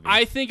this movie.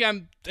 I think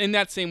I'm in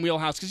that same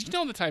wheelhouse because you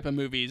know the type of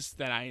movies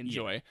that I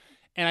enjoy. Yeah.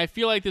 And I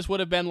feel like this would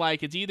have been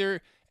like it's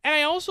either... And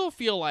I also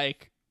feel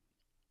like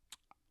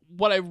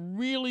what I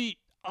really,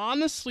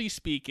 honestly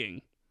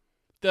speaking,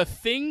 the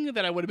thing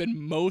that I would have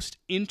been most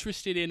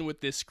interested in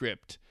with this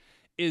script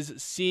is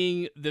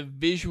seeing the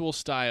visual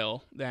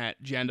style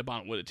that Jan de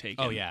Bont would have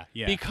taken. Oh, yeah.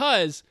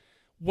 Because...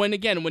 when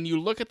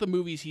you look at the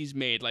movies he's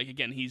made, like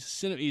again,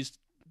 he's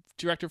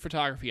director of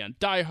photography on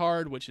Die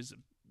Hard, which is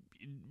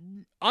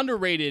an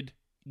underrated,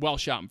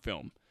 well-shot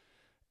film.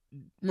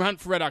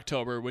 Hunt for Red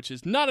October, which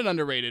is not an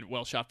underrated,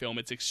 well-shot film.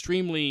 It's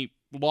extremely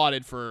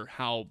lauded for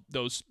how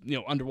those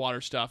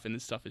underwater stuff and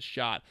this stuff is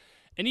shot.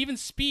 And even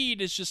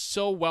Speed is just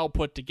so well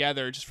put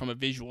together, just from a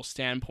visual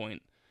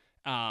standpoint.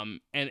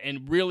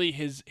 And really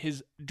his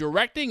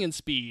directing in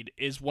Speed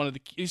is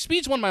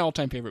Speed's one of my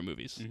all-time favorite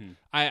movies. Mm-hmm.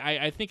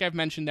 I think I've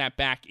mentioned that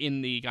back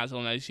in the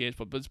Godzilla 98,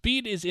 but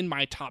Speed is in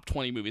my top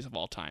 20 movies of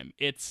all time.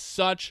 It's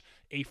such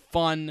a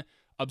fun,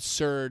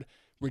 absurd,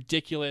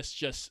 ridiculous,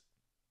 just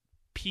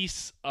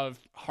piece of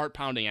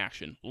heart-pounding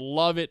action.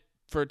 Love it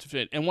for it to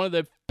fit. And one of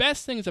the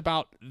best things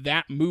about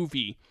that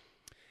movie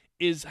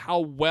is how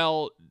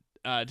well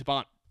de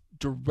Bont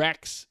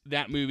directs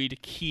that movie to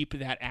keep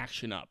that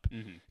action up.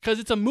 Because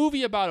it's a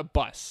movie about a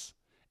bus.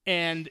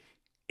 And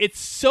it's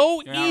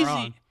so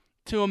easy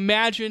to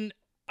imagine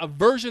a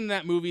version of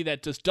that movie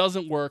that just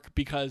doesn't work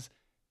because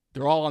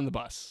they're all on the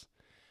bus.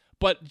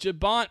 But de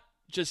Bont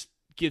just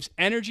gives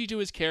energy to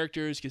his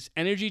characters, gives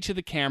energy to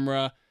the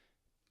camera.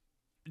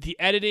 The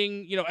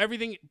editing,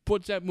 everything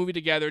puts that movie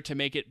together to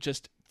make it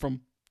just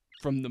from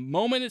the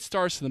moment it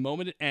starts to the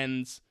moment it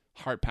ends,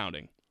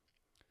 heart-pounding.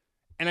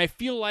 And I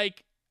feel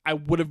like I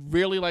would have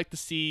really liked to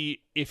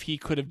see if he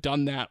could have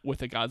done that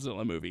with a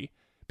Godzilla movie.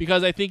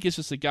 Because I think it's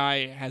just a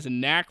guy who has a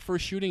knack for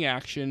shooting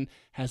action,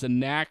 has a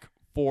knack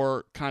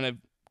for kind of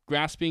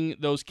grasping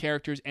those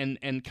characters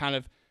and kind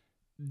of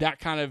that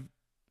kind of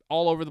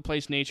all over the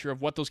place nature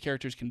of what those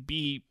characters can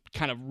be,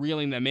 kind of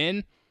reeling them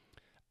in.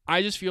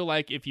 I just feel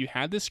like if you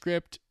had this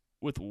script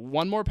with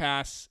one more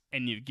pass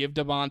and you give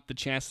de Bont the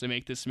chance to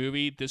make this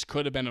movie, this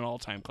could have been an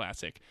all-time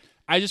classic.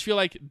 I just feel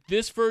like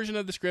this version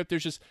of the script,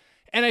 there's just...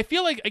 And I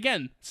feel like,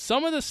 again,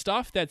 some of the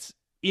stuff that's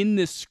in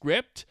this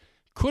script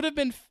could have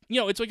been...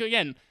 it's like,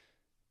 again,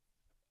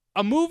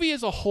 a movie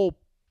is a whole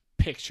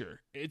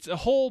picture. It's a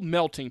whole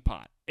melting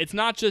pot. It's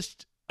not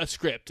just a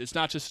script. It's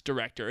not just a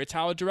director. It's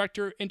how a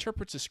director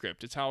interprets a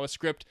script. It's how a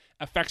script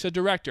affects a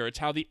director. It's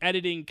how the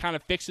editing kind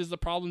of fixes the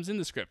problems in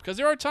the script. Because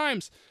there are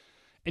times,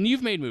 and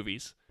you've made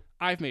movies,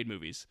 I've made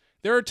movies,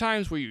 there are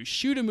times where you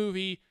shoot a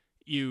movie,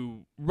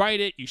 you write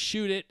it, you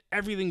shoot it,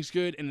 everything's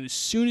good, and as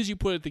soon as you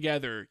put it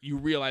together, you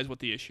realize what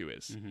the issue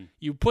is. Mm-hmm.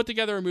 You put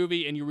together a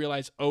movie and you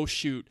realize, oh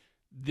shoot,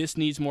 this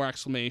needs more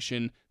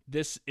explanation,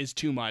 this is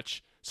too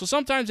much. So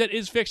sometimes that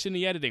is fixed in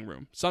the editing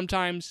room.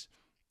 Sometimes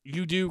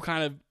you do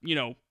kind of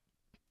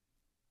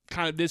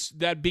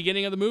that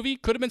beginning of the movie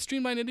could have been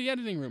streamlined into the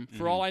editing room,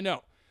 for all I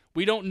know.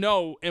 We don't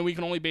know, and we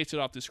can only base it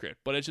off the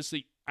script. But it's just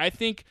I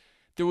think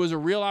there was a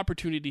real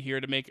opportunity here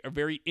to make a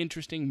very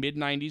interesting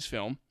mid-90s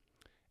film,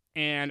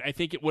 and I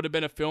think it would have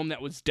been a film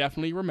that was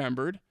definitely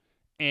remembered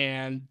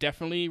and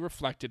definitely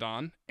reflected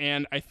on.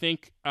 And I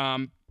think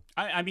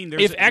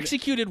if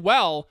executed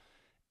well,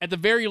 at the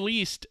very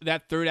least,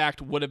 that third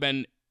act would have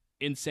been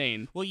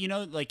insane. Well,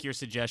 like your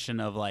suggestion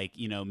of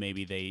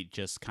maybe they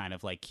just kind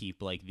of keep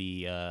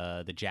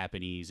the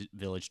Japanese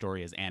village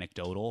story as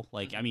anecdotal.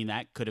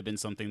 That could have been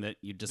something that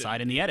you decide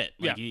in the edit.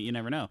 You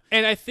never know.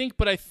 And I think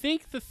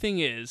the thing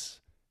is,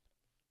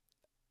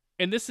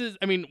 and this is,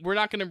 we're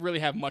not going to really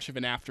have much of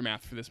an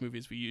aftermath for this movie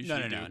as we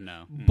usually do.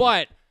 No.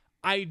 But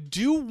I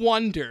do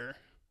wonder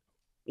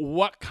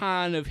what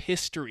kind of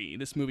history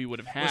this movie would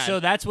have had. Well, so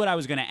that's what I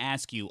was going to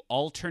ask you.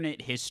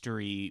 Alternate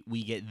history,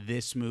 we get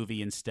this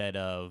movie instead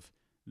of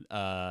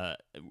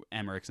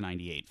Emmerich's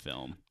 98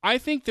 film. I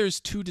think there's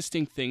two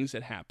distinct things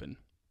that happen.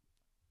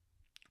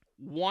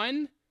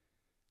 One,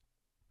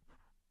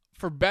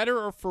 for better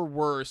or for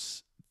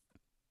worse,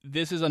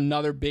 this is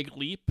another big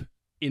leap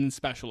in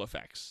special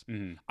effects.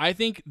 Mm-hmm. I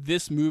think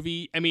this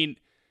movie,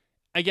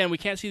 again, we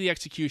can't see the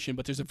execution,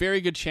 but there's a very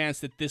good chance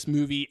that this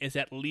movie is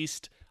at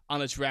least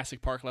on a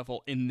Jurassic Park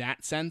level in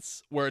that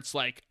sense, where it's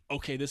like,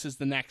 okay, this is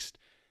the next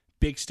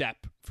big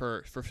step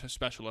for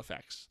special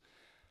effects.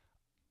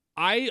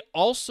 I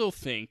also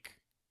think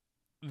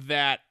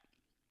that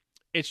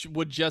it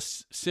would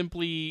just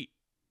simply,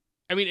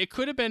 it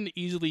could have been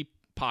easily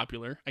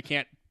popular. You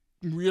can't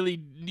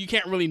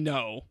really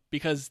know,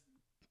 because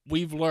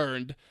we've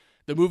learned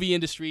the movie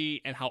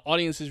industry and how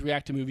audiences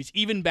react to movies,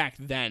 even back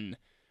then,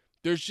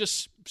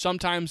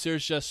 sometimes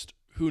there's just,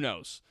 who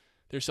knows?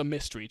 There's some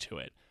mystery to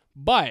it.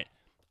 But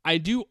I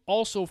do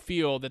also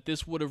feel that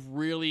this would have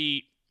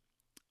really,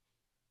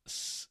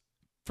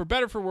 for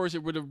better or for worse,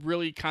 it would have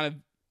really kind of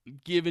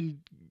given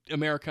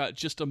America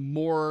just a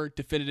more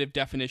definitive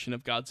definition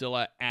of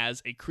Godzilla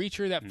as a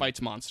creature that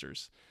fights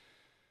monsters.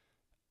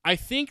 I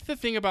think the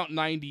thing about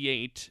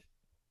 98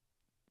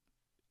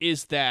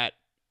 is that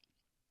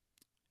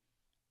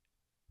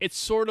it's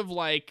sort of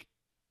like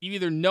you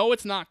either know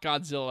it's not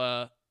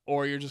Godzilla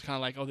or you're just kind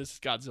of like, oh, this is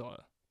Godzilla.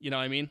 You know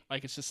what I mean?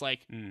 Like, it's just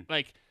like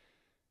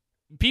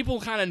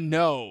people kind of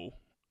know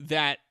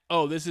that,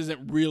 oh, this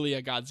isn't really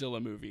a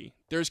Godzilla movie.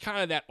 There's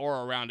kind of that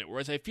aura around it.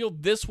 Whereas I feel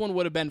this one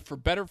would have been, for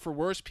better, for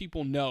worse,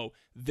 people know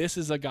this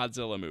is a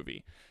Godzilla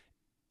movie.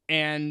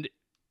 And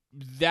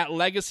that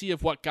legacy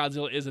of what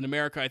Godzilla is in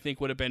America, I think,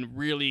 would have been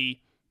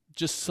really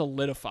just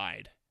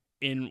solidified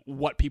in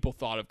what people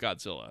thought of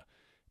Godzilla.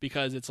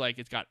 Because it's like,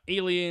 it's got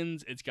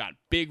aliens, it's got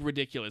big,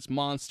 ridiculous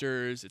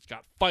monsters, it's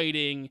got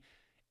fighting.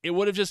 It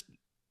would have just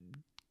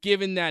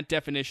given that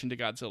definition to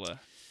Godzilla.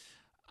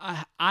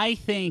 I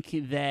think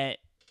that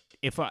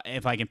if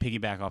I can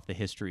piggyback off the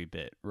history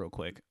bit real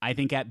quick, I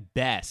think at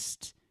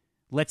best,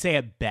 let's say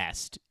at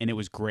best, and it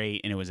was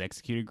great and it was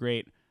executed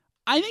great,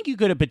 I think you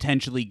could have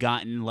potentially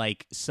gotten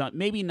like some,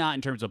 maybe not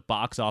in terms of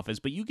box office,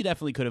 but you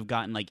definitely could have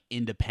gotten like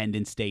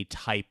Independence Day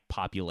type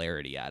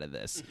popularity out of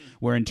this,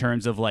 where in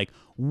terms of like,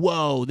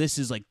 whoa, this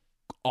is like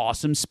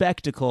awesome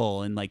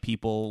spectacle, and like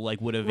people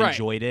like would have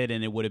enjoyed it,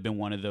 and it would have been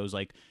one of those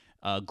like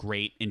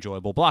great,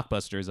 enjoyable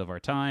blockbusters of our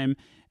time.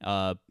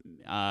 I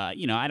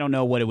don't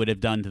know what it would have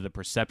done to the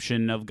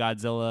perception of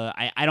Godzilla.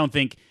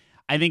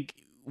 I think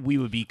we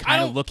would be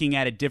kind of looking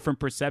at a different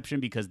perception,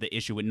 because the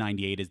issue with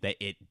 98 is that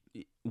it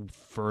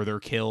further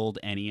killed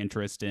any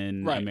interest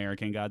in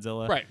American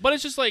Godzilla. Right. But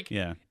it's just like,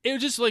 it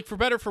was just like, for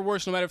better or for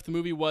worse, no matter if the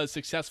movie was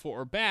successful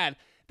or bad,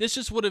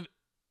 this would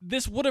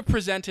have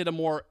presented a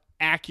more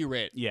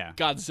accurate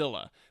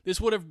Godzilla.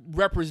 This would have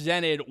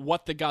represented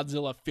what the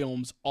Godzilla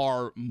films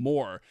are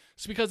more.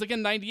 So because,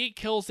 again, 98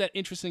 kills that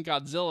interest in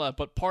Godzilla,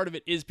 but part of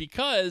it is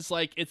because,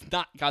 like, it's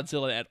not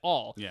Godzilla at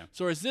all. Yeah.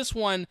 So as this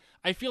one,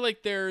 I feel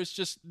like there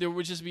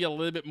would just be a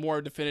little bit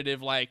more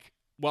definitive, like,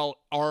 well,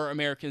 are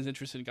Americans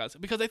interested in Godzilla?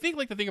 Because I think,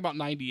 like, the thing about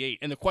 98,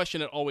 and the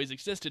question that always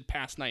existed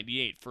past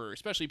 98 for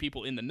especially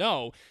people in the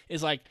know,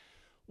 is like,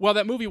 well,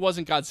 that movie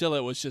wasn't Godzilla,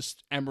 it was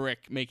just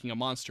Emmerich making a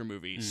monster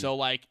movie. So,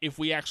 like, if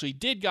we actually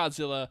did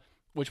Godzilla,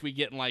 which we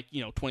get in, like,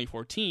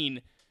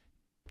 2014,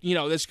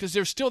 that's because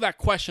there's still that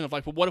question of,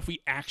 like, well, what if we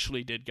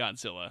actually did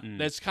Godzilla?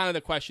 That's kind of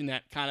the question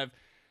that kind of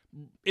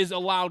is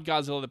allowed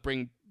Godzilla to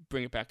bring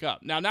it back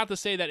up. Now, not to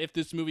say that if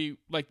this movie,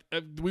 like,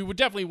 we would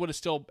have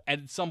still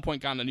at some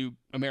point gotten a new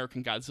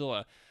American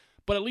Godzilla,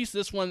 but at least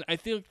this one, I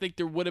think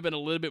there would have been a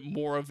little bit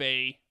more of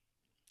an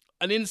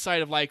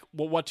insight of, like,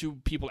 well, what do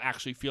people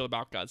actually feel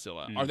about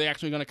Godzilla? Are they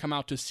actually going to come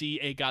out to see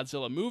a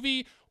Godzilla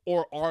movie,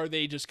 or are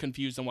they just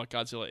confused on what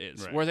Godzilla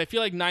is? Whereas I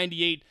feel like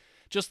 98,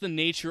 just the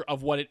nature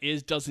of what it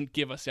is, doesn't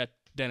give us that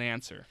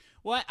answer.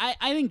 Well,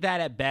 I think that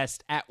at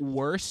best, at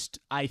worst,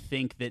 I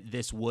think that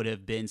this would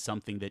have been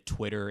something that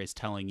Twitter is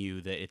telling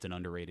you that it's an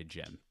underrated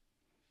gem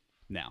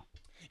now.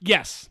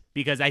 Yes.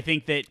 Because I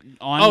think that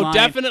online,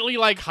 definitely,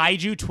 like,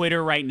 Kaiju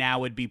Twitter right now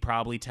would be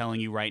probably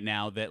telling you right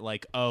now that,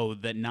 like, oh,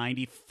 the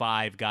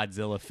 95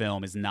 Godzilla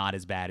film is not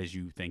as bad as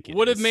you think it is.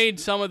 Would have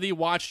made some of the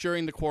watch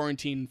during the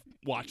quarantine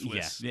watch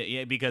lists.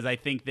 Yeah, because I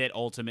think that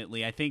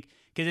ultimately,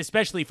 because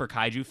especially for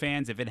Kaiju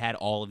fans, if it had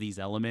all of these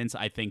elements,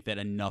 I think that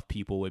enough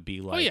people would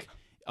be like,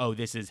 oh,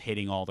 this is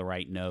hitting all the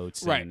right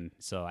notes. Right. And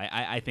so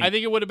I think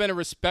it would have been a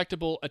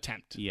respectable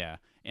attempt. Yeah.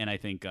 And I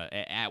think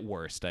at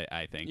worst,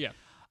 I think. Yeah.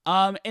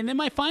 And then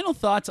my final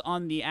thoughts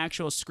on the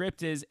actual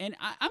script is, and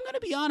I'm going to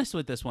be honest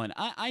with this one,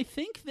 I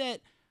think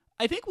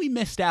we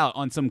missed out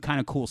on some kind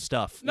of cool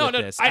stuff with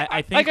this.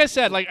 I think, like I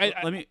said, like,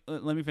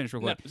 let me finish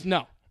real quick.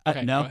 No.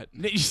 Okay, no. go ahead.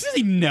 Did you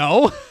say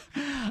no?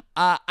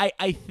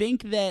 I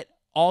think that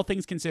all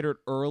things considered,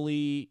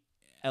 early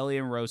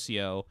Elia and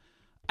Rossio,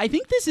 I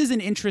think this is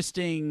an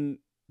interesting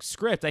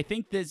script. I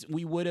think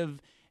we would have,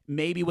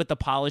 maybe with the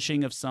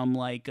polishing of some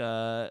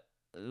with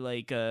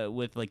like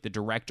the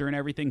director and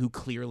everything, who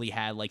clearly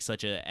had like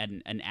such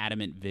an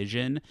adamant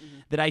vision,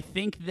 that I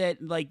think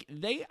that like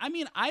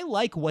I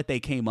like what they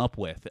came up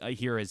with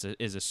here as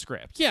a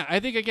script. Yeah, I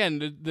think,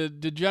 again,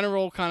 the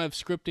general kind of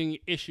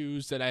scripting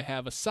issues that I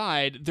have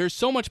aside, there's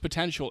so much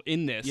potential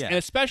in this, and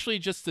especially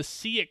just to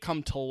see it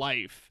come to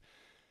life,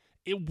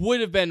 it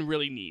would have been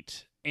really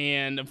neat.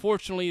 And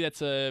unfortunately,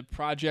 that's a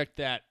project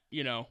that,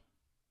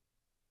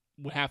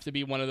 would have to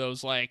be one of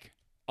those, like,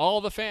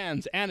 all the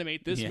fans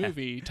animate this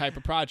movie type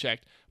of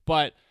project.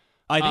 But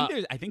I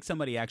think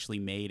somebody actually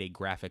made a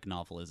graphic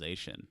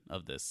novelization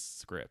of this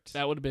script.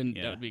 That would have been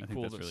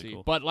cool to really see.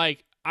 cool. But,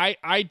 like,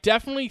 I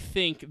definitely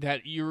think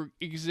that you're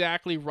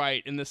exactly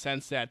right in the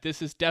sense that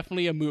this is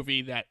definitely a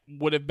movie that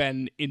would have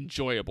been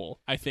enjoyable.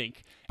 I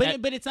think,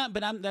 But it's not.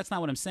 But that's not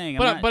what I'm saying.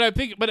 but I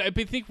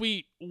think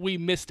we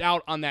missed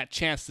out on that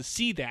chance to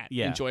see that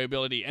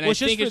enjoyability. And well, I it's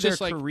think just it's for just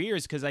their like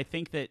careers, because I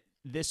think that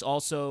this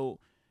also,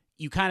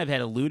 you kind of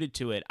had alluded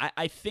to it.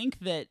 I think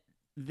that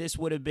this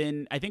would have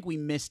been. I think we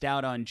missed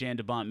out on Jan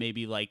de Bont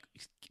maybe like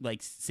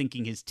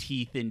sinking his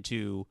teeth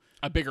into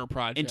a bigger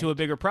project.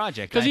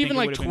 Because even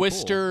like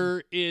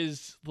Twister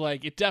is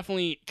like, it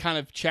definitely kind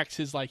of checks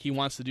his like he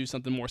wants to do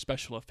something more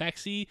special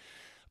effectsy,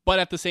 but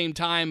at the same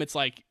time it's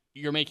like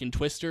you're making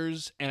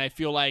Twisters, and I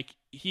feel like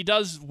he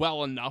does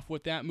well enough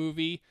with that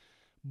movie,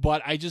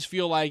 but I just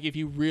feel like if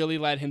you really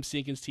let him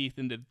sink his teeth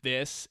into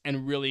this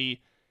and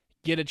really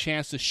get a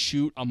chance to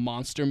shoot a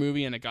monster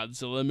movie and a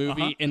Godzilla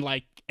movie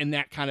in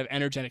that kind of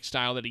energetic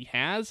style that he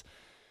has,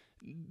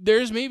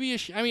 there's maybe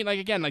I mean, like,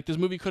 again, like, this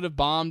movie could have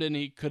bombed and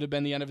he could have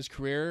been the end of his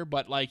career,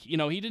 but like, you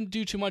know, he didn't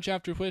do too much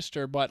after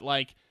Twister, but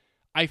like,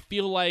 I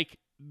feel like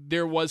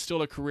there was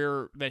still a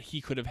career that he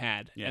could have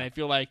had. And I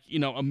feel like, you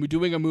know,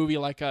 doing a movie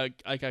like a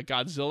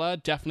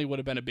Godzilla definitely would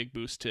have been a big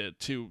boost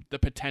to the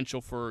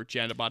potential for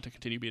Jan de Bont to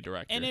continue to be a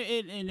director. And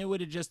it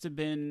would have just have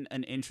been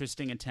an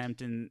interesting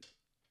attempt and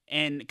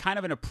kind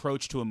of an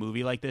approach to a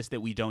movie like this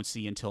that we don't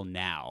see until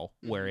now,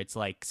 where it's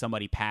like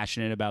somebody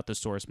passionate about the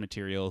source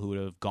material who would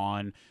have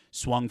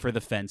swung for the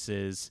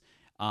fences.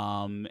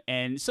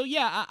 And so,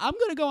 yeah, I'm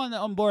going to go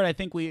on board. I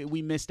think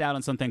we missed out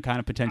on something kind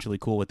of potentially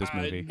cool with this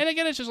movie. And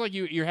again, it's just like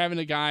you're having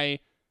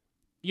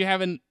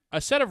a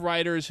set of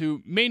writers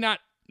who may not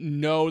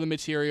know the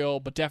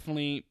material, but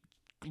definitely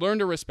learn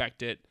to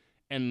respect it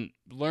and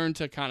learn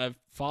to kind of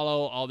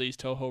follow all these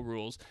Toho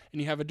rules. And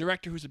you have a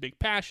director who's a big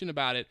passion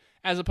about it,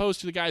 as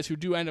opposed to the guys who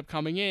do end up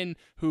coming in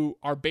who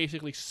are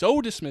basically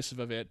so dismissive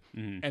of it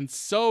and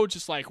so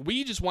just like,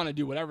 we just want to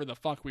do whatever the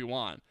fuck we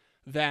want,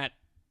 that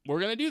we're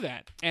going to do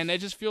that. And it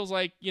just feels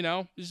like, you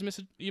know,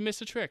 you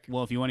missed a trick.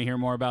 Well, if you want to hear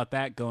more about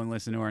that, go and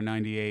listen to our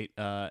 98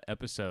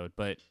 episode.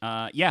 But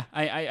yeah,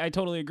 I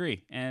totally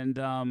agree. And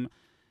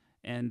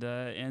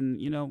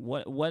you know,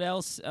 what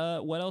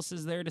else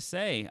is there to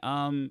say?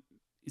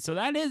 So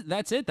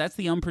that's it. That's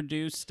the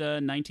unproduced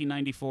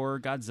 1994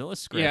 Godzilla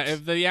script. Yeah,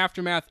 if the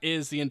aftermath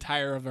is the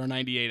entire of our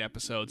 98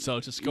 episode, so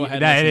just go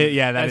ahead.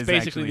 That's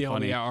basically the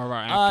only hour of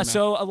our aftermath.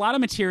 So a lot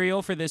of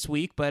material for this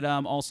week, but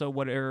also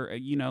what are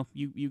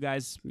you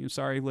guys?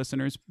 Sorry,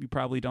 listeners, you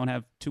probably don't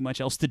have too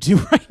much else to do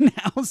right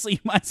now, so you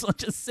might as well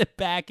just sit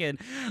back and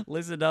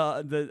listen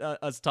to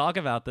us talk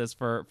about this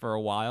for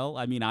a while.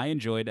 I mean, I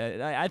enjoyed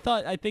it.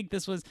 I think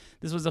this was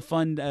a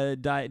fun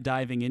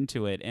diving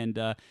into it, and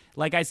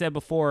like I said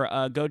before.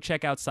 Go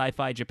check out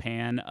Sci-Fi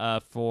Japan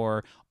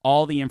for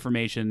all the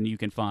information you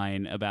can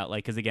find about,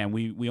 like, because again,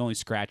 we only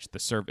scratched the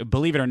surface.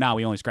 Believe it or not,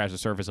 we only scratched the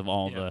surface of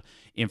all the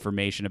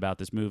information about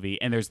this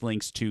movie, and there's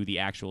links to the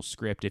actual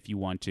script if you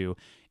want to,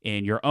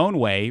 in your own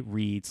way,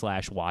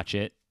 read/watch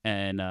it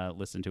and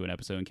listen to an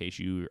episode in case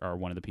you are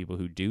one of the people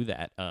who do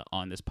that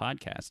on this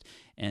podcast.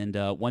 And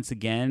once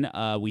again,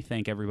 we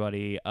thank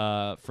everybody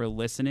for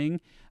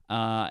listening.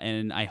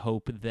 And I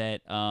hope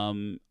that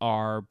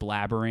our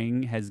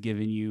blabbering has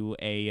given you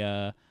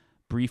a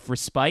brief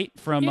respite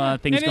from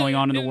things going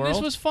on in the world.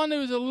 This was fun. It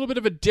was a little bit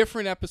of a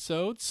different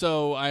episode,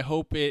 so I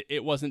hope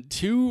it wasn't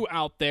too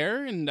out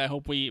there, and I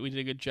hope we did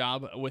a good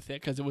job with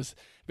it, because it was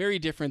very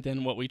different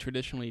than what we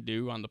traditionally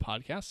do on the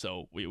podcast,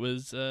 so it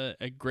was a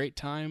great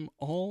time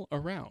all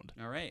around.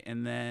 All right,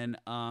 and then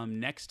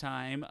next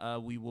time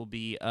we will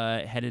be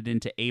headed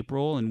into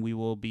April, and we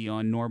will be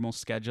on normal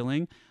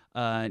scheduling.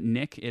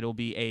 Nick, it'll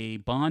be a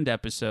Bond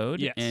episode,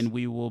 yes, and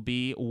we will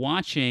be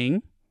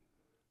watching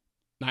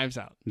Knives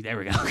Out. There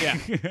we go. Yeah.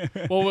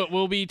 Well,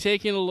 we'll be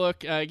taking a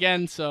look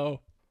again. So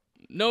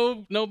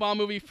no Bond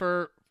movie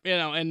for,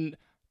 and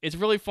it's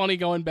really funny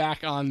going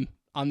back on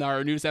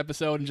our news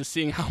episode and just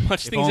seeing how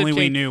much things have changed. If only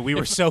we knew. We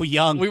were so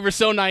young. We were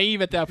so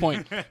naive at that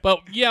point.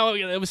 But yeah,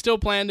 it was still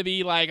planned to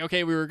be like,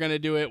 okay, we were going to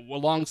do it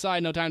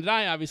alongside No Time to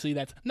Die. Obviously,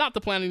 that's not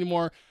the plan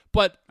anymore.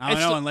 But I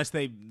don't know, unless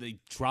they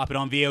drop it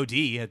on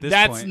VOD at this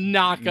point. That's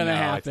not going to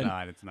happen.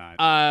 It's not.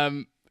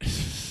 Can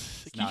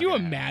you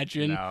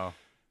imagine? No.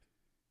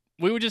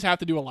 We would just have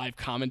to do a live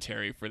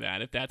commentary for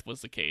that if that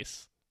was the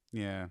case.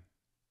 Yeah.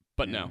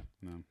 But no.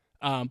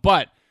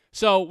 But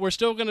so we're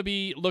still going to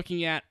be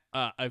looking at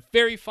a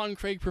very fun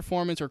Craig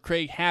performance, or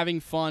Craig having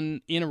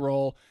fun in a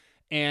role,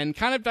 and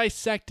kind of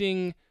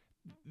dissecting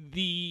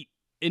the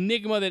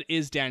enigma that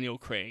is Daniel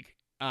Craig.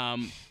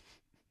 I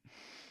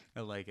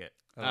like it.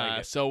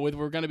 So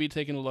we're going to be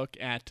taking a look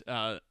at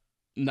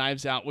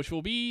Knives Out, which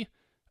will be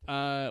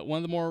one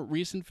of the more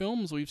recent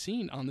films we've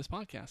seen on this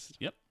podcast.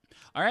 Yep.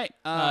 All right.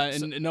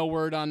 And no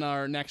word on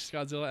our next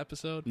Godzilla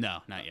episode? No,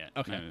 not yet.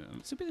 Okay.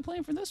 I'm too busy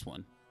playing for this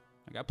one.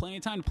 I got plenty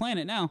of time to plan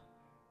it now.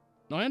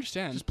 No, I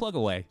understand. Just plug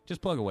away.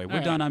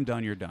 We're done. I'm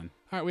done. You're done.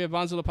 All right. We have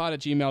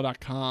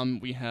bonzillapod@gmail.com.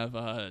 We have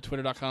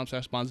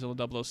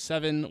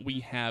twitter.com/bonzilla007.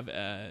 We have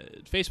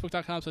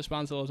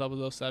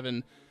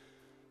facebook.com/bonzilla007.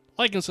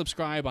 Like and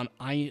subscribe on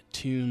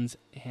iTunes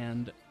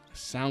and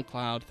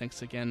SoundCloud.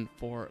 Thanks again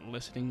for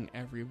listening,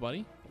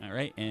 everybody. All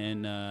right,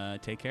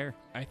 and take care.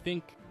 I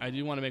think I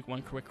do want to make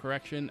one quick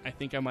correction. I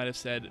think I might have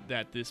said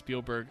that the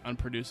Spielberg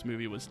unproduced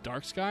movie was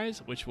Dark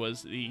Skies, which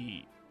was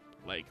the,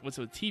 what's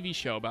a TV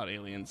show about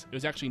aliens. It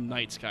was actually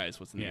Night Skies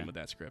was the name of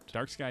that script.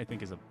 Dark Sky, I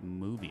think, is a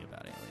movie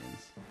about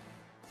aliens.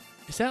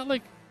 Is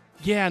that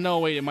yeah, no,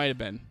 wait, it might have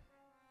been.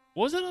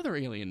 What was that other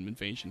alien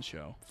invasion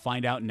show?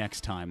 Find out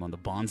next time on the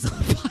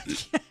Bonzilla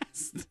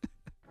podcast.